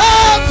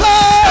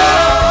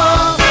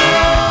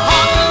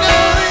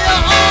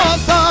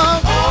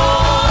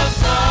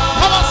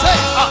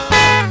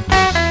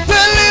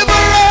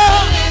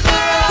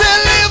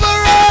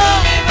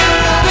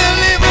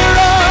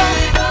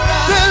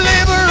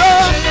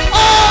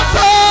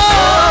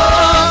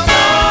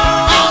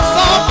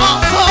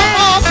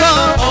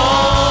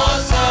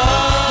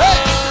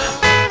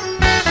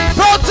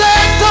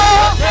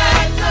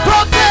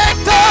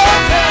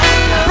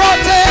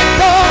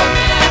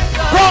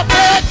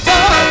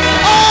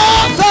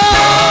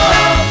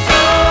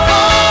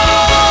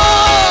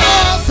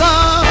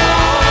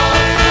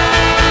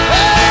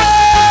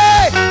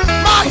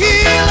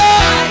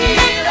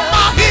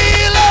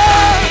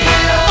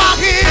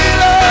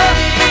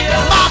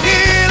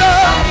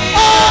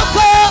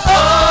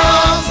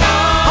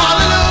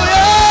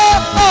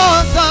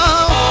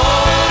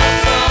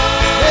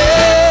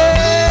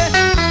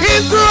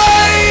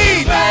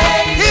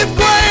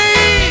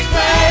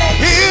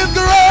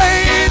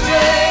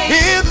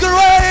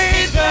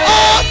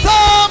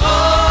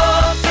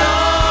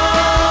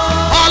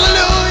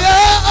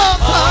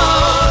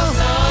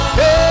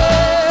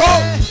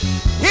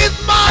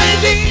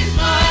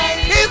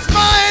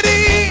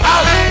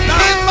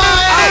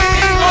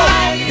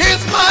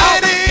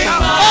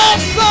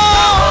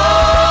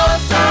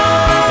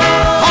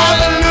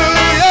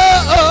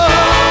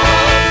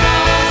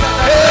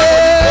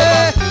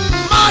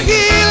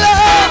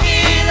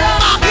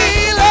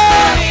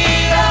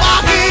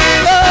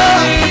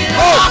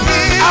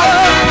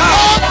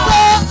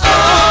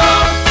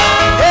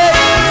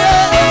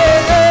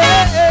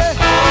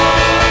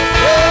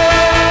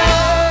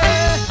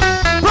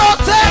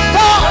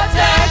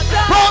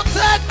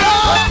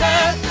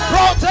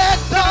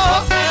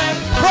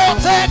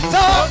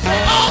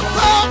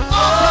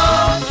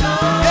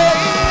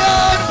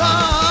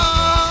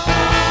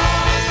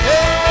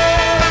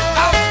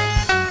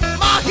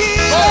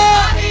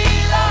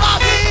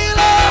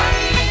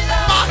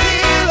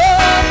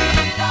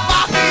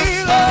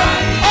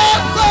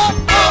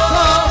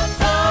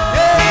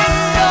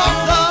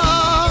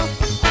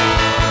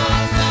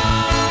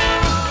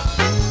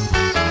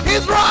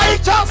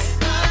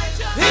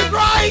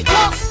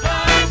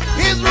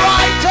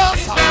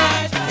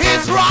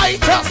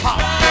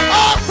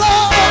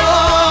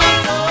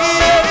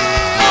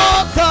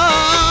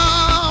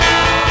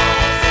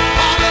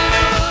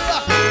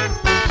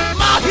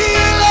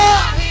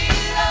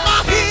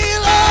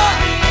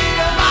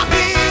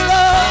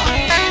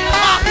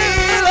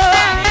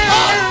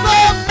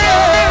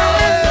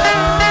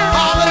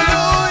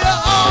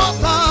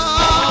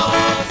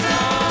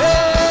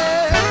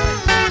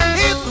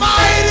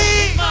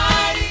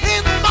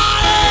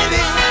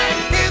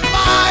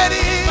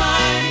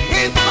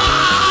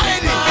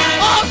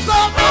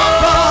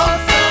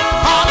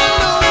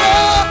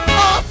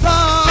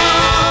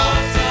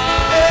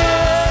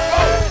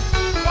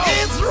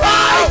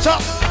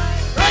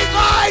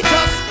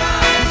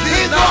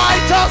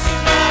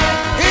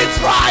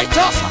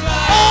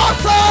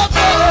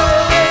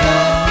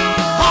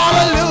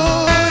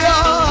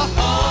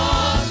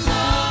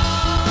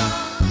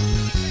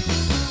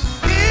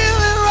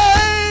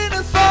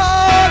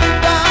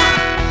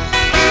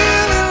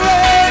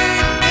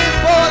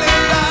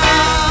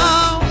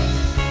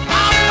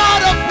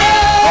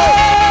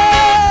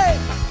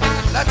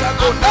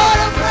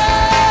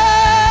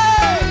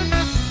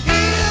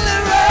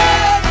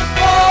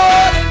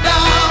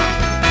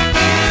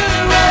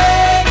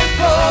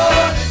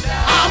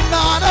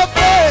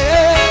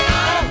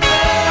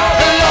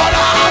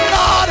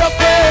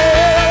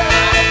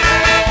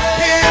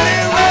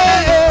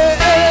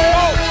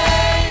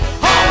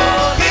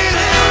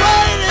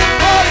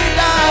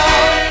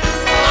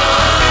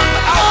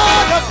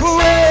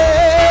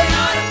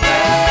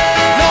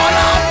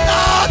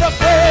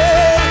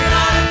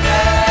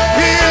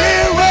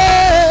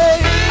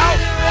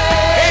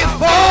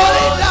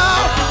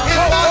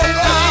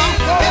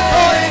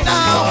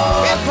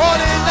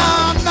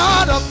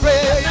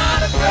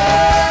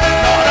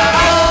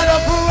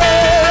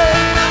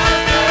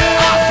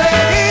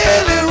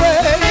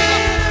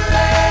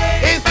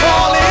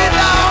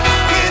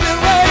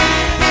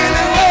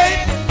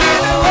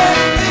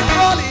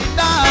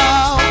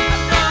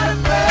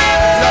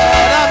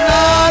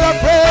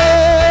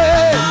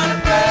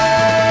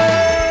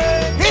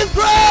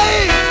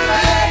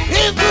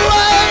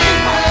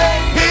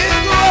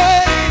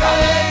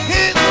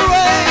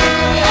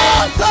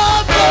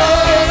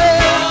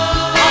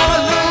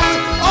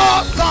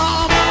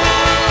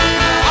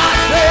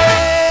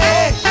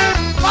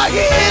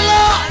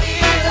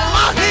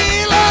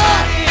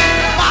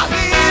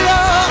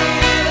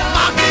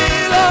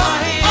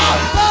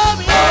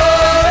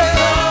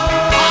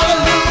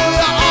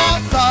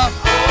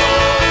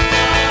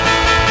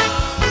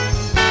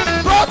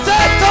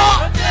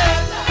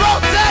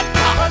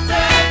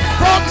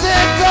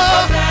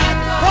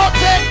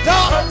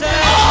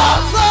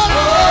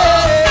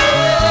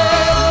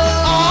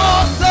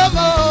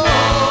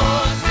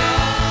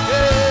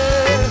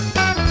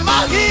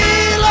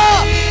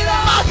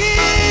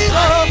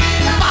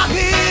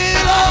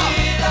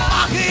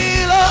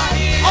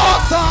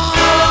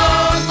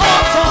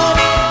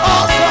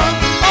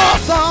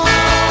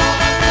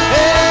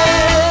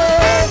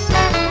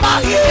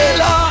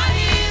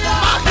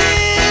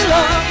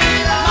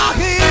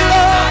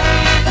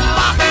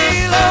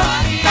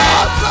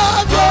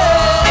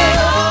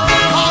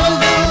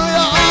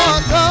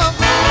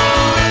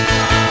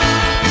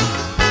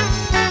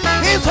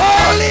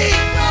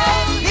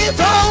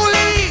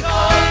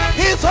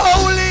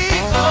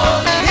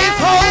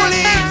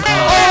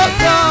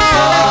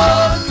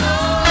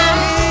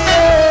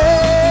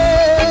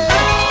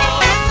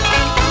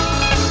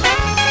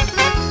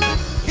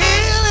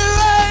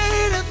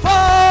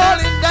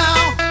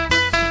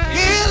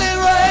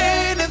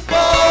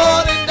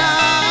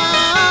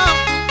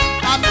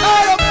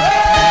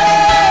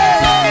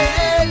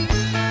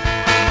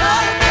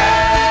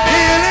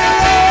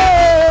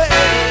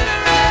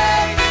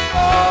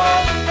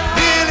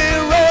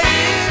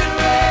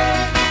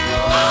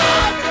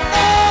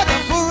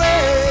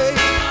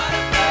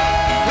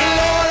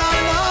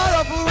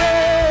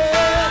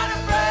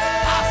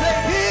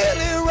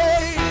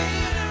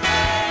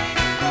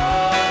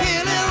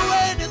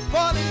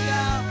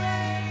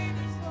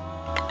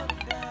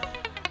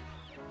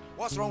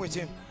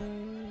 with him?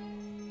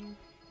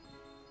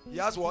 He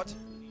has what?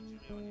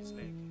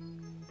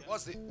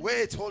 What's the,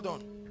 wait, hold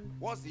on.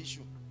 What's the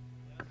issue?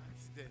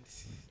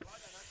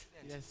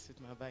 Yes,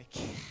 with my bike.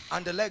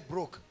 And the leg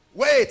broke.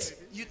 Wait,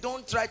 you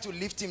don't try to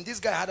lift him. This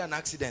guy had an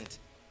accident.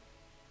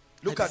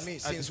 Look at me.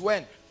 Since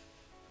when?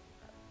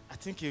 I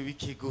think a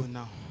week ago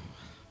now.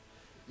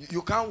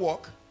 You can't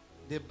walk?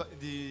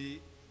 The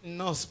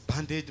nurse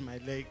bandaged my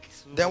leg.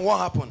 So then what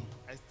happened?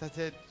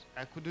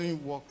 I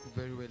couldn't walk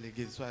very well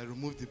again, so I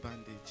removed the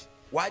bandage.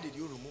 Why did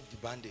you remove the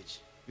bandage?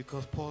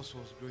 Because pus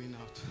was growing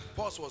out.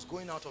 Pus was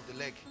going out of the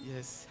leg?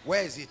 Yes.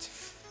 Where is it?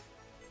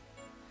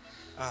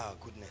 Ah,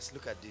 goodness.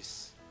 Look at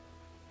this.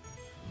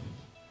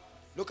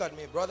 Look at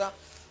me, brother.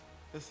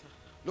 Yes, sir.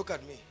 Look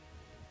at me.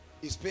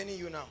 It's paining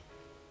you now.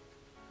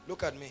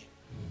 Look at me.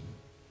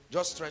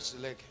 Just stretch the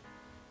leg.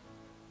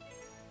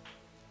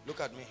 Look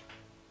at me.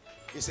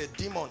 It's a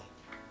demon.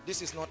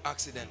 This is not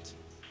accident.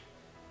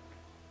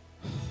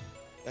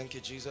 Thank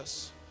you,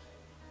 Jesus.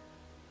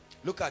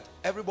 Look at,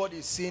 everybody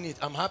is seeing it.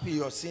 I'm happy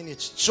you're seeing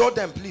it. Show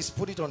them, please.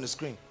 Put it on the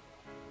screen.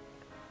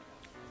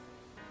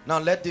 Now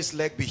let this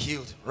leg be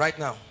healed right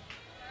now.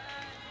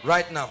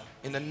 Right now,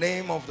 in the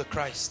name of the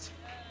Christ.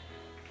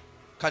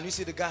 Can you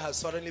see the guy has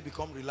suddenly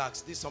become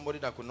relaxed? This is somebody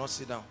that could not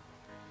sit down.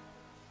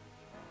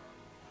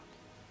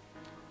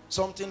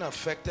 Something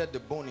affected the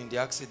bone in the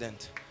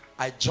accident.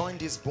 I joined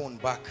this bone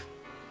back.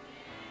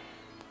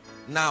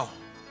 Now,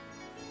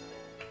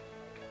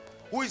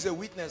 who is a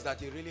witness that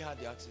he really had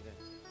the accident?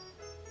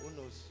 Who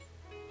knows?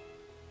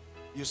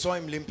 You saw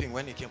him limping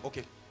when he came.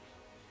 Okay.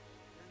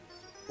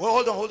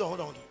 Well, hold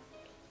on.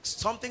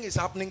 Something is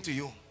happening to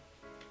you.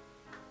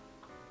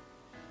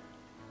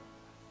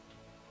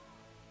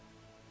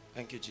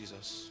 Thank you,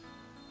 Jesus.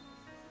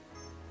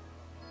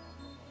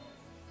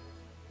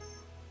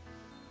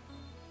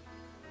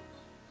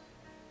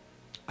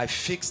 I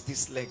fix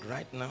this leg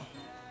right now.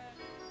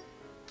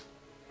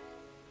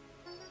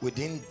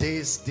 Within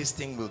days, this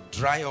thing will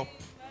dry up.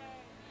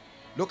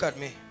 Look at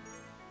me.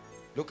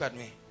 Look at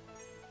me.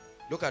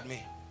 Look at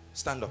me.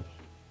 Stand up.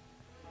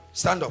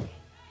 Stand up.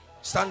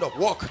 Stand up.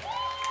 Walk.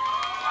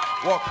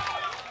 Walk.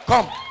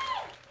 Come.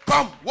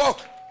 Come. Walk.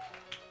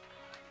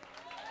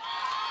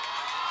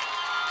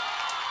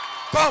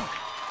 Come.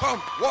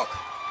 Come. Walk.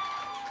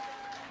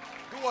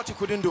 Do what you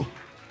couldn't do.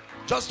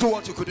 Just do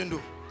what you couldn't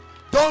do.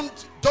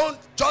 Don't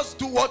just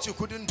do what you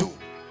couldn't do.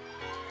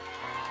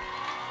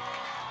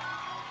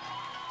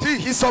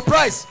 He's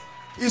surprised.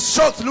 He's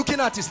shocked looking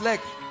at his leg.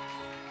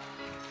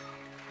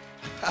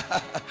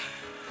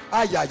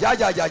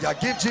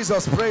 Give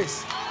Jesus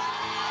praise.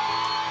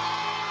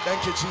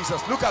 Thank you,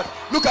 Jesus. Look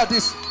at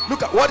this.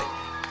 Look at what.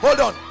 Hold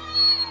on.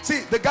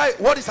 See the guy.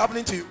 What is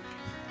happening to you?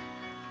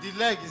 The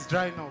leg is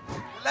drying up.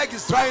 The leg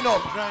is drying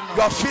up.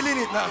 You are feeling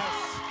it now.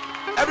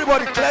 Yes.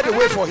 Everybody clear the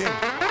way for him.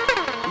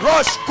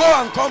 Rush, go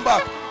and come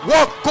back.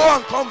 Walk, go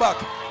and come back.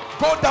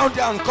 Go down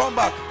there and come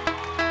back.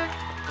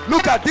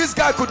 Look at this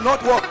guy could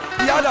not walk.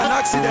 He had an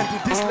accident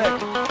with this leg.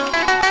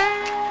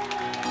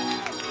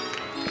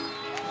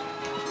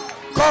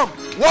 Come,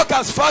 walk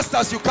as fast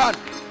as you can.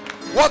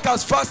 Walk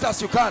as fast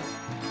as you can.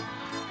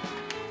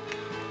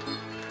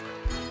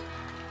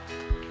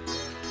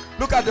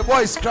 Look at the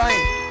boy, he's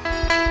crying.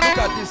 Look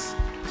at this.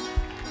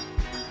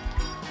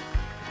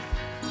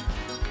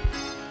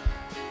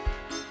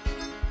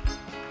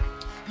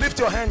 Lift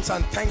your hands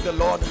and thank the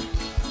Lord.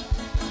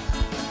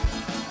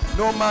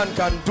 No man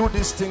can do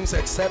these things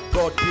except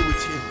God be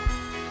with him.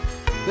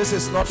 This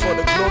is not for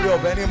the glory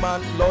of any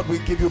man. Lord, we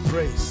give you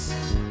praise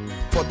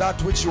for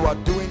that which you are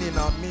doing in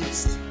our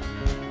midst.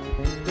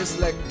 This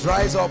leg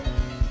dries up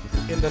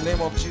in the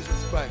name of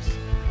Jesus Christ.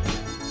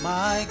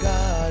 My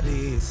God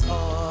is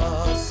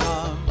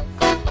awesome.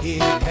 He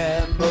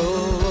can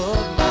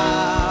move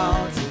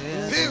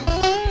mountains.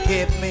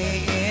 Keep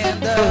me in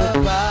the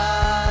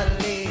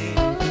valley.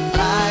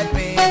 Hide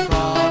me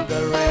from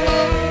the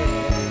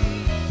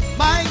rain.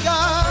 My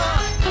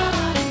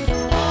God is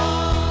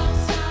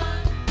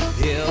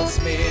awesome. Heals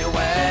me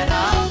when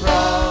I'm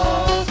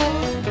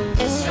broken.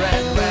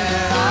 Strength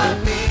where I've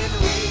been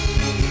weak.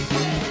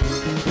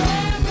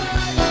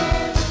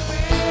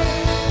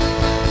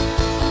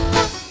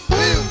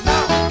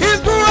 He's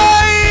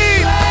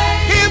great.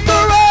 He's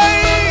great.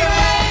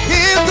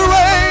 He's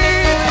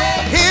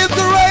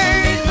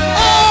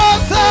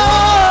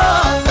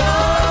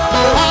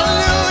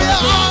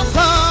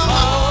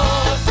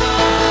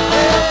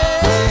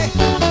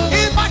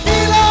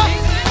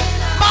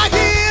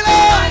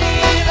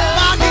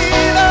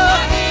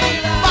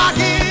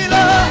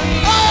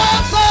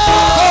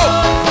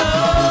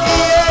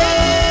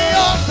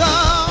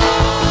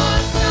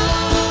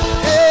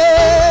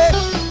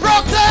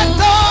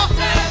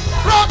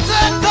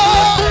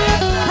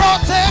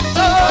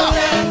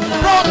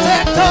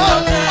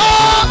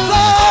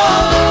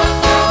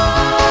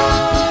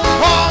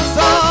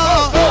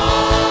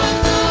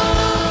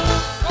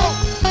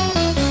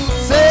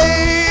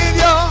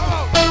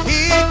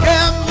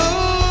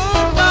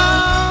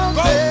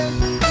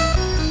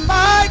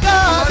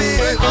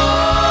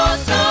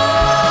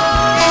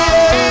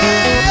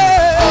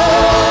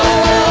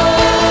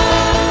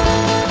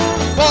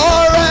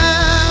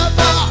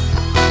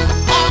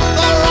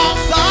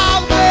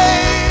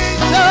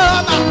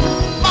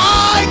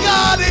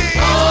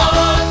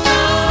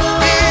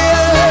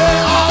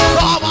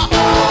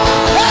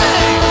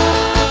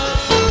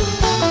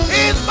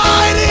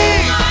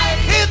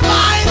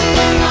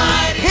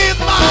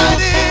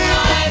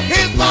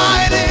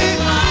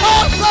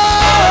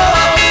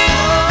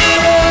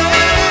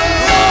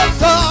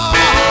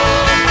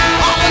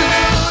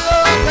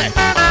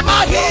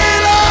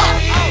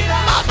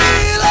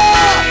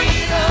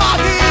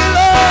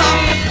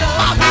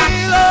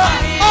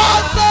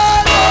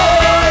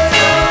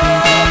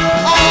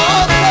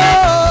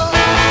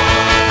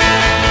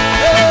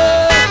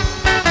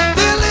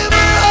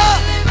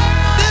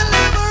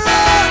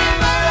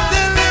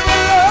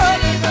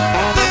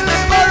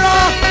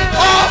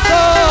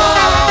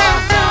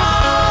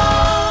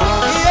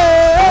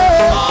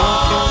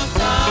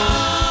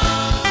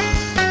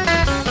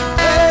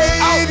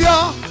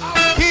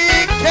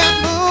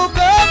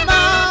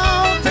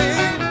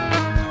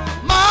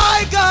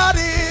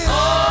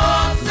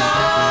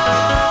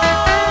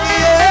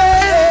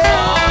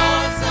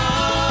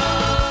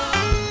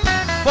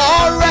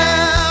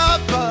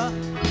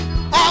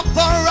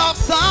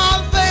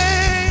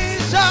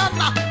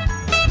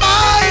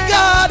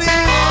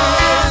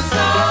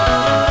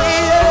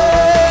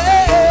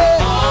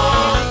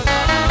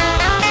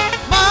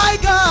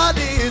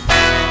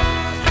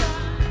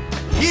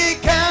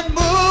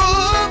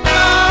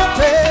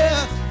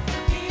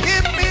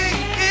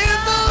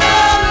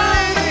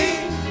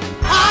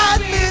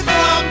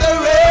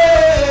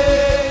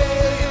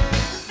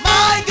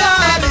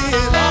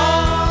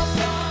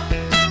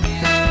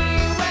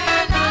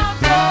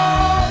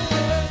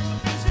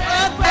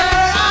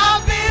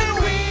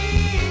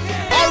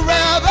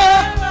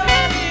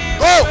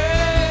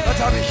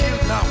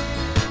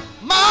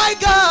My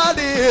God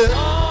is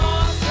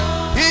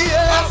awesome. He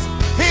is.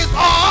 He's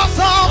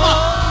awesome.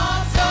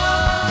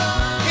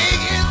 He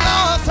is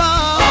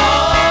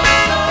awesome.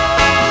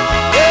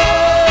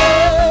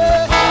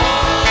 Yeah.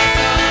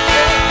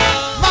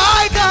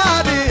 My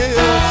God is.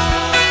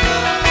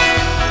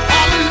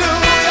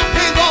 Hallelujah.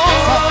 He's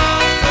awesome.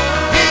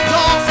 He's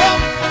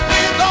awesome.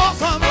 He's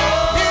awesome.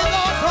 He's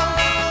awesome.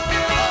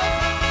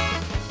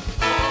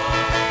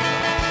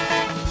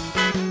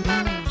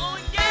 Oh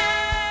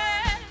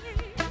yeah.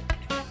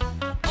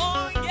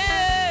 Oh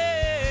yeah.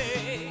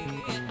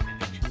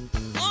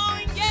 Oh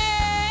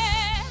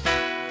yeah.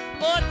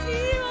 Oti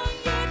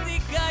onye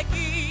dika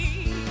gi.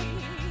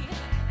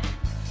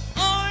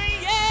 Oh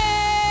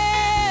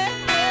yeah.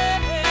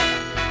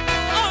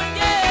 Oh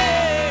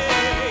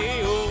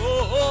yeah. Oh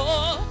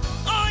oh.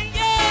 Oh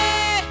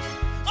yeah.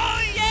 Oh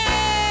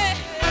yeah.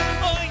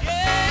 Oh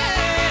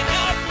yeah.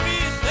 Help me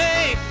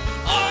say.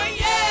 Oh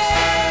yeah.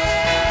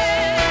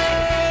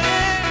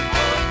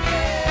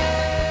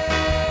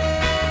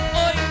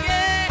 Oh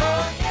yeah.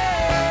 Oh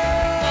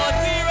yeah.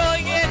 Otiro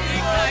ye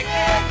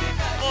dikagi.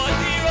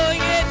 Otiro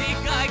ye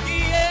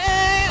dikagi.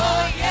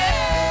 Oh yeah.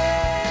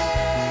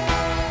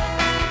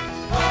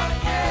 Oh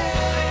yeah.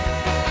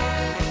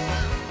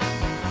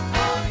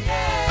 Oh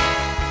yeah.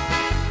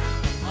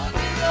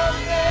 Otiro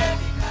ye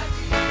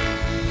dikagi.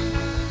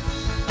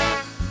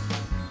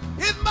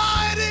 He's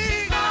mighty.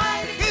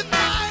 He's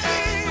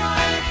mighty.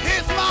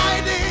 He's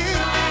mighty.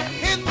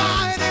 He's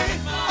mighty.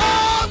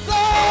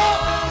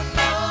 Awesome.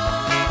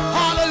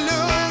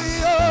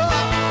 Hallelujah.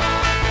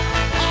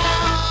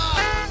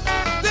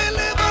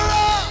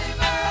 Deliverer.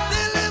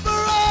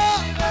 Deliverer.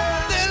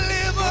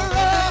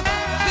 Deliverer.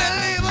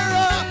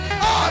 Deliverer.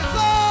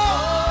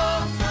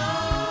 Awesome.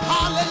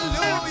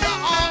 Hallelujah.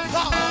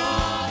 Awesome.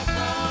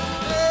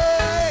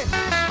 Hey.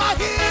 My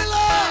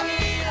healer.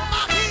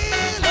 My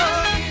healer.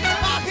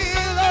 My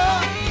healer.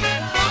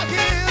 My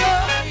healer.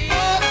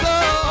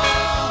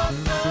 Awesome.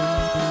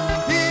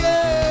 Yeah.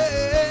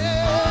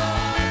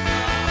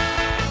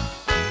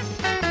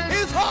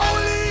 He's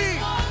holy.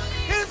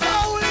 He's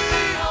holy.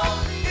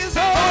 He's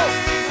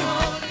holy.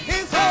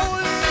 He's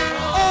holy.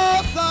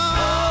 Awesome.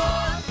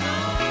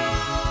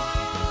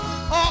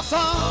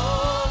 Awesome.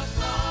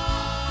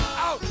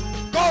 Out.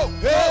 Go.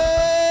 Hey.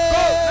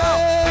 Go now.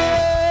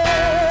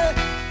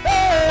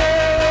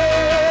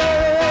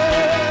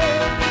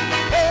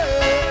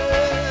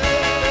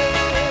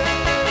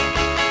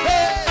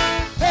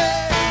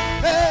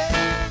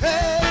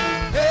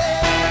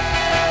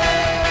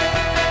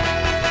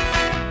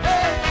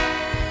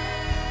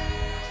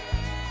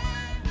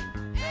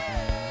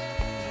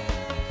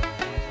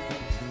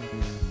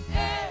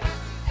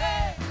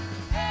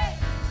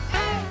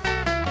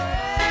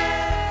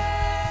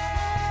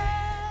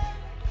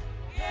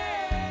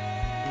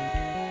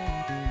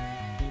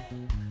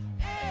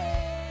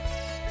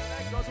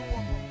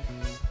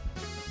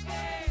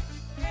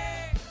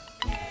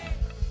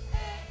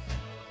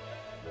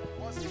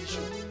 What's the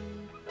issue?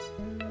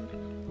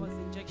 It was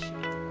injection.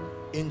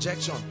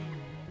 Injection.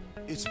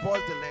 It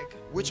spoiled the leg.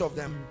 Which of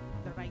them?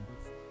 The right.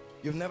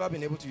 You've never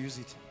been able to use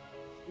it.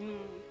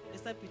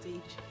 Except with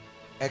age.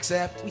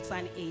 Except? With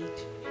an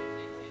age.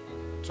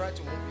 Try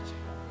to move it.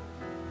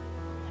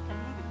 I can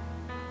move it.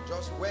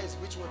 Just where is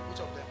which one? Which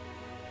of them?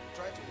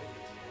 Try to move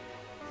it.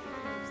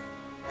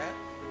 Eh?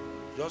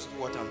 Just do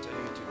what I'm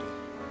telling you to do.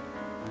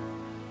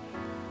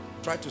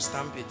 Try to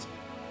stamp it.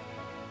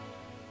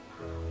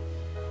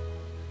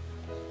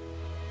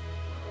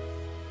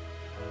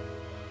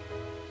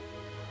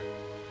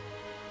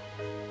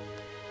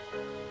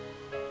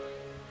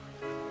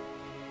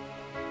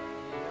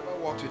 Never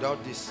walked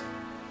without this.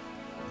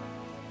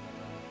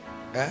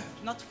 Eh?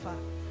 Not far.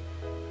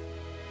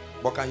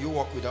 But can you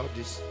walk without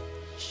this?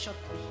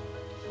 Shortly.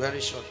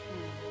 Very short.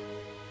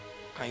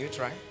 Can you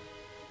try?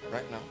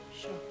 Right now?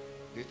 Sure.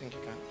 Do you think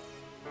you can?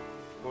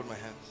 Hold my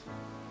hands.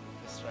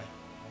 Let's try.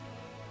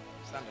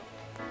 Stand up.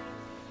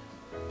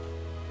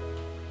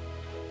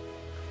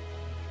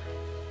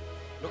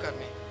 Look at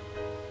me.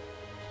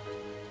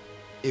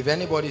 If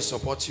anybody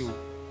supports you,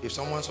 if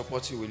someone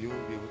supports you, will you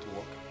be able to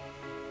walk?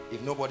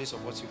 If nobody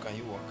supports you, can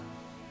you walk?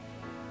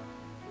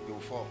 You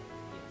will fall.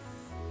 Yes.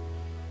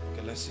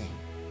 Okay, let's see.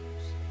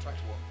 Try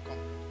to walk. Come.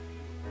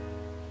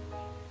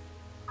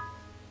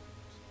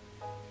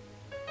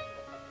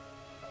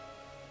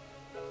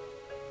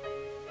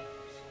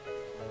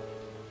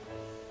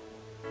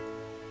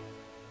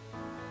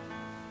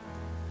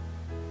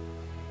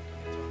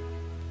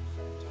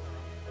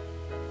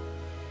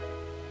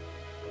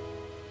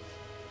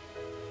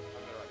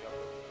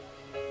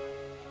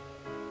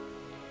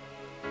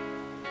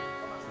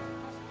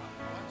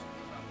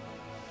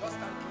 Just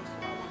stand close to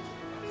her. I want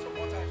to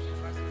support her if she's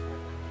rising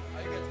forward.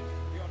 Are you getting it?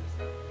 Do you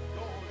understand?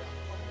 Don't hold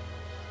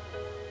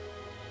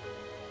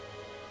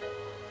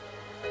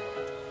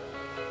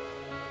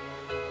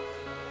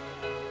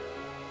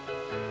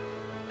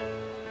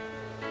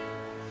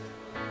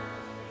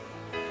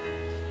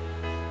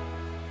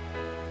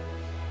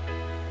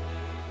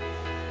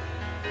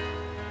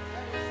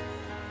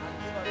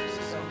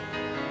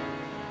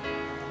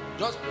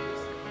Just bring this.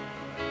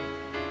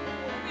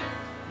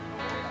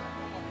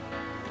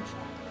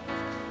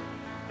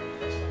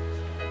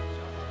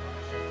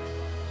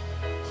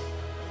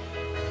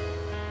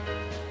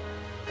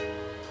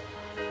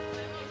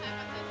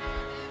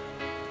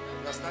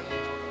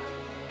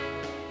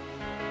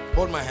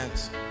 Hold my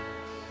hands.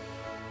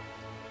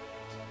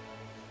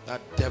 That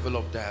devil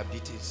of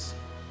diabetes,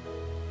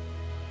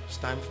 it's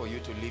time for you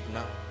to leave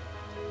now.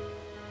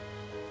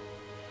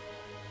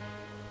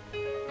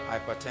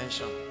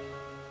 Hypertension,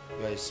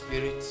 you are a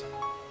spirit.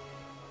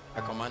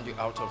 I command you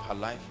out of her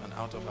life and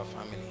out of her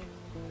family.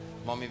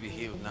 Mommy, be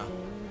healed now.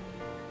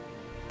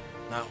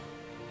 Now.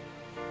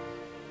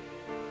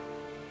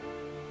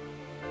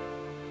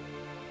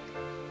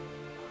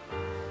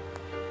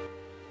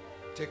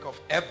 Take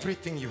off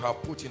everything you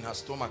have put in her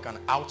stomach and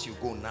out you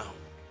go now.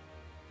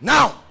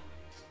 Now!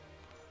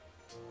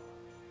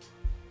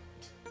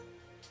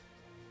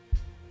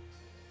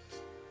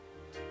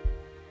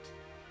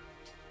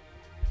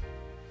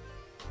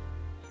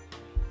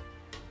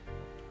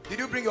 Did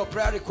you bring your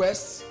prayer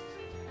requests?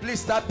 Please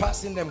start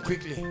passing them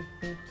quickly.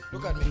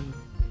 Look at me.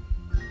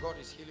 God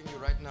is healing you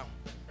right now.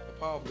 The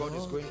power of God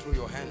is going through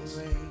your hands.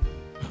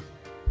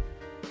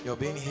 You're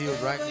being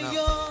healed right now.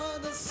 Healed.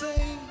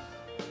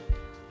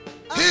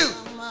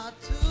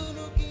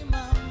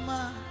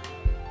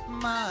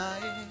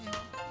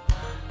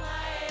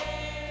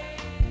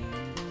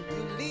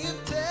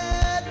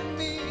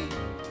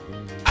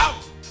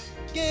 Out.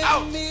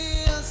 Out.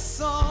 Me a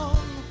song.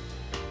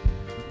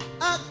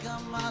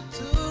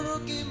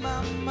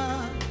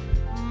 Mama,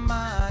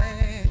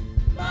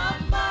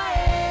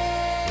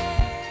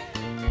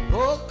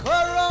 oh,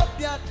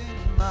 corrupia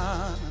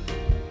man.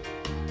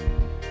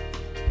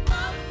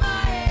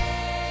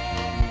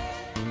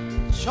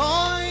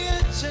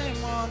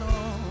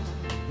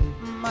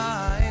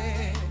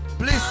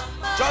 Please,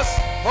 just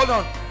hold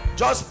on.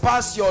 Just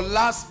pass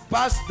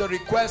the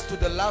request to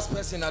the last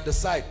person at the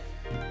side.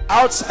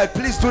 Outside,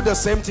 please do the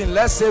same thing.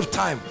 Let's save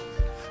time.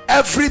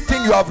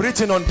 Everything you have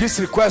written on this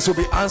request will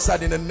be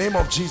answered in the name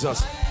of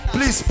Jesus.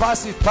 Please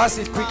pass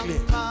it quickly.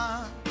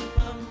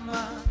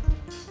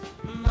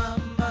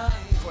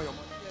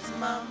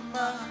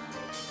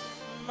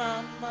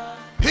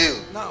 Heal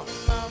now.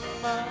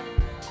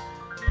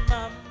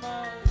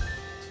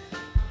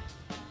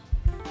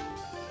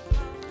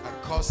 I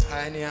cause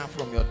hernia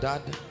from your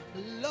dad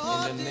in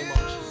the name of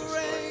Jesus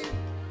Christ.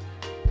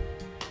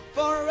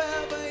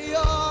 Forever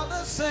you're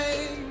the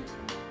same.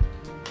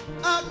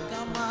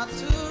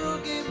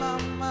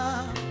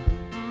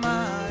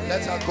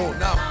 Let her go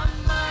now.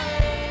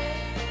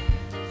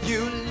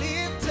 You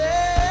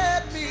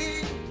lifted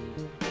me,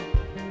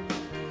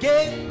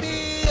 gave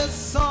me a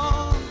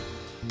song.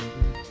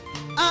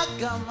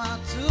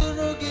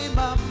 Agamaturugi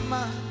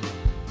mama,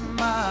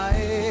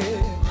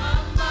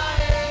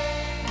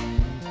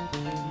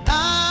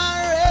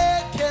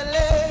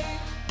 narekele,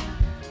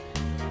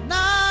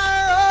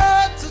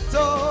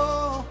 narotuto,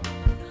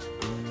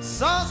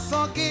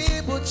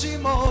 sosogi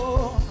buchimo,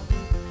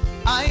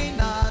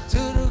 aina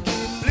turugi.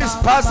 Please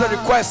pass the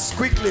requests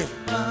quickly.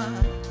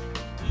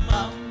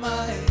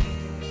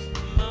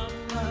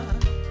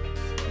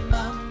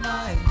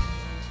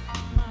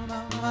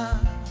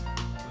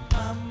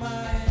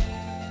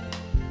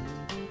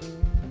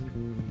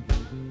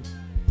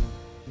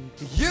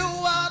 You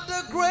are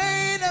the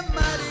great and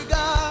mighty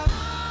God.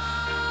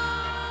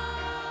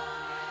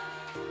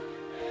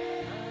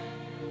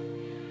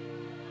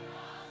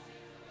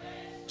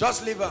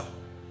 Just leave her.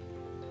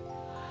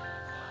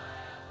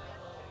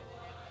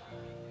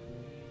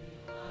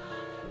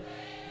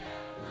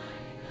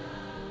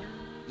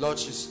 Lord,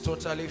 she's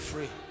totally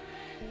free.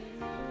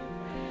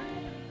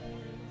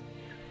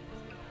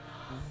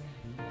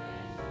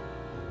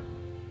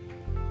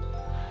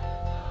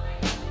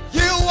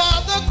 You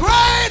are the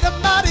great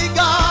and mighty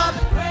God,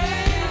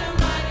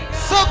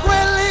 so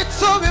greatly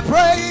to be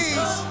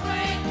praised,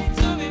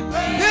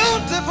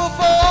 beautiful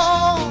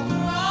form.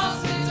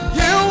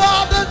 You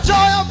are the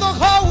joy of the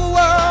whole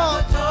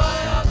world.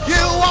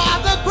 You are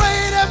the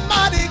great and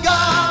mighty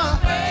God,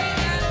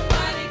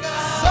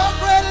 so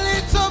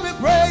greatly to be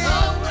praised,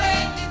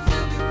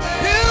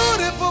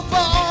 beautiful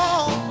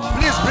form.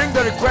 Please bring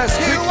the request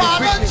quickly. You are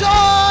the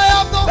joy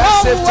of the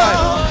whole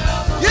world.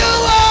 You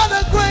are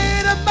the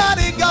great and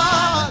mighty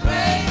God,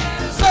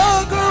 so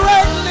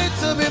greatly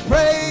to be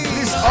praised.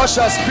 Please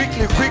ushers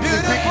quickly.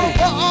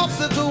 For all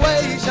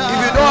situations. If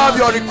you don't have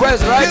your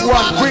request, write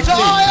one quickly. You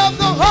are the joy of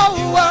the whole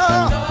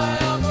world.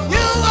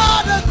 You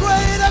are the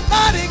great and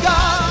mighty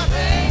God.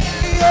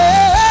 Yeah.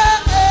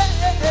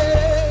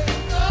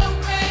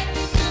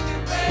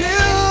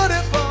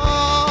 Beautiful.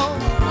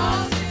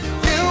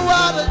 You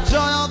are the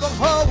joy of the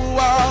whole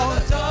world.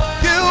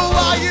 You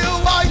are.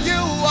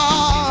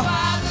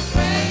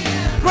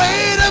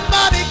 Great and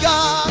mighty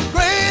God,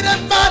 great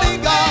and mighty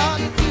God,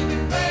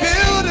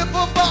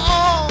 beautiful for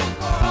all.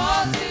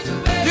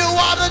 You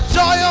are the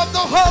joy of the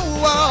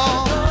whole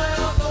world.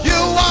 You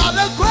are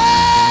the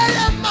great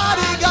and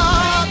mighty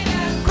God,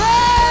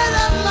 great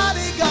and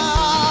mighty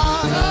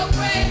God,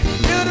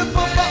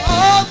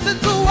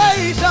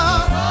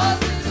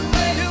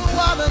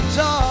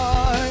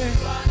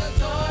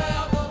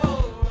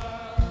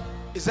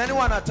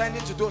 anyone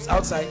attending to those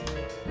outside?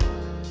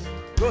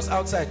 Those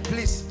outside,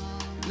 please,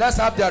 let's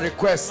have their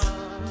requests.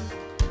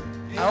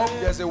 I hope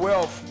there's a way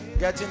of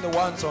getting the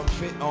ones on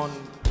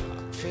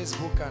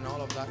Facebook and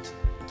all of that.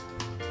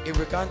 If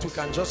we can't, we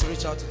can just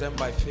reach out to them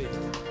by faith.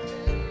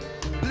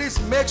 Please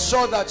make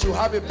sure that you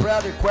have a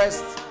prayer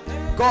request.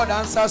 God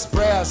answers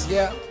prayers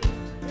here.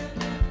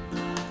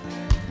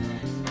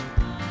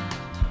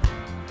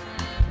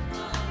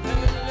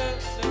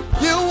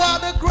 You are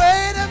the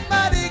great and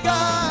mighty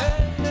God,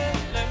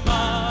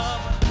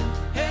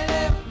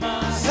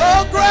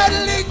 so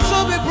greatly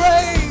to be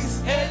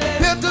praised,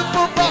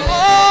 beautiful for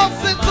all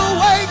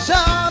situations.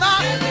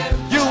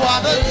 You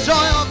are the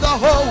joy of the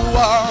whole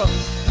world.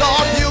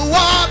 Lord, you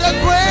are the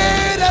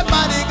great and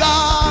mighty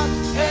God,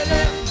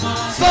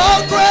 so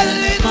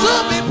greatly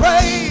to be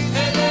praised,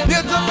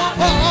 beautiful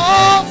for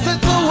all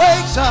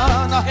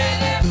situations.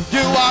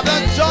 You are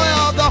the joy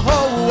of the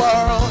whole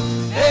world,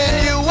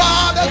 and you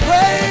are the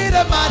great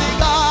and mighty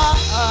God,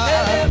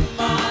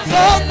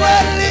 so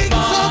greatly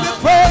to be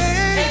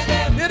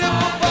praised,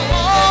 beautiful for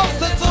all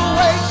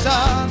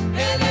situations.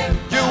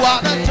 You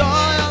are the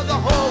joy of the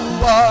whole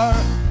world,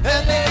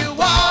 and you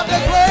are the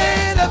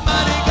great and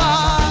mighty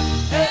God,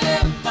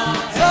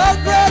 so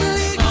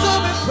greatly to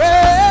be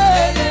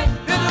praised,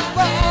 beautiful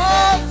for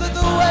all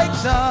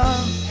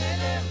situations.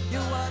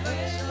 You are the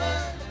joy.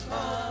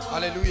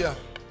 Hallelujah.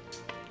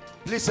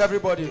 Please,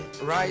 everybody,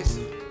 rise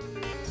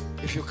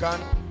if you can.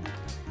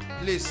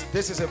 Please,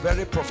 this is a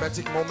very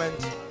prophetic moment.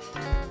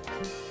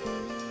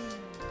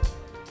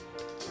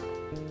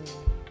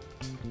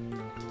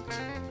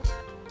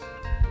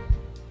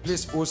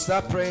 Please, we'll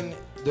start praying.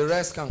 The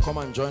rest can come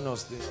and join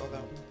us. The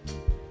other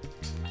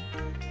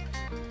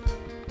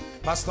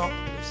pastor,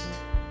 please.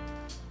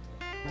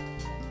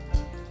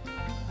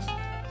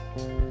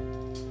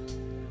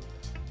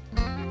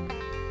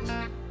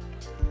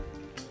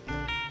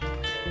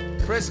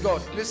 Praise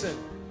God. Listen,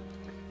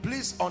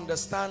 please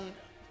understand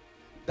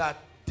that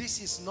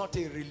this is not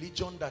a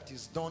religion that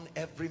is done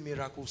every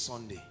miracle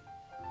Sunday.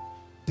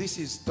 This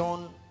is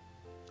done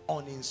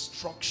on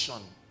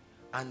instruction,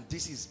 and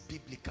this is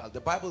biblical.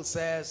 The Bible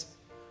says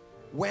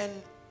when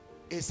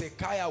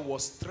Hezekiah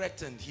was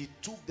threatened, he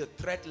took the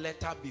threat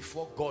letter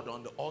before God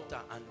on the altar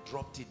and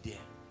dropped it there.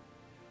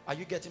 Are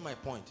you getting my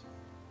point?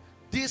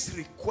 These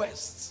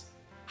requests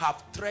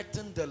have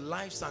threatened the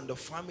lives and the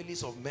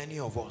families of many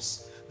of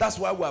us. That's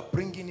why we're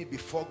bringing it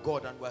before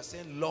God, and we're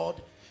saying, Lord,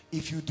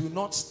 if you do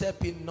not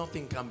step in,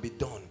 nothing can be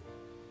done.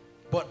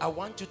 But I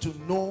want you to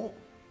know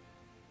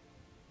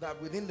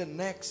that within the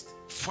next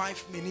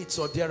 5 minutes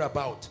or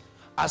thereabout,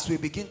 as we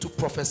begin to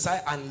prophesy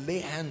and lay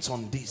hands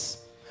on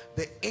this,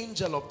 the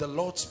angel of the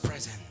Lord's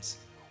presence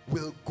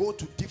will go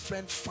to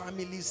different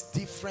families,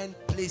 different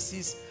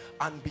places,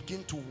 and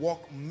begin to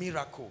work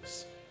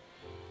miracles.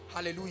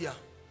 Hallelujah.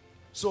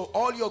 So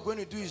all you're going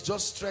to do is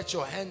just stretch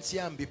your hands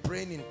here and be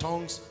praying in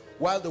tongues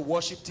while the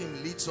worship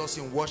team leads us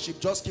in worship.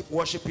 Just keep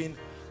worshiping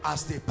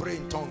as they pray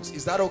in tongues.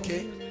 Is that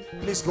okay?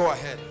 Please go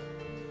ahead.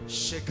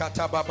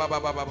 Shekata ba ba ba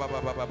ba ba ba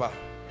ba ba ba.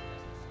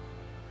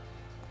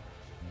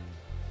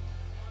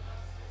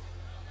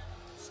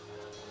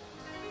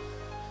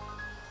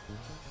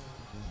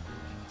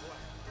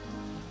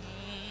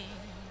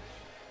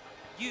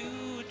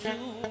 You do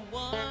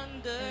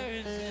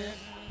wonders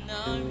in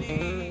our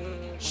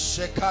midst.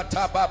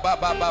 Shekata ba ba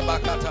ba ba ba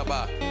kata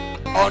ba.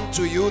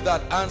 Unto you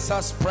that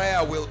answers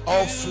prayer will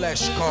all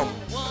flesh come.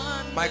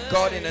 My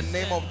God, in the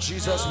name of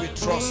Jesus, we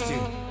trust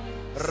you.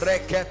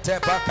 Stretch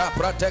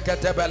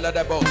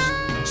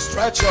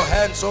your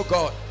hands, oh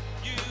God,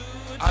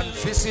 and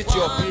visit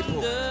your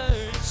people.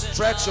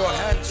 Stretch your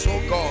hands,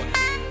 oh God,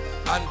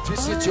 and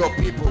visit your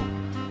people.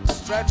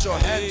 Stretch your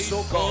hands,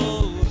 oh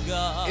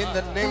God, in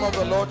the name of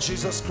the Lord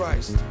Jesus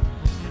Christ.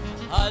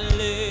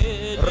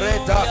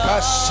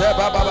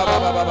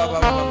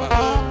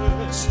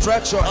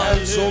 Stretch your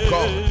hands, oh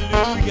God.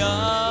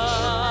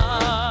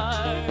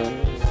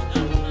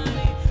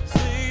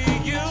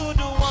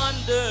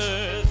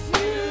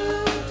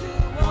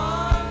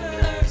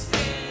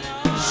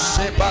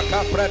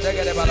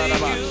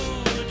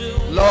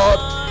 Lord,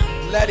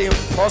 let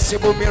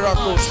impossible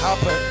miracles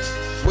happen.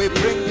 We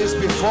bring this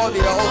before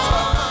the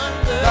altar,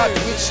 that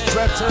which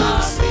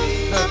threatens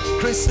the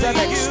Christian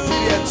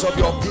experience of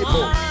your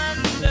people.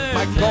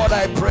 My God,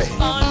 I pray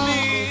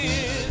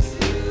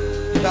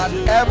that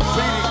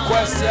every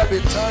request here be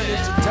turned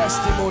into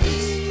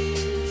testimonies.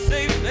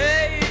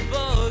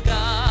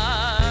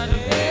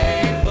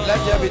 Let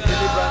there be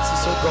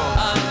deliverances, oh God.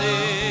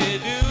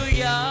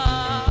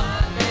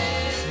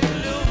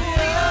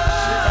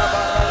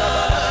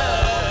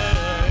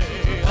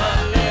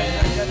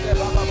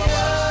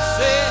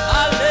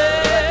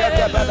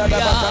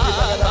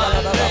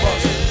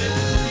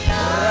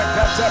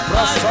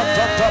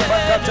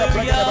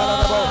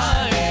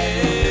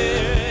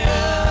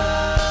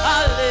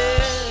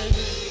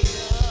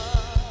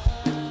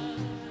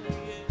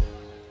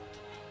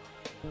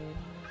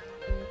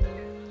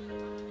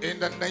 In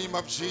the name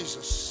of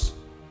Jesus,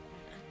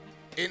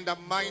 in the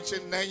mighty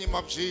name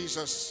of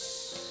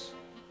Jesus,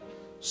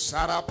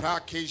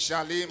 Sarapraki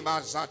Jalima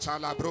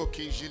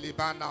Zatalabroki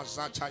Jilibana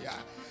Zataya.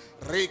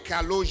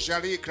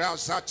 Rikalujarikra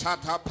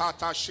Zatata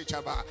Pata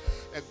Shitaba.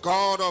 A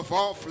God of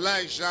all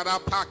flesh,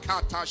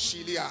 Jarapakata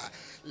Shilia.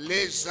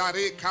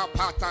 Lezarika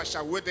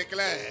Patasha. We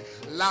declare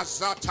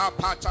Lazata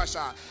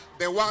Patasha.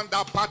 The one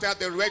that parted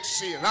the Red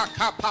Sea.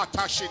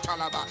 Rakapata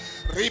Shitalaba.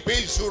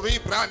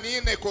 Ribizuri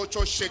Branine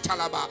Kocho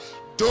Shitalaba.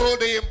 Do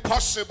the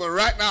impossible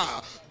right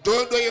now.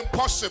 Do the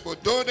impossible.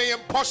 Do the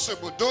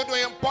impossible. Do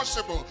the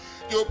impossible.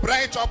 You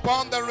break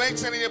upon the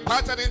ranks and you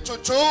parted into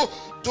two.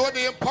 Do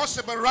the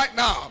impossible right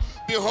now.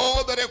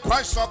 Behold the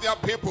requests of their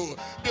people.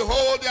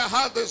 Behold their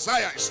heart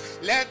desires.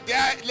 Let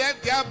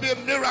there be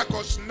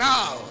miracles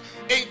now.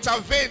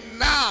 Intervene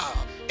now.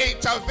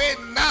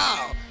 Intervene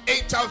now.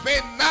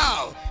 Intervene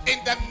now. In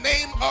the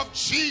name of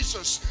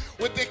Jesus.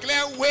 We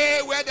declare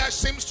way where there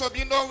seems to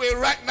be no way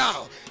right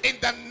now. In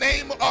the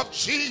name of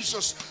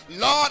Jesus.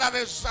 Lord,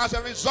 as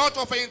a result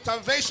of an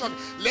intervention,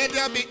 let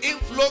there be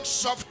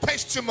influx of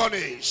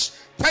testimonies.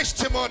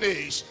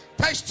 Testimonies.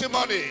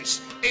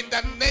 Testimonies. In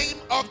the name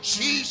of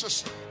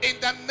Jesus. In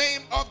the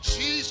name of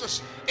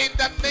Jesus. In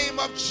the name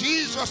of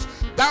Jesus.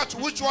 That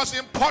which was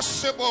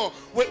impossible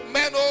with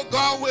men, oh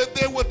God,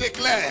 they will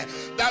declare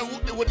that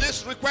with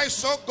this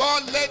request, oh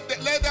God, let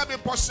there be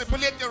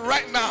possibility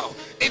right now.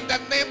 In the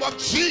name of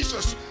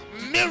Jesus.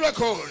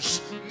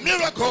 Miracles.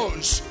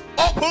 Miracles.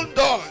 Open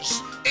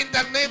doors. In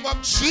the name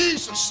of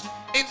Jesus.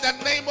 In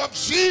the name of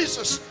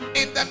Jesus.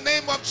 In the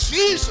name of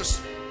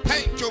Jesus.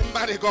 Thank you,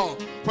 mighty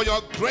God, for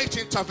your great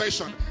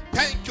intervention.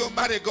 Thank you,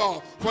 mighty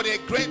God, for the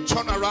great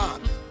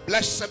turnaround.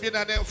 Blessed be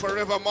the name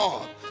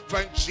forevermore. For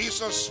in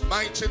Jesus'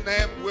 mighty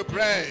name we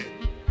pray.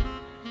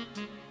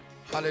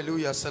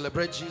 Hallelujah.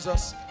 Celebrate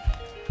Jesus.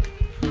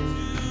 We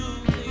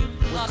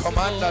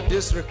command that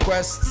these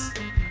requests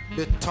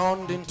be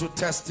turned into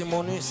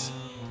testimonies.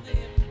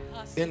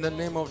 In the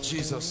name of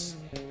Jesus.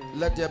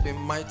 Let there be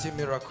mighty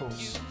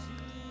miracles.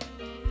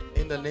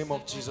 In the name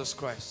of Jesus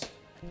Christ.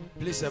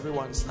 Please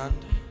everyone stand.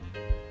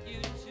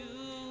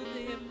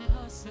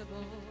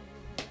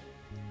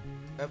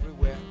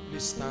 Everywhere,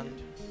 please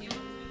stand.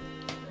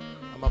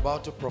 I'm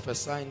about to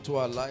prophesy into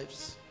our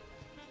lives.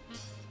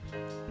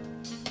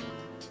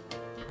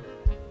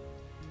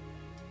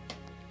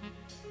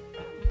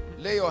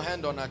 Lay your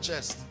hand on her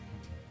chest.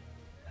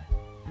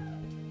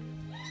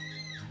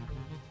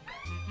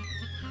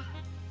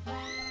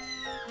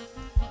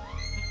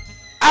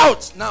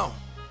 Out now.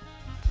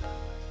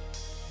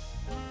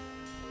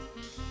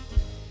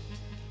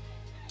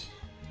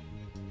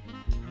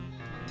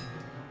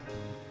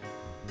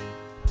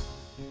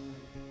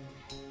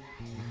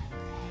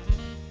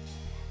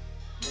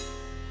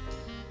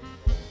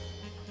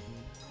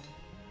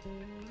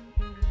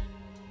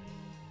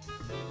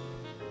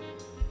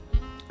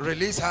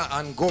 Release her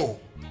and go.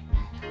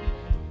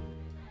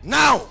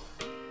 Now.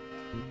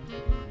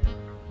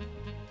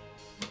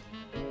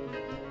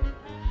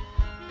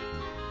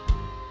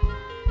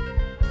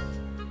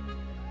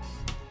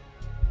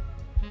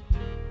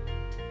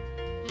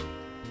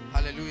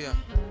 Hallelujah.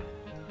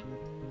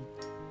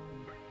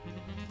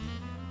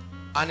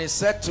 And he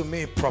said to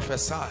me,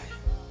 prophesy.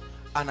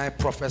 And I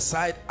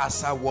prophesied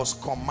as I was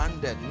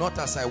commanded, not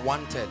as I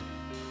wanted.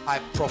 I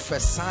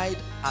prophesied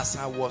as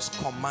I was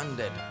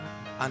commanded.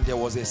 And there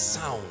was a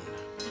sound,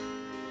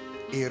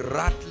 a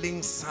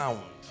rattling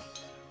sound,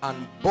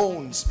 and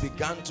bones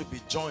began to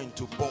be joined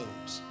to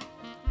bones.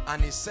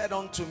 And he said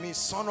unto me,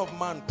 Son of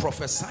man,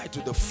 prophesy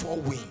to the four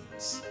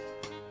winds.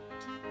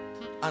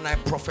 And I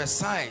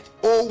prophesied,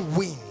 O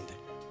wind,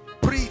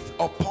 breathe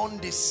upon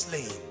this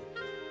slain.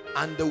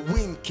 And the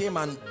wind came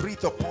and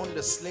breathed upon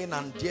the slain,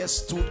 and there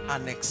stood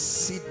an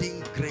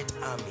exceeding great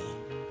army.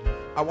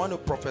 I want to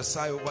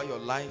prophesy over your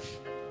life.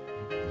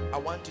 I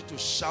want you to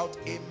shout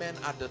amen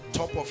at the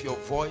top of your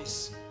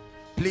voice.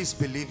 Please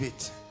believe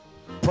it.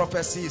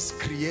 Prophecy is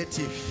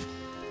creative.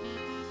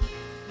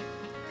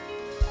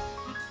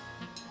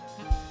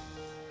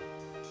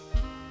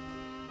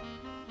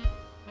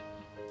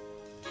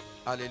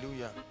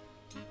 Hallelujah.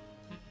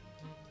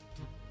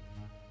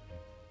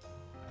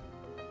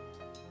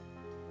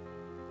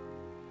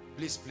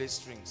 Please play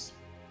strings.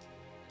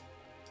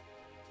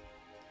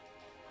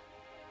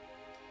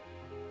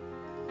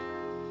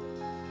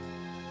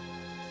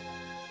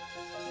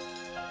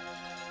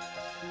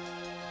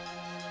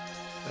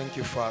 Thank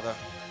you, Father,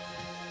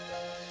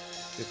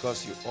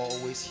 because you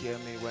always hear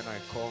me when I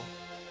call.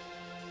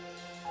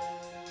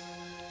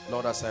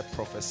 Lord, as I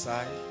prophesy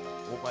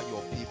over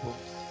your people,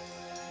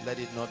 let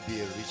it not be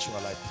a ritual,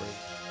 I pray.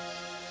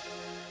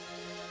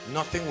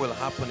 Nothing will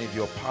happen if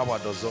your power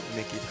does not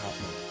make it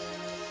happen.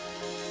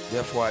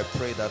 Therefore, I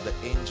pray that the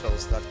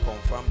angels that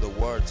confirm the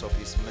words of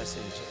his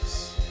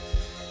messengers,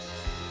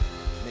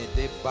 may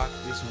they back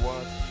this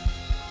word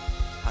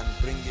and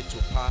bring it to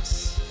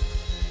pass.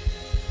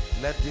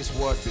 Let this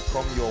word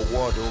become your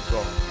word, oh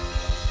God,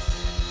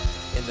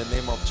 in the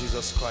name of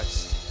Jesus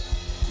Christ.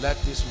 Let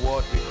this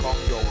word become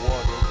your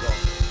word, oh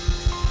God,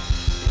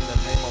 in the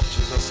name of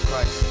Jesus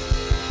Christ.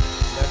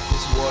 Let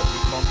this word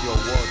become your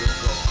word, oh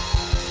God.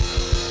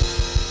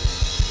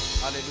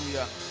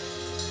 Hallelujah.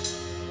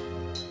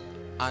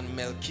 And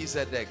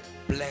Melchizedek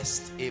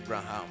blessed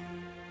Abraham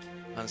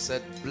and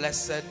said,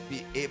 blessed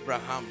be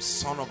Abraham,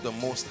 son of the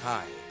Most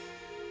High,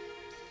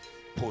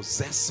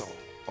 possessor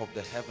of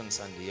the heavens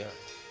and the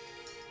earth.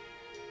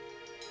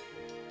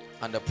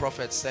 And the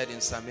prophet said in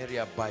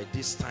Samaria, by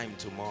this time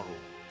tomorrow,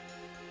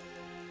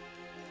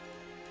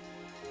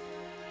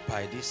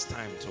 by this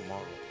time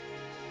tomorrow.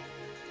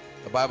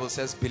 The Bible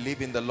says,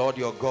 believe in the Lord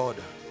your God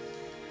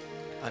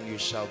and you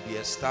shall be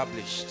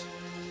established.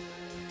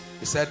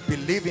 He said,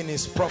 believe in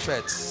his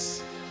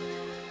prophets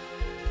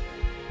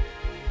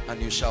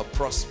and you shall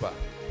prosper.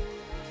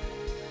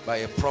 By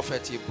a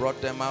prophet he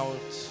brought them out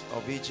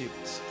of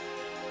Egypt,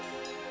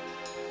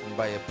 and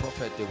by a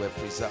prophet they were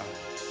preserved.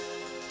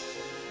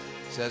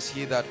 It says,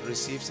 he that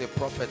receives a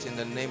prophet in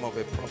the name of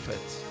a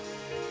prophet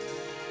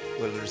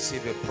will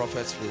receive a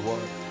prophet's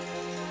reward.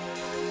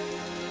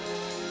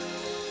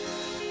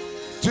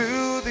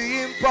 Do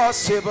the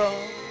impossible.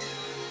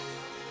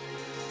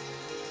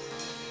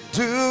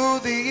 Do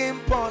the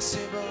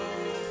impossible.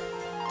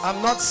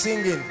 I'm not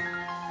singing,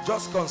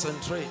 just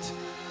concentrate.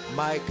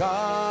 My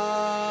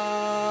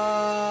God,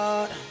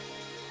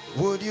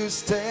 would you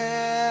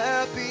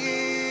step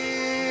in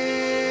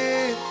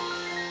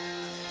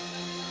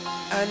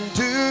and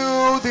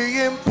do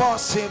the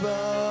impossible?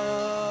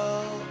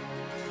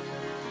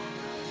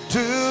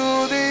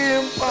 Do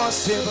the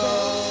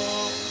impossible.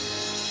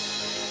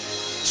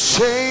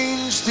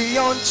 Change the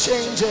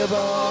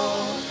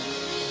unchangeable.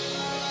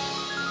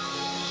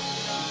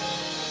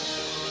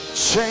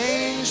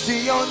 Change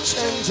the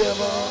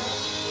unchangeable.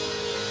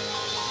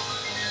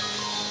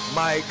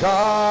 My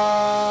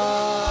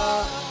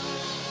God,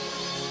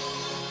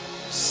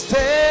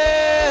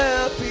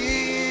 step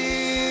in.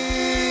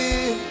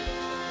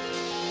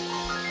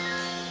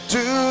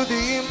 Do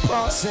the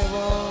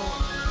impossible.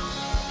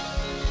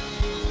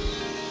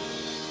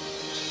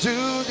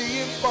 Do the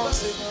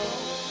impossible.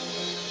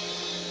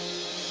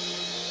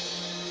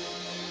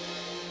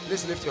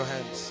 Please lift your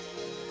hands.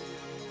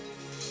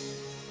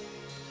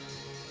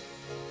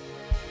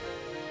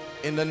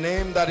 In the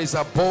name that is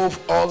above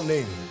all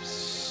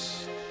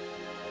names,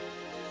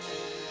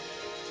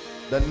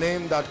 the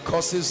name that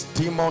causes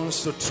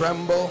demons to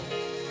tremble,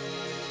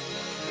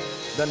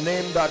 the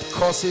name that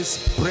causes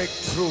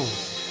breakthrough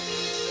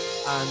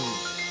and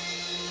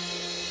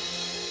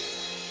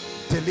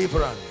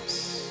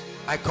deliverance,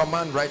 I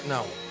command right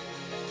now,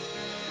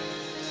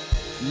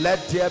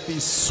 let there be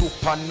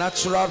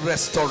supernatural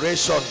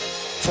restoration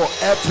for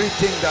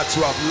everything that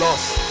you have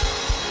lost.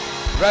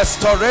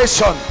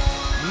 Restoration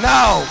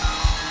now.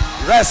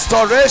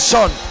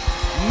 Restoration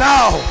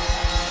now.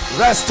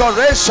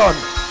 Restoration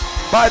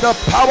by the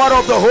power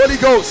of the Holy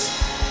Ghost.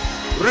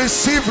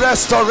 Receive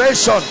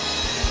restoration.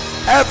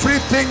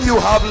 Everything you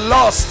have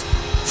lost,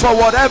 for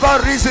whatever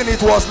reason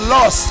it was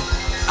lost,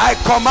 I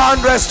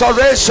command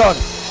restoration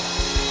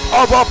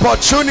of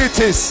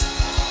opportunities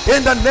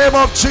in the name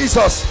of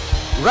Jesus.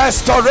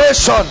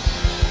 Restoration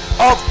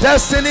of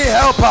destiny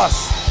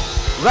helpers.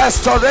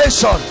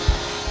 Restoration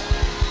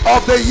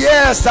of the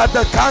years that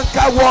the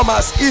canker worm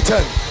has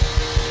eaten.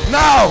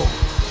 Now,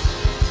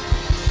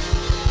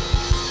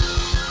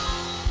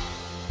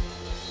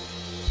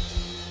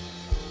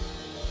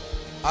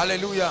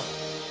 hallelujah.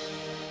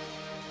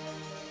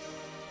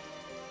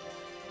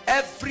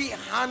 Every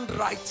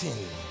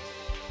handwriting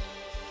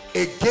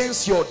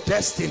against your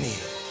destiny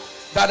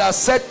that has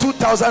said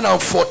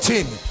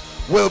 2014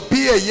 will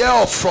be a year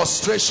of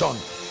frustration,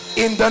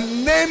 in the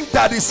name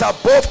that is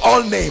above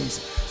all names,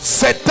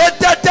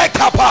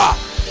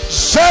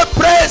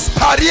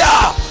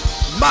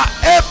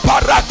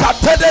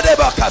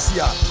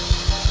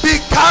 be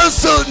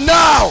cancelled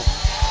now.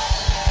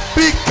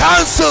 Be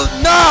cancelled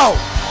now.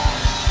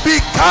 Be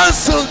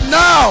cancelled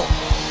now.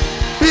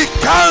 Be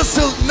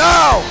cancelled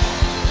now.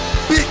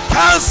 Be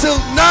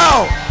cancelled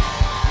now.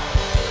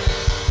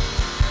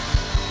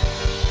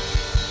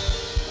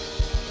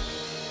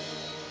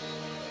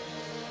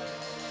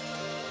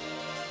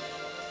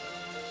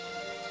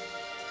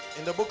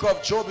 In the book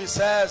of Job it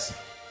says,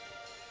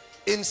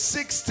 in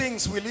 6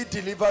 things will he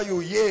deliver you,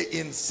 yea,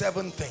 in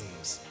 7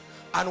 things.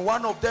 And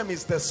one of them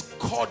is the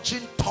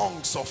scourging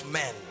tongues of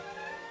men.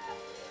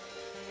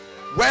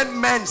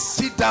 When men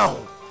sit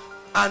down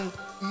and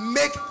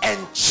make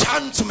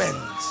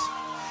enchantments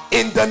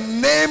in the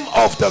name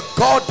of the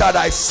God that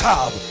I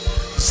serve,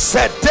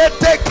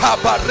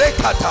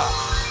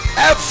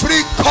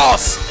 every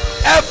curse,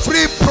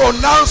 every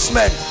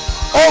pronouncement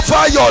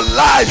over your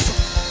life,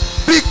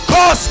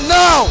 because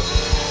now,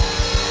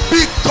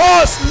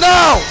 because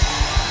now,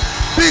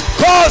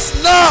 because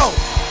now,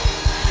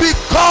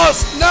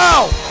 because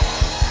now.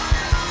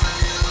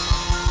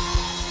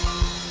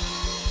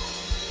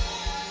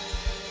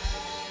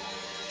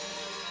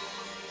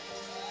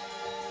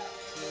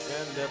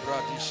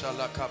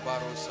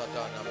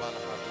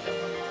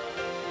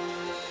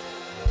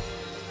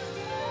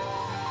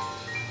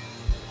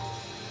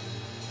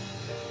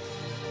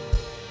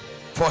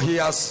 For he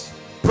has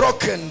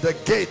broken the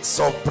gates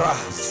of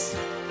brass,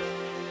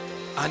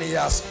 and he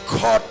has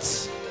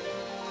cut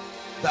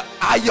the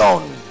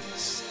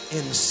irons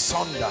in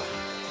sunder.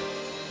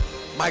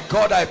 My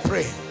God, I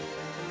pray,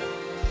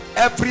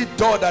 every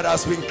door that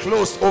has been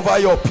closed over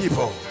your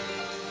people,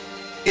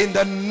 in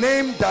the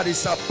name that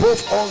is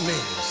above all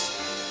names,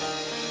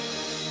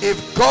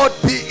 if God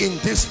be in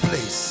this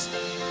place,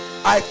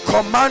 I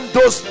command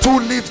those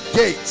two-leaf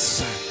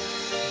gates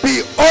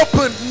be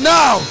opened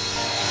now.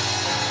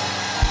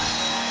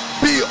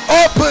 Be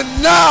open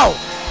now.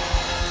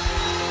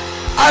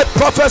 I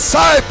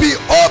prophesy, be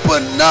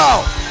open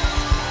now.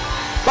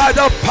 By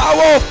the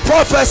power of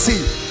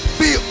prophecy,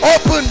 be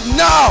open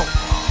now.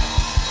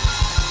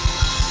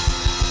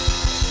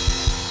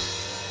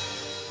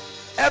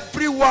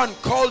 Everyone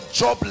called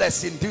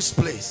jobless in this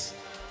place,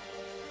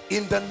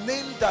 in the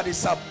name that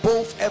is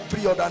above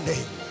every other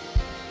name,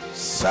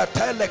 is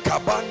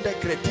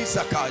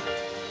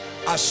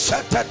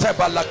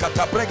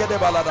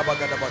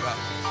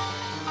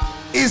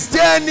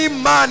there any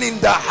man in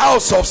the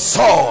house of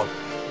Saul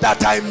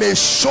that I may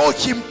show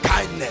him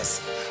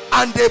kindness?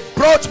 And they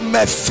brought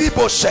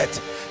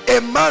Mephibosheth,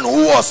 a man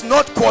who was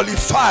not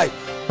qualified,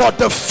 but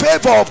the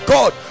favor of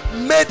God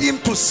made him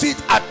to sit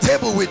at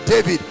table with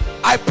David.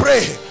 I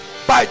pray,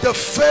 by the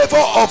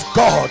favor of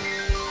God,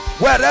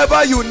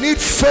 wherever you need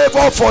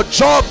favor for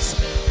jobs,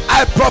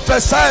 I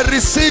prophesy,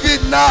 receive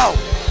it now.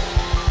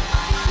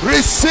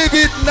 Receive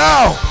it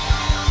now.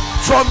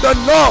 From the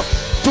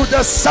north to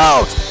the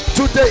south,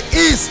 to the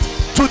east,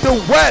 to the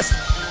west,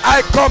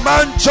 I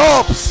command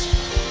jobs.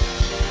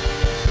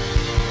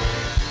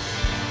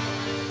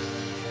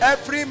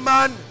 Every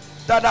man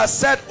that has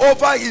said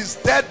over his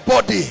dead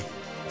body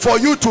for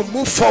you to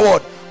move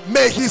forward,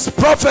 may his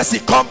prophecy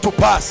come to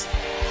pass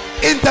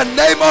in the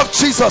name of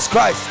Jesus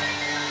Christ.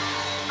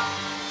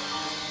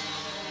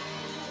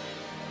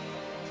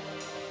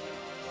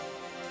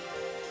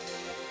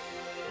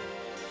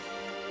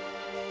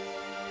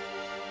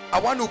 I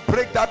want to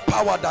break that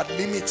power that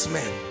limits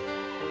men.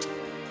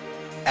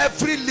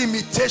 Every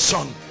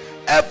limitation,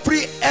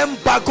 every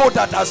embargo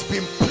that has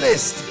been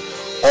placed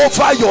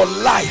over your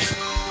life,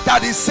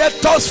 that is said,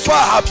 thus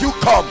far have you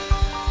come.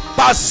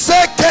 I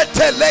speak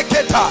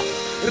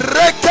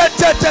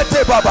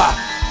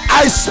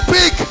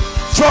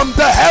from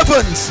the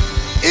heavens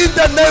in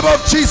the name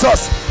of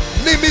Jesus.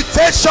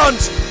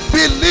 Limitations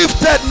be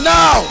lifted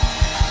now.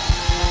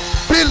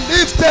 Be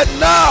lifted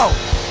now.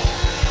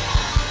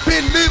 Be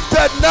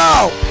lifted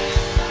now.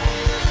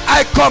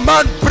 I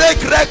command, break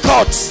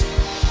records.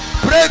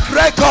 Break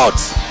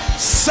records.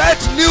 Set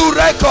new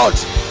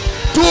records.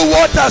 Do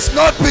what has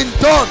not been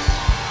done.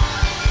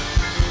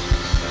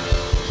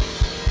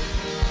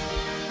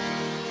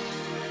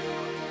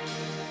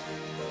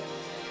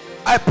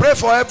 I pray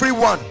for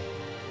everyone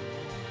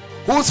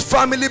whose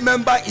family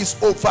member is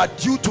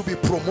overdue to be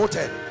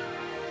promoted.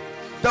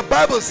 The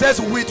Bible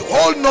says,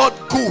 withhold not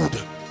good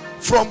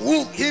from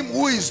him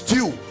who is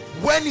due,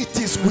 when it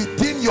is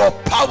within your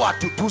power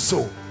to do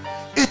so.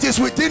 It is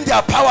within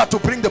their power to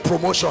bring the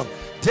promotion.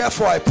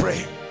 Therefore I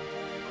pray,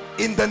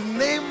 in the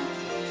name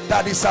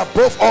that is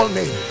above all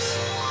names,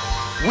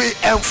 we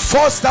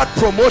enforce that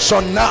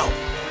promotion now.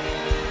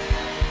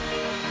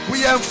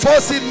 We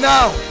enforce it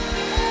now.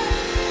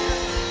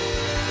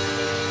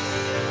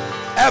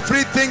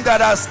 Everything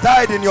that has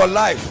died in your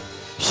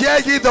life, hear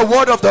ye the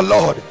word of the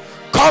Lord.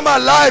 Come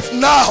alive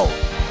now.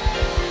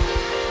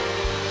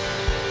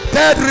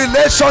 Dead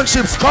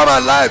relationships, come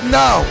alive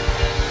now.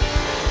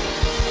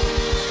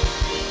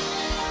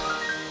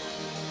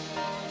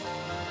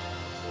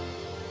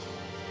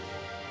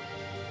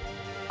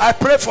 I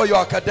pray for your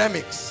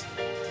academics.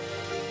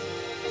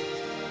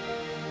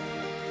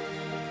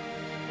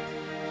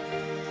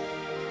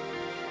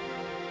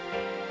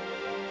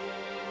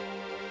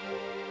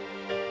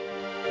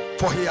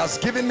 For he has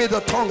given me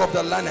the tongue of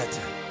the learned,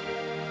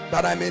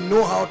 that I may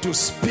know how to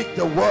speak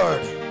the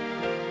word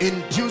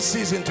in due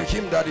season to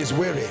him that is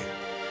weary.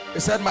 He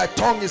said, my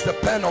tongue is the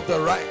pen of the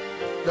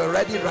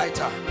ready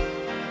writer.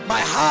 My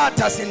heart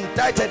has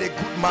indited a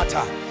good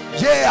matter.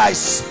 Yea, I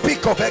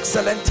speak of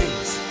excellent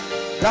things.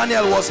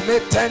 Daniel was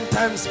made 10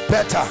 times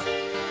better.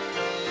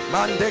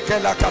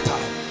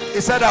 He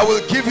said, I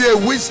will give you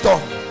a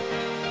wisdom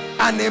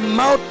and a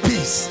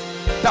mouthpiece,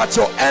 that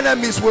your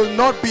enemies will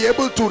not be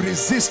able to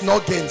resist nor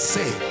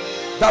gainsay.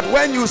 That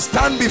when you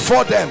stand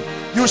before them,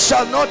 you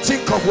shall not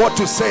think of what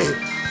to say,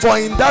 for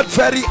in that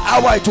very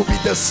hour it will be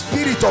the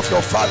Spirit of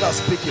your Father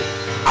speaking.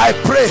 I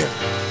pray,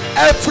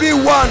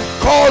 everyone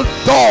called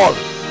dull,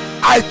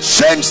 I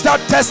change that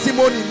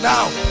testimony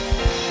now.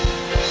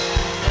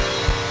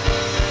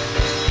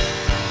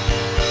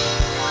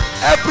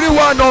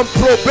 Everyone on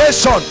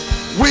probation,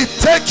 we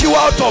take you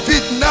out of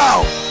it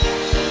now.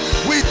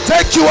 We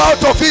take you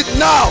out of it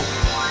now.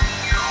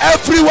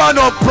 Everyone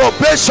on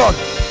probation,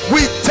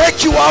 we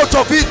take you out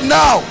of it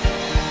now.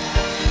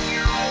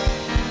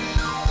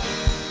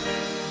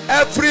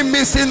 Every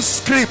missing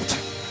script,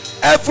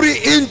 every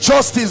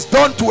injustice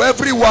done to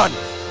everyone,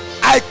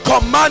 I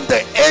command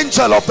the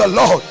angel of the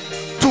Lord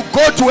to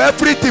go to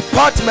every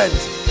department,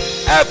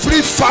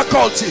 every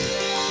faculty.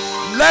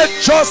 Let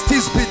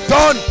justice be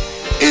done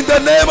in the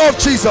name of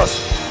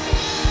Jesus.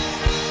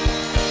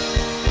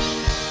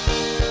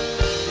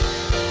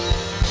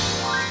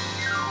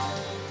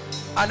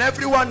 And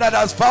everyone that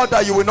has vowed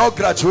that you will not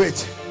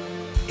graduate,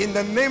 in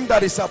the name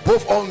that is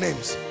above all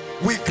names,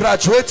 we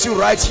graduate you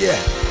right here.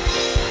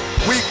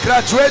 We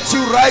graduate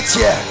you right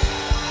here.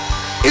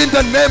 In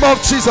the name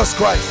of Jesus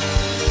Christ,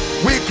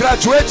 we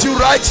graduate you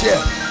right here.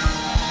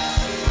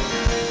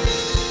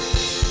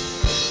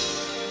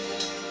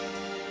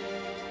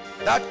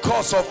 That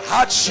cause of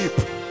hardship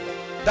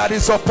that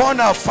is upon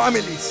our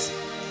families,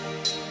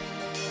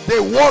 they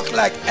walk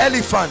like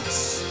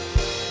elephants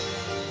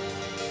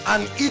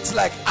and eat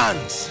like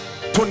ants.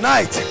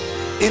 Tonight,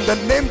 in the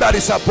name that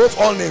is above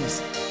all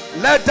names,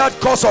 let that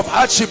cause of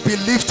hardship be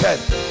lifted.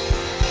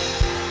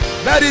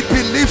 Let it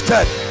be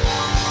lifted.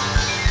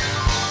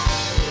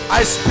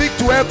 I speak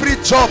to every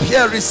job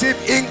here, receive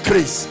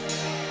increase.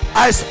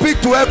 I speak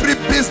to every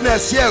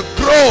business here,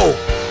 grow.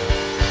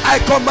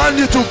 I command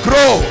you to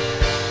grow.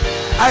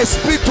 I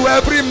speak to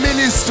every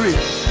ministry,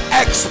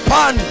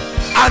 expand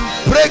and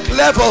break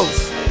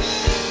levels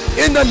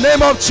in the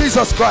name of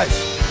Jesus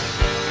Christ.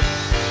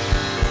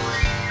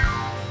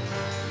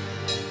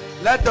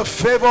 Let the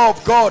favor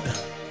of God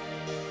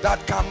that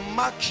can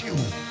mark you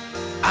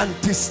and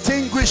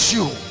distinguish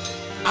you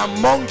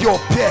among your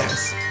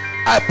peers,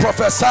 I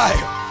prophesy,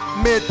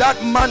 may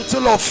that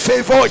mantle of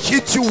favor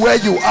hit you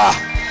where you are.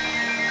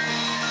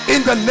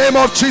 In the name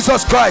of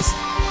Jesus Christ,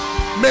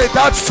 may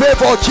that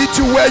favor hit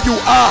you where you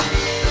are.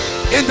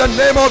 In the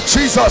name of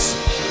Jesus,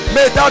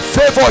 may that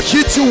favor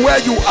hit you where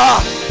you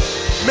are.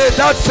 May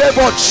that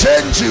favor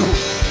change you.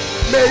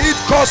 May it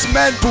cause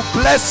men to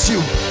bless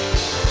you.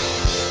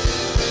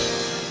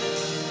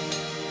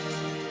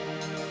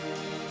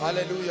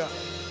 Hallelujah.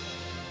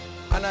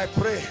 And I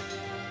pray,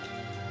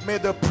 may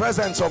the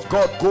presence of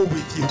God go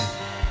with you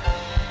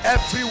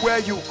everywhere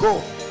you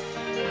go.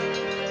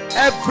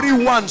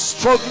 Everyone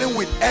struggling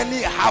with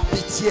any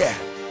habit here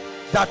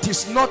that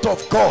is not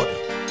of God,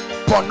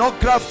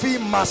 pornography,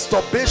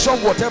 masturbation,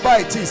 whatever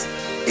it is,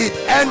 it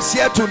ends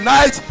here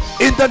tonight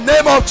in the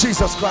name of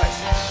Jesus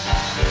Christ.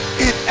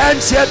 It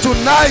ends here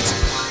tonight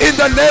in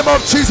the name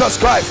of Jesus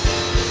Christ.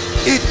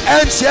 It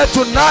ends here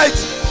tonight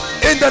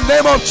in the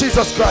name of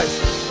Jesus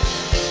Christ.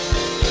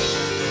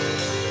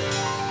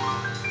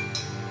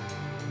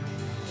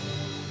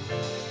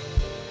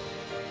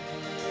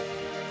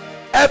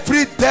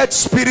 Every dead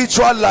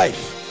spiritual life,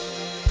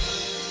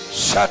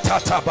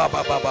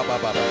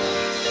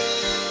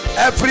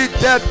 every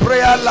dead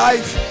prayer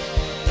life,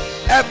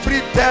 every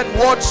dead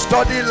word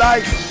study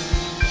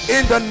life,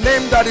 in the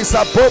name that is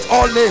above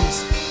all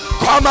names,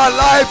 come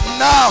alive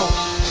now.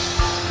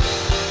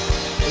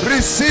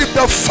 Receive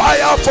the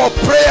fire for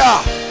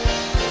prayer.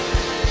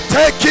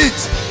 Take it,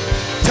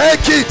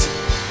 take it,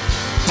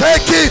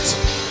 take it,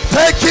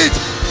 take it,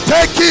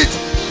 take it,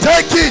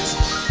 take it.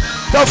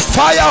 The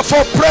fire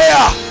for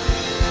prayer.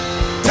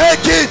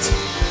 Take it.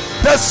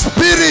 The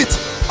spirit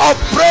of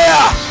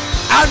prayer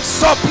and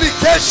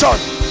supplication.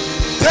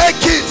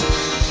 Take it.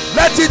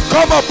 Let it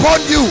come upon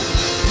you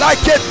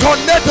like a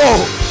tornado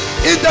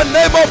in the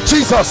name of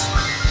Jesus.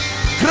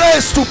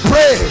 Grace to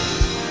pray,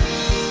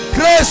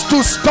 grace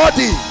to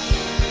study,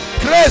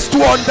 grace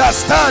to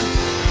understand.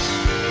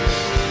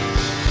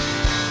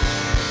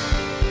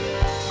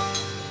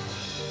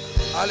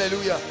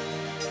 Hallelujah.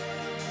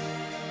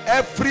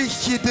 Every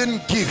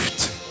hidden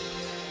gift,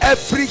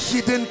 every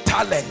hidden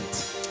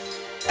talent,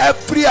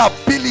 every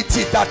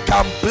ability that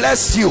can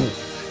bless you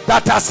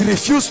that has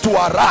refused to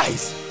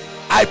arise,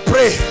 I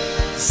pray.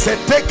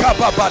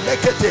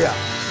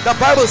 The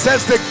Bible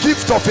says the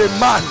gift of a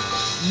man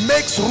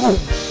makes room.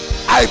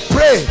 I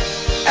pray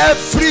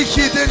every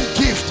hidden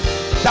gift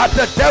that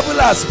the devil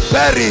has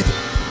buried,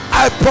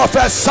 I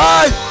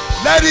prophesy,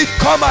 let it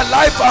come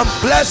alive and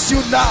bless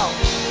you now.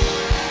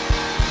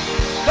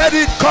 Let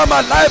it come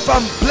alive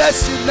and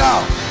bless you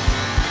now.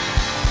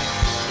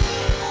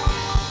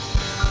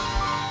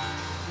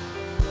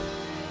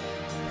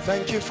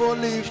 Thank you for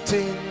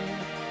lifting.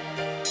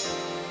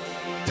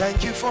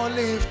 Thank you for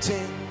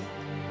lifting.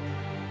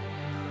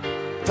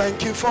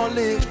 Thank you for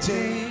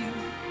lifting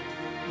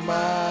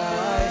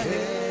my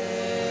head.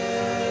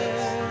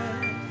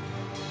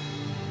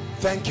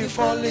 Thank you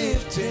for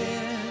lifting.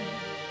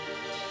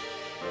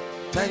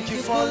 Thank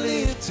you for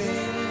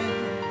lifting.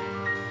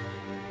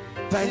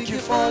 Thank you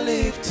for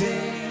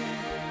lifting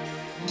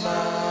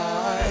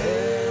my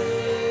head.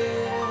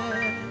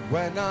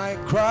 When I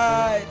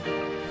cried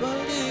for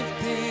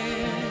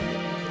lifting,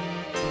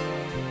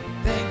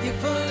 thank you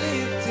for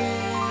lifting.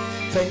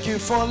 Thank you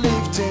for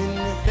lifting.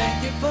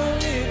 Thank you for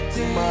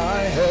lifting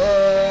my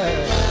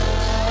head.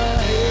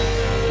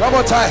 One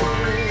more time.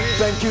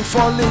 Thank you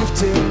for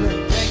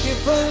lifting. Thank you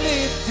for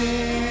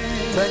lifting.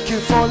 Thank you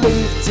for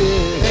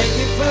lifting. Thank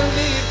you for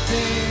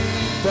lifting.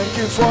 Thank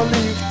you for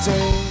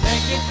lifting.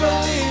 Thank you for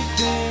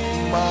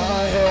lifting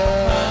my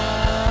head.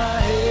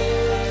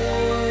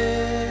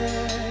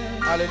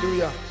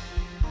 Hallelujah.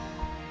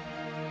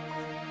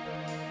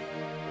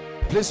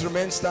 Please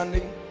remain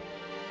standing.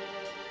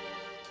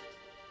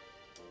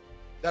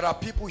 There are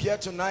people here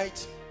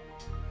tonight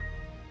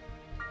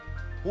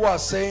who are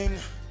saying,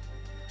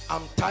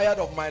 I'm tired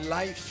of my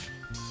life.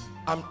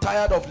 I'm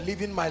tired of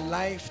living my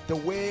life the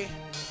way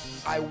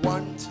I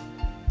want.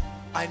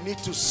 I need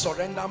to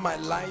surrender my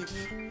life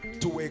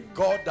to a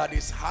God that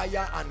is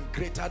higher and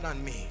greater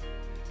than me.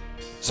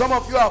 Some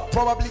of you are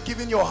probably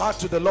giving your heart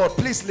to the Lord.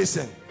 Please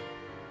listen.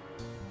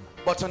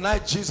 But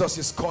tonight Jesus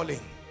is calling.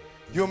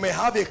 You may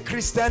have a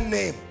Christian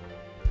name.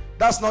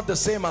 That's not the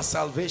same as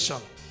salvation.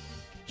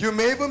 You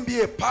may even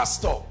be a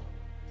pastor.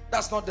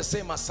 That's not the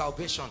same as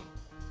salvation.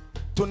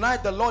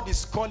 Tonight the Lord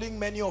is calling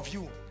many of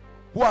you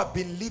who have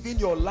been living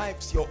your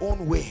lives your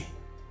own way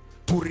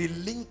to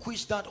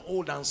relinquish that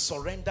hold and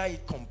surrender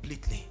it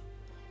completely.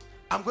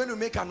 I'm going to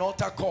make an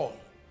altar call,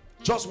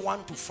 just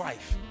 1 to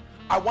 5.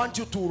 I want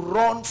you to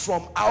run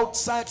from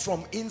outside,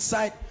 from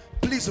inside.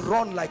 Please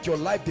run like your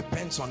life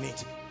depends on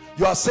it.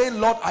 You are saying,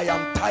 Lord, I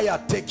am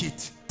tired. Take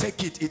it.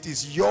 Take it. It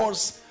is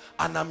yours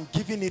and I'm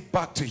giving it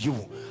back to you.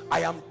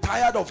 I am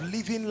tired of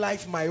living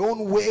life my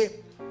own way.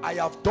 I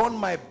have done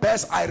my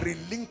best. I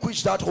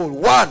relinquish that hold.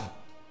 1.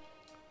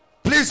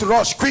 Please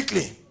rush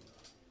quickly.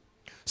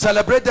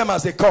 Celebrate them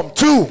as they come.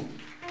 2.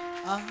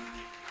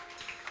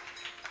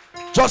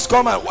 Just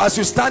come, and as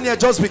you stand here,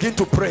 just begin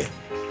to pray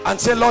and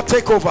say, Lord,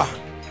 take over.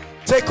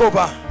 Take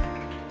over.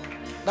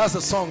 That's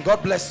the song.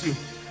 God bless you.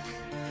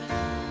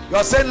 You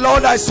are saying,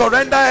 Lord, I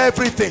surrender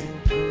everything.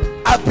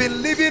 I've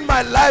been living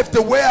my life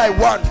the way I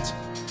want,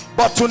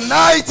 but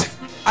tonight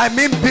I'm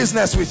in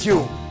business with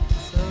you.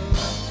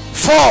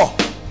 4.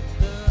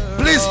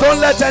 Please don't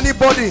let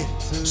anybody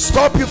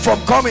stop you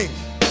from coming.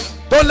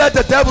 Don't let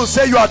the devil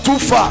say you are too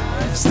far.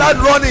 Start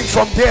running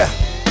from there.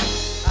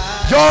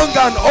 Young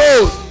and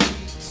old.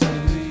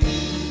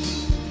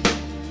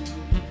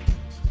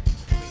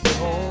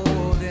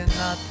 Withholding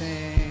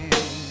nothing.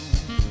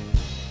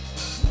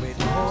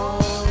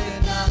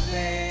 Withholding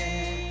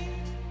nothing.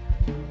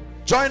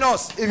 Join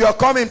us. If you are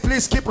coming,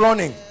 please keep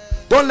running.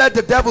 Don't let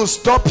the devil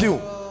stop you.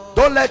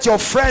 Don't let your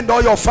friend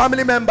or your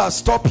family member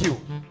stop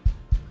you.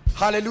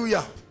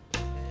 Hallelujah.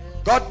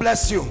 God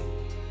bless you.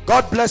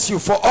 God bless you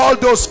for all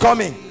those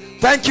coming.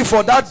 Thank you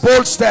for that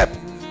bold step.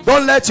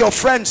 Don't let your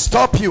friends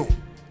stop you.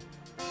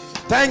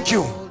 Thank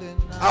you.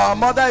 Our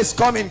mother is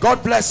coming.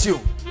 God bless you.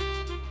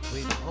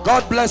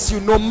 God bless you.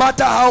 No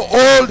matter how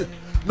old,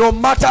 no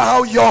matter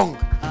how young,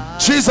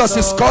 Jesus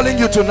is calling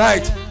you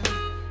tonight.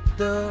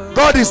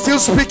 God is still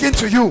speaking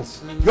to you.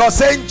 You are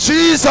saying,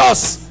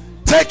 Jesus,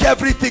 take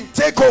everything,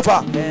 take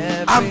over.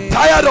 I'm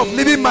tired of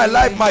living my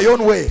life my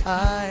own way.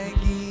 I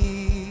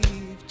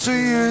give to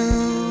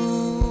you.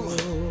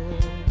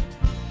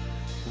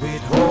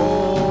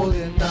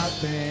 Withholding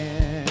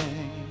nothing.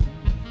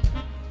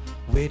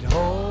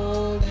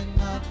 Withholding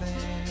nothing.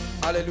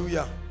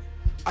 Hallelujah.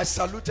 I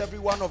salute every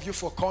one of you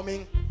for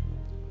coming.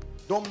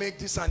 Don't make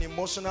this an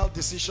emotional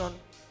decision.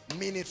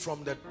 Mean it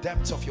from the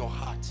depths of your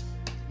heart.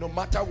 No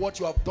matter what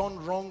you have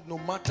done wrong, no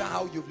matter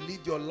how you've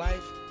lived your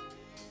life,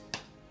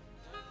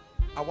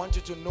 I want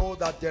you to know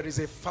that there is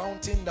a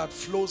fountain that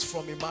flows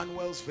from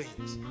Emmanuel's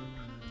veins,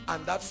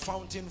 and that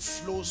fountain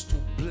flows to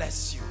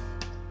bless you.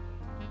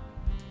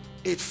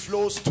 It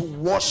flows to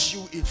wash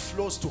you. It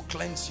flows to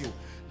cleanse you.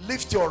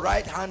 Lift your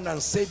right hand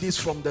and say this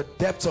from the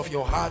depths of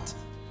your heart.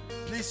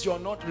 Please, you're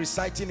not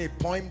reciting a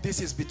poem. This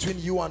is between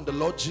you and the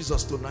Lord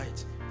Jesus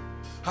tonight.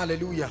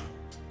 Hallelujah.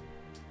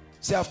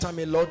 Say after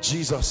me, Lord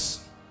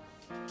Jesus,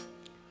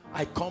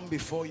 I come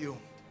before you,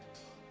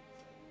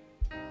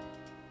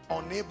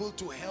 unable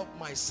to help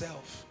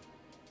myself.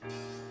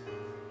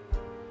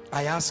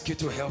 I ask you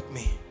to help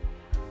me.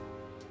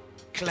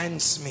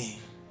 Cleanse me.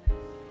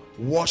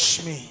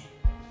 Wash me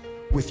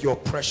with your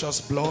precious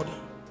blood.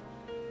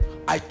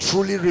 I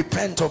truly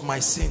repent of my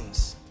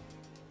sins.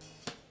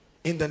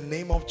 In the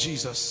name of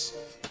Jesus,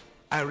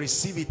 I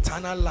receive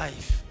eternal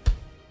life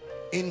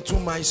into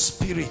my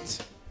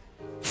spirit.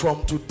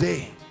 From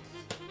today,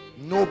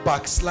 no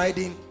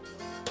backsliding.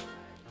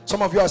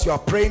 Some of you, as you are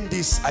praying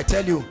this, I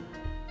tell you,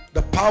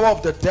 the power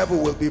of the devil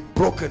will be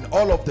broken.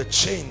 All of the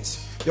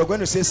chains. You're going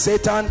to say,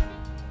 Satan,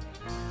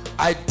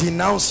 I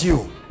denounce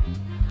you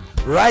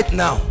right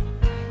now.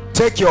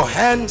 Take your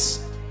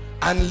hands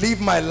and live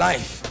my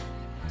life.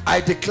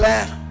 I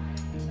declare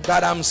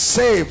that I'm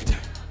saved.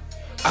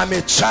 I'm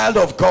a child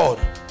of God.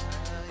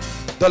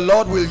 The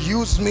Lord will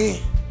use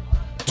me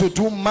to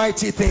do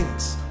mighty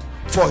things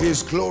for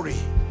his glory.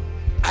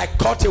 I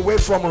cut away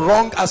from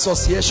wrong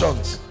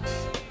associations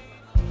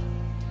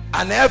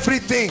and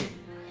everything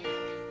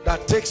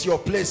that takes your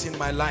place in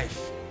my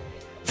life.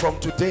 From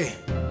today,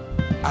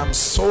 I'm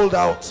sold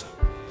out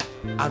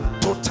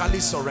and totally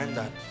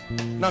surrendered.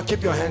 Now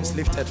keep your hands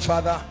lifted.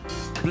 Father,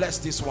 bless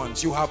these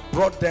ones. You have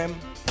brought them.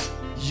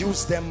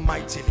 Use them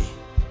mightily.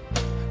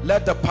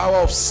 Let the power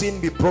of sin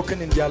be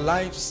broken in their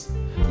lives.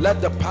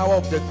 Let the power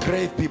of the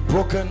grave be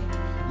broken.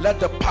 Let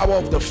the power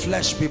of the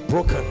flesh be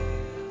broken.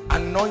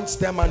 Anoint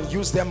them and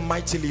use them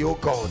mightily, oh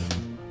God.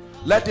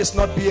 Let this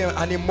not be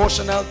an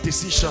emotional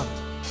decision.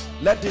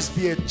 Let this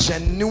be a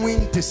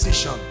genuine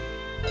decision.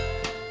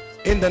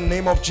 In the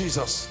name of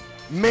Jesus,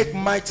 make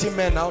mighty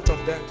men out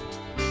of them.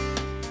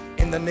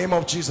 In the name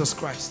of Jesus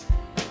Christ.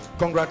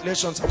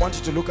 Congratulations. I want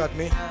you to look at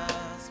me.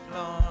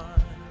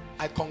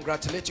 I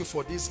congratulate you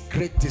for this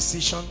great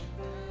decision.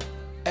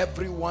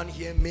 Everyone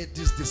here made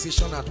this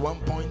decision at one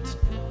point.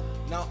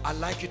 Now I'd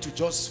like you to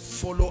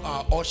just follow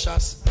our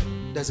ushers.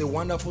 There's a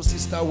wonderful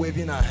sister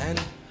waving her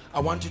hand. I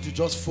want you to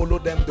just follow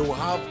them.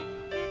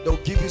 They'll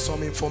give you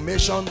some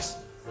information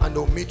and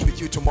they'll meet with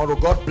you tomorrow.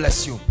 God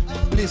bless you.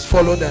 Please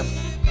follow them.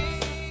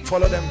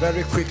 Follow them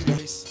very quickly.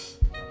 Please.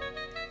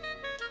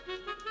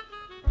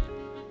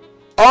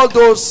 All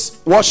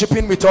those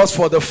worshiping with us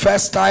for the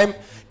first time,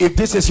 if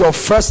this is your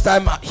first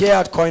time here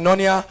at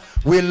Koinonia,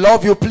 we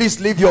love you. Please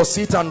leave your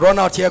seat and run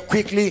out here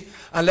quickly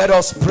and let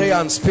us pray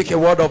and speak a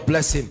word of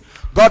blessing.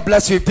 God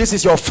bless you. If this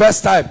is your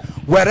first time,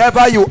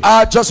 wherever you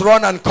are, just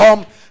run and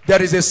come.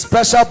 There is a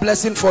special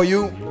blessing for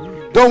you.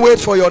 Don't wait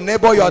for your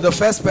neighbor. You are the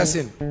first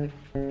person.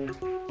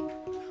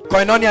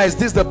 Koinonia, is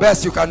this the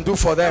best you can do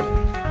for them?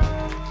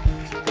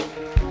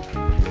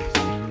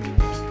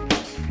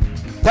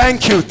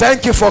 Thank you.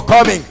 Thank you for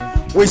coming.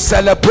 We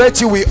celebrate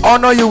you. We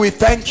honor you. We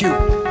thank you.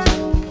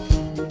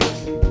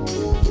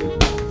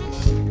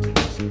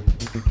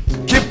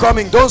 Keep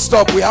coming. Don't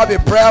stop. We have a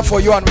prayer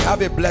for you and we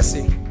have a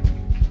blessing.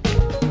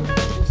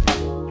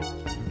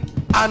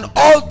 And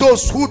all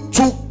those who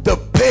took the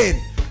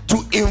pain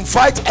to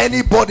invite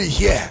anybody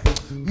here,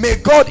 may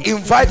God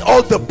invite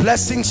all the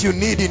blessings you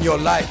need in your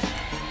life.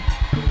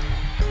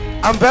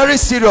 I'm very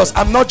serious.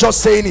 I'm not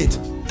just saying it.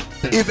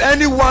 If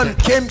anyone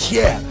came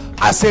here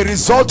as a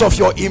result of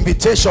your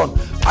invitation,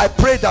 I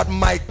pray that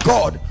my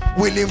God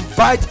will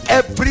invite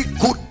every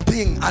good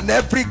thing and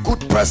every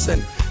good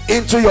person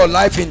into your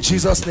life in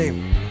Jesus'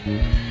 name.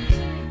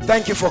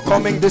 Thank you for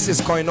coming. This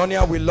is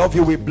Koinonia. We love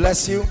you. We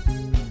bless you.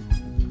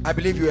 I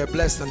believe you are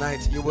blessed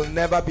tonight. You will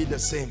never be the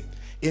same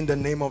in the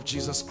name of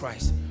Jesus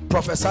Christ.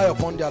 Prophesy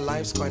upon their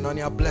lives,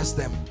 Koinonia. Bless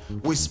them.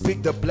 We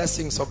speak the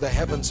blessings of the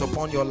heavens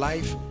upon your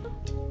life.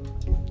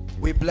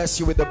 We bless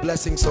you with the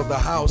blessings of the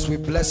house. We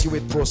bless you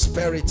with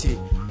prosperity.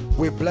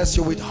 We bless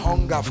you with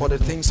hunger for the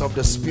things of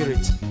the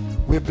Spirit.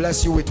 We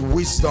bless you with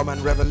wisdom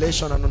and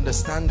revelation and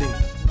understanding.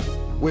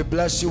 We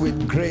bless you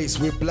with grace.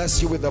 We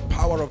bless you with the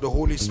power of the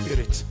Holy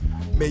Spirit.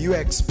 May you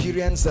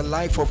experience the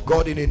life of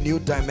God in a new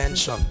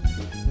dimension.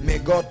 May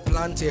God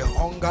plant a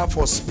hunger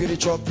for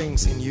spiritual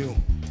things in you.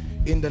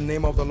 In the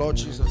name of the Lord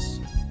Jesus.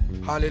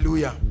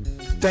 Hallelujah.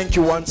 Thank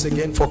you once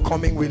again for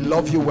coming. We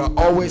love you. We're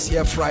always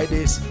here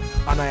Fridays.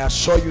 And I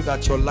assure you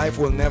that your life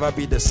will never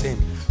be the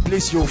same.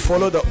 Please, you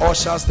follow the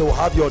ushers. They will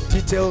have your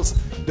details.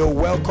 They'll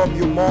welcome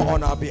you more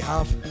on our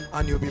behalf.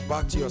 And you'll be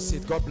back to your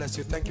seat. God bless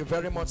you. Thank you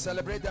very much.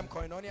 Celebrate them,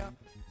 Koinonia.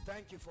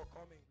 Thank you for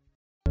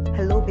coming.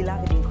 Hello,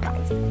 beloved in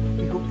Christ.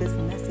 We hope this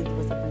message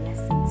was a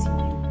blessing to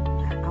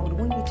you. I would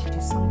want you to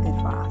do something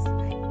for us.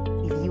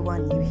 If you are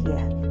new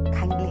here,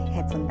 kindly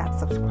hit on that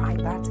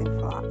subscribe button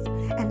for us.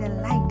 And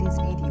then like this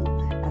video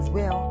as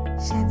well.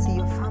 Share to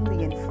your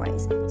family and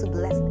friends to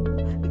bless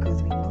them.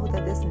 Because we know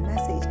that this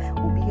message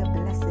will be a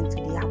blessing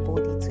to their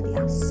body, to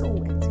their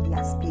soul, and to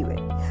their spirit.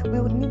 We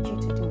would need you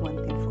to do one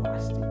thing for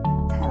us too.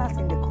 Tell us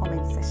in the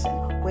comment section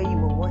where you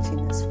were watching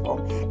us from.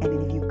 And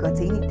then if you've got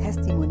any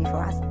testimony for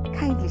us,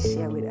 kindly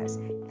share with us.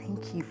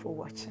 Thank you for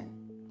watching.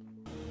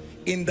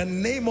 In the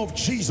name of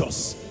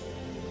Jesus,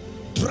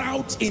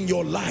 drought in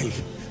your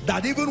life,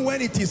 that even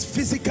when it is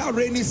physical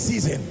rainy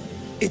season,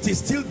 it is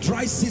still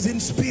dry season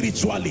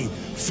spiritually,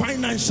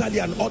 financially,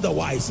 and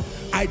otherwise.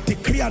 I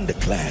decree and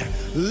declare,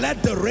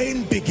 let the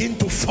rain begin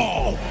to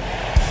fall.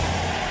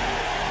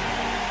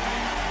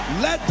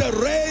 Let the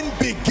rain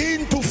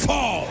begin to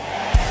fall.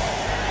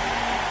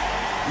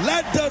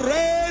 Let the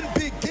rain